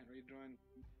why I can't rejoin.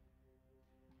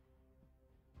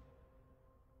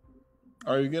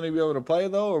 Are you going to be able to play,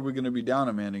 though, or are we going to be down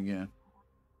a man again?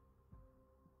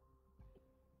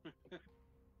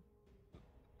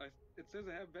 It says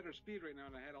I have better speed right now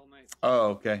than I had all night. Oh,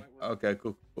 okay. Okay,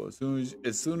 cool.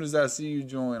 As soon as I see you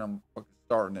join, I'm fucking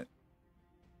starting it.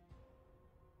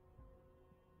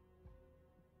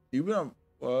 You've been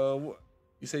you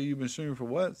say you've been streaming for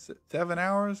what? 7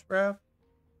 hours, Raph?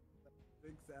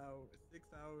 6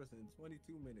 hours and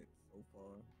 22 minutes. so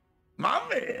far. My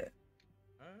man.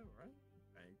 All right.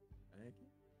 Thank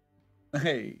you.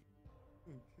 Hey.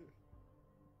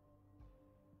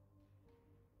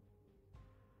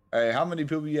 Hey, how many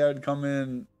people you had come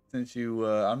in since you?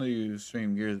 I know you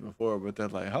streamed Gears before, but they're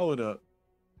like, hold up.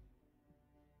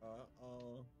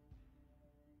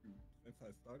 Since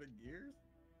I started Gears.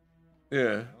 Yeah.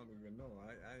 I don't even know.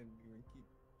 I didn't even keep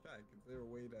track. Is there a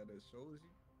way that it shows you?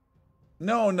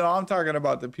 No, I'm talking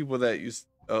about the people that you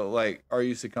like are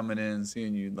used to coming in and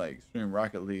seeing you like stream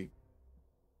Rocket League,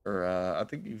 or I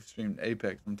think you've streamed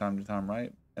Apex from time to time,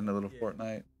 right? And a little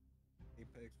Fortnite.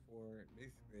 Apex 4,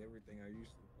 basically everything I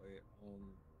used to play.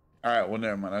 All right, well,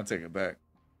 never mind. I take it back.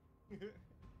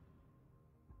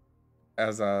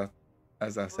 As I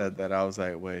said that, I was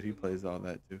like, wait, he plays all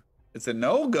that too. It's a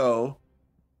no-go.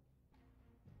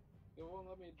 It won't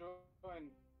let me join.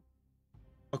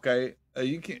 Okay,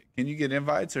 can you get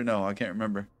invites or no? I can't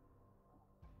remember.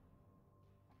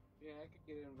 Yeah, I could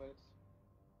get invites.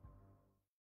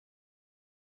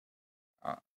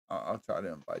 I'll try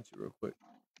to invite you real quick.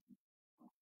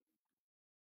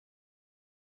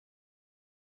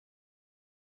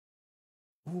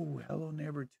 Ooh, Hello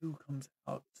Neighbor 2 comes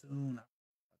out soon.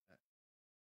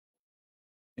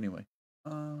 Anyway,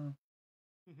 still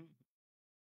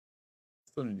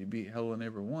need to beat Hello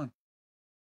Neighbor 1.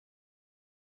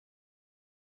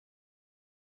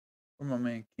 Where my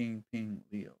man King Ping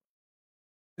Leo?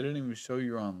 They didn't even show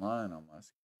you online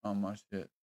on my shit.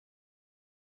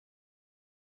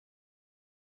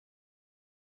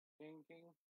 King.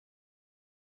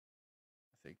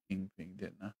 I said King Ping,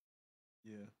 didn't I?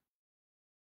 Yeah.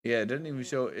 Yeah, it didn't even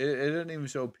show. It didn't even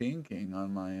show Ping King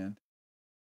on my end.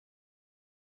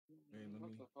 Hey,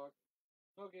 What the fuck?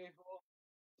 Okay, well,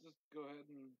 just go ahead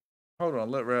and. Hold on,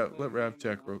 let Rav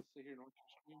check real.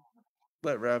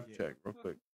 Let Rav check real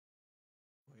quick.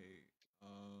 Wait.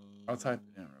 I'll type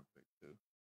it in real quick too.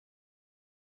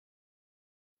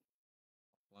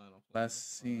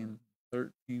 Last seen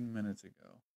 13 minutes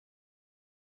ago.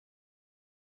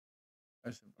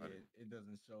 It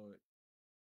doesn't show it.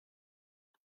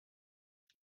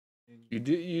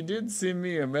 You did send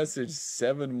me a message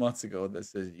 7 months ago that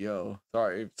says, "Yo,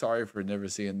 sorry for never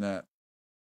seeing that."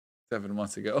 7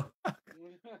 months ago. No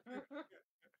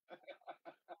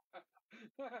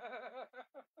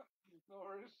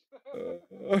worries.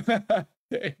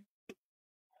 Okay.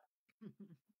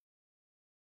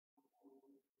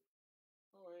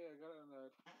 Oh hey, I got it on the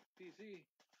PC.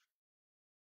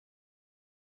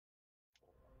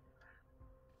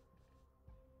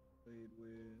 Played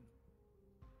with.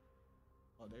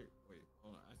 Oh, there. Wait,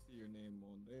 hold on. I see your name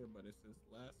on there, but it says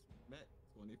last met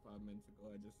 25 minutes ago.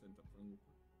 I just sent a friend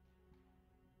request.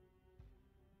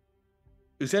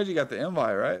 You said you got the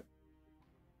invite, right?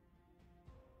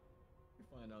 You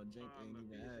find out Jake ain't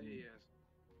even had me.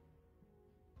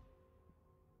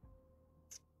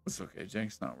 It's okay.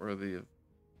 Jank's not worthy of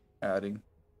adding.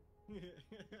 Dang.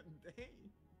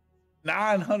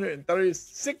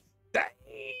 936 days.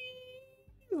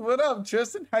 What up,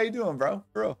 Tristan? How you doing, bro?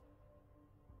 For real.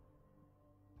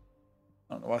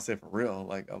 I don't know why I say for real.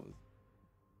 Like I was.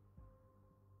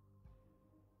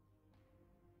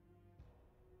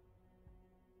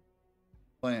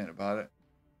 Playing about it.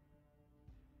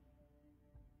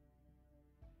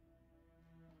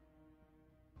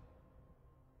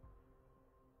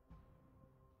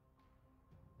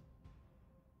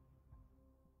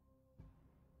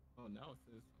 Oh, now it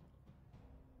says.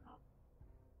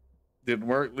 Didn't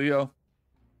work, Leo.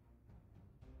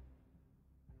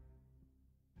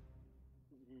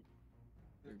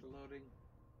 It's loading.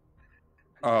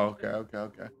 Oh, okay. Sent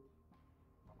that.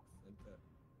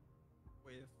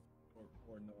 Wait,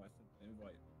 or no, I sent the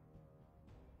invite.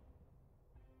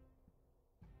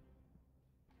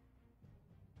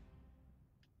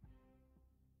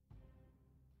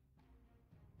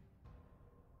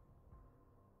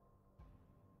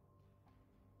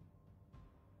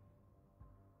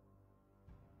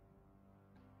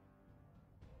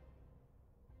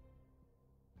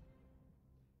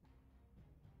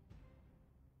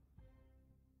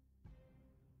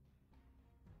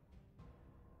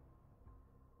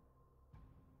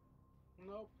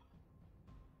 Nope.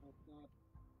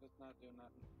 That's not doing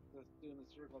nothing. That's doing the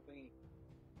circle thingy.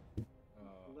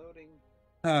 Loading.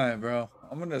 All right, bro.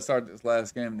 I'm gonna start this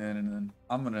last game then, and then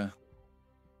I'm gonna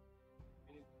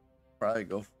probably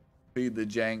go feed the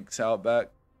Janks out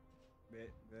back.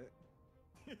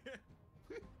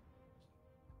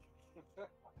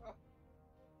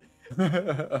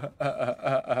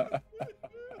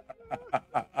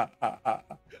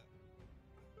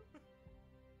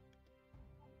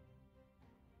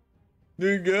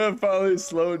 Dude, good. Probably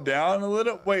slow down a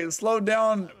little. Wait, slow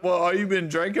down. Well, are you been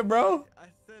drinking, bro? I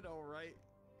said all right,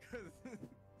 cause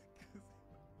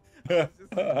he's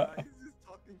just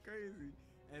talking crazy,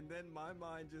 and then my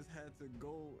mind just had to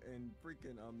go and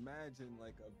freaking imagine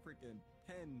like a freaking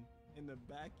pen in the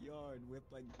backyard with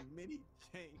like mini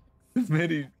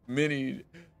Janks. mini,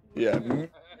 yeah,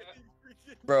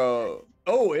 bro.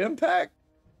 Oh, Impact.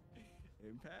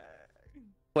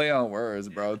 Play on words,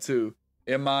 bro. Too.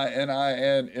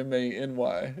 MININMANY.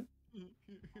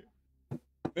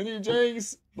 Mini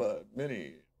Janks, but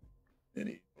mini. Oh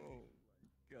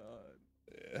my god.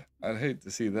 Yeah, I'd hate to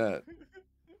see that.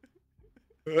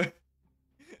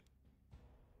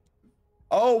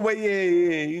 Oh wait,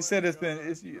 yeah. You said it's been.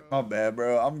 It's my bad,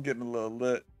 bro. I'm getting a little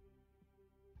lit.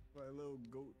 My little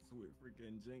goats with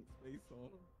freaking Jank face on.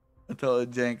 I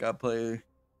told Jank I play.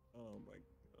 Oh my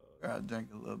god. I drank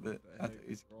a little bit after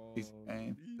each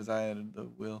game because I added the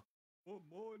wheel. What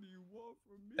more do you want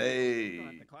from me? Hey. You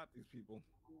have to clap these people.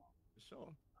 For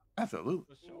sure. Absolutely.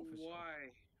 For sure. For sure.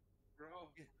 Why, bro?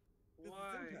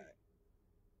 Why?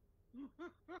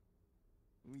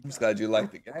 I'm just glad you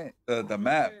like the game, the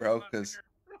map, bro. Cause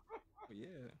Yeah.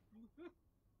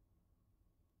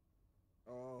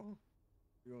 Oh,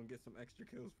 we're gonna get some extra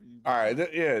kills for you. all right,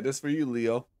 yeah, this for you,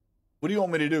 Leo. What do you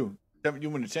want me to do? You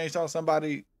want me to chainsaw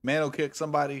somebody, mano kick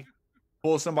somebody,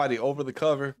 pull somebody over the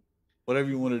cover, whatever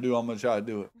you want to do. I'm gonna try to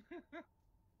do it.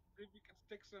 If you can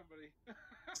stick somebody.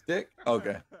 Stick?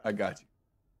 Okay, I got you.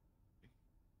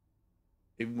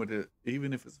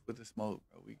 Even if it's with the smoke,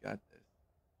 bro, we got this.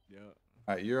 Yeah.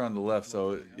 All right, you're on the left,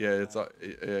 so yeah, it's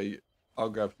yeah. I'll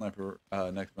grab sniper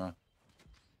next round.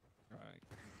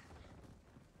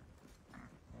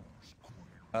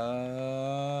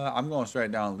 Alright. I'm going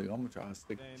straight down, Leo. I'm gonna try to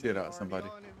stick shit out somebody.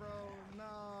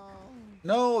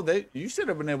 No, you should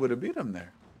have been able to beat him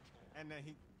there. And then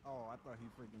I thought he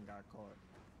freaking got caught.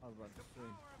 I was about to say.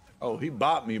 Oh, he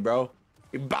bought me, bro.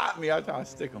 He bought me. I tried to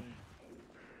stick him.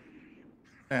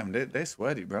 Damn, they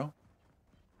sweaty, bro.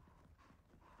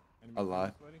 I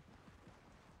lied.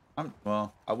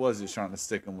 I was just trying to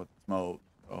stick them with the smoke.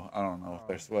 So I don't know if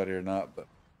they're sweaty or not, but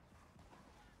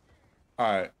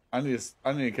all right. I need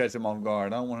to catch him off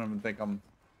guard. I don't want him to think I'm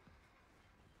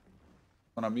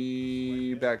gonna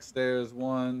be backstairs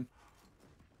one.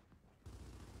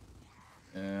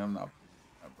 Yeah, I'm not,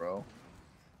 bro.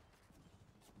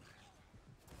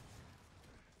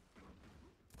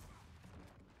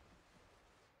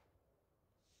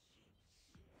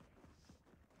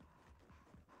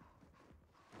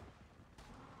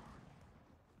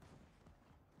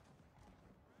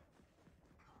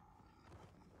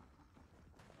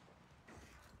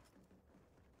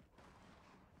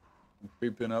 I'm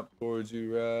creeping up towards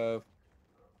you, Rev. If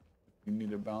you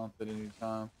need to bounce at any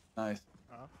time. Nice.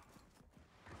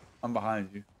 I'm behind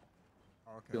you.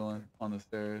 Okay. Chilling on the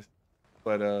stairs.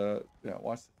 But yeah,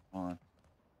 watch this on.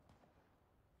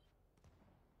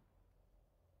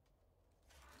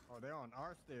 Oh, they're on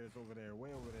our stairs over there, way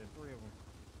over there. 3 of them.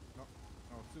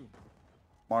 No, 2.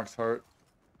 Mark's hurt.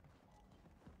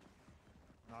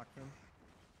 Knocked him.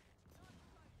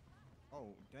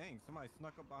 Oh, dang, somebody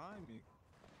snuck up behind me.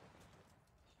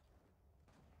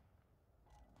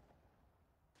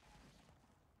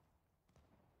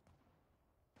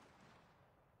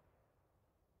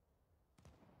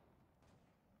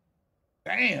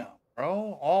 Damn,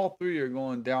 bro. All 3 are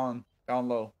going down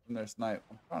low from their snipe.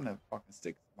 I'm trying to fucking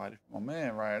stick somebody for my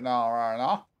man right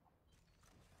now.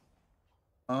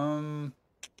 I'm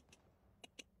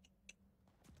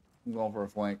going for a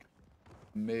flank.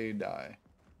 May die.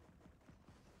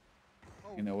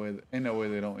 Oh. Ain't no way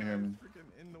they don't hear me.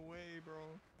 Freaking in the way,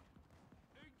 bro.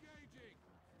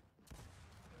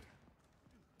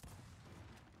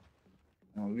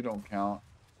 No, we don't count.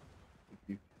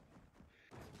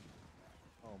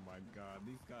 Oh my god,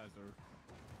 these guys are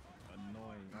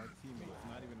annoying. Our teammates,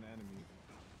 not even the enemies.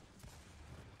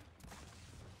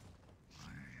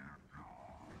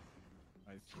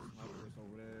 Nice snipers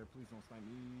over there. Please don't snipe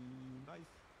me.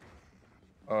 Nice.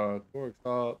 Torx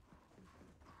up.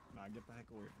 Nah, get the heck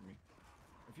away from me.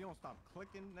 If you don't stop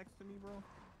clicking next to me, bro.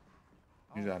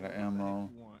 He's out of ammo.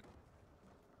 You want.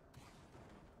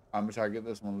 I'm gonna try to get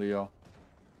this one, Leo.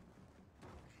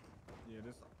 Yeah,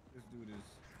 this dude is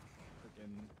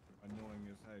freaking annoying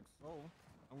as heck. So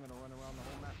I'm gonna run around the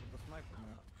whole map with the sniper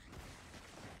now.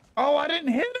 Oh, I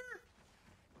didn't hit her.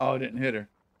 Oh, I didn't hit her.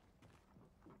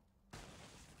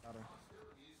 Got her.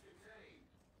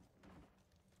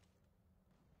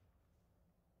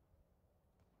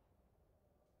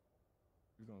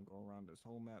 We're gonna go around this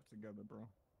whole map together, bro.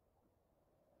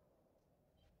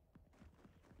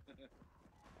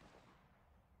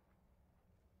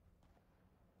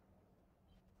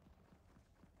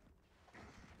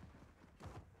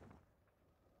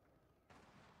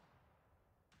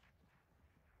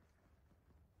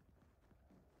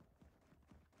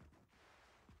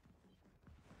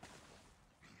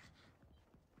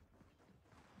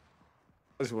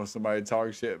 I just want somebody to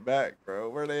talk shit back, bro.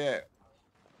 Where they at?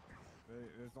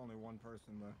 There's only one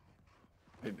person left.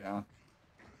 Hey, down.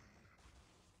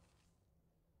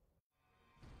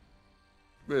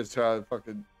 Let's try to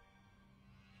fucking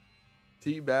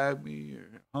teabag me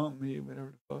or hump me,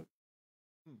 whatever the fuck.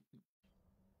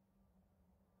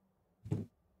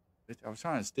 Bitch, I was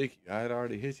trying to stick you. I had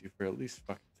already hit you for at least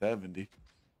fucking 70.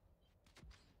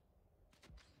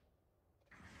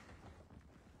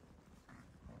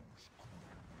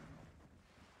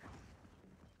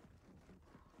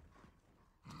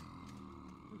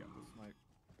 We got the snipe.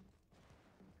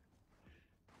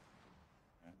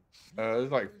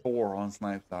 There's like 4 on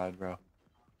snipe side, bro.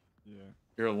 Yeah.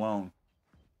 You're alone.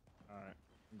 Alright.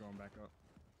 I'm going back up.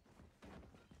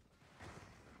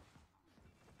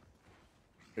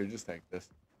 Here, just take this.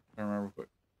 Turn around real quick.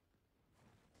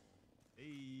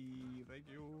 Hey, thank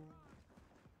you.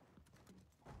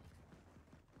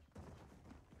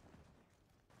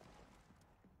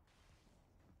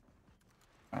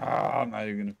 I'm not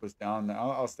even gonna push down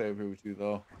now. I'll stay up here with you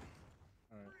though.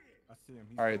 Alright. I see him.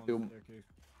 He's All right, still on the through- staircase.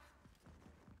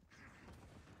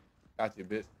 Got you,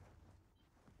 bitch.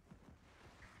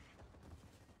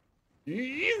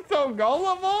 You so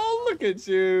gullible. Look at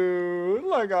you.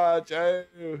 Look at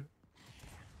you.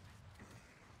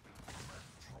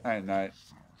 Night, night.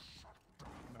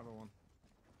 Another one.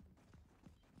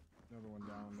 Another one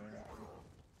down there.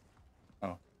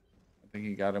 Oh, I think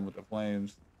he got him with the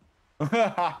flames. Oh,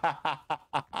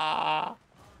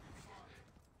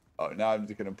 now I'm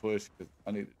just gonna push because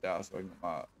I need to douse so I can get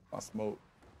my smoke.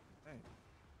 Hey.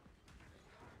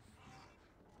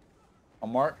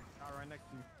 On mark. Guy right next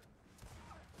to you.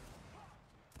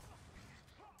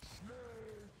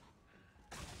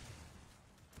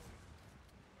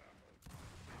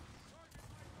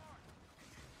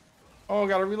 Oh,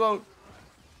 gotta reload.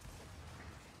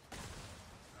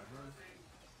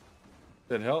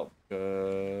 Did help?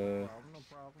 No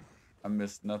problem. I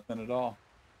missed nothing at all.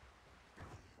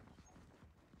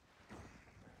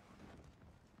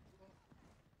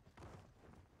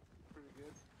 Pretty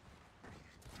good.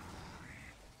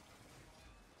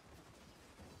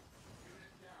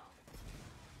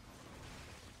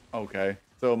 Okay,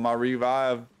 so my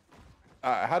revive.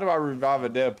 How do I revive a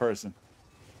dead person?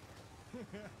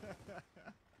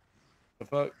 The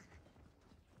fuck,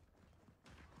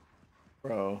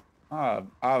 bro? I've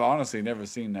honestly never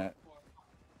seen that.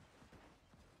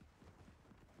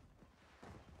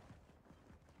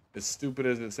 As stupid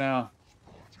as it sounds.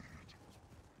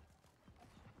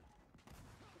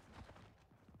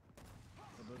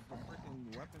 So does the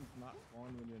freaking weapons not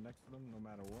spawn when you're next to them, no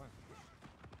matter what?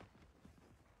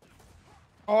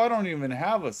 Oh, I don't even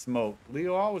have a smoke,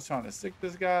 Leo. I was trying to stick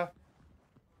this guy.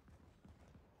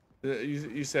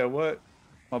 You said what?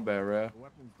 My bad, Raph. The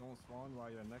weapons don't spawn while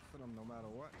you're next to them, no matter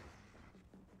what.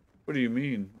 What do you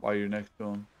mean while you're next to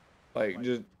him? Like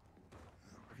just.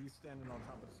 If he's standing on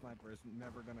top of the sniper, it's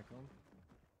never gonna come.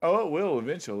 Oh, it will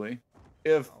eventually.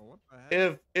 If Oh, what the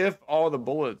heck? if all the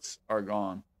bullets are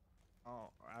gone. Oh,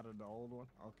 out of the old one?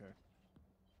 Okay.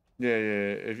 Yeah.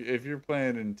 If you're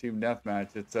playing in team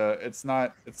deathmatch, it's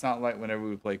not like whenever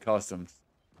we play customs.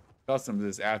 Customs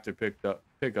is after pickup.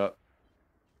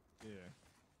 Yeah.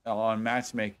 On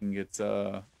matchmaking, it's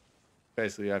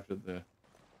basically after the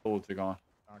bullets are gone.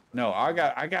 Okay. No, I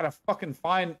gotta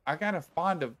find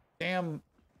a damn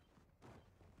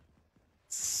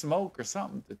smoke or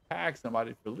something to tag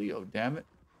somebody for Leo. Damn it!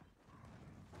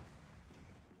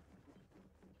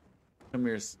 Come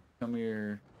here,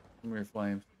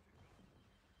 Flames.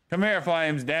 Come here,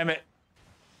 Flames. Damn it!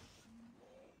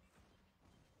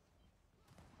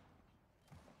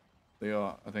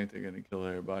 Leo, I think they're gonna kill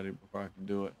everybody before I can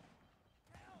do it.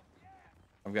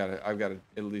 I've got to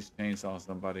at least chainsaw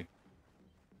somebody.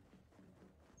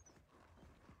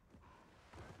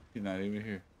 He's not even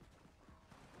here.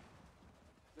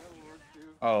 That'll work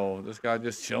too. Oh, this guy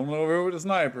just chilling over here with a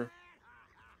sniper.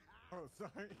 Oh,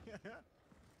 sorry.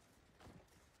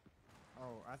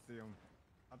 Oh, I see him.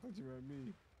 I thought you meant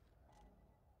me.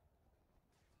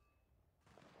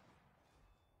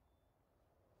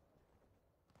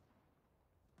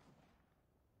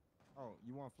 Oh,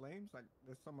 you want flames? Like,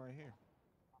 there's some right here.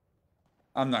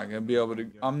 I'm not gonna be able to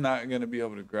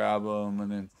grab him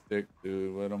and then stick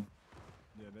dude with him.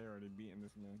 Yeah, they already beating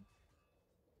this man.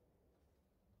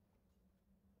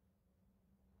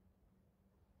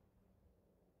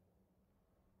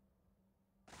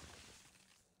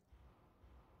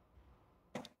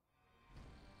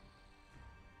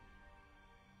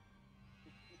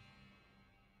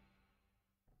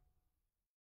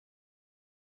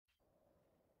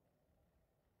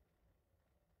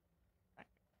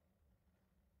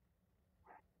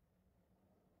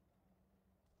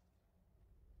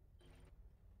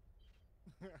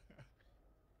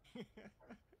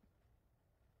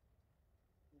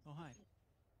 Oh, hi.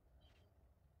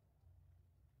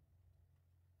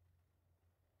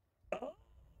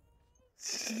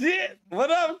 Shit!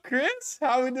 What up, Chris?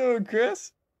 How we doing,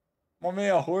 Chris? My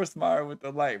man Horsemeyer with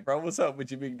the light, bro. What's up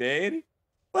with you, Big Daddy?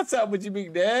 What's up with you,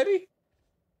 Big Daddy?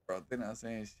 Bro, they're not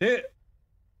saying shit.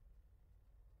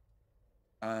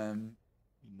 You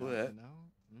What? knocking out?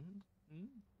 Mm-hmm.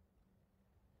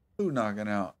 Who knocking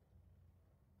out?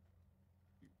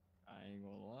 I ain't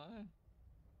gonna lie.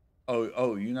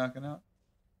 Oh, you knocking out?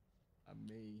 I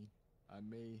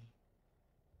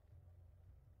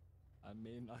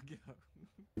may knock it out.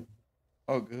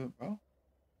 Oh, good, bro.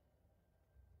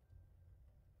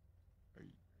 Are you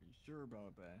sure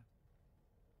about that?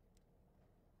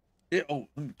 Yeah. Oh,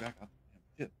 let me back up. Damn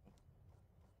shit,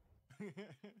 bro.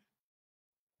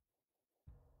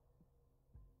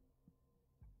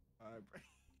 Alright, bro.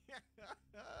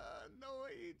 No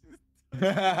way, you just.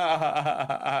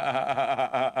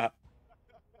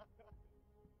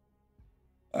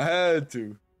 I had to.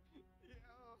 Yo,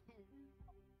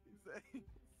 he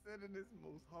said in his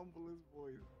most humblest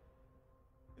voice.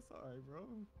 It's alright, bro.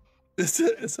 It's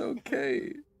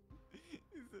okay. He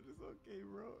said it's okay,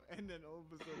 bro. And then all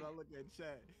of a sudden I look at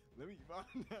chat. Let me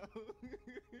find out.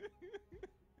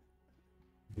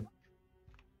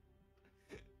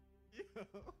 Yo.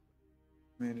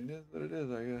 Man, it is what it is,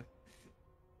 I guess.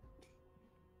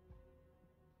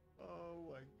 Oh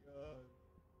my god.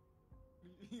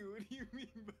 What do you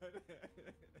mean by that?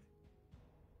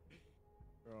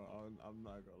 Bro, I'm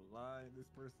not gonna lie. This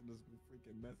person has been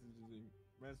freaking messaging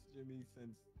me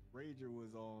since Rager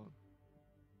was on.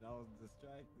 And I was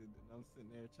distracted, and I'm sitting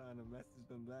there trying to message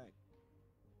them back.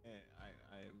 And I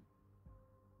am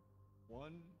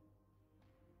one.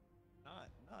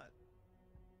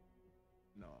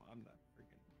 No, I'm not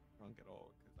freaking drunk at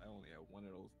all because I only had one of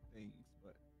those things.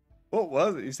 But What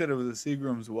was it? You said it was a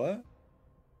Seagram's what?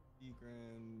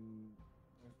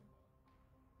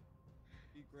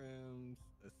 Seagram's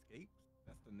Escapes.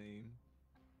 That's the name.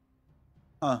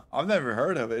 Huh? I've never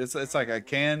heard of it. It's like a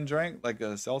canned drink, like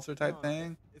a seltzer type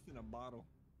thing. It's in a bottle.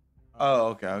 Oh,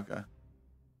 okay.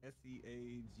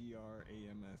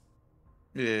 SEAGRAMS.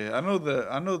 Yeah, I know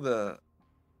the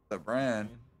brand,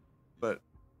 but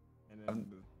And then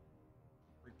the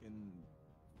freaking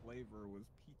flavor was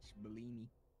peach Bellini.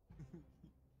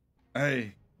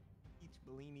 hey, Peach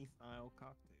Bellini style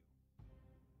cocktail.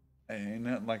 ain't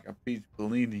nothing like a peach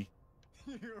Bellini.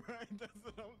 You're right, that's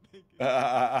what I'm thinking.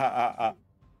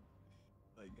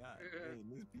 Like, god dang,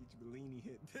 this peach Bellini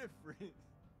hit different.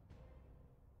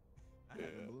 I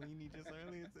had a Bellini just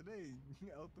earlier today,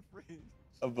 out the fridge.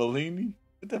 A Bellini?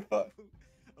 What the fuck?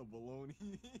 A bologna.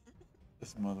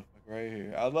 This motherfucker right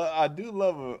here. I do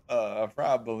love a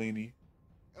fried Bellini.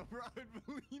 A fried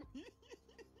Bellini.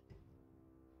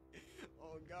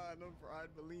 Oh god, no fried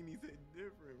Bellinis hit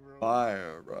different, bro.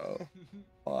 Fire, bro.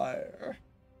 Fire.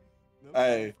 Them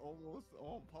Hey. is almost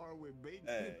on par with bacon.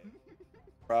 Hey.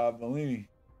 Fried Bellini.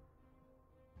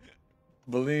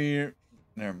 Bellini.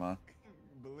 Never mind.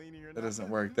 Bellini or That not. doesn't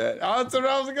work. That's what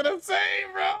I was gonna say,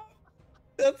 bro.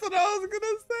 That's what I was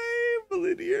gonna say.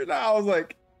 Bellini or not. I was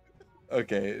like,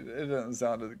 okay, it doesn't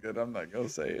sound as good. I'm not gonna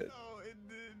say it. No, it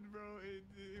did, bro. It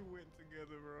went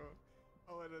together, bro.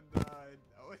 I would have died.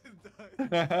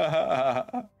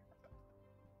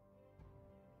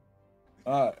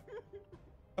 Alright.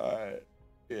 Alright.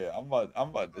 Yeah, I'm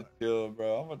about to chill,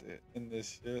 bro. I'm about to end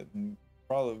this shit and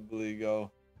probably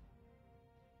go.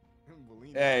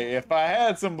 Bellini. Hey, if I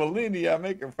had some Bellini, I'd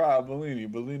make a fried Bellini.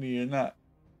 Bellini or not.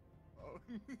 Oh.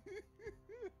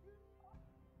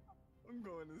 I'm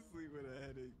going to sleep with a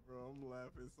headache, bro. I'm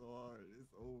laughing so hard.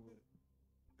 It's over.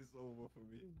 It's over for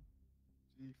me.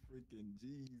 G freaking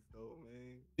G's though,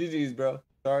 man. GG's, bro.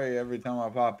 Sorry, every time I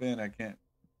pop in, I can't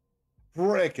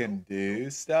freaking do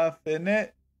stuff in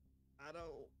it. I don't.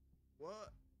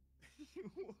 What?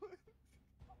 What?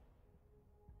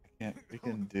 I can't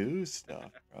freaking do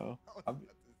stuff, bro.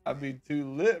 I'd be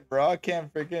too lit, bro. I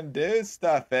can't freaking do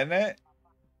stuff in it.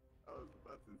 I was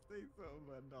about to say something,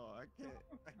 but no, I can't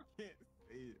say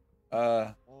it.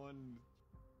 On.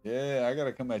 Yeah, I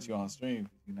gotta come at you on stream.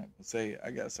 You're not gonna say it. I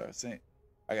gotta start saying.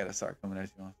 I gotta start coming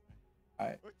at you on stream. All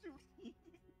right. What you mean?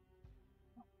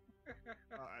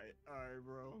 Alright,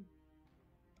 bro.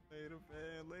 Later,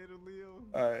 fam. Later, Leo.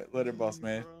 All right, later, boss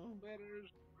man. Bro.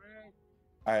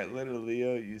 All right, later,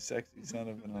 Leo. You sexy son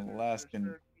of an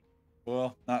Alaskan.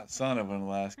 Well, not son of an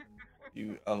Alaskan.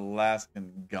 You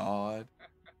Alaskan god.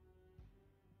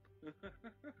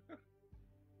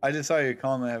 I just saw your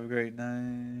comment. Have a great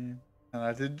night. And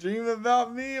I did dream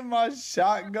about me and my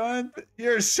shotgun.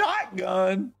 Your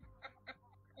shotgun?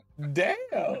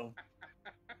 Damn.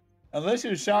 Unless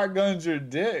your shotgun's your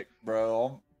dick,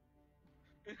 bro.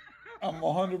 I'm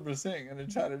 100% gonna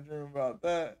try to dream about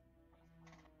that.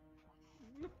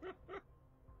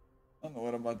 I don't know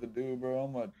what I'm about to do, bro.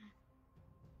 I'm gonna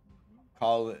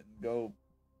call it and go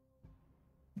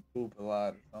poop a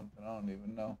lot or something. I don't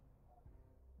even know.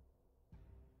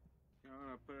 I'm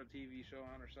gonna put a TV show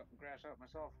on or something, crash out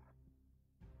myself.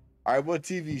 All right, what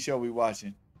TV show we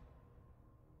watching?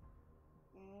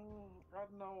 I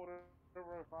don't know,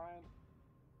 whatever I find.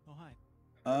 Oh, hi.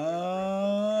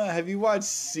 Have you watched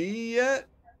C yet?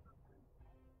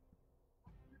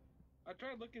 I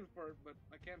tried looking for it, but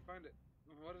I can't find it.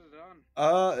 What is it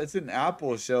on? It's an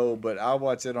Apple show, but I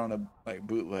watch it on a like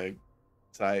bootleg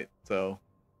site. So.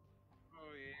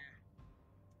 Oh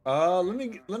yeah. Let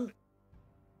me.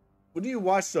 What do you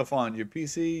watch stuff on? Your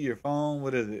PC, your phone?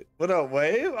 What is it? What up,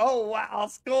 Wave? Oh wow,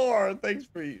 score! Thanks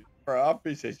for you, bro. I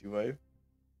appreciate you, Wave.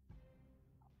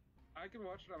 I can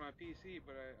watch it on my PC,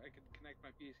 but I can connect my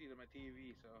PC to my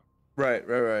TV, so. Right.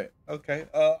 Okay.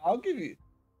 I'll give you.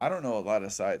 I don't know a lot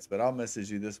of sites, but I'll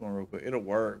message you this one real quick. It'll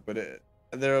work, but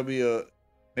there'll be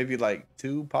maybe like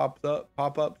 2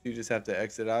 pop-ups. You just have to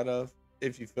exit out of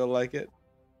if you feel like it.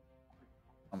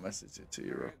 I'll message it to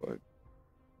you real quick.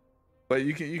 But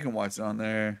you can watch it on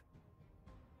there.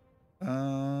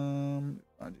 Bro,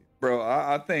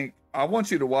 I think I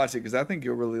want you to watch it because I think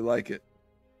you'll really like it.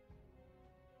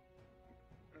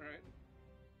 All right.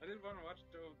 I didn't want to watch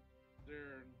it till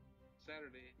there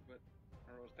Saturday, but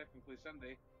or it was technically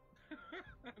Sunday.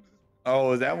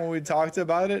 Oh, is that when we talked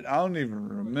about it? I don't even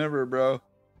remember, bro.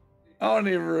 I don't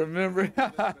even remember. We were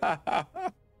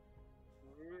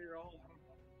all.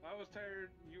 I was tired.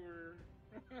 You were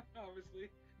obviously.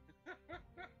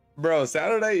 Bro,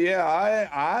 Saturday, yeah,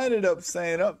 I ended up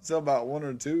staying up till about 1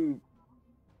 or 2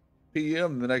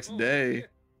 p.m. the next day.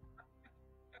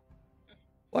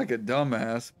 Like a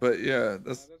dumbass, but yeah,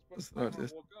 that's what it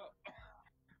is.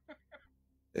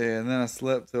 Yeah, and then I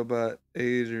slept till about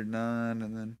 8 or 9,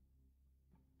 and then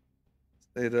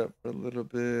stayed up for a little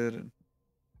bit and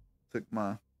took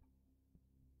my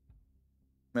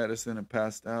medicine and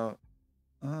passed out.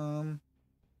 All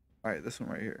right, this one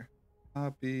right here.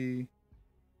 Copy.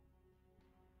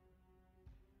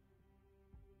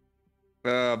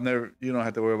 You don't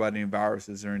have to worry about any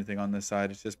viruses or anything on this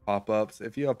side. It's just pop-ups.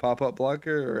 If you have pop-up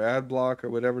blocker or ad block or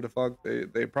whatever the fuck,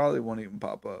 they probably won't even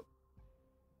pop up.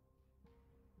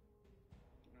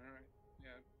 Alright. Yeah,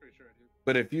 I'm pretty sure I do.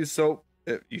 But if you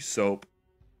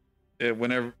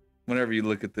whenever you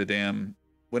look at the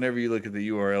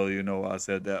URL, you know why I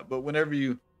said that. But whenever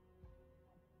you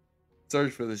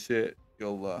search for the shit,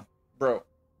 you'll bro. If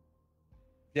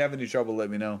you have any trouble,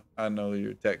 let me know. I know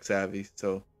you're tech savvy,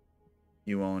 so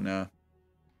you won't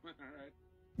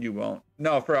you won't.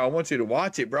 No, bro, I want you to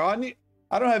watch it, bro. I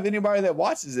don't have anybody that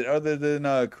watches it other than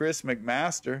Chris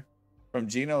McMaster from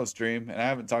Geno Stream, and I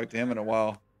haven't talked to him in a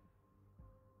while.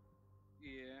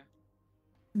 Yeah.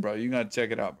 Bro, you gotta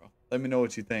check it out, bro. Let me know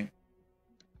what you think.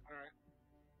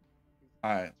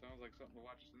 Alright. Sounds like something to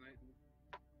watch tonight.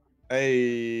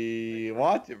 Hey,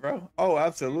 watch it, bro. Oh,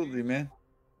 absolutely, man.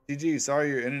 GG, sorry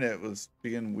your internet was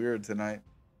being weird tonight.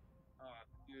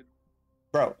 Dude.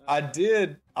 Bro,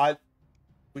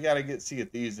 we gotta get Sea of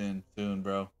Thieves in soon,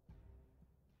 bro.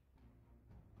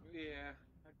 Yeah,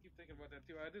 I keep thinking about that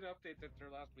too. I did update that there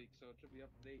last week, so it should be up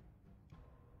to date.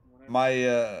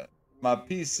 My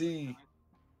PC,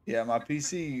 yeah, my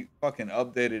PC fucking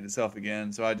updated itself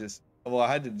again, so I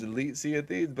had to delete Sea of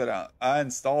Thieves, but I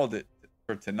installed it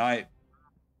for tonight,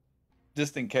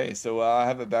 just in case, so I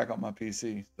have it back on my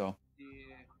PC, so. Yeah.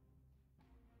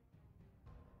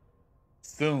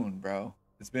 Soon, bro.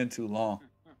 It's been too long.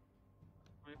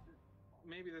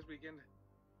 Maybe this weekend.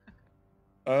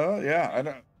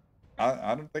 Yeah,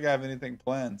 I don't think I have anything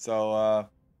planned, so,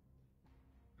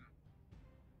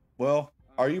 well,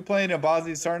 are you playing a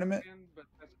Bozzy's tournament? But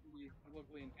that's gonna be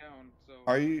locally in town, so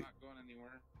Are I'm you- not going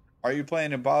anywhere. Are you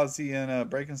playing a Bozzy in a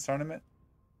Breakins tournament?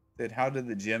 How did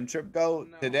the gym trip go?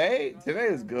 Today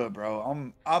was good,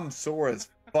 bro. I'm sore as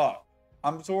fuck.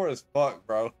 I'm sore as fuck,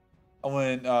 bro. I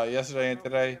went yesterday and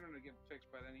today.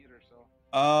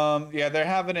 Yeah, they're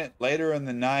having it later in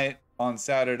the night on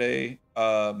Saturday.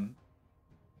 For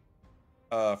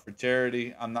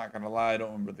charity. I'm not gonna lie, I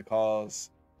don't remember the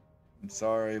cause. I'm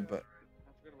sorry, but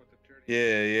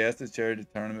yeah, it's a charity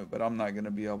tournament, but I'm not gonna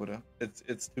be able to.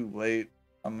 It's too late.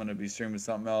 I'm gonna be streaming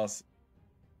something else.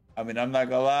 I mean, I'm not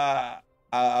gonna lie.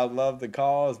 I love the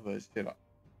cause, but shit.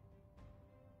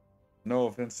 No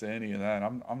offense to any of that.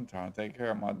 I'm trying to take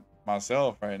care of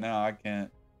myself right now. I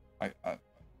can't. I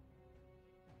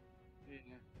Yeah,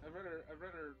 I'd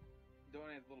rather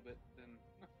donate a little bit than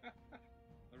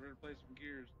I'd rather play some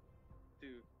Gears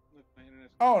too with my internet.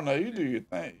 oh no, you do your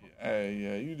thing. Hey,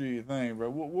 yeah, you do your thing, bro.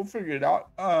 We'll figure it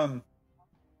out.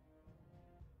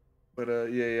 But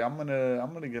yeah, I'm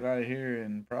gonna get out of here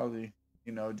and probably,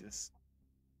 just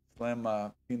slam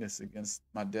my penis against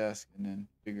my desk and then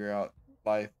figure out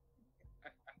life,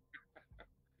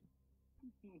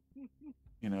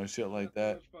 shit like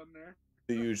that. Much fun there.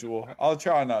 The usual. I'll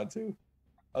try not to.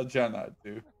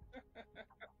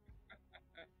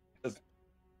 Just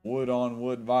wood on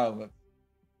wood violence.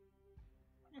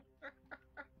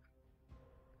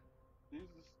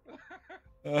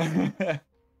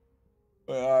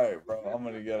 But all right, bro. I'm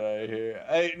gonna get out of here.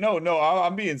 Hey, no,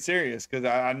 I'm being serious because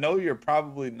I know you're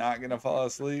probably not gonna fall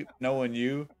asleep, knowing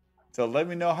you. So let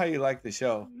me know how you like the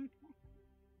show.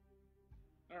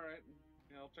 All right.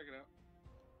 Yeah, I'll check it out.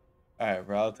 All right,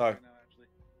 bro. I'll talk. Now, actually.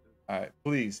 All right,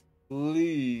 please. What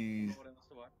else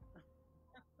to watch?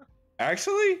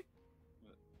 Actually?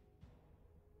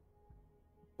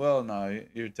 Well, no,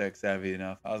 you're tech savvy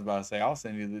enough. I was about to say I'll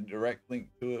send you the direct link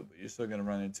to it, but you're still gonna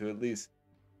run into at least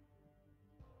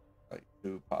like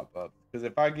 2 pop-ups. Because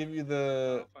if I give you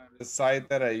the site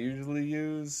that I usually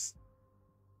use,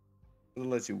 it'll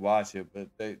let you watch it, but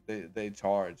they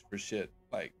charge for shit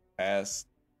like past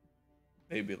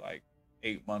maybe like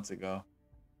 8 months ago.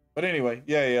 But anyway,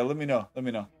 yeah. Let me know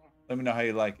how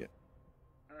you like it.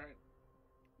 All right.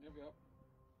 Yep.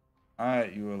 All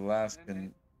right, you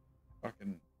Alaskan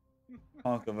fucking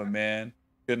hunk of a man.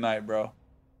 Good night, bro.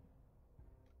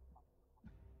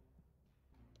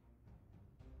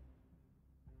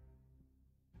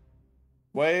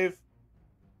 Wave.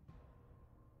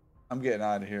 I'm getting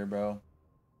out of here, bro.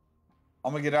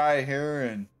 I'm gonna get out of here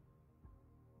and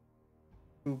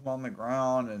poop on the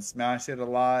ground and smash it a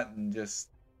lot and just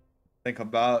think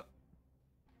about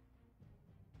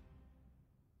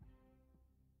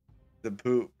the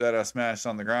poop that I smashed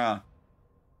on the ground.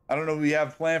 I don't know what we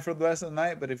have planned for the rest of the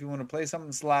night, but if you want to play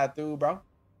something, slide through, bro.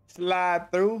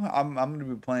 Slide through. I'm gonna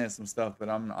be playing some stuff, but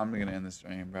I'm gonna end the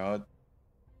stream, bro.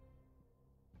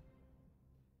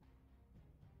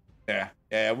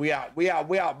 Yeah, we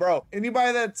out, bro.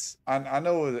 Anybody that's I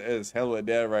know is hella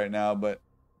dead right now, but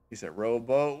he said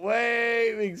rowboat.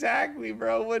 Wave, exactly,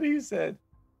 bro. What he said.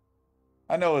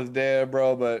 I know it's dead,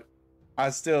 bro, but I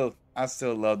still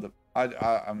love the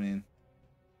I mean,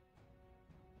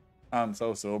 I'm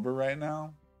so sober right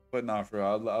now, but not for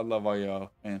real. I love all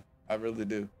y'all, man. I really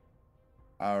do.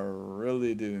 I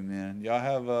really do, man. Y'all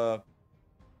have a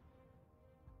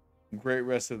great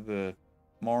rest of the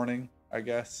morning, I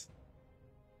guess.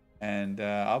 And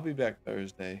I'll be back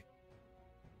Thursday.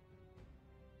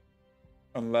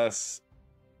 Unless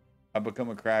I become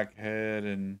a crackhead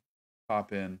and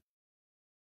pop in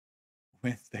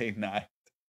Wednesday night.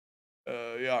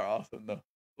 Y'all are awesome, though.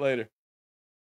 Later.